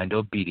see blind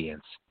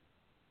obedience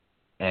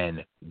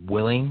and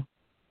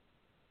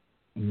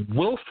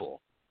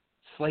willful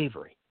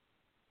slavery,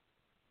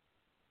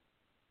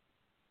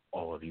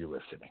 all of you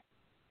listening,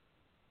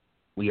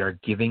 we are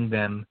giving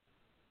them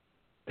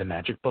the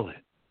magic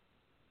bullet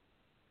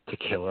to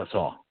kill us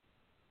all.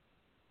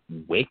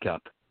 Wake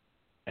up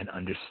and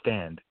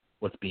understand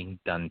what's being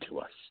done to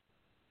us,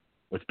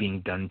 what's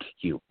being done to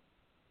you,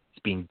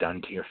 what's being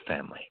done to your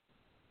family.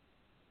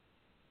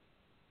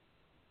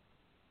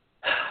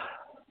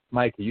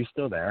 Mike, are you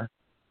still there?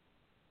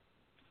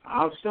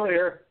 I'm still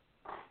here.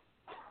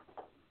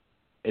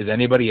 Is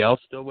anybody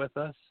else still with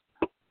us?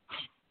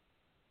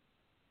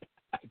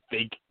 I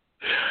think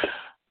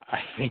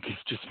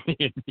it's just me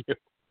and you.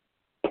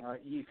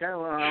 You kind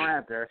of went on a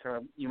rant there,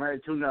 so you might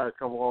have tuned out a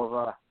couple of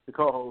the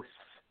co-hosts.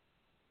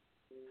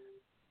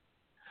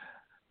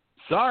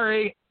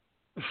 Sorry.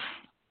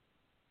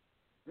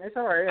 It's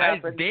all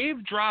right.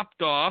 Dave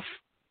dropped off.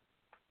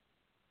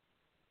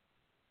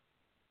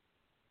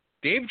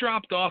 Dave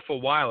dropped off a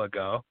while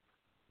ago.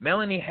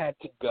 Melanie had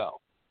to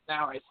go.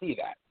 Now I see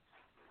that.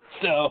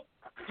 So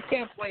you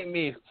can't blame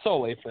me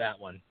solely for that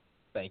one.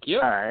 Thank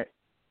you. All right.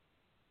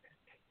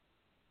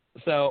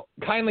 So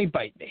kindly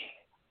bite me.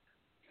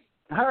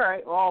 All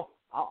right. Well,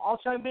 I'll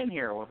chime in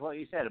here with what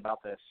you said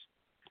about this.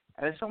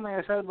 And it's something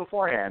I said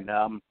beforehand.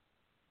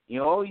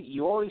 You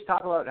always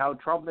talk about how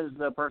Trump is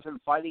the person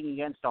fighting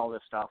against all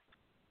this stuff.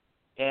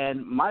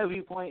 And my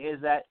viewpoint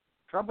is that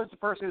Trump is the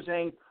person who's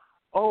saying,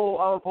 oh,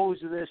 I'm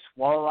opposed to this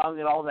while allowing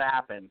it all to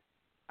happen.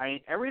 I mean,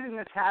 everything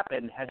that's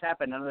happened has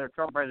happened under the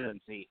Trump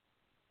presidency.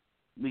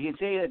 We can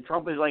say that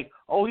Trump is like,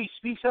 oh, he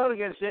speaks out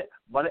against it,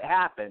 but it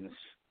happens.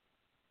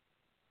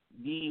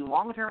 The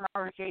long-term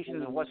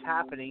ramifications of what's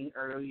happening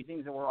are the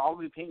things that we're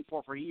already paying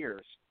for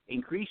years.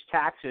 Increased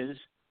taxes,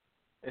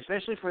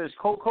 especially for this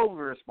COVID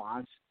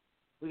response.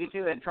 We can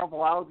say that Trump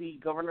allowed the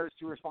governors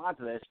to respond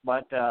to this,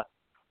 but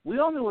we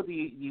all knew what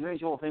the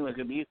eventual thing was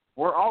going to be.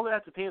 We're all going to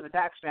have to pay the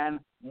tax man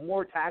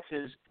more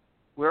taxes.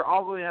 We're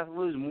all going to have to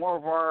lose more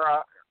of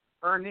our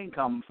earned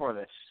income for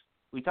this.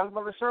 We talked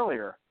about this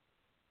earlier.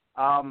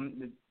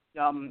 Newsweek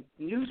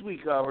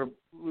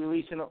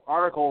released an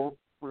article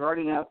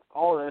regarding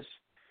all of this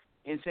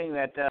in saying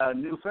that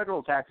new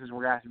federal taxes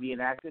were going to have to be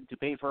enacted to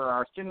pay for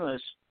our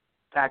stimulus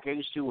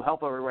package to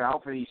help everyone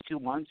out for these 2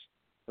 months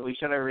that we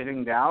shut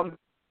everything down.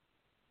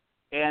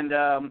 And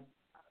on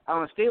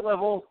a state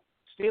level,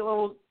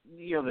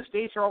 the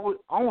states are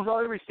almost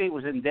every state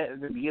was in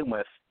debt to begin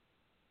with,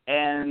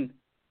 and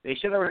they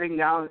shut everything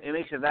down. It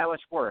makes it that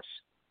much worse.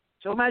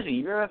 So imagine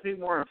you're going to have to pay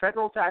more in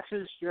federal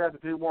taxes, you're going to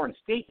have to pay more in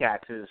state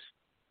taxes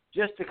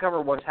just to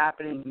cover what's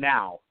happening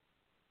now.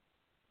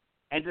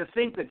 And to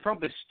think that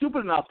Trump is stupid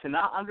enough to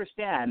not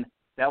understand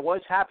that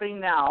what's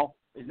happening now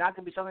is not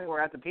going to be something we're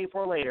going to have to pay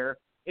for later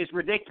is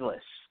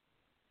ridiculous.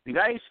 The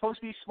guy is supposed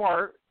to be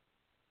smart.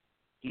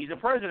 He's the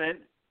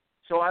president,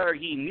 so either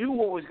he knew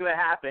what was going to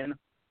happen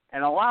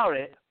and allowed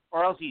it,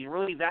 or else he's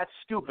really that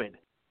stupid.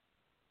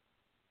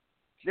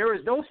 there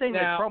is no saying Now,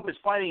 that Trump is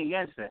fighting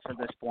against this at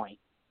this point.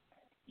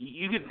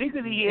 You can think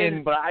that he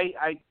is, but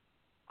I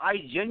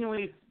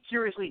genuinely,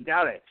 seriously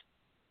doubt it.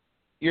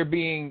 You're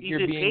being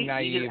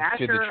naive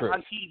to the truth.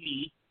 On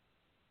TV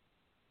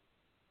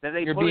that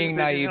they you're put being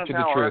naive to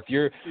the truth.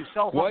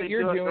 What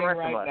you're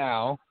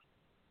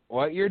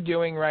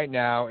doing right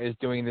now is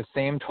doing the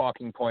same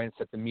talking points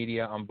that the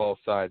media on both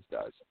sides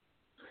does.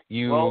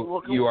 You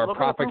are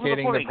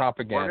propagating the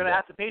propaganda. We're going to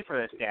have to pay for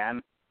this,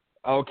 Dan.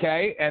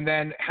 Okay, and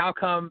then how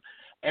come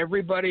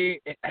everybody,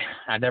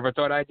 I never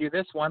thought I'd do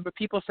this one, but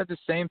people said the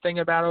same thing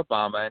about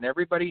Obama, and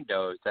everybody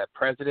knows that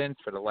presidents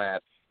for the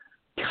last,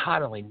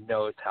 God only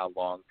knows how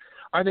long,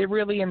 are they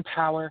really in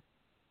power?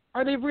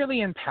 Are they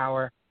really in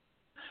power?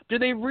 Do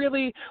they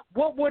really,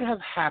 what would have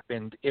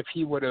happened if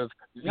he would have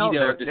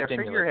vetoed the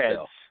stimulus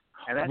bill?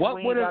 And that's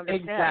what would have,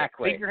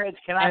 exactly. Figureheads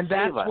cannot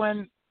save us.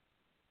 When,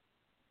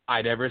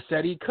 I never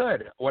said he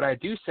could. What I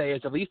do say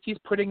is at least he's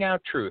putting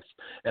out truth.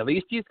 At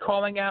least he's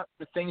calling out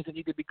the things that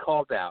need to be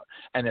called out.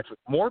 And if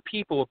more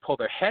people will pull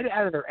their head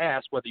out of their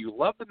ass, whether you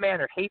love the man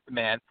or hate the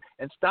man,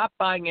 and stop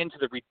buying into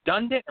the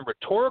redundant and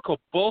rhetorical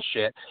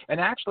bullshit and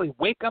actually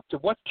wake up to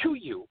what's to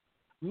you,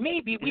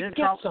 maybe we get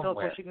Trump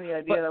somewhere. Still pushing the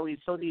idea that we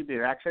still need to be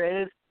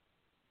vaccinated?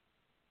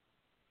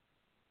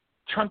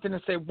 Trump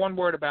didn't say one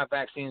word about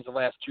vaccines the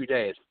last 2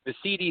 days. The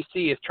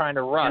CDC is trying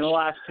to rush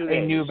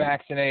a new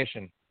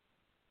vaccination.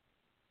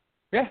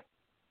 Yeah.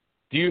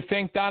 Do you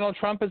think Donald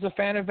Trump is a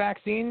fan of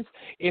vaccines?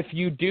 If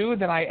you do,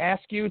 then I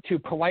ask you to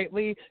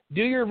politely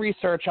do your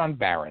research on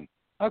Barron.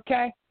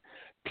 Okay?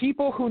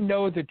 People who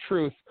know the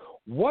truth,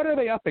 what are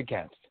they up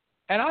against?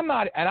 And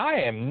I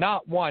am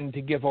not one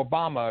to give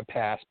Obama a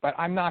pass, but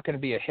I'm not going to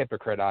be a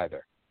hypocrite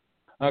either.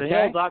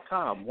 Okay?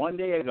 TheHill.com. 1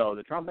 day ago,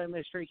 the Trump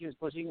administration is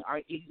pushing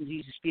our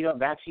agencies to speed up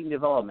vaccine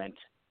development.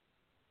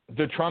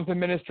 The Trump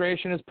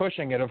administration is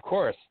pushing it, of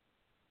course.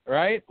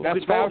 Right? Who That's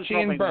controls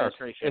Fauci and Burke.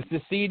 It's the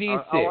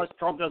CDC. Unless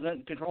Trump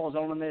doesn't control his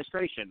own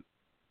administration.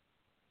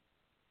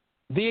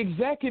 The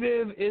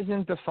executive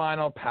isn't the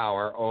final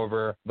power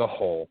over the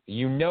whole.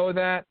 You know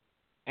that,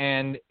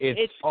 and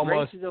it's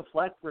almost great to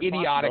deflect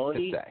idiotic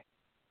to say.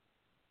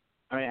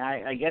 I mean,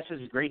 I guess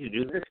it's great to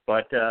do this,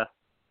 but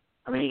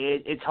I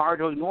mean, it's hard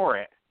to ignore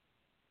it.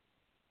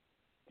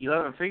 You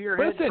have a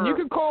figurehead Listen, you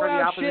can call for the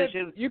out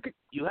opposition. shit.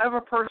 You have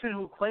a person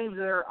who claims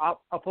they're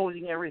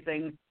opposing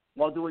everything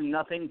while doing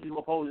nothing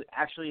to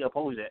actually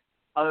oppose it,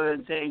 other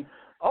than saying,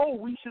 "Oh,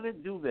 we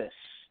shouldn't do this."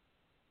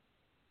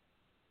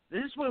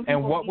 This is when people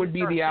and what would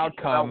be the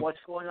outcome? About what's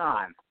going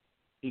on?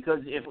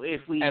 Because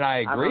if we and I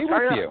agree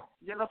with you.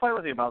 I'm gonna fight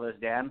with you about this,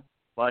 Dan,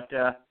 but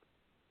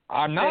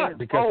I'm not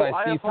because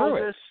I see through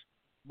it. This,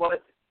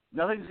 but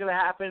nothing's gonna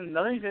happen.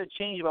 Nothing's gonna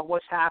change about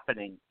what's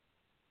happening.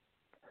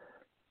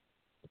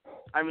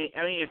 I mean,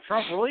 if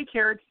Trump really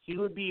cared, he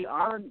would be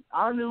on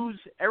news,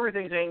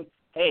 everything saying,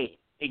 "Hey,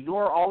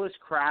 ignore all this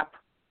crap,"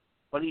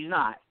 but he's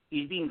not.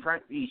 He's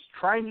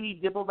trying to be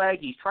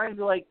diplomatic. He's trying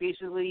to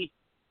basically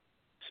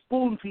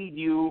spoon feed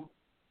you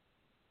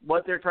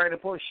what they're trying to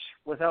push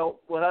without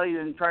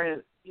even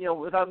trying to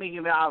without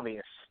making it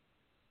obvious.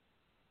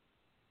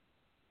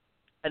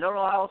 I don't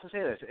know how else to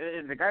say this.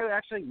 If the guy who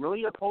actually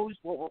really opposed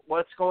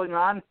what's going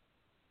on,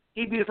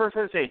 he'd be the first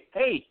one to say,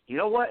 "Hey, you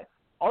know what?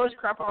 All this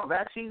crap about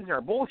vaccines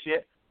are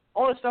bullshit.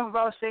 All this stuff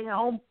about staying at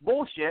home,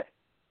 bullshit.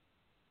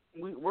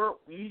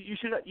 You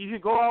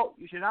should go out.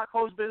 You should not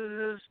close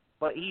businesses."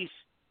 But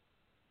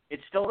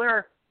it's still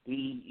there.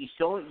 He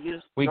still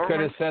uses. We could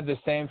have said the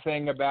same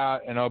thing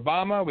about an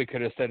Obama. We could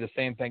have said the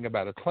same thing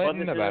about a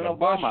Clinton, about a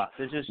Bush.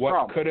 This is what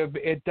Trump. could have?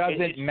 It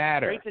doesn't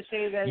matter. Great to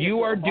say that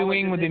you are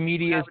doing the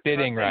media's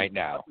bidding right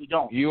now. We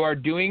don't. You are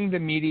doing the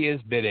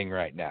media's bidding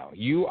right now.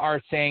 You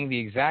are saying the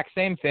exact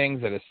same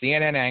things that a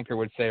CNN anchor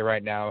would say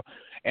right now,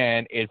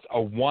 and it's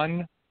a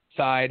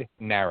one-side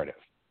narrative.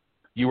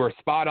 You were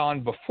spot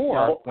on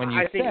before when you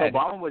said. I think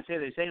Obama would say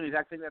the same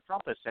exact thing that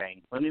Trump is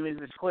saying. Let me make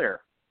this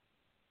clear.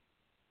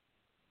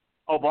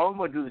 Obama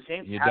would do the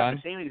same.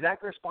 The same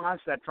exact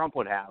response that Trump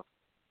would have.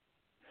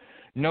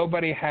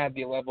 Nobody had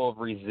the level of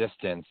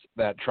resistance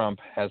that Trump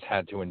has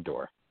had to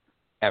endure,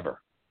 ever.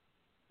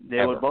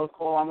 They would both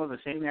go along with the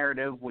same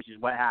narrative, which is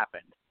what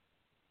happened.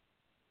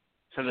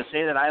 So to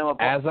say that I would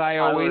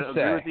agree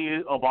with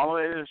the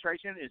Obama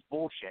administration is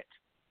bullshit.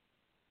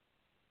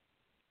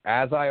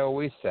 As I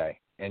always say,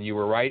 and you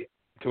were right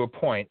to a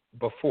point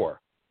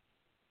before,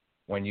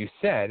 when you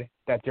said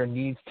that there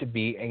needs to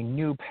be a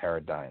new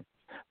paradigm.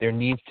 There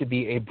needs to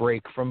be a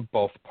break from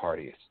both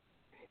parties.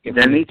 If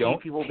there needs to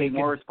be people being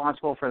more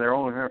responsible for their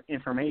own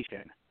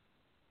information.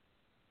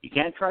 You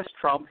can't trust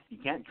Trump. You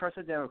can't trust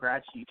the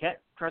Democrats. You can't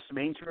trust the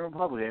mainstream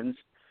Republicans.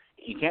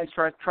 You can't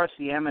trust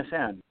the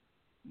MSN.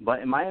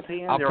 But in my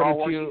opinion, they're all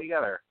working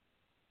together.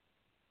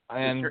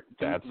 And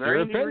that's your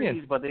very opinion.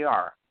 Degrees, but they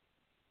are.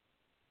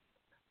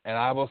 And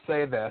I will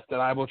say this, that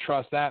I will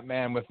trust that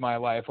man with my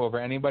life over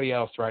anybody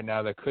else right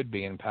now that could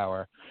be in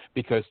power,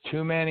 because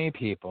too many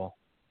people,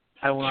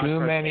 too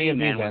many of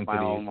these entities. My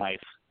own life.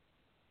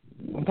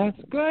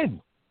 That's good.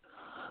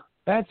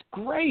 That's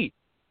great.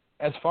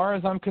 As far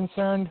as I'm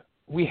concerned,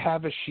 we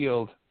have a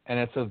shield and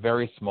it's a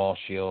very small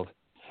shield.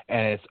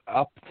 And it's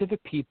up to the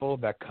people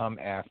that come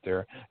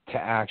after to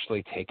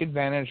actually take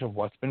advantage of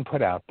what's been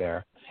put out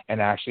there and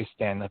actually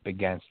stand up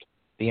against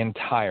the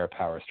entire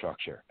power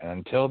structure. And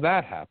until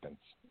that happens,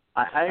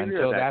 I agree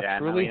until with that, that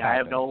Dan. truly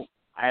happens,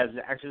 I have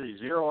actually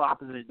zero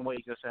opposition to what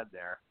you just said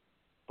there.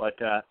 But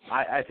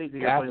I think that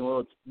you're putting a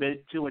little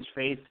bit too much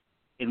faith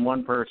in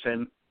one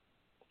person,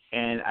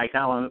 and I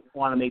kind of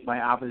want to make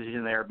my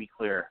opposition there be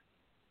clear.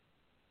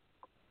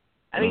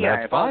 And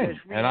that's fine.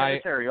 And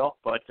adversarial,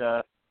 but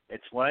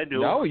it's what I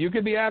do. No, you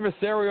could be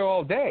adversarial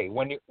all day.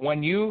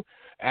 When you,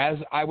 as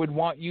I would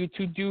want you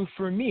to do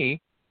for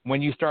me,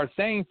 when you start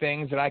saying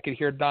things that I could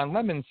hear Don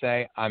Lemon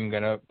say, I'm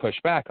going to push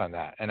back on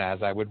that, and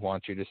as I would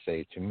want you to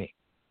say to me.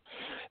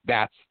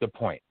 That's the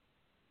point.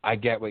 I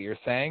get what you're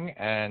saying,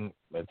 and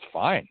it's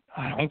fine.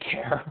 I don't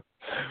care.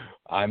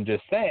 I'm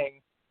just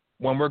saying,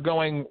 when we're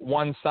going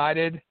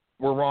one-sided,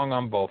 we're wrong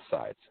on both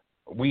sides.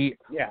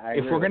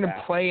 If we're going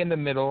to play in the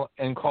middle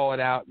and call it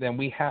out, then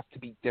we have to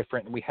be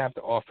different. We have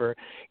to offer.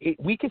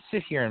 We could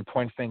sit here and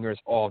point fingers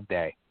all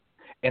day.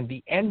 And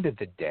the end of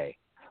the day,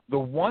 the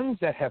ones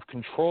that have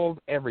controlled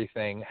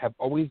everything have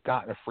always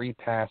gotten a free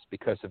pass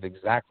because of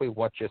exactly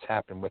what just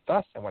happened with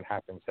us and what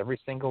happens every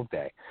single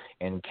day.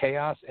 In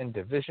chaos and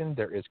division,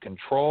 there is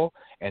control,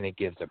 and it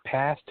gives a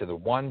pass to the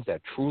ones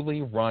that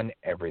truly run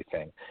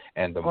everything.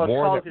 And the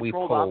more that we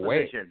pull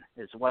away,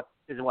 is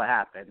what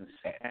happens.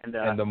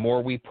 And the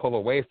more we pull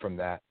away from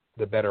that,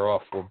 the better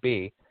off we'll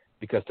be,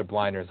 because the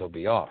blinders will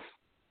be off.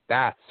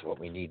 That's what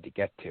we need to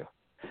get to.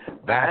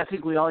 I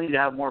think we all need to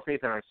have more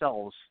faith in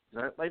ourselves.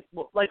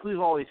 Like we've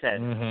always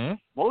said,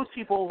 most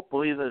people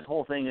believe this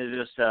whole thing is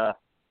just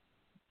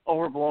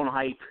overblown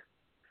hype.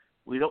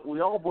 We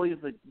all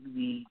believe that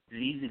the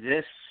disease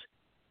exists.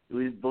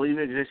 We believe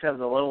it exists at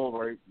the level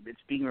where it's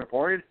being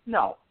reported.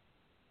 No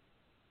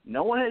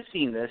one has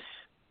seen this.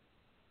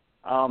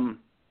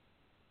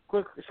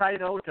 Quick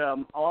side note: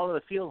 a lot of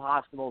the field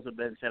hospitals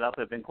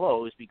have been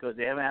closed because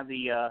they haven't had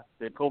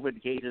the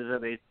COVID cases that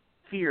they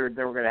feared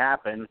that were going to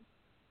happen.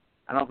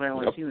 I don't know if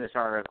anyone's seen this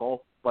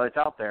article, but it's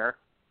out there.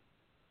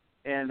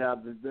 And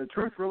the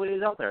truth really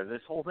is out there.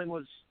 This whole thing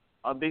was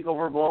a big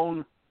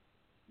overblown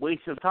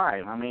waste of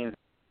time. I mean,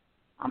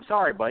 I'm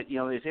sorry, but,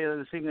 they say that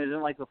this thing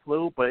isn't like the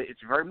flu, but it's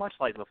very much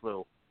like the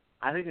flu.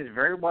 I think it's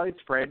very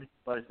widespread,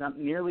 but it's not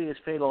nearly as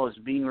fatal as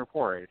being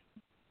reported.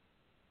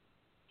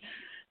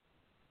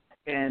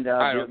 And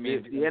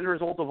the end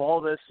result of all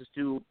this is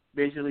to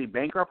basically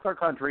bankrupt our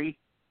country.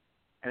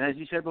 And as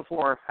you said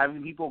before,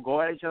 having people go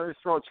at each other's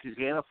throats because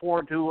they can't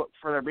afford to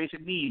for their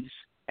basic needs,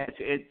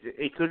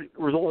 it could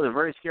result in a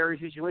very scary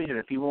situation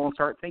if people don't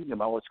start thinking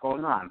about what's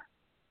going on.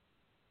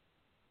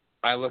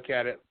 I look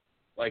at it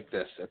like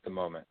this at the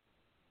moment.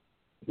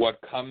 What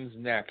comes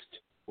next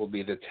will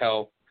be the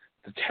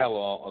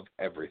tell-all of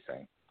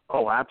everything.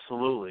 Oh,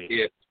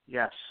 absolutely.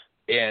 Yes.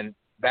 And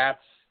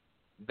that's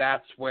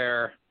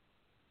where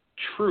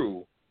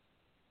true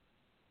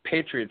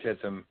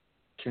patriotism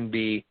can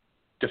be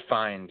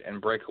defined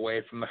and break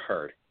away from the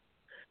herd,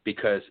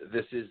 because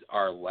this is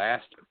our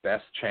last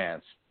best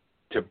chance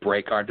to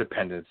break our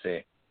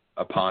dependency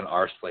upon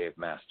our slave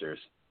masters.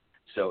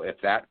 So if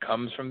that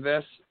comes from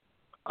this,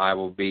 I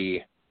will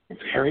be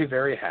very,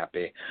 very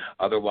happy.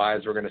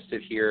 Otherwise, we're going to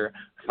sit here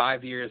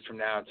 5 years from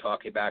now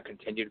talking about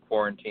continued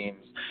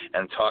quarantines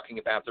and talking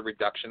about the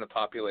reduction of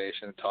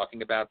population,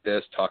 talking about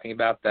this, talking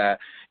about that,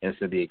 and it's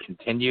going to be a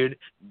continued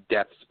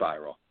death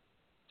spiral.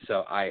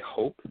 So I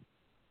hope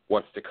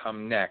what's to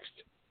come next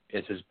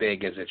is as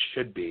big as it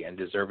should be, and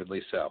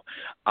deservedly so.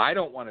 I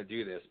don't want to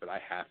do this, but I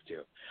have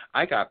to.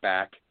 I got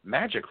back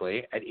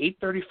magically at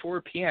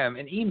 8:34 p.m.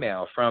 an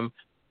email from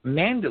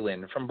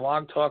Mandolin from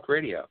Blog Talk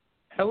Radio.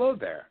 Hello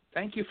there.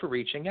 Thank you for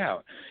reaching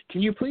out.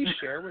 Can you please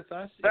share with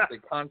us if the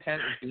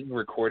content is being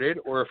recorded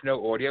or if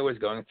no audio is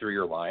going through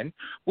your line?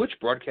 Which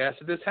broadcast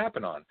did this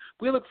happen on?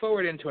 We look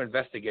forward into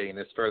investigating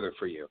this further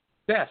for you.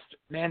 Best,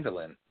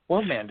 Mandolin.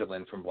 Well,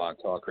 Mandolin from Blog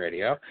Talk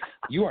Radio,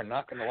 you are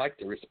not going to like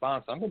the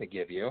response I'm going to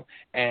give you,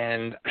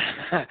 and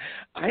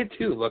I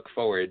too look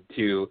forward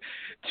to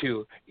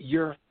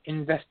your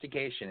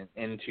investigation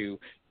into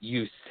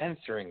you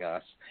censoring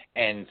us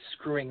and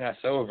screwing us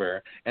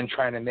over and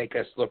trying to make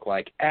us look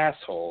like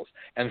assholes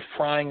and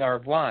frying our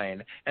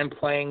line and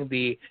playing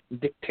the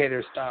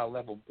dictator-style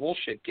level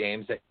bullshit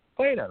games that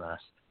played on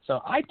us.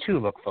 So I too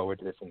look forward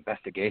to this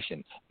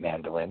investigation,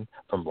 Mandolin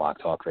from Blog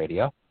Talk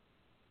Radio.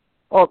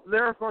 Well,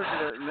 they're, of course,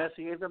 going to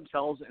investigate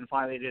themselves and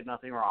find they did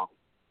nothing wrong.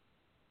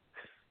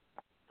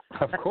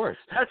 Of course.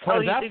 That's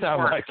what how does that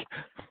sound work. like?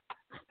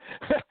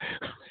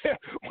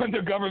 When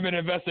the government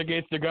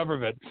investigates the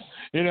government,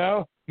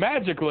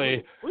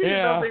 magically. We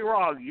did nothing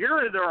wrong.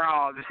 You're in the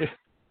wrong.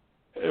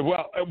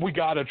 Well, we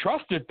got to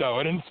trust it, though.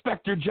 An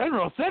inspector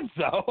general said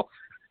so.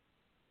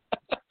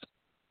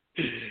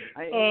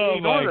 Oh,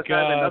 my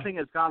God. Nothing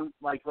has gone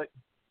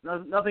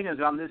nothing has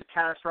gone this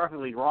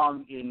catastrophically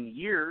wrong in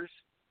years,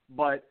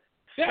 but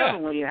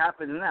suddenly it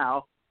happens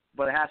now,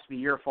 but it has to be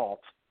your fault.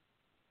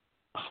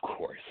 Of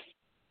course.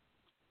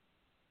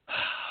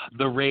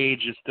 The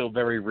rage is still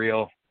very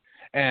real,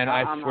 And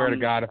I swear to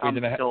God, if we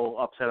didn't, I'm still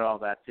upset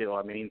about that too.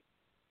 I mean,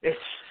 it's.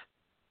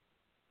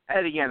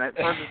 And again,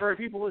 for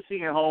people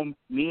listening at home,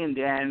 me and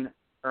Dan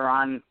are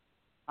on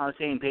the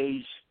same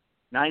page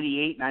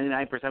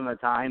 99% of the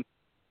time.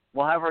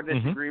 We'll have our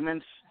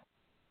disagreements,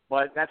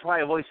 but that's why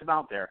I voice them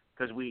out there,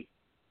 because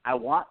I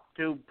want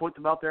to put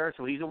them out there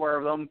so he's aware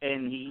of them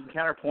and he can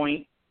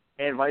counterpoint,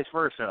 and vice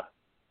versa.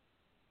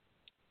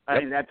 I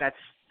mean, that's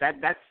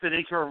the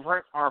nature of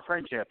our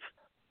friendship.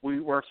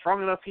 We're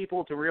strong enough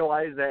people to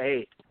realize that,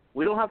 hey,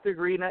 we don't have to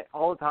agree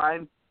all the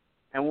time,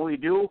 and when we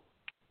do,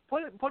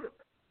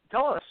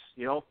 tell us.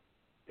 You know,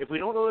 if we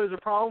don't know there's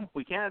a problem,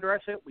 we can't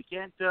address it. We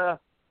can't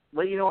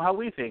let you know how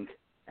we think,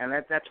 and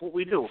that's what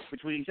we do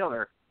between each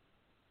other.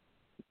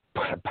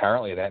 But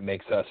apparently that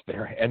makes us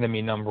their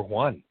enemy number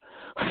one.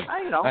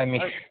 I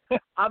mean,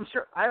 I'm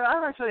sure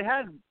I've actually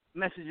had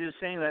messages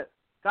saying that,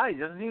 guys, it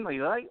doesn't seem like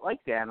you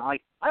like Dan. I'm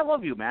like, I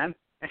love you, man.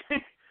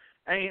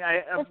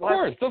 Of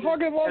course, the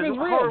fucking love is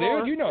real,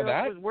 dude. You know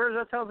that. Where does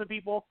that tell the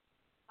people?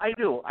 I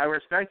do. I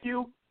respect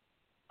you.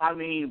 I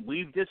mean,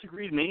 we've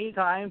disagreed many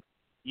times.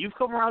 You've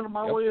come around to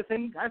my way of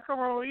thinking. I've come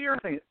around to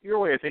your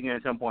way of thinking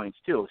at some points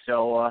too.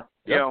 So,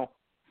 you know,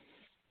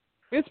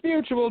 it's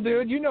mutual,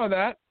 dude. You know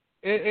that.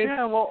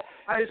 Yeah. Well,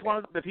 I just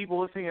wanted the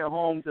people listening at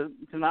home to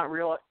not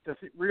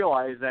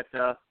realize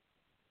that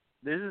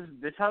this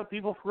is how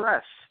people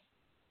progress.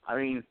 I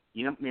mean,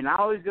 you're not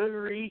always going to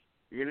agree.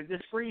 You're going to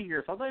disagree.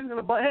 You're sometimes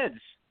going to butt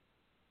heads.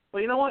 But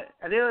you know what?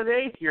 At the end of the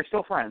day, you're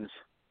still friends.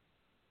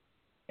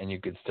 And you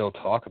could still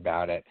talk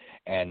about it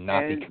and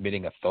not be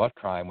committing a thought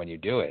crime when you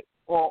do it.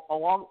 Well,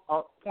 along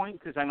a point,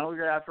 because I know you're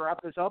going to have to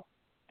wrap this up,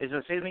 is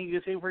the same thing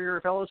you can say for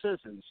your fellow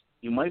citizens.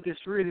 You might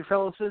disagree with your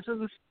fellow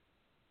citizens,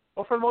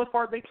 but for the most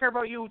part, they care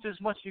about you just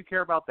as much as you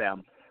care about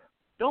them.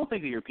 Don't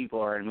think that your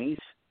people are enemies.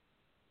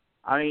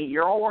 I mean,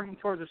 you're all working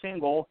towards the same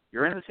goal.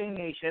 You're in the same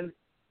nation.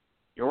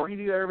 You're working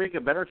together to make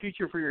a better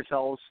future for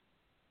yourselves.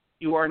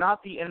 You are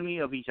not the enemy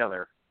of each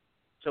other.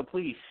 So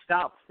please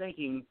stop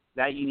thinking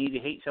that you need to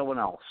hate someone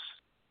else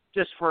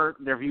just for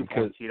their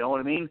viewpoints. You know what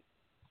I mean?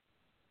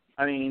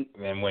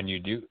 And when you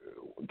do,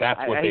 that's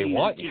what they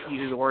want you. I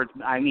use the words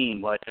I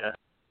mean, but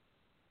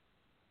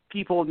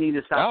people need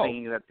to stop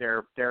thinking that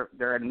they're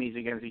enemies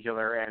against each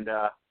other, and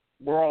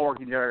we're all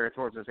working together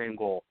towards the same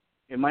goal.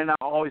 It might not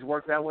always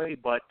work that way,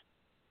 but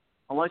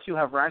unless you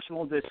have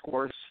rational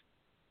discourse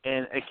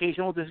and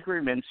occasional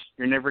disagreements,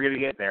 you're never going to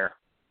get there.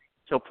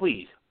 So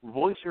please,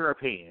 voice your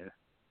opinion.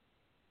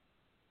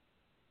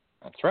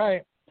 That's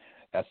right.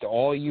 That's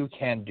all you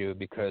can do,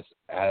 because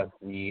as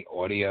the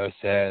audio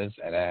says,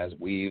 and as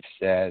we've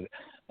said,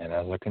 and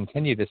as I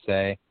continue to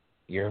say,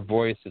 your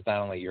voice is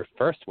not only your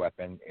first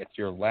weapon, it's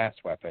your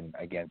last weapon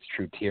against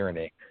true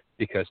tyranny,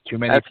 because too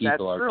many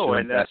people are too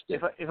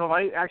invested. If I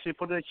might actually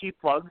put in a cheap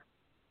plug,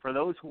 for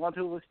those who want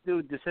to listen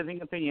to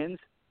dissenting opinions,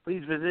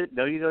 please visit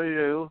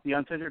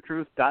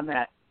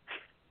www.theuncensoredtruth.net,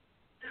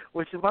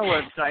 which is my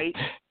website,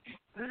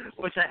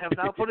 which I have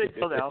not put it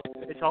until now.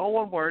 It's all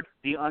one word,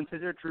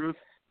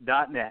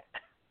 theuncensoredtruth.net.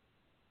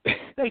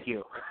 Thank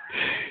you.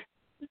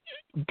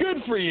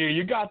 Good for you.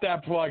 You got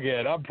that plug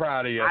in. I'm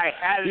proud of you. I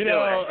had to do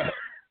it.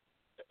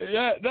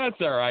 Yeah, that's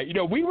all right.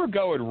 We were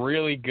going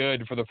really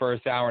good for the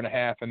first hour and a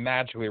half, and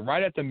magically,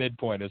 right at the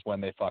midpoint is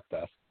when they fucked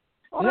us.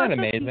 Isn't that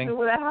amazing?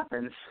 What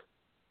happens?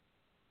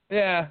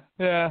 Yeah,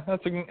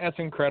 that's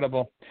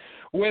incredible.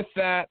 With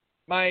that,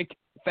 Mike,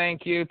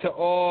 thank you to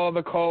all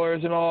the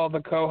callers and all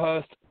the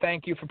co-hosts.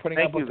 Thank you for putting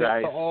up with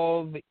it. To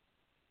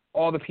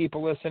all the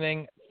people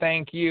listening,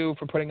 thank you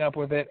for putting up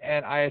with it.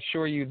 And I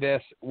assure you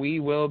this, we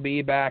will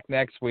be back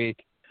next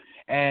week.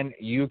 And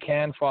you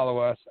can follow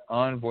us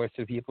on Voice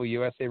of People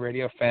USA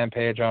Radio fan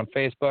page on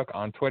Facebook,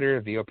 on Twitter,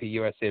 VOP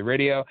USA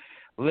Radio.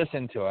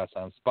 Listen to us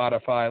on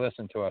Spotify.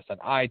 Listen to us on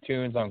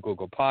iTunes, on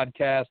Google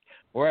Podcasts,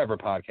 wherever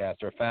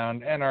podcasts are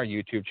found, and our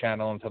YouTube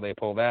channel until they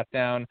pull that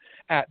down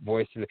at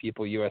Voice of the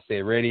People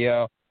USA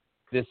Radio.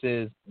 This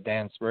is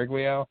Dan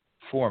Sbriglio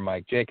for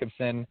Mike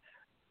Jacobson,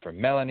 for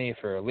Melanie,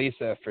 for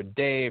Elisa, for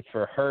Dave,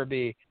 for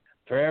Herbie,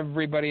 for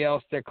everybody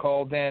else that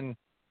called in.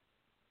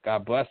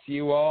 God bless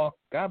you all.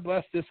 God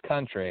bless this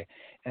country.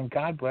 And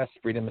God bless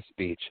freedom of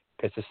speech,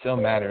 because it still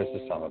matters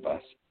to some of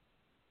us.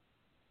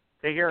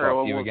 Take care.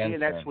 We'll see you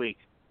next week.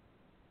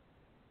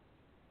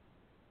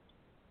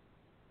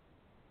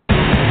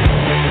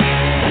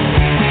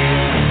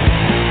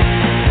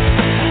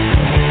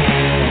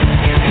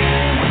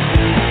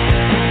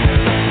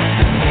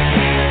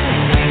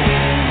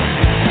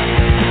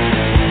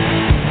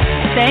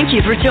 Thank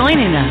you for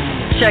joining us.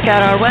 Check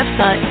out our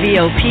website,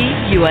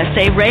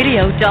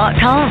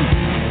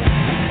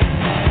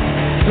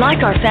 VOPUSARadio.com.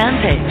 Like our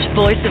fan page,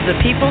 Voice of the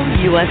People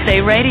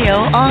USA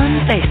Radio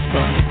on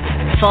Facebook.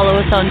 Follow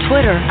us on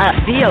Twitter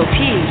at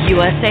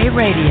VOPUSA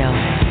Radio.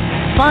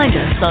 Find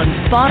us on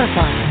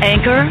Spotify,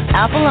 Anchor,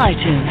 Apple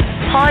iTunes,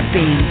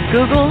 Podbean,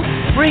 Google,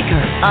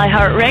 Breaker,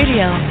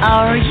 iHeartRadio,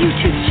 our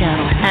YouTube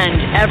channel,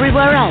 and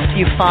everywhere else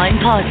you find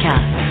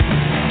podcasts.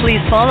 Please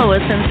follow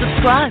us and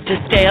subscribe to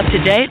stay up to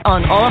date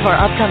on all of our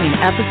upcoming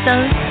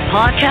episodes,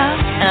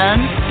 podcasts,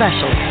 and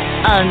specials.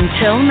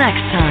 Until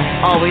next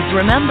time, always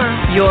remember,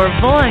 your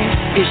voice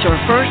is your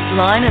first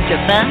line of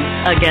defense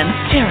against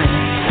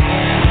tyranny.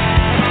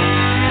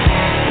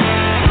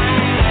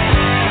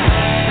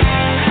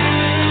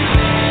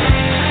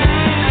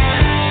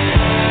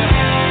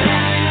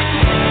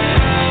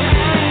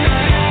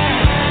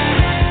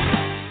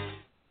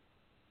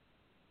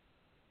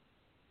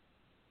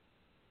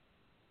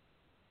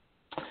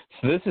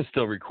 So this is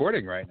still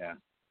recording right now.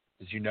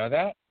 Did you know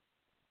that?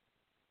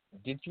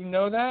 Did you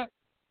know that?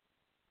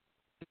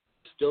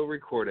 Still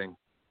recording.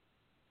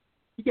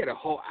 You get a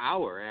whole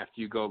hour after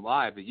you go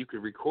live that you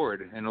could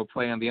record, and it'll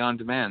play on the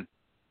on-demand.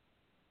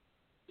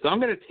 So I'm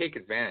going to take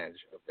advantage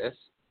of this.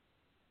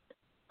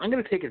 I'm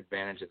going to take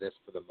advantage of this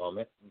for the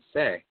moment and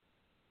say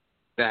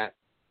that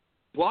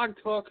Blog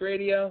Talk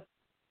Radio,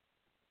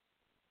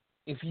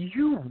 if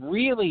you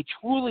really,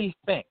 truly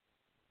think,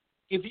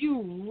 if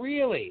you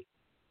really,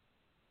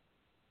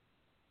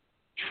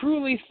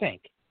 truly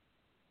think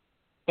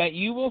that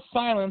you will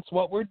silence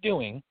what we're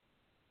doing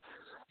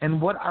and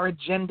what our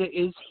agenda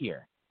is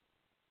here,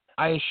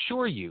 I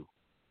assure you,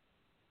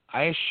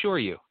 I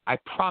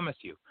promise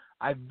you,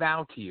 I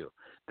vow to you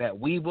that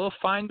we will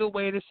find a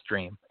way to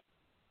stream,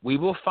 we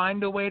will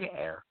find a way to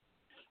air,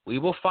 we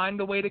will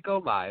find a way to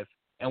go live,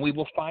 and we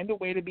will find a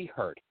way to be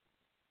heard,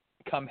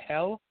 come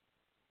hell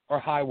or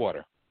high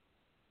water.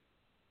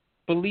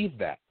 Believe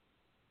that.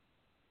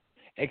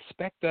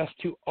 Expect us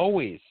to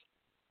always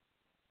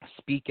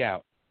speak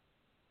out.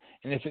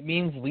 And if it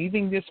means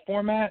leaving this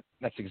format,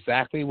 that's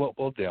exactly what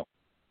we'll do.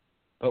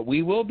 But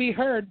we will be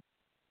heard.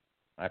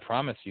 I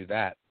promise you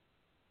that.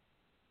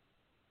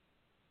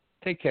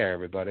 Take care,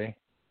 everybody.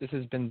 This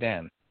has been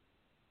Dan,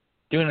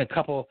 doing a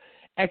couple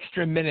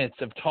extra minutes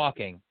of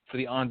talking for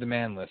the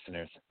on-demand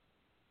listeners.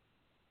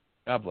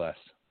 God bless.